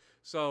goes.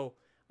 So,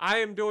 I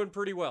am doing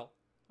pretty well.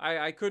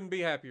 I couldn't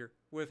be happier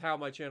with how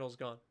my channel's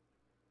gone.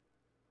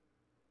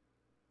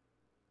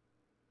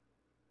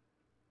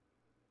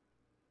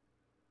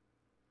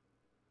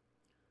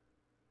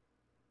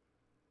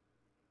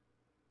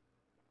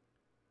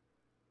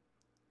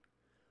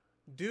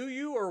 Do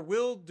you or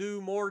will do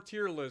more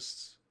tier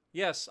lists?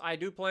 Yes, I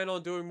do plan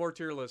on doing more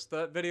tier lists.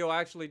 That video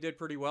actually did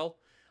pretty well.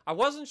 I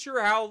wasn't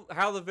sure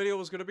how the video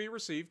was going to be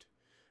received,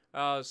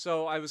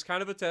 so I was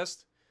kind of a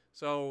test.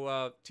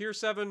 So tier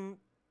 7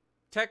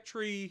 tech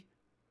tree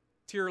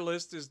tier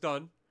list is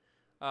done.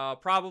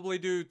 Probably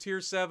do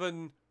tier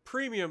 7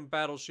 premium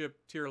battleship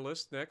tier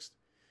list next.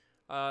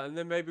 And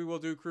then maybe we'll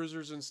do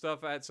cruisers and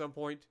stuff at some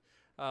point.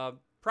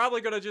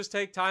 Probably going to just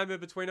take time in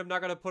between them. Not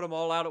going to put them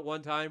all out at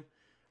one time.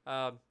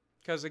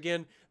 Because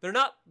again, they're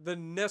not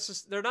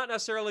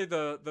necessarily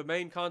the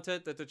main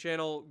content that the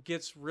channel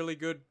gets really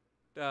good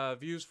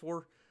views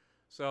for.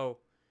 So,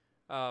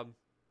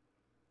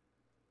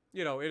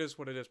 you know, it is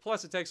what it is.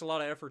 Plus, it takes a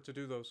lot of effort to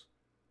do those.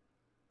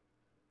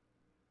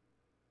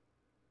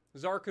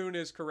 Zarkun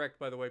is correct,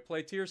 by the way.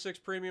 Play tier 6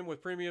 premium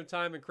with premium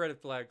time and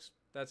credit flags.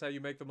 That's how you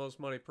make the most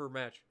money per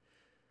match.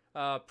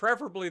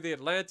 Preferably the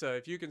Atlanta.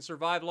 If you can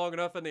survive long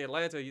enough in the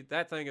Atlanta,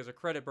 that thing is a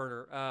credit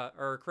burner,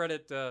 or a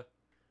credit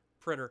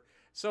printer.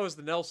 So is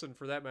the Nelson,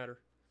 for that matter.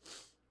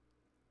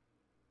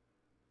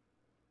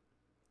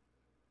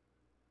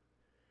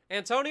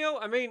 Antonio,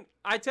 I mean,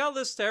 I tell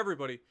this to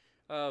everybody.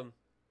 I'm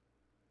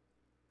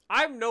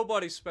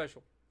nobody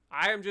special.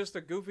 I am just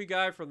a goofy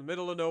guy from the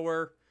middle of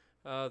nowhere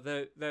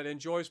that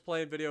enjoys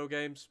playing video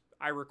games.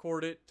 I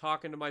record it,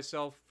 talking to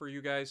myself for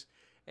you guys.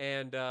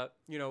 And,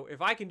 you know,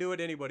 if I can do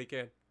it, anybody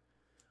can.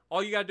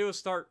 All you got to do is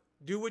start.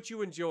 Do what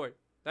you enjoy.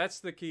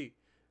 That's the key.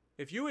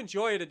 If you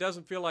enjoy it, it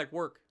doesn't feel like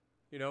work,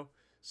 you know.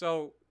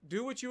 So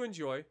do what you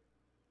enjoy.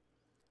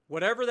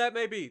 Whatever that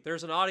may be,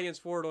 there's an audience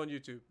for it on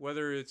YouTube.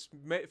 Whether it's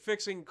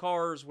fixing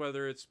cars,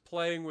 whether it's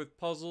playing with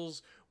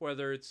puzzles,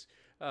 whether it's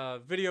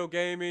video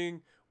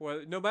gaming,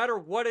 no matter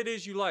what it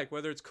is you like,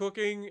 whether it's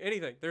cooking,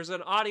 anything, there's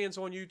an audience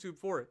on YouTube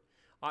for it.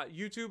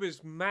 YouTube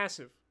is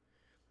massive.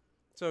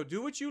 So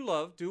do what you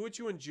love, do what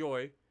you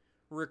enjoy,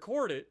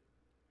 record it,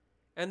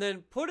 and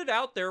then put it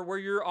out there where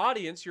your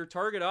audience, your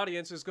target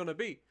audience is going to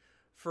be.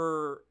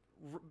 For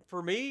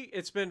me,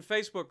 it's been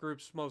Facebook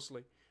groups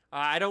mostly.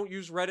 I don't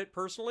use Reddit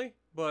personally,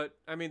 but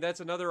I mean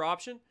that's another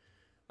option.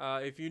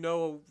 If you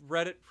know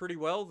Reddit pretty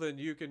well, then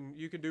you can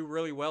do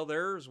really well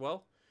there as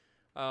well.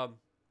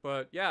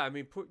 But yeah, I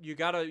mean you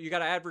gotta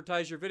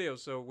advertise your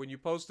videos. So when you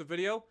post a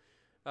video,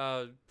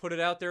 put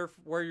it out there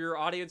where your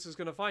audience is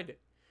going to find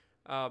it.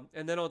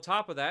 And then on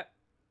top of that,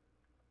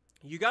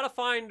 you got to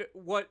find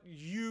what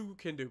you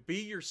can do.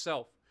 Be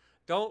yourself.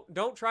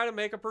 Don't try to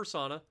make a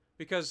persona,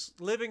 because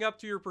living up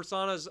to your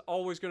persona is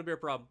always going to be a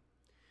problem.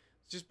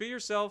 Just be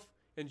yourself,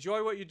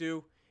 enjoy what you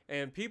do,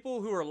 and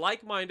people who are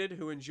like-minded,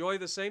 who enjoy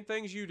the same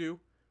things you do,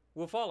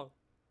 will follow.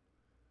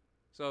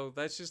 So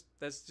that's just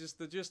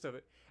the gist of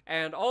it.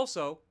 And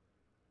also,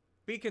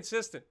 be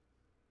consistent.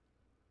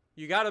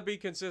 You got to be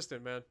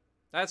consistent, man.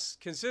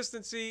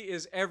 Consistency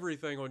is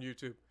everything on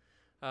YouTube.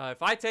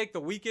 If I take the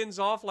weekends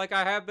off like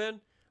I have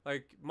been,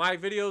 like my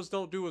videos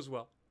don't do as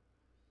well.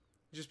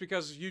 Just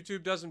because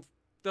YouTube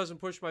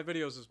doesn't push my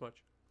videos as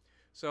much.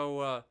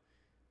 So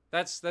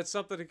that's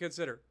something to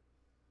consider.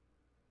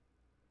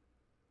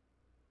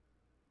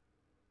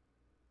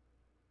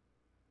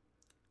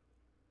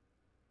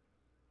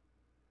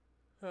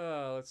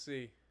 Let's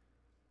see.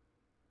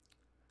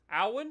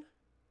 Alwyn,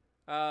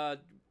 I'm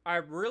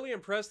really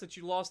impressed that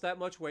you lost that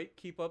much weight.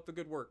 Keep up the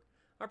good work.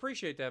 I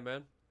appreciate that,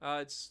 man.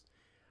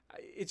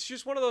 It's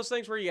just one of those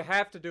things where you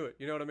have to do it.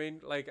 You know what I mean?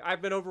 Like,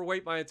 I've been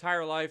overweight my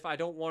entire life. I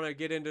don't want to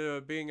get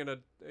into being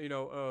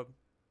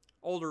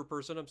older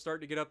person. I'm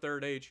starting to get up there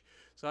in age.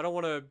 So I don't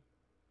want to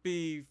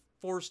be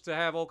forced to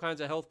have all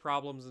kinds of health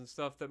problems and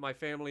stuff that my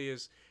family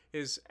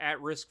is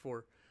at risk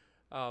for.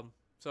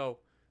 So,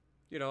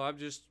 you know, I'm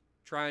just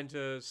trying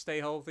to stay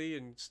healthy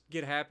and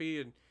get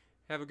happy and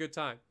have a good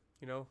time.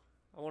 You know,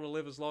 I want to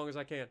live as long as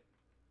I can.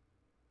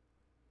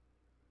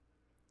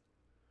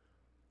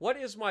 What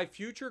is my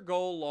future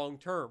goal long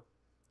term?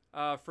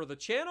 For the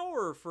channel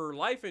or for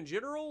life in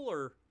general?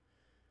 Or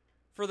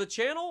for the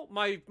channel,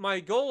 my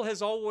goal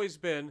has always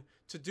been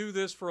to do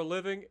this for a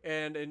living,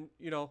 and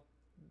you know,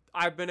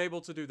 I've been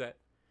able to do that.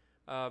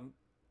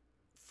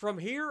 From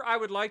here, I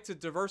would like to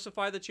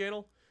diversify the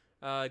channel,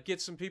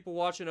 get some people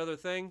watching other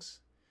things,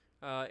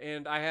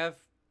 and I have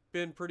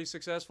been pretty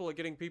successful at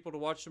getting people to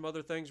watch some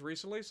other things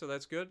recently, so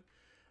that's good.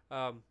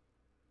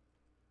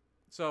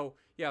 So,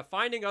 yeah,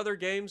 finding other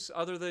games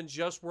other than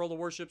just World of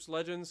Warships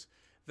Legends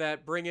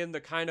that bring in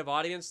the kind of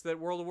audience that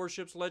World of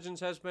Warships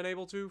Legends has been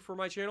able to for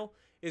my channel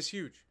is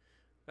huge.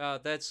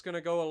 That's going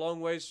to go a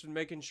long ways in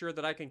making sure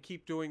that I can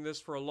keep doing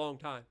this for a long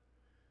time.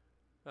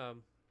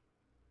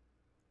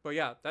 But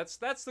yeah, that's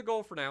the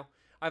goal for now.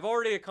 I've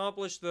already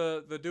accomplished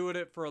the doing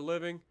it for a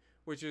living,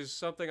 which is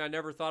something I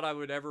never thought I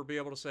would ever be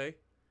able to say.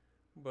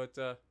 But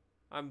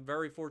I'm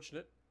very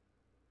fortunate.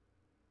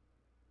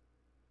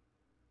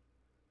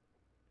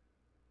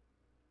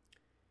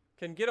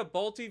 Can get a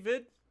Balti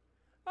vid?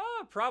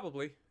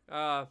 Probably.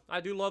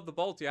 I do love the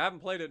Balti. I haven't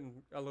played it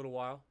in a little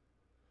while.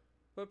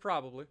 But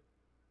probably.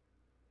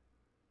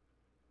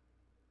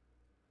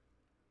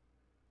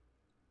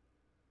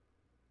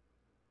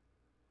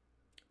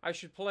 I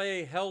should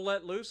play Hell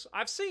Let Loose.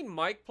 I've seen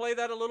Mike play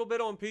that a little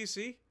bit on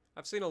PC.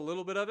 I've seen a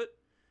little bit of it.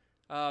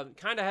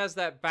 Kind of has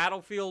that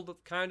Battlefield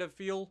kind of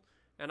feel.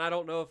 And I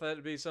don't know if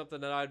that'd be something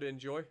that I'd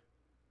enjoy.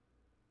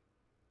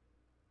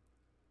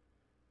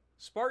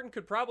 Spartan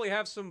could probably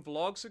have some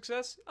vlog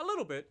success. A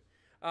little bit.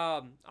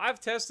 I've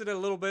tested it a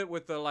little bit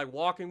with the like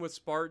walking with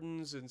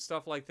Spartans and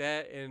stuff like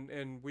that.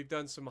 And we've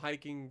done some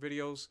hiking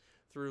videos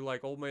through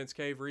like Old Man's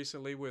Cave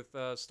recently with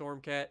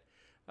Stormcat.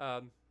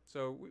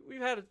 So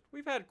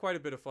we've had quite a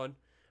bit of fun.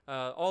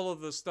 All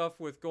of the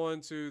stuff with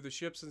going to the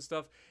ships and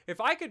stuff.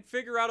 If I could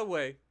figure out a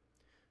way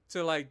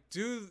to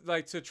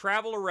to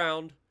travel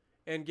around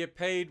and get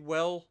paid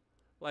well,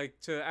 like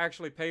to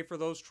actually pay for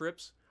those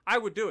trips, I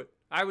would do it.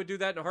 I would do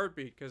that in a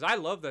heartbeat because I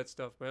love that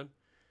stuff, man.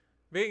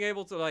 Being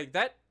able to like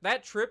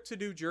that trip to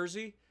New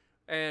Jersey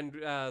and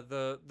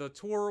the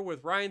tour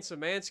with Ryan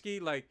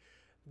Szymanski, like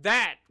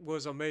that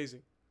was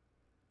amazing.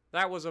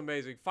 That was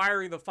amazing.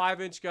 Firing the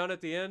 5-inch gun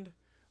at the end,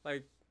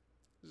 like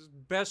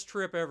best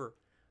trip ever.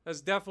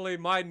 That's definitely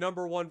my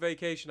 #1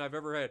 vacation I've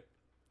ever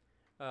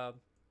had.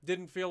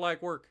 Didn't feel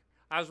like work.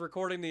 I was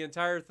recording the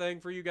entire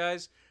thing for you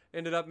guys.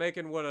 Ended up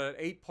making what an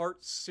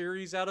 8-part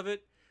series out of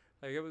it.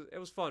 Like it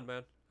was fun,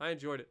 man. I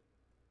enjoyed it.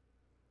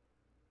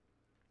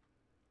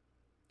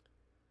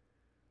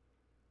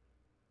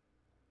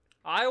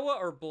 Iowa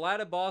or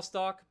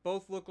Vladivostok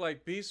both look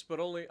like beasts, but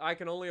I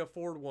can only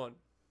afford one.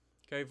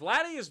 Okay,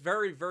 Vladdy is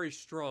very, very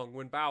strong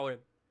when bowing.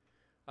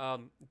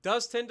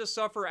 Does tend to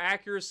suffer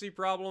accuracy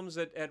problems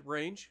at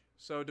range,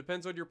 so it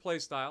depends on your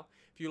playstyle.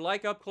 If you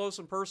like up close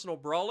and personal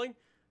brawling,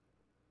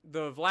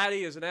 the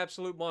Vladdy is an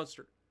absolute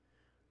monster.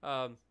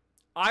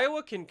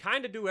 Iowa can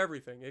kind of do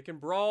everything. It can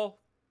brawl.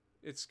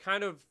 It's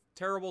kind of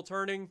terrible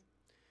turning.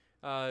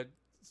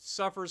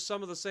 Suffers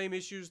some of the same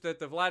issues that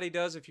the Vladdy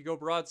does. If you go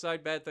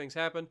broadside, bad things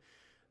happen.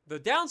 The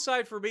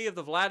downside for me of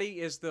the Vladdy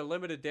is the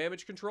limited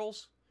damage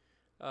controls.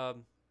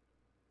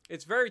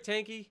 It's very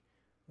tanky,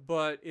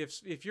 but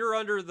if you're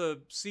under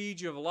the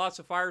siege of lots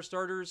of fire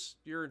starters,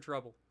 you're in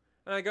trouble.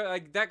 And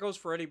that goes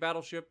for any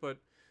battleship, but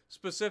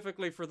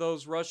specifically for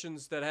those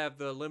Russians that have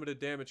the limited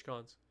damage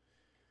cons.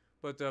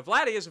 But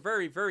Vladdy is a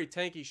very, very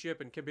tanky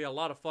ship and can be a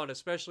lot of fun,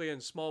 especially in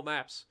small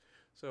maps.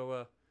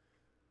 So,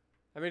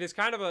 I mean, it's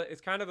kind of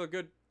a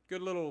good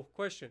little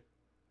question.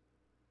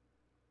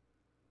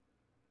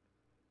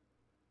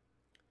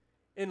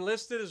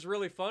 Enlisted is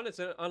really fun. It's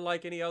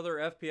unlike any other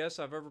FPS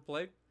I've ever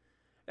played.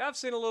 Yeah, I've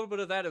seen a little bit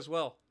of that as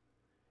well.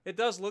 It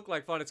does look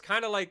like fun. It's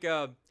kind of like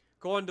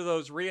going to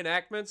those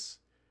reenactments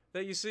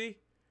that you see,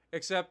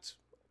 except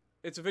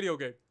it's a video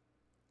game.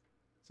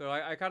 So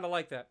I kind of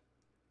like that.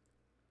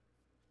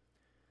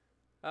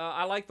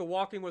 I like the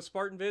walking with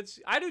Spartan vids.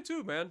 I do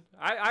too, man.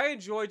 I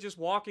enjoy just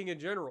walking in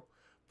general.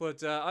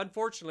 But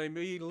unfortunately,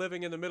 me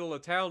living in the middle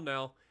of town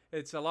now,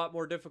 it's a lot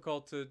more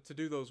difficult to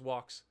do those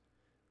walks.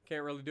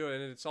 Can't really do it.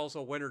 And it's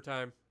also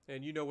wintertime.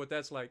 And you know what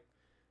that's like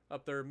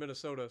up there in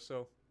Minnesota.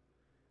 So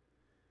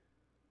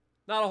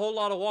not a whole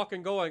lot of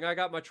walking going. I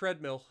got my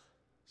treadmill.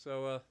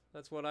 So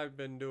that's what I've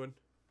been doing.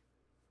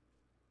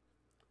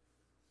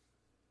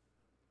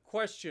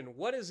 Question.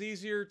 What is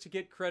easier to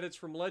get credits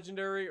from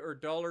Legendary or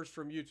dollars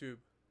from YouTube?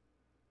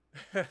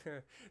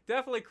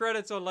 Definitely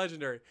credits on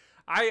Legendary.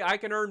 I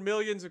can earn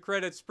millions of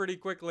credits pretty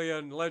quickly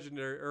on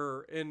Legendary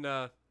or in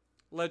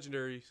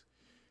Legendaries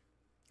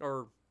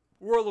or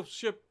World of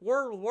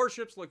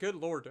Warships. Like, good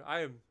lord,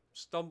 I am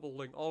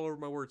stumbling all over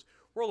my words.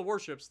 World of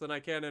Warships than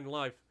I can in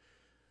life.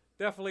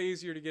 Definitely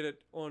easier to get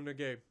it on the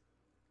game.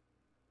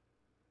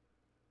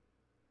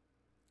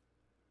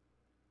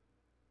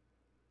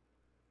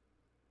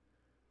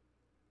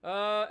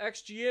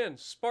 XGN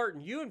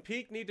Spartan, you and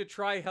Peak need to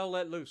try Hell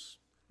Let Loose.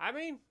 I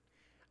mean,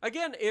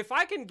 again, if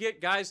I can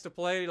get guys to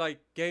play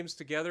like games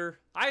together,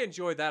 I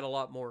enjoy that a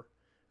lot more.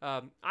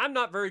 I'm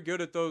not very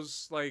good at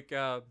those like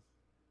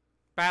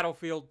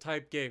Battlefield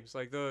type games,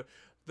 like the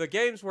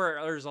games where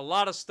there's a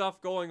lot of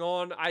stuff going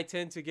on. I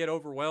tend to get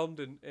overwhelmed,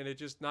 and it's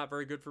just not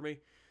very good for me.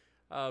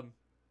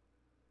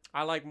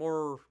 I like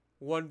more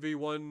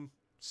 1v1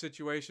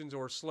 situations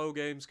or slow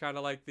games, kind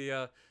of like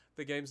the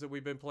the games that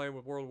we've been playing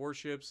with World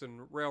Warships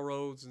and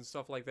Railroads and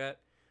stuff like that.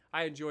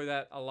 I enjoy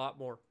that a lot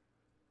more.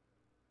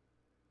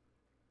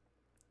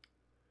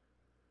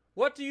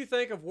 What do you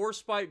think of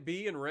Warspite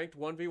B in ranked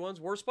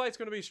 1v1s? Warspite's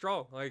going to be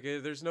strong. Like,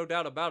 there's no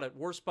doubt about it.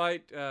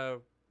 Warspite,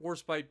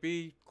 Warspite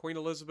B, Queen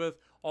Elizabeth,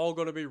 all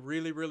going to be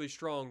really, really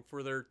strong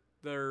for their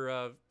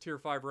tier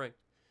 5 rank.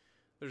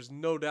 There's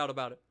no doubt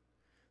about it.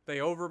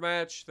 They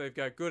overmatch. They've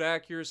got good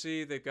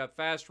accuracy. They've got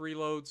fast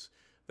reloads.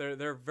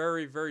 They're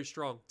very, very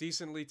strong.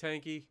 Decently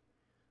tanky.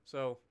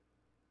 So,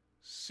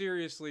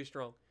 seriously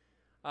strong.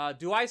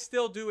 Do I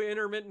still do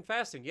intermittent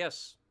fasting?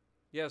 Yes.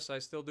 Yes, I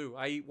still do.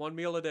 I eat 1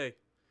 meal a day.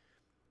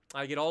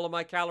 I get all of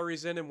my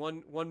calories in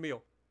one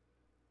meal.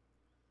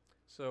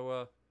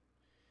 So,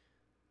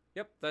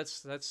 yep,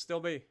 that's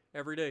still me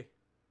every day.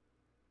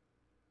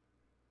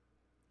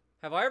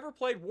 Have I ever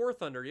played War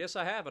Thunder? Yes,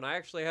 I have, and I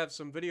actually have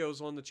some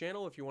videos on the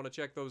channel if you want to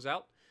check those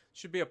out.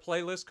 Should be a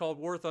playlist called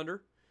War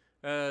Thunder.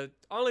 I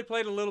only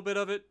played a little bit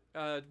of it.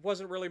 It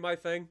wasn't really my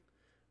thing.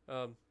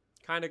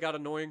 Kind of got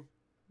annoying.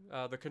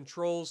 The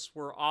controls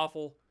were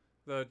awful.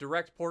 The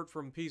direct port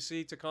from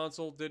PC to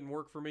console didn't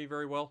work for me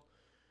very well.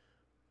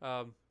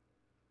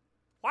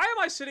 Why am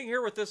I sitting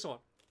here with this on?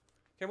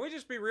 Can we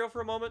just be real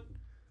for a moment?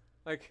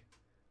 Like,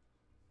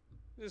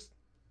 just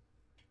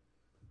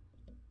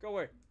go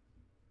away.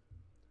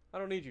 I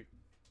don't need you.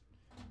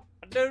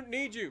 I don't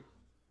need you. I'm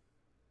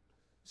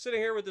sitting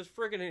here with this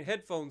friggin'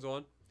 headphones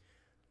on.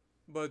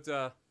 But,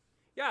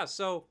 yeah,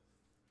 so,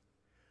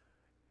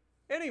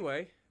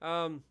 anyway,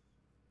 where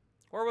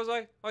was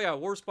I? Oh, yeah,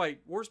 Warspite.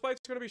 Warspite's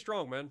going to be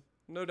strong, man.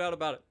 No doubt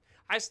about it.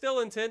 I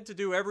still intend to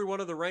do every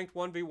one of the ranked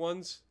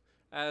 1v1s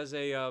as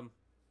a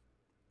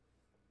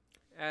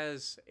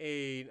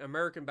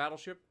American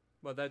battleship,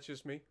 but that's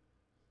just me.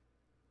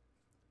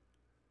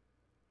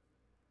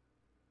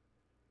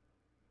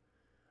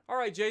 All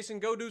right, Jason,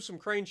 go do some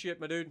crane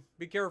shit, my dude.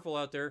 Be careful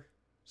out there.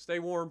 Stay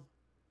warm.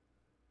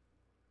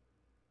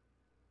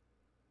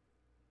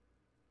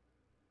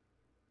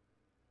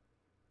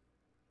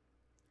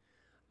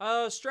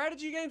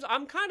 Strategy games?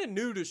 I'm kind of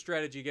new to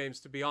strategy games,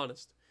 to be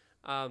honest.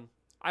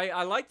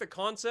 I like the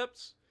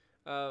concepts.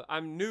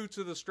 I'm new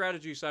to the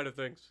strategy side of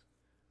things.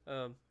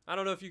 I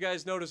don't know if you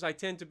guys notice, I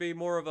tend to be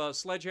more of a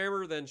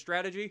sledgehammer than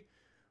strategy,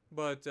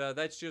 but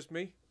that's just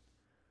me.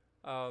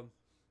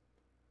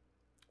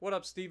 What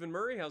up, Stephen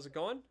Murray? How's it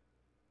going?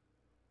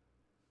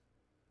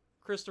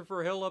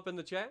 Christopher Hill up in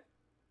the chat.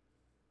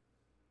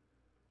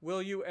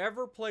 Will you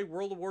ever play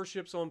World of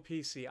Warships on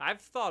PC? I've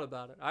thought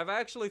about it. I've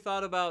actually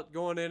thought about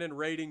going in and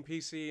raiding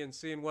PC and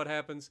seeing what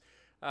happens.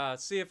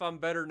 See if I'm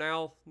better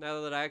now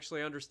that I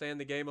actually understand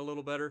the game a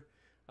little better.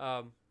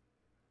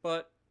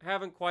 But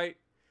haven't quite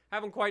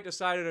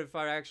decided if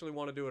I actually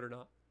want to do it or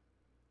not.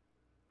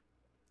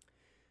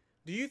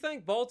 Do you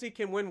think Balti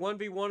can win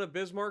 1v1 a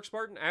Bismarck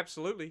Spartan?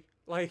 Absolutely.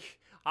 Like,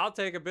 I'll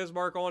take a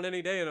Bismarck on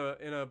any day in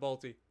a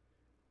Balti.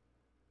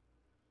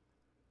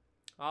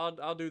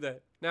 I'll do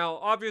that. Now,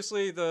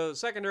 obviously, the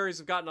secondaries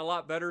have gotten a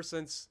lot better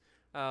since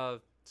the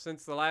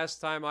last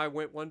time I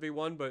went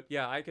 1v1, but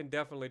yeah, I can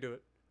definitely do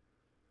it.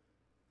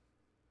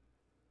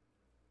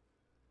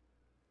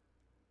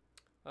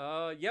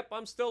 Yep,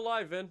 I'm still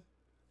live, Vin.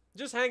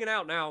 Just hanging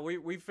out now.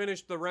 We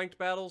finished the ranked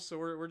battles, so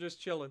we're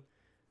just chilling.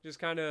 Just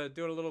kind of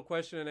doing a little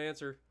question and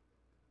answer.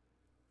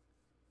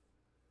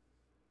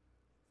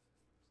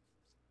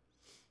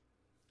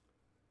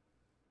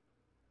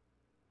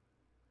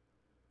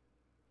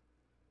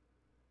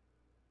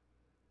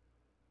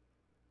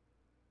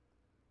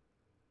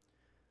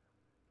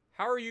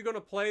 How are you going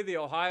to play the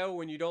Ohio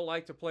when you don't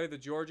like to play the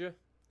Georgia?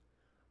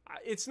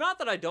 It's not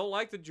that I don't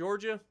like the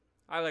Georgia.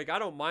 I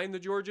don't mind the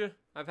Georgia.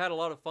 I've had a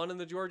lot of fun in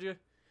the Georgia.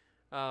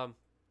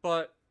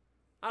 But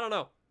I don't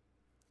know.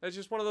 It's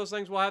just one of those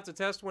things we'll have to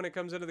test when it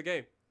comes into the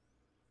game.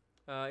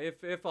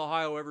 If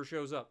Ohio ever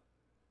shows up.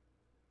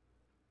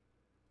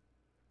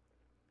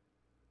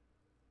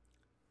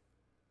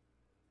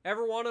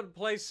 Ever wanted to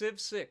play Civ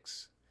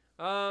 6?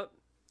 I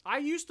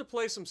used to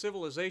play some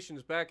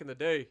Civilizations back in the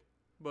day.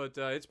 But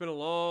it's been a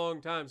long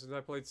time since I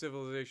played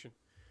Civilization.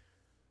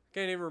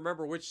 Can't even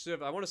remember which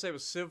Civ. I want to say it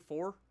was Civ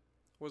 4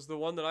 was the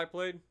one that I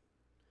played.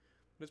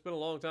 But it's been a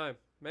long time.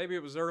 Maybe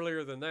it was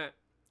earlier than that.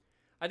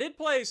 I did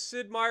play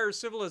Sid Meier's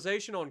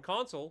Civilization on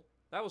console.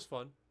 That was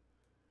fun.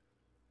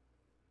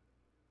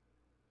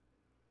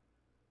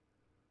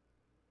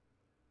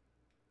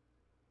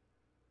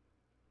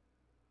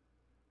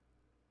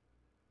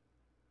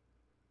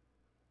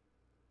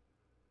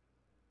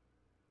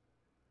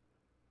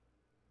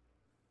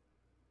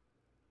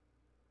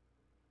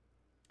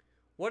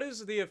 What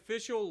is the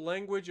official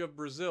language of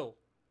Brazil?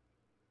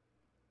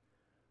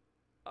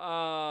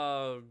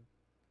 I'm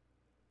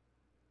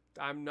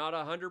not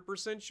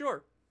 100%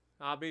 sure.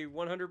 I'll be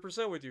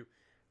 100% with you.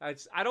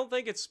 I don't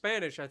think it's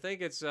Spanish. I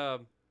think it's... I'll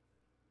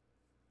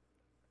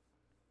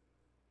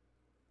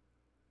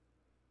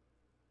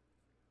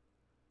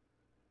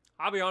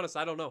be honest,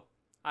 I don't know.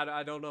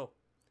 I don't know.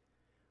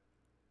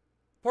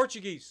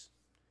 Portuguese.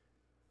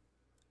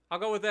 I'll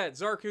go with that.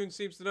 Zarkoon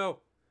seems to know.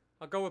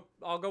 I'll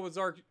go with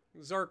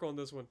Zark on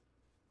this one.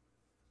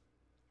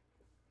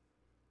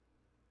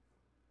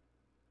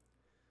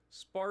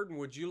 Spartan,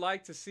 would you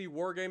like to see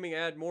Wargaming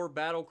add more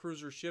battle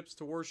cruiser ships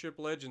to Warship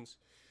Legends?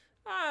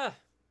 Ah,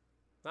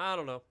 I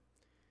don't know.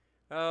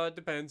 It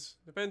depends.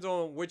 Depends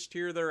on which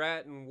tier they're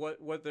at and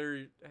what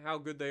they're, how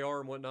good they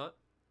are and whatnot.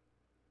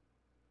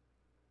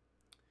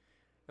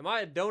 Am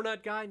I a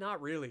donut guy?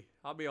 Not really.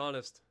 I'll be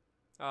honest.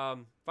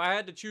 If I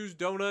had to choose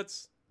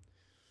donuts,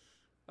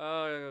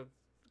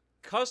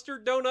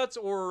 custard donuts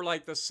or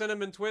like the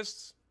cinnamon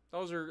twists,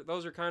 those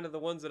are kind of the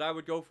ones that I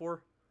would go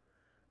for.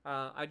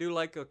 I do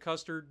like a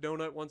custard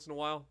donut once in a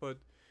while,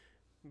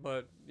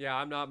 but yeah,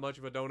 I'm not much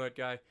of a donut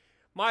guy.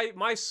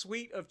 My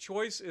sweet of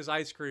choice is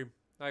ice cream.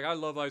 Like, I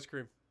love ice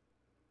cream.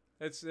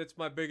 It's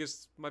my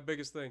biggest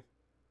thing.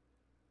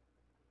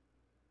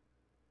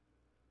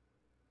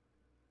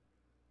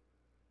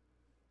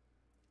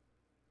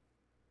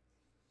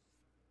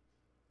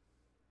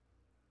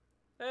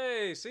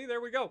 Hey, see,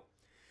 there we go.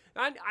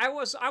 I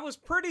was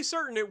pretty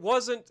certain it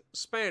wasn't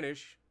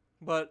Spanish,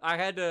 but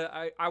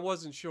I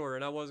wasn't sure,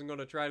 and I wasn't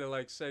gonna try to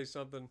like say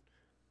something.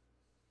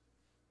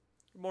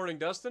 Good morning,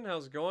 Dustin.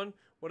 How's it going?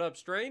 What up,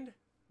 Strained?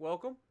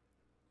 Welcome.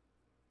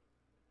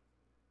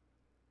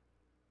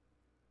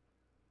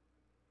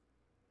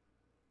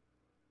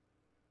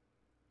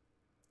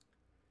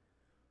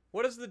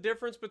 What is the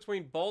difference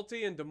between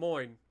Balti and Des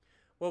Moines?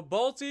 Well,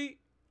 Balti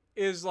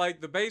is like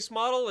the base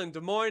model, and Des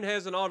Moines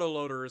has an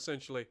autoloader,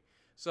 essentially.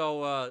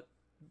 So,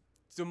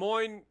 Des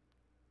Moines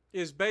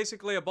is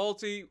basically a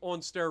Balti on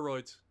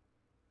steroids.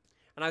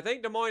 And I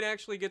think Des Moines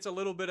actually gets a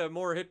little bit of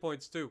more hit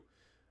points, too,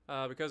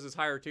 because it's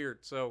higher tiered.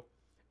 So,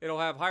 it'll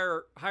have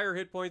higher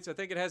hit points. I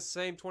think it has the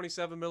same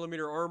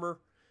 27mm armor.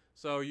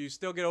 So, you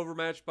still get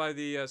overmatched by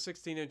the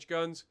 16-inch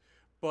guns,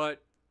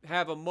 but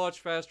have a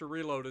much faster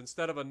reload.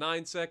 Instead of a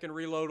 9-second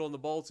reload on the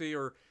Balti,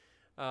 or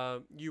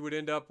you would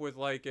end up with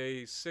like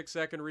a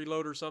 6-second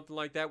reload or something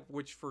like that,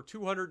 which for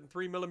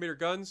 203mm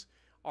guns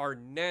are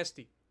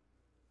nasty.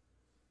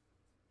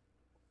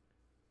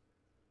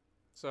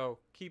 So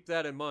keep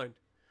that in mind.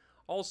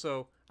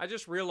 Also, I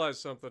just realized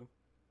something.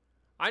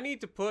 I need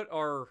to put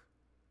our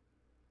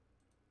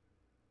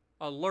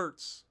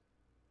alerts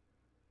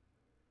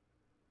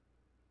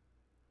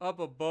up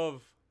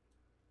above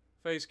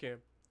Facecam,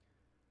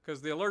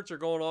 because the alerts are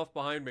going off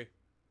behind me.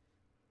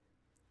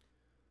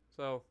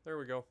 So, there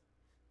we go.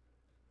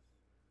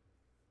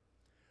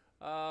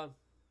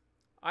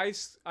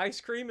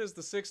 Ice cream is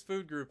the 6th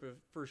food group,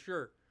 for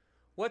sure.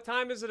 What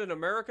time is it in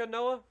America,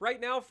 Noah? Right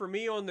now, for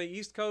me on the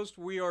East Coast,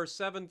 we are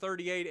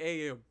 7:38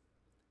 a.m.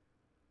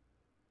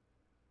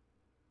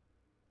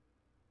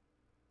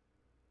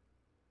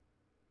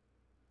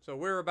 So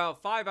we're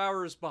about 5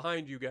 hours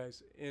behind you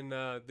guys in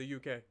the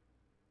UK.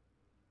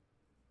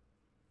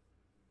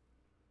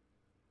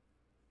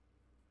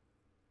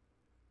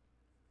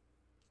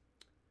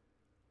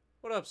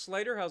 What up,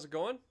 Slater? How's it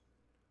going?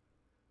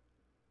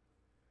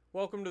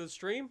 Welcome to the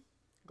stream.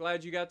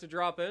 Glad you got to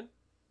drop in.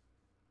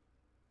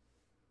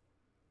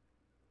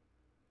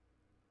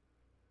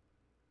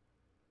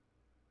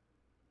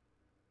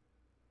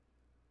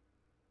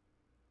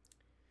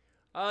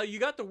 You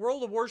got the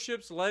World of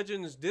Warships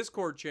Legends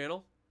Discord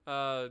channel,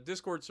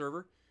 Discord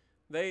server.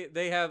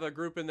 They have a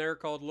group in there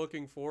called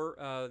Looking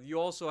For. You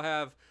also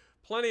have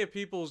plenty of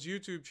people's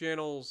YouTube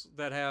channels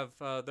that have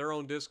their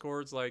own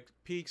Discords. Like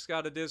Peek's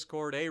got a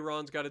Discord,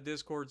 Aaron's got a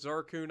Discord,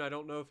 Zarkoon, I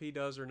don't know if he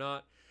does or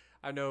not.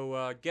 I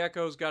know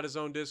Gecko's got his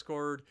own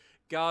Discord,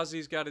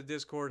 Ghazi's got a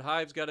Discord,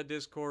 Hive's got a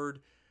Discord.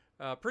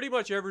 Pretty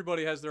much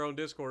everybody has their own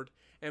Discord,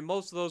 and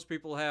most of those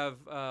people have,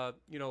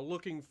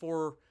 Looking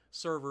For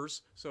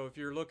servers. So if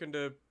you're looking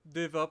to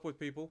div up with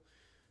people,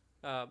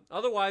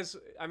 otherwise,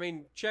 I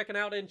mean, checking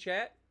out in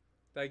chat.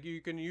 Like,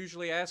 you can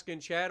usually ask in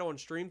chat on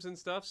streams and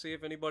stuff, see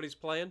if anybody's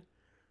playing.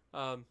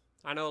 I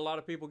know a lot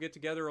of people get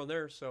together on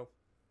there, so.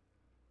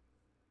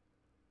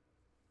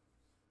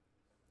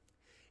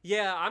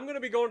 Yeah, I'm going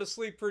to be going to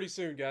sleep pretty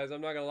soon, guys.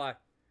 I'm not going to lie.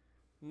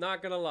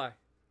 Not going to lie.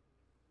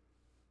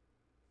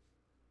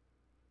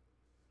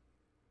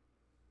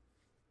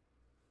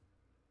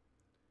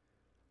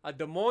 A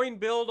Des Moines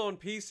build on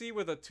PC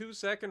with a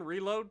 2-second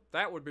reload?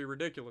 That would be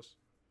ridiculous.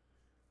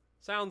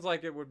 Sounds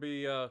like it would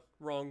be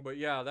wrong, but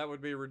yeah, that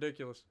would be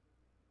ridiculous.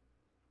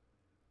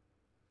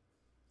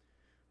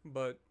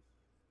 But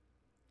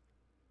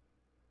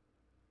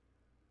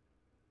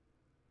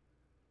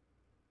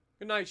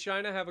good night,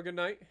 Shina. Have a good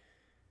night.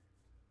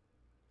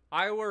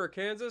 Iowa or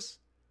Kansas?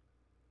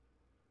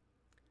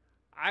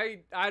 I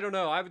don't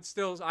know.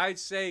 I'd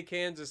say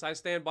Kansas. I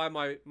stand by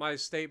my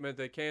statement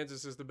that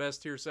Kansas is the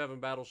best tier 7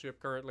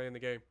 battleship currently in the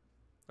game.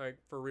 Like,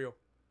 for real.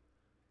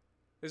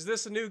 Is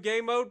this a new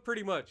game mode?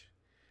 Pretty much.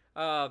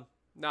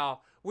 No.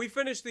 We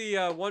finished the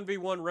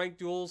 1v1 ranked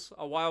duels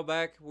a while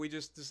back. We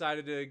just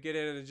decided to get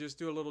in and just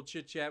do a little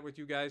chit chat with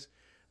you guys.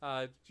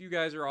 You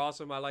guys are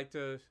awesome. I like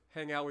to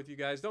hang out with you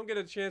guys. Don't get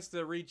a chance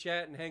to read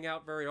chat and hang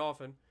out very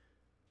often.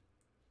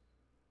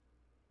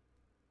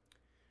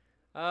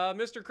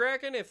 Mr.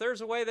 Kraken, if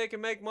there's a way they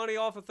can make money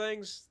off of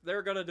things,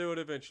 they're going to do it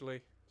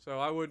eventually. So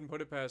I wouldn't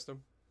put it past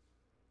them.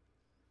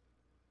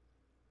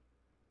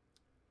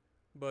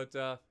 But,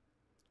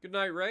 good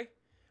night, Ray.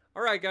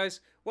 All right,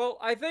 guys. Well,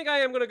 I think I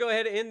am going to go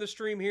ahead and end the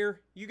stream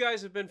here. You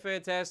guys have been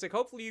fantastic.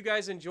 Hopefully you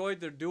guys enjoyed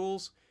the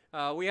duels.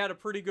 We had a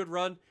pretty good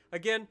run.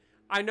 Again,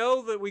 I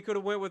know that we could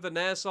have went with a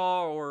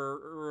Nassau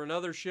or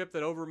another ship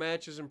that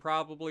overmatches and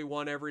probably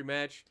won every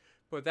match,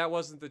 but that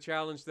wasn't the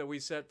challenge that we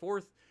set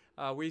forth.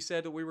 We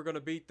said that we were going to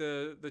beat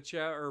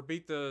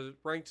the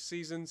ranked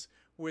seasons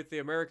with the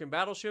American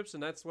battleships,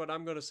 and that's what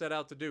I'm going to set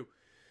out to do.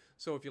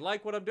 So if you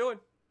like what I'm doing,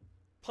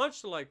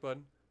 punch the like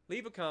button.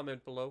 Leave a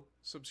comment below.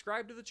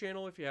 Subscribe to the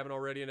channel if you haven't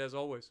already. And as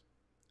always,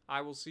 I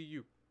will see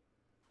you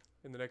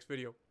in the next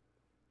video.